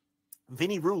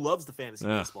 Vinny Rue loves the fantasy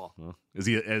baseball. Well, is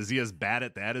he as bad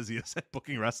at that as he is at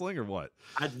booking wrestling or what?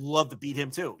 I'd love to beat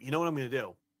him too. You know what I'm going to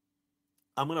do?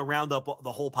 I'm going to round up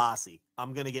the whole posse.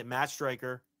 I'm going to get Matt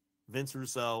Stryker, Vince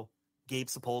Russo, Gabe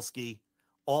Sapolsky,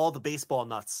 all the baseball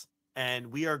nuts. And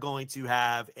we are going to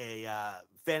have a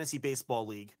fantasy baseball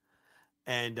league.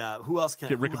 And who else can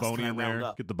get Rick Boney in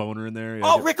there? Get the Boner in there.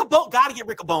 Yeah, Rick got to get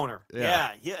Rick Boner.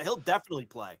 Yeah, he'll definitely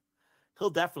play.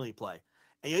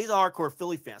 And he's a hardcore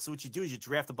Philly fan. So what you do is you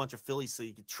draft a bunch of Phillies so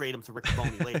you can trade them to Rick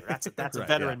Boney later. That's a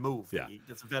veteran move. Yeah,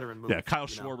 that's a veteran move. Yeah, Kyle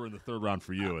Schwarber in the third round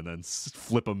for you, and then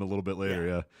flip him a little bit later.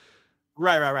 Yeah.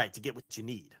 Right. To get what you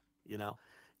need.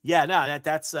 Yeah. No,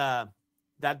 that's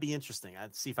that'd be interesting.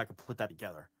 I'd see if I could put that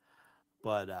together.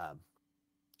 But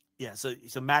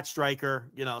so Matt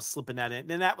Stryker, slipping that in,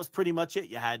 and that was pretty much it.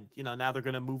 You had, now they're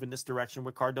going to move in this direction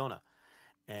with Cardona,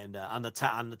 and on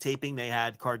the taping they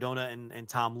had Cardona and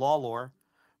Tom Lawlor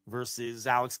versus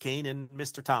Alex Kane and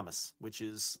Mr. Thomas, which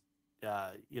is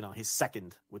his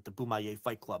second with the Boomaye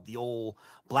Fight Club, the old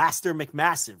Blaster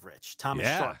McMassive, Rich Thomas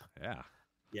Sharp,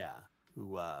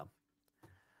 who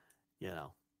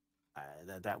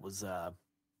that was.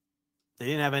 They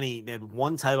didn't have any. They had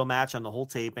one title match on the whole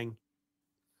taping.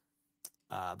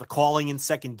 The Calling in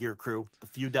Second Gear crew, the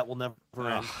feud that will never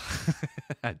end.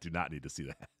 I do not need to see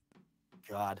that.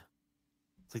 God,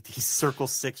 it's like these Circle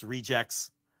 6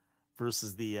 rejects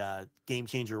versus the Game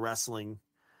Changer Wrestling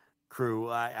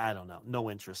crew. I don't know. No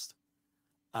interest.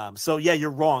 So yeah, you're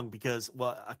wrong because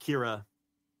Akira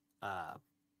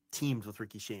teamed with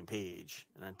Ricky Shane Page,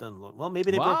 and it doesn't look well.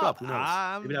 Maybe they broke up. Who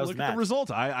knows? Maybe that was look at the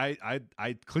result. I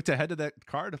clicked ahead to that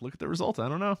card. Look at the result. I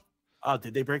don't know. Oh,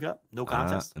 did they break up? No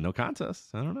contest. No contest.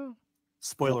 I don't know.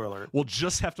 Spoiler alert. We'll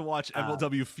just have to watch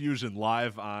MLW Fusion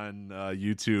live on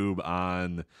YouTube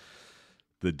on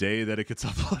the day that it gets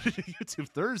uploaded to YouTube.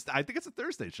 Thursday. I think it's a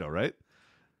Thursday show, right?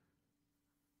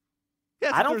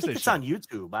 Yeah, I don't think it's on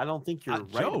YouTube. I don't think you're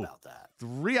right about that.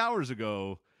 3 hours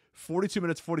ago, 42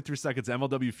 minutes, 43 seconds,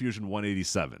 MLW Fusion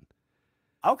 187.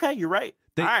 Okay, you're right.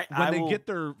 All right. When they get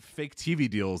their fake TV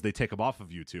deals, they take them off of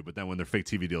YouTube, but then when their fake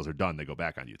TV deals are done, they go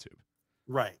back on YouTube.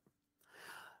 Right.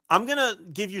 I'm going to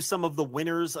give you some of the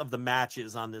winners of the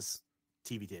matches on this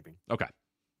TV taping. Okay.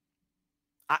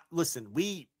 Listen,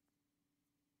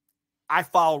 I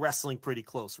follow wrestling pretty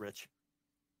close, Rich.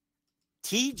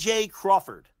 TJ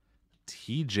Crawford.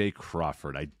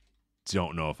 I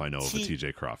don't know if I know of a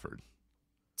TJ Crawford.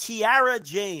 Tiara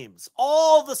James.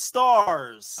 All the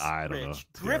stars. I don't know.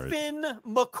 Griffin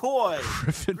McCoy.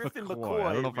 Griffin McCoy.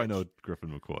 I don't know if I know Griffin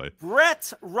McCoy.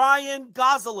 Brett Ryan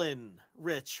Gosselin,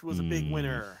 Rich, was a big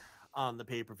winner on the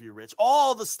pay-per-view, Rich.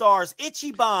 All the stars.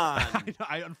 Ichiban.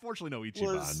 I unfortunately know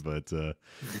Ichiban, but...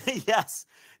 Yes.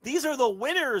 These are the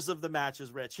winners of the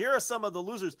matches, Rich. Here are some of the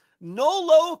losers.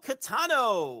 Nolo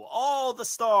Katano. All the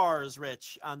stars,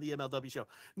 Rich, on the MLW show.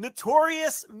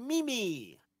 Notorious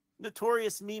Mimi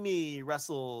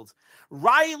wrestled.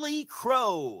 Riley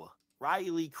Crow.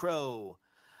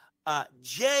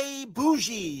 Jay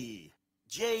Bougie,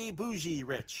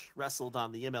 Rich, wrestled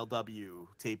on the MLW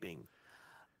taping.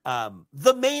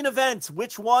 The main event,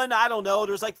 which one? I don't know.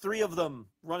 There's like 3 of them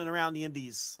running around the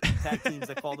indies. Tag teams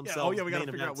that call themselves. We got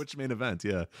to figure out which main event.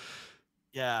 Yeah.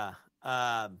 Yeah.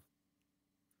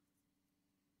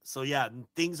 So yeah,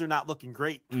 things are not looking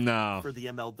great for the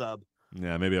MLW.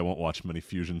 Yeah, maybe I won't watch many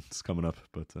fusions coming up,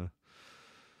 but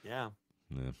yeah.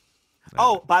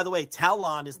 Oh, by the way,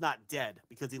 Talon is not dead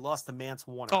because he lost to Mance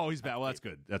Warner. Oh, he's bad. Well, that's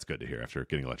good. That's good to hear. After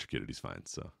getting electrocuted, he's fine.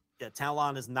 So yeah,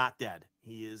 Talon is not dead.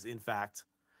 He is, in fact.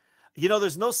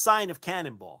 There's no sign of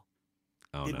Cannonball.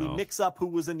 Oh, Did we mix up who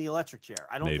was in the electric chair?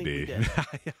 I don't think we did.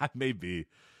 Maybe.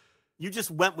 You just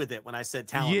went with it when I said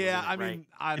Talon. Yeah, I mean,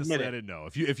 honestly, I didn't know.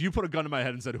 If you put a gun in my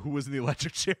head and said who was in the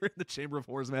electric chair in the Chamber of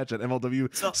Horrors match at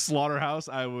MLW Slaughterhouse,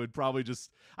 I would probably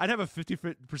I'd have a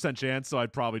 50% chance, so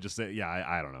I'd probably just say, yeah,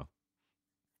 I don't know.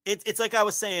 It's like I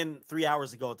was saying 3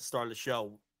 hours ago at the start of the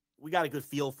show. We got a good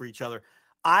feel for each other.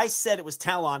 I said it was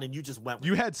Talon, and you just went with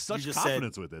it. You had such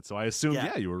confidence with it, so I assumed,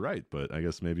 yeah, you were right, but I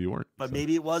guess maybe you weren't. But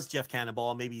maybe it was Jeff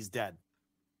Cannonball, maybe he's dead.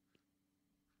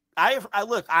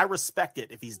 I respect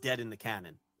it if he's dead in the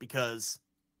canon, because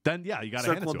then you got to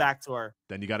circling back to our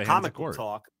then you got to comic book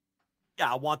talk.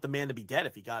 Yeah, I want the man to be dead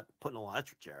if he got put in an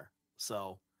electric chair.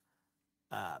 So,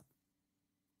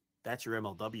 that's your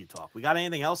MLW talk. We got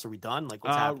anything else? Are we done? Like,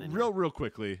 what's happening? Real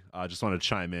quickly, just want to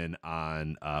chime in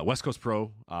on West Coast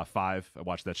Pro 5. I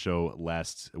watched that show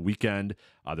last weekend,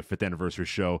 their 5th anniversary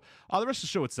show. The rest of the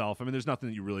show itself, I mean, there's nothing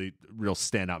that you real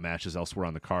standout matches elsewhere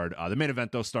on the card. The main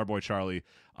event, though, Starboy Charlie,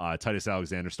 Titus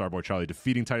Alexander, Starboy Charlie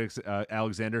defeating Titus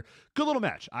Alexander. Good little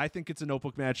match. I think it's a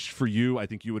notebook match for you. I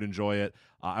think you would enjoy it.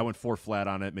 I went 4 flat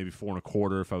on it, maybe 4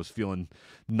 1/4 if I was feeling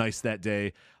nice that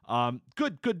day.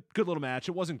 Good little match.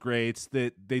 It wasn't great.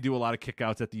 They do a lot of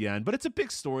kickouts at the end, but it's a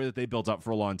big story that they built up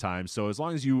for a long time. So as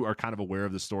long as you are kind of aware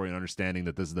of the story and understanding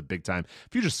that this is the big time,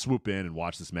 if you just swoop in and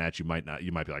watch this match, you might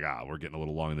be like, we're getting a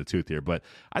little long in the tooth here. But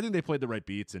I think they played the right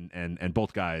beats, and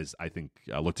both guys, I think,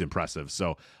 looked impressive.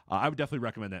 So I would definitely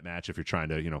recommend that match if you're trying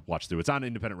to watch through. It's on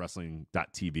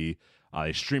independentwrestling.tv.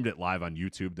 They streamed it live on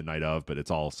YouTube the night of, but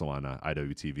it's also on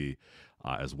IWTV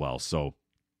as well. So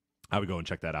I would go and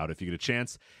check that out if you get a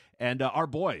chance. And our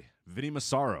boy, Vinny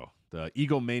Massaro, the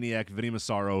egomaniac Vinny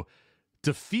Massaro,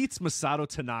 defeats Masato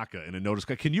Tanaka in a notice.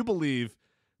 Can you believe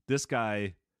this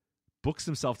guy books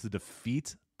himself to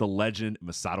defeat the legend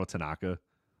Masato Tanaka?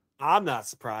 I'm not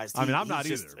surprised. I'm not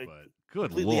either, but good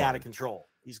completely Lord. Out of control.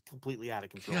 He's completely out of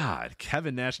control. God,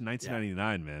 Kevin Nash,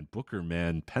 1999, man. Booker,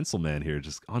 man. Pencil man here.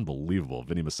 Just unbelievable.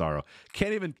 Vinny Massaro.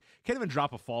 Can't even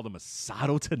drop a fall to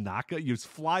Masato Tanaka. You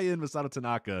fly in Masato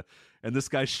Tanaka, and this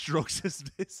guy strokes his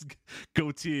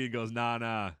goatee and goes,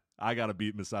 nah, I got to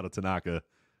beat Masato Tanaka.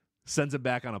 Sends him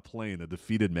back on a plane, a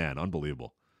defeated man.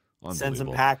 Unbelievable. Sends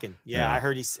him packing. Yeah, I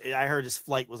heard his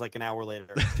flight was like an hour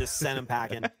later. Just send him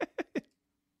packing.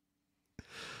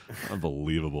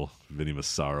 Unbelievable, Vinny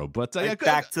Massaro. But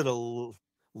back to the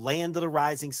land of the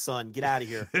rising sun. Get out of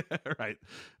here. Right.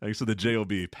 Thanks for the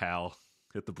JOB, pal.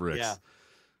 Hit the bricks. Yeah.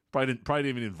 Probably didn't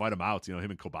even invite him out. Him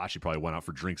and Kobashi probably went out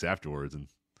for drinks afterwards and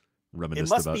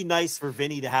reminisced It must about. be nice for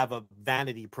Vinny to have a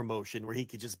vanity promotion where he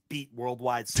could just beat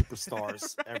worldwide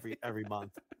superstars every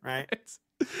month, right?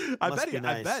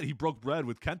 I bet he broke bread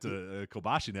with Kenta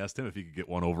Kobashi and asked him if he could get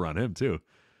one over on him too.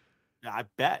 I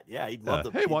bet. Yeah, he'd love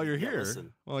to. Hey, while you're here,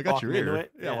 listen, well, I got your ear.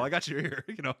 Yeah, well, I got your ear.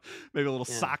 Maybe a little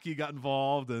sake got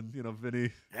involved, and Vinny.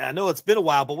 Yeah, I know it's been a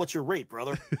while, but what's your rate,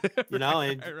 brother?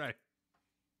 And right.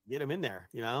 Get him in there.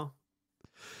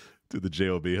 Do the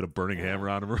JOB, hit a burning hammer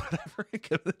on him or whatever.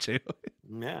 Give him the JOB.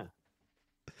 Yeah.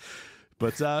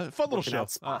 But fun little show.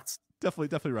 Spots.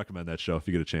 Definitely recommend that show if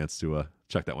you get a chance to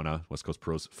check that one out. West Coast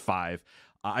Pros 5.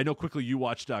 I know quickly you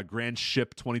watched Grand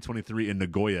Ship 2023 in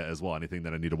Nagoya as well. Anything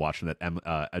that I need to watch from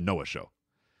that Noah show?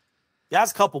 Yeah, that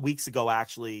was a couple weeks ago,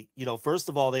 actually. First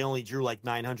of all, they only drew like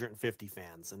 950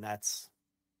 fans, and that's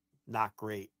not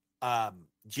great.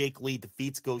 Jake Lee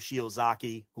defeats Go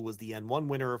Shiozaki, who was the N1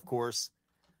 winner, of course.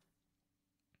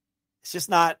 It's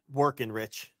just not working,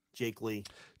 Rich. Jake Lee.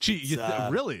 Gee,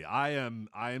 really? I am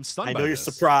stunned. I know by you're this.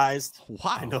 surprised. Wow.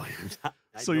 I know you're not.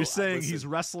 So you're saying he's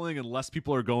wrestling and less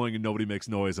people are going and nobody makes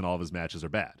noise and all of his matches are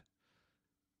bad?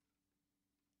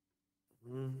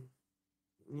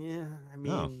 Yeah, I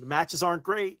mean, the matches aren't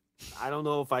great. I don't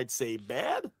know if I'd say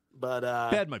bad, but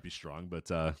bad might be strong,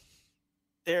 but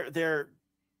they're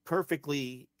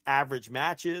perfectly average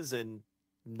matches, and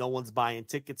no one's buying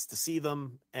tickets to see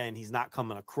them, and he's not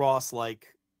coming across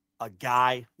like a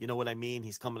guy. You know what I mean?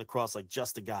 He's coming across like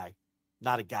just a guy,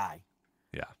 not a guy.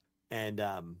 Yeah. And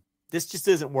this just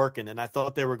isn't working, and I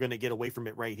thought they were going to get away from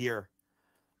it right here,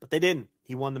 but they didn't.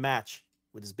 He won the match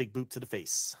with his big boot to the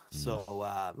face. So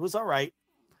it was all right.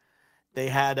 They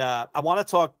had I want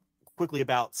to talk quickly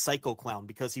about Psycho Clown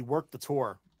because he worked the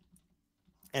tour,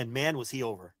 and man, was he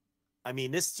over. I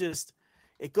mean,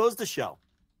 it goes to show.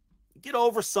 You get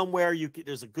over somewhere,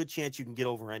 there's a good chance you can get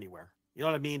over anywhere. You know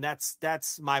what I mean?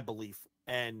 That's my belief.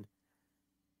 And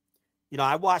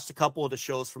I watched a couple of the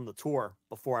shows from the tour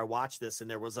before I watched this, and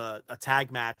there was a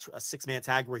tag match, a 6-man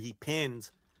tag where he pinned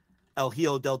El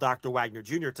Hijo del Dr. Wagner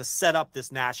Jr. to set up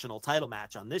this national title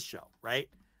match on this show, right?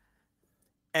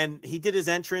 And he did his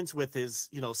entrance with his,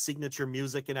 signature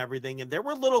music and everything, and there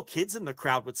were little kids in the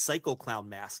crowd with Psycho Clown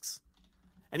masks.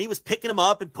 And he was picking them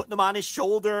up and putting them on his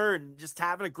shoulder and just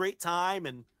having a great time,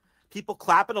 and people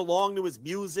clapping along to his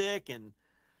music. And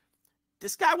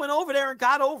this guy went over there and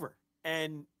got over.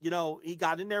 And, he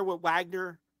got in there with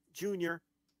Wagner Jr.,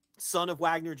 son of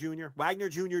Wagner Jr., Wagner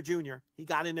Jr. He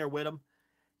got in there with him.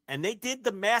 And they did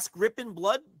the mask ripping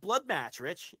blood match,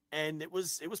 Rich. And it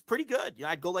was pretty good.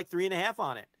 I'd go like 3.5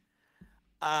 on it.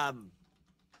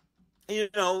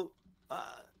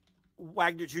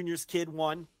 Wagner Jr.'s kid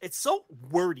won. It's so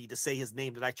wordy to say his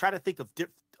name that I try to think of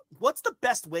what's the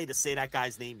best way to say that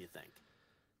guy's name, you think?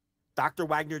 Dr.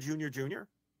 Wagner Jr.?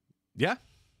 Yeah.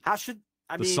 How should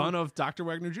the son of Dr.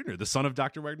 Wagner Jr. The son of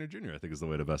Dr. Wagner Jr. I think is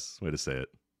the best way to say it.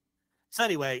 So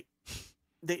anyway,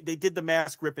 they did the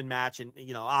mask ripping match, and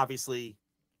obviously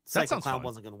Psycho Clown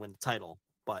wasn't going to win the title,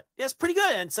 but it's pretty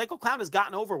good. And Psycho Clown has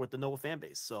gotten over with the Noah fan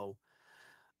base. So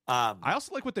I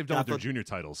also like what they've done with their junior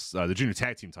titles, the junior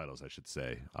tag team titles, I should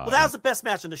say. Well, that was the best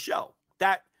match on the show.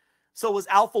 So it was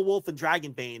Alpha Wolf and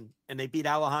Dragon Bane, and they beat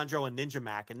Alejandro and Ninja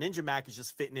Mac, and Ninja Mac is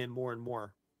just fitting in more and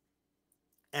more.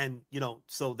 And,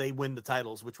 so they win the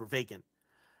titles, which were vacant.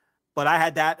 But I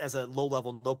had that as a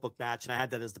low-level notebook match, and I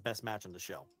had that as the best match on the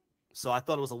show. So I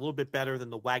thought it was a little bit better than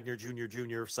the Wagner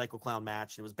Jr. Psycho Clown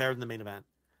match. It was better than the main event.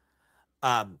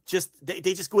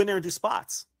 They just go in there and do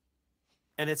spots.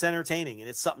 And it's entertaining, and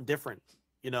it's something different.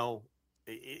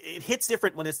 It hits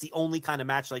different when it's the only kind of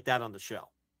match like that on the show.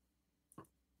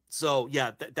 So,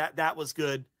 yeah, that was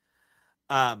good.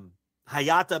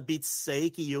 Hayata beats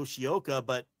Saiki Yoshioka,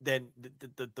 but then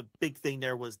the big thing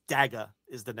there was Daga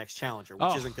is the next challenger,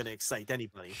 which isn't going to excite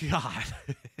anybody. God.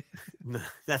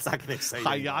 That's not going to excite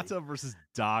Hayata anybody. versus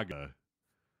Daga.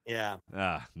 Yeah.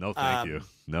 No, thank you.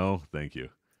 No, thank you.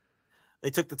 They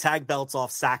took the tag belts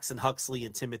off Saxon Huxley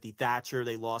and Timothy Thatcher.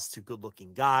 They lost to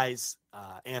good-looking guys,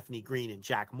 Anthony Green and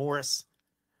Jack Morris.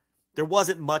 There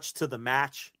wasn't much to the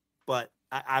match, but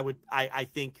I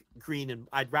think Green and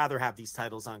I'd rather have these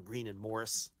titles on Green and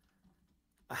Morris.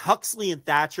 Huxley and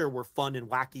Thatcher were fun and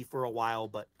wacky for a while,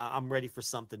 but I'm ready for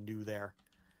something new there.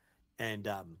 And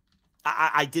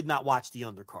I did not watch the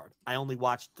undercard. I only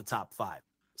watched the top 5.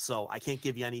 So I can't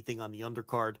give you anything on the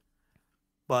undercard.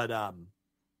 But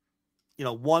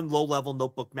one low-level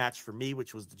notebook match for me,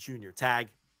 which was the junior tag.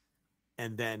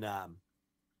 And then,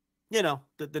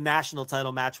 the national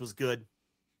title match was good.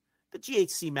 The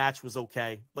GHC match was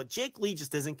okay. But Jake Lee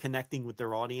just isn't connecting with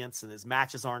their audience, and his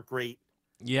matches aren't great.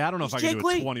 Yeah, I don't know if I can do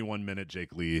a 21-minute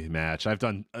Jake Lee match. I've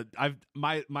done I've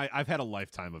had a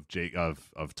lifetime of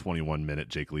 21-minute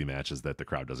Jake Lee matches that the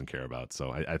crowd doesn't care about.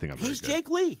 So I think I'm very He's good. Jake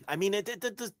Lee. I mean,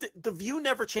 the view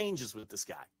never changes with this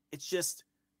guy. It's just,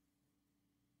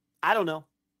 I don't know.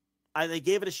 They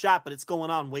gave it a shot, but it's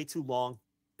going on way too long.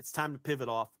 It's time to pivot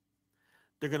off.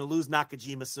 They're going to lose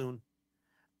Nakajima soon.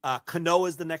 Kanoa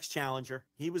is the next challenger.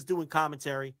 He was doing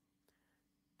commentary.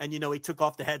 And, he took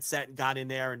off the headset and got in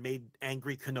there and made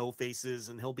angry Kanoa faces,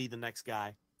 and he'll be the next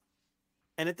guy.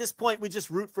 And at this point, we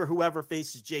just root for whoever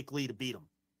faces Jake Lee to beat him.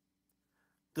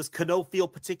 Does Kanoa feel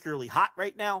particularly hot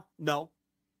right now? No.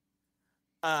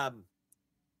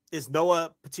 Is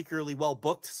Noah particularly well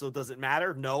booked, so does it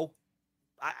matter? No.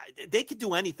 They could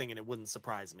do anything, and it wouldn't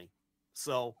surprise me.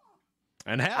 So...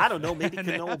 And I don't know. Maybe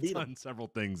Kanoa beat him. Several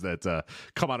things that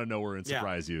come out of nowhere and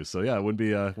surprise you. So yeah, it wouldn't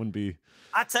be.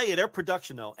 I tell you, their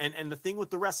production though, and the thing with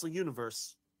the Wrestling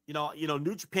Universe,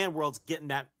 New Japan World's getting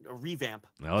that revamp.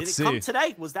 Now, let's see. Come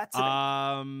today? Was that today?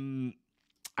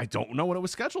 I don't know what it was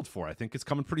scheduled for. I think it's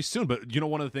coming pretty soon. But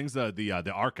one of the things,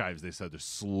 the archives, they said they're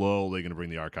slowly going to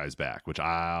bring the archives back, which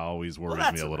always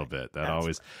worries me a little bit. That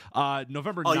always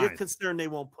November 9th. Oh, you're concerned they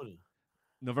won't put it.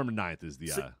 November 9th is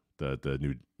the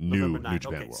new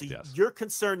Japan World. So yes. You're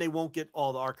concerned they won't get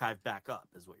all the archive back up,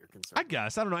 is what you're concerned. I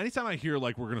guess. I don't know. Anytime I hear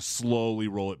we're going to slowly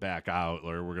roll it back out,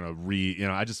 or we're going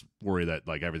to I just worry that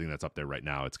everything that's up there right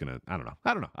now, it's going to, I don't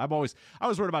know. I was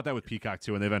worried about that with Peacock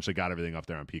too, and they eventually got everything up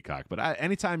there on Peacock. But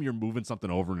anytime you're moving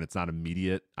something over and it's not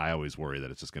immediate, I always worry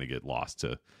that it's just going to get lost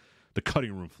to the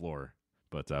cutting room floor.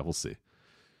 But we'll see.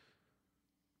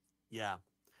 Yeah.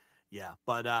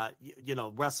 But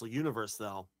Wrestle Universe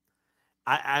though.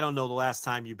 I don't know the last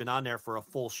time you've been on there for a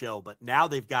full show, but now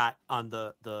they've got on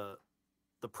the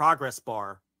progress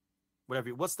bar,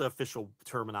 what's the official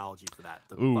terminology for that?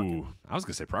 I was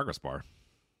gonna say progress bar.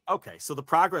 Okay, so the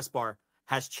progress bar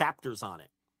has chapters on it.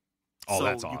 Oh, so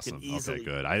that's awesome. Okay,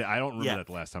 good. I don't remember that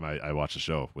the last time I watched a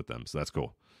show with them, so that's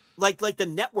cool. Like the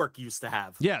network used to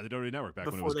have. Yeah, the WWE Network back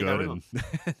when it was good and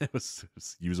it was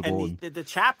usable. And the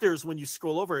chapters, when you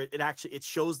scroll over it, it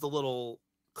shows the little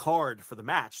card for the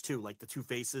match too, like the two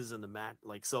faces and the match,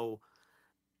 so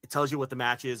it tells you what the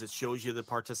match is, it shows you the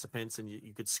participants, and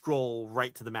you could scroll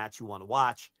right to the match you want to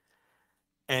watch.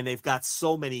 And they've got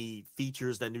so many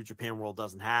features that New Japan World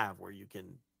doesn't have, where you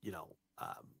can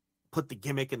put the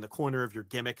gimmick in the corner of your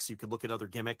gimmicks. You could look at other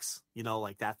gimmicks,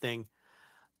 like that thing.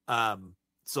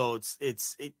 So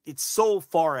it's so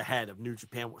far ahead of New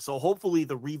Japan. So hopefully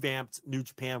the revamped New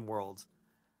Japan World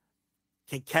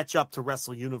can catch up to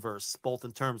Wrestle Universe, both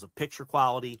in terms of picture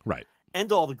quality, right,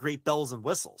 and all the great bells and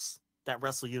whistles that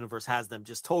Wrestle Universe has them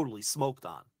just totally smoked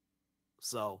on.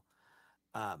 So,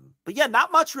 but yeah,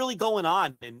 not much really going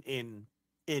on in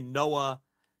Noah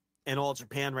and All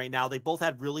Japan right now. They both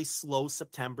had really slow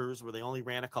Septembers where they only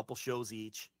ran a couple shows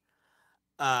each.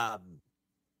 As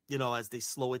they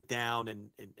slow it down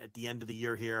and at the end of the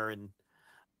year here, and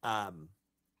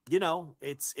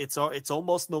it's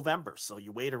almost November, so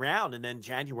you wait around, and then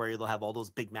January they'll have all those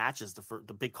big matches,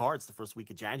 the big cards, the first week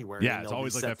of January. Yeah, it's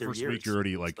always like that first week you're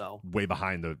already way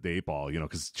behind the eight ball,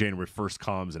 because January 1st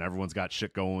comes and everyone's got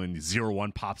shit going.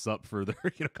 0-1 pops up for their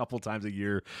couple times a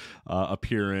year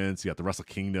appearance. You got the Wrestle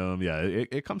Kingdom. Yeah,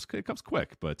 it comes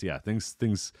quick, but yeah,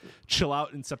 things chill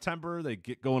out in September. They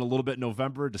get going a little bit in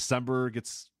November. December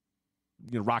gets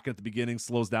rocking at the beginning,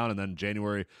 slows down, and then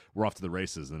January we're off to the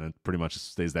races, and it pretty much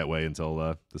stays that way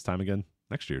until this time again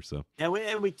next year. So and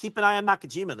we keep an eye on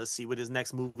Nakajima to see what his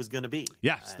next move is going to be.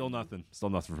 Yeah, still nothing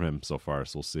from him so far.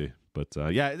 So we'll see. But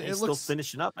it looks still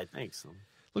finishing up, I think. So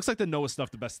looks like the Noah stuff.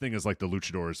 The best thing is the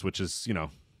Luchadors, which is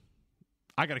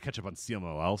I got to catch up on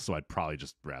CMLL, so I'd probably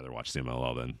just rather watch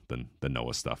CMLL than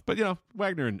Noah stuff. But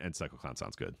Wagner and Psycho Clown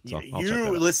sounds good. So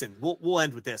listen, we'll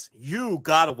end with this. You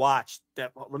gotta watch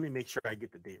that. Let me make sure I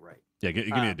get the date right. Yeah, give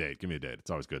me a date. Give me a date. It's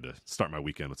always good to start my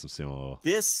weekend with some CMLL.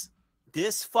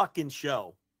 This fucking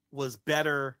show was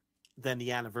better than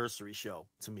the anniversary show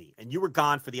to me, and you were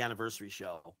gone for the anniversary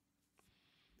show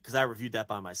because I reviewed that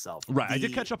by myself. Right, I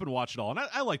did catch up and watch it all, and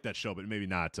I like that show, but maybe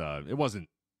not. It wasn't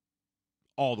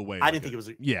all the way. I didn't think it was.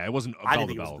 It wasn't. I didn't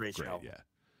think it was a great show. Yeah.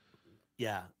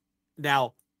 Yeah.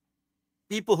 Now,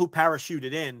 people who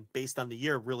parachuted in based on the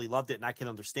year really loved it, and I can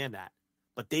understand that.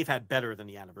 But they've had better than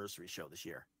the anniversary show this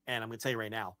year. And I'm going to tell you right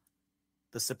now,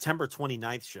 the September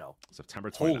 29th show.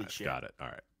 September 29th. Holy shit. Got it. All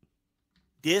right.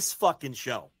 This fucking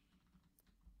show.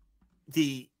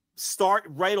 The start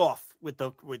right off with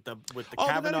the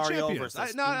Cavernario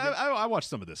versus. I watched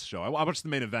some of this show. I watched the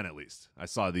main event at least. I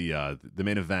saw the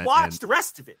main event. Watch the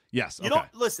rest of it. Yes. You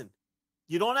don't listen.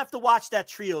 You don't have to watch that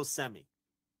trio semi.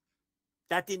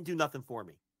 that didn't do nothing for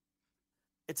me.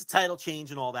 It's a title change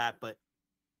and all that, but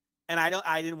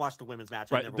I didn't watch the women's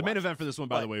match. Right. The main event for this one,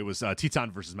 by the way, was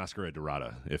Titan versus Masquerade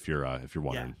Dorada. If you're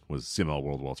wondering, was CML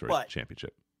World Welterweight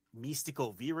Championship.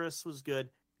 Mystico Virus was good.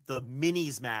 The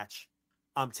minis match,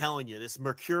 I'm telling you, this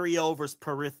Mercurio versus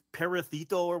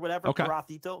Perithito or whatever,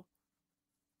 Perithito.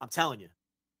 I'm telling you,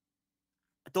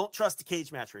 I don't trust the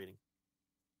cage match rating.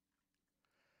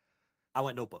 I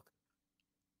went Notebook.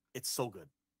 It's so good.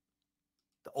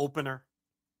 The opener.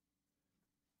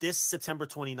 This September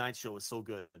 29th show is so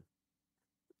good.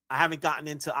 I haven't gotten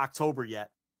into October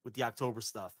yet with the October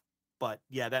stuff. But,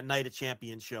 yeah, that Night of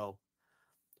Champions show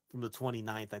from the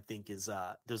 29th, I think, is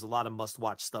there's a lot of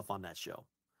must-watch stuff on that show.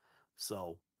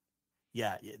 So,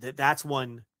 yeah, that's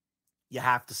one you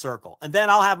have to circle. And then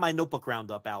I'll have my Notebook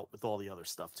roundup out with all the other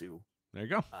stuff, too. There you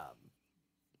go.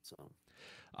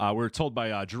 We're told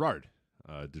by Gerard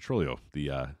DeTrolio,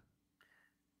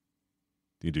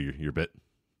 you do your bit.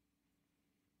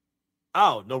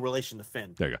 Oh, no relation to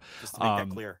Finn. There you go. Just to make that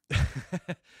clear.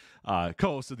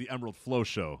 Co-host of the Emerald Flow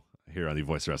Show here on the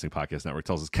Voice Wrestling Podcast Network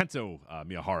tells us Kento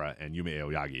Miyahara and Yuma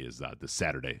Aoyagi is this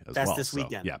Saturday as well. That's this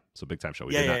weekend. Yeah, so big time show.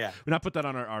 We not put that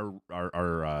on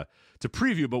our to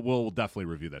preview, but we'll definitely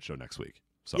review that show next week.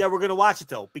 So yeah, we're gonna watch it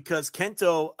though because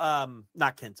Yuma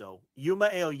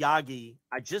Aoyagi.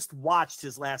 I just watched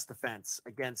his last defense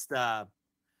against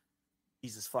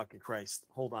Jesus fucking Christ.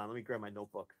 Hold on, let me grab my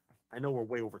notebook. I know we're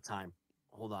way over time.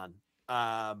 Hold on.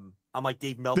 I'm like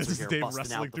Dave Meltzer this is here, Dave busting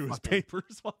wrestling out through his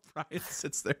papers while Brian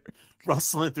sits there.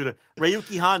 Rustling through the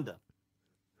Ryuki Honda.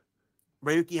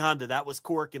 That was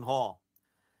Cork and Hall.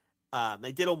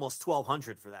 They did almost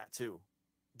 1,200 for that too.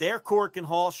 Their Cork and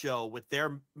Hall show with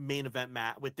their main event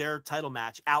match, with their title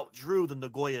match, outdrew the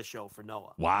Nagoya show for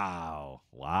Noah. Wow,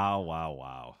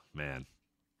 man.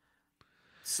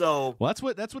 So that's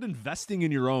what investing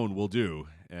in your own will do,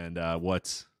 and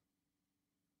what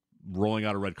rolling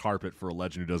out a red carpet for a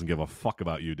legend who doesn't give a fuck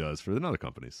about you does for another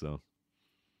company. So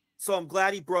I'm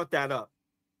glad he brought that up.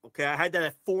 Okay, I had that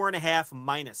at 4.5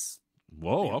 minus.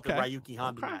 Whoa, okay. The Ryuki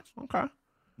Honda match. Okay.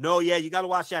 No, yeah, you got to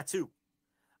watch that too.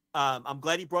 I'm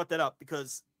glad he brought that up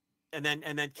because, and then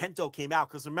Kento came out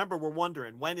because remember we're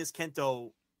wondering when is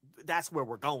Kento. That's where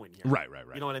we're going here. Right.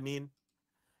 You know what I mean?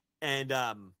 And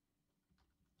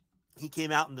he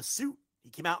came out in the suit.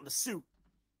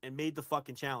 And made the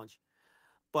fucking challenge.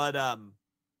 But I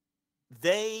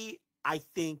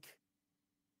think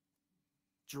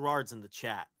Gerard's in the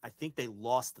chat. I think they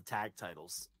lost the tag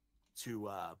titles to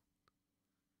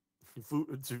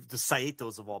the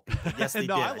Saitos of all people. Yes, they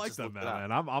no, did. I like them, man.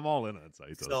 I'm all in on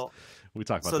Saitos. So we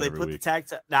talk about so that they every put week. the tag.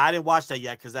 Now I didn't watch that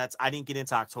yet because I didn't get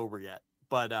into October yet.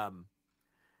 But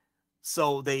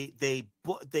so he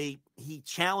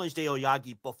challenged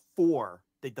Aoyagi before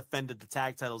they defended the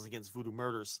tag titles against Voodoo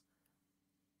Murders.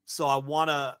 So I want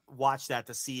to watch that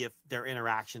to see if their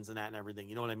interactions and that and everything.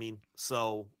 You know what I mean?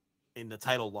 So in the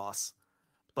title loss.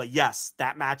 But yes,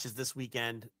 that match is this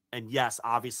weekend. And yes,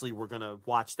 obviously we're going to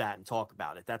watch that and talk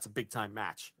about it. That's a big time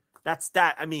match.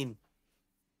 I mean,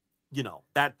 you know,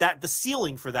 that the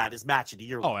ceiling for that is match of the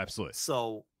year. Oh, absolutely.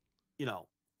 So, you know,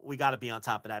 we got to be on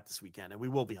top of that this weekend, and we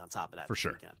will be on top of that for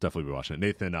sure. Weekend. Definitely be watching it.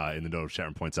 Nathan in the note of chat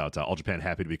room points out All Japan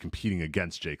happy to be competing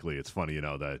against Jake Lee. It's funny, you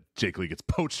know, that Jake Lee gets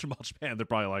poached from All Japan. They're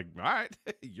probably like, all right,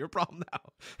 your problem now.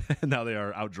 And now they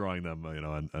are outdrawing them, you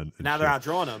know. Now they're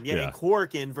outdrawing them. Yeah, and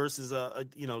Corkin versus the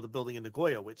building in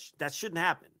Nagoya, which that shouldn't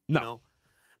happen. No. You know?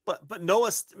 But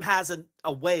Noah has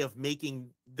a way of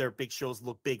making their big shows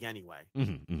look big anyway.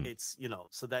 Mm-hmm. It's, you know,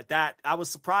 so that I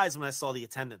was surprised when I saw the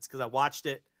attendance because I watched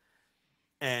it.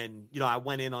 And, you know, I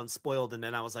went in unspoiled and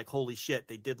then I was like, holy shit,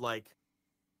 they did like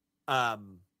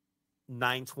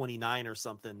 929 or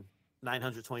something,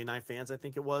 929 fans, I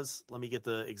think it was. Let me get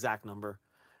the exact number.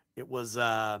 It was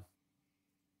I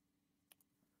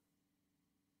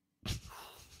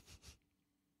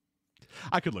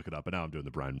could look it up, but now I'm doing the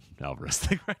Brian Alvarez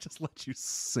thing where I just let you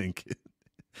sink in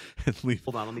and leave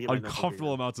Hold on, let me get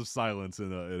uncomfortable amounts of silence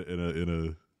in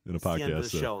a podcast. It's the end of the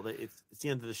show. It's the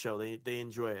end of the show. They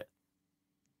enjoy it.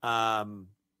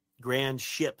 Grand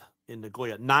Ship in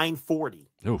Nagoya, 940.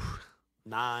 Oof.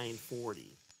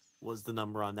 940 was the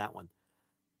number on that one.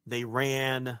 They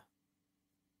ran.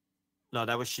 No,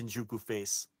 that was Shinjuku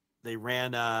Face. They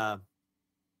ran. No,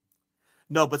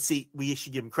 but see, we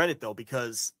should give him credit though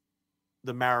because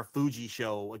the Marufuji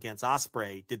show against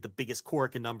Ospreay did the biggest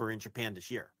Korakuen number in Japan this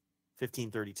year,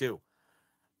 1532.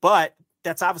 But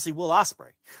that's obviously Will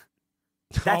Ospreay.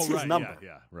 That's his number.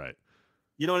 Yeah, right.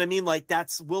 You know what I mean? Like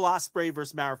that's Will Ospreay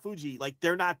versus Marufuji. Like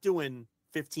they're not doing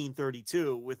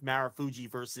 1532 with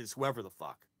Marufuji versus whoever the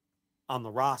fuck on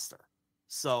the roster.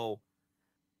 So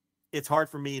it's hard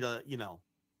for me to,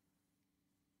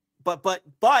 but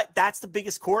that's the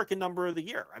biggest Korakuen number of the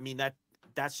year. I mean,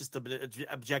 that's just the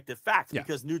objective fact,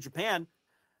 because New Japan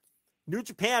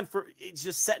for it's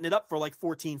just setting it up for like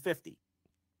 1450,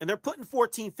 and they're putting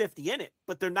 1450 in it,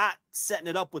 but they're not setting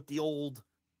it up with the old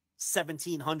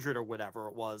 1700 or whatever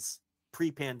it was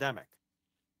pre-pandemic,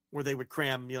 where they would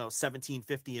cram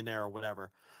 1750 in there or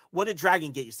whatever. What did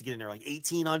Dragon Gate used to get in there, like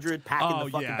 1800, packing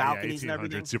the fucking balconies and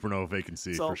everything? Supernova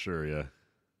vacancy for sure, yeah.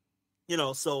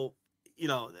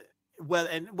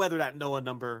 Whether that Noah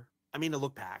number, I mean, it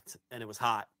looked packed and it was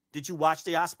hot. Did you watch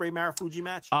the Ospreay Marufuji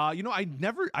match? I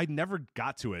never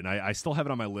got to it, and I still have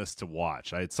it on my list to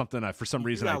watch. It's something for some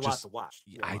reason I just. To watch.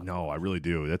 I know, I really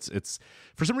do. It's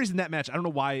for some reason that match. I don't know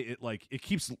why it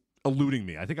keeps eluding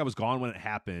me. I think I was gone when it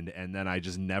happened, and then I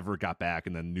just never got back.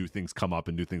 And then new things come up,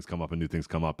 and new things come up, and new things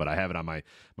come up. But I have it on my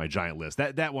giant list.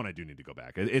 That one I do need to go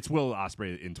back. It's Will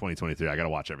Ospreay in 2023. I got to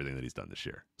watch everything that he's done this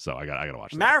year. So I got to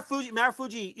watch that.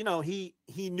 Marufuji,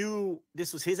 he knew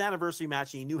this was his anniversary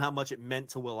match, and he knew how much it meant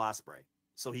to Will Ospreay.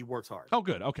 So he worked hard. Oh,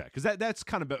 good. Okay, because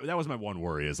that was my one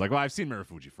worry. Is like, well, I've seen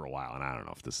Marufuji for a while, and I don't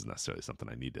know if this is necessarily something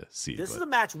I need to see. This is a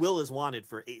match Will has wanted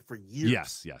for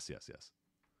years. Yes.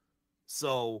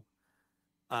 So.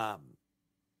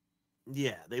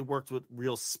 They worked with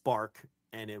real spark,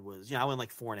 and it was, I went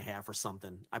like 4.5 or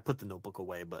something. I put the notebook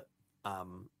away, but,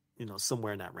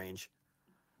 somewhere in that range.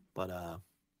 But,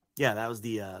 that was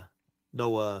the,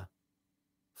 Noah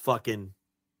fucking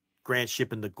Grand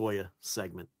Ship in Nagoya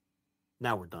segment.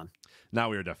 Now we're done.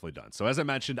 Now we are definitely done. So as I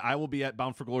mentioned, I will be at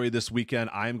Bound for Glory this weekend.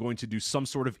 I am going to do some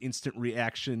sort of instant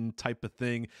reaction type of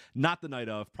thing. Not the night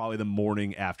of, probably the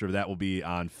morning after. That will be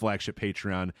on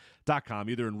flagshippatreon.com,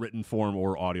 either in written form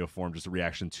or audio form, just a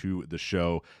reaction to the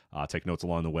show. Take notes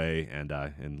along the way and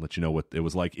let you know what it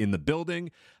was like in the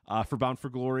building for Bound for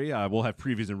Glory. We'll have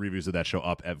previews and reviews of that show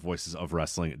up at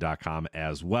voicesofwrestling.com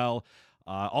as well.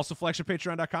 Also,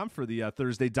 flagshippatreon.com for the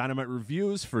Thursday Dynamite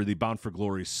reviews, for the Bound for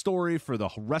Glory story, for the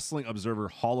Wrestling Observer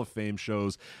Hall of Fame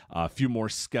shows. A few more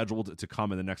scheduled to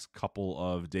come in the next couple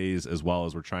of days, as well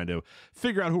as we're trying to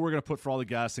figure out who we're going to put for all the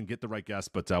guests and get the right guests.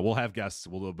 But we'll have guests.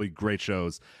 There'll be great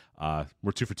shows.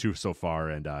 We're 2 for 2 so far,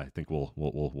 and I think we'll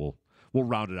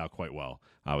round it out quite well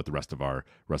with the rest of our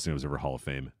Wrestling Observer Hall of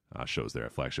Fame shows there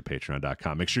at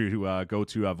flagshippatreon.com. Make sure you go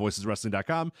to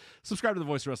voiceswrestling.com, subscribe to the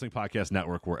Voice Wrestling Podcast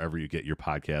Network wherever you get your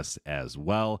podcasts as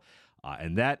well.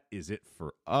 And that is it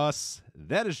for us.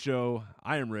 That is Joe.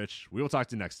 I am Rich. We will talk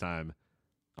to you next time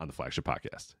on the Flagship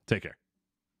Podcast. Take care.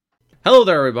 Hello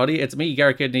there, everybody. It's me,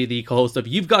 Garrett Kidney, the co-host of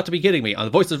You've Got to Be Kidding Me on the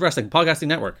Voices Wrestling Podcasting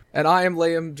Network. And I am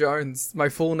Liam Jones, my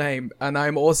full name, and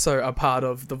I'm also a part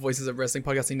of the Voices of Wrestling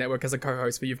Podcasting Network as a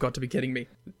co-host for You've Got to Be Kidding Me.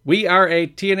 We are a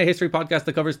TNA history podcast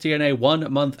that covers TNA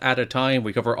 1 month at a time.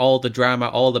 We cover all the drama,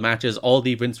 all the matches, all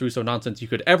the Vince Russo nonsense you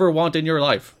could ever want in your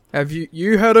life. Have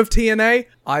you heard of TNA?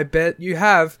 I bet you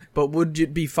have, but would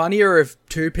it be funnier if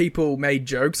 2 people made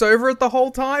jokes over it the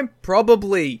whole time?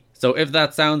 Probably. So if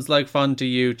that sounds like fun to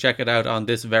you, check it out on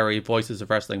this very Voices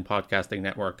of Wrestling Podcasting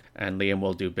Network, and Liam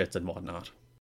will do bits and whatnot.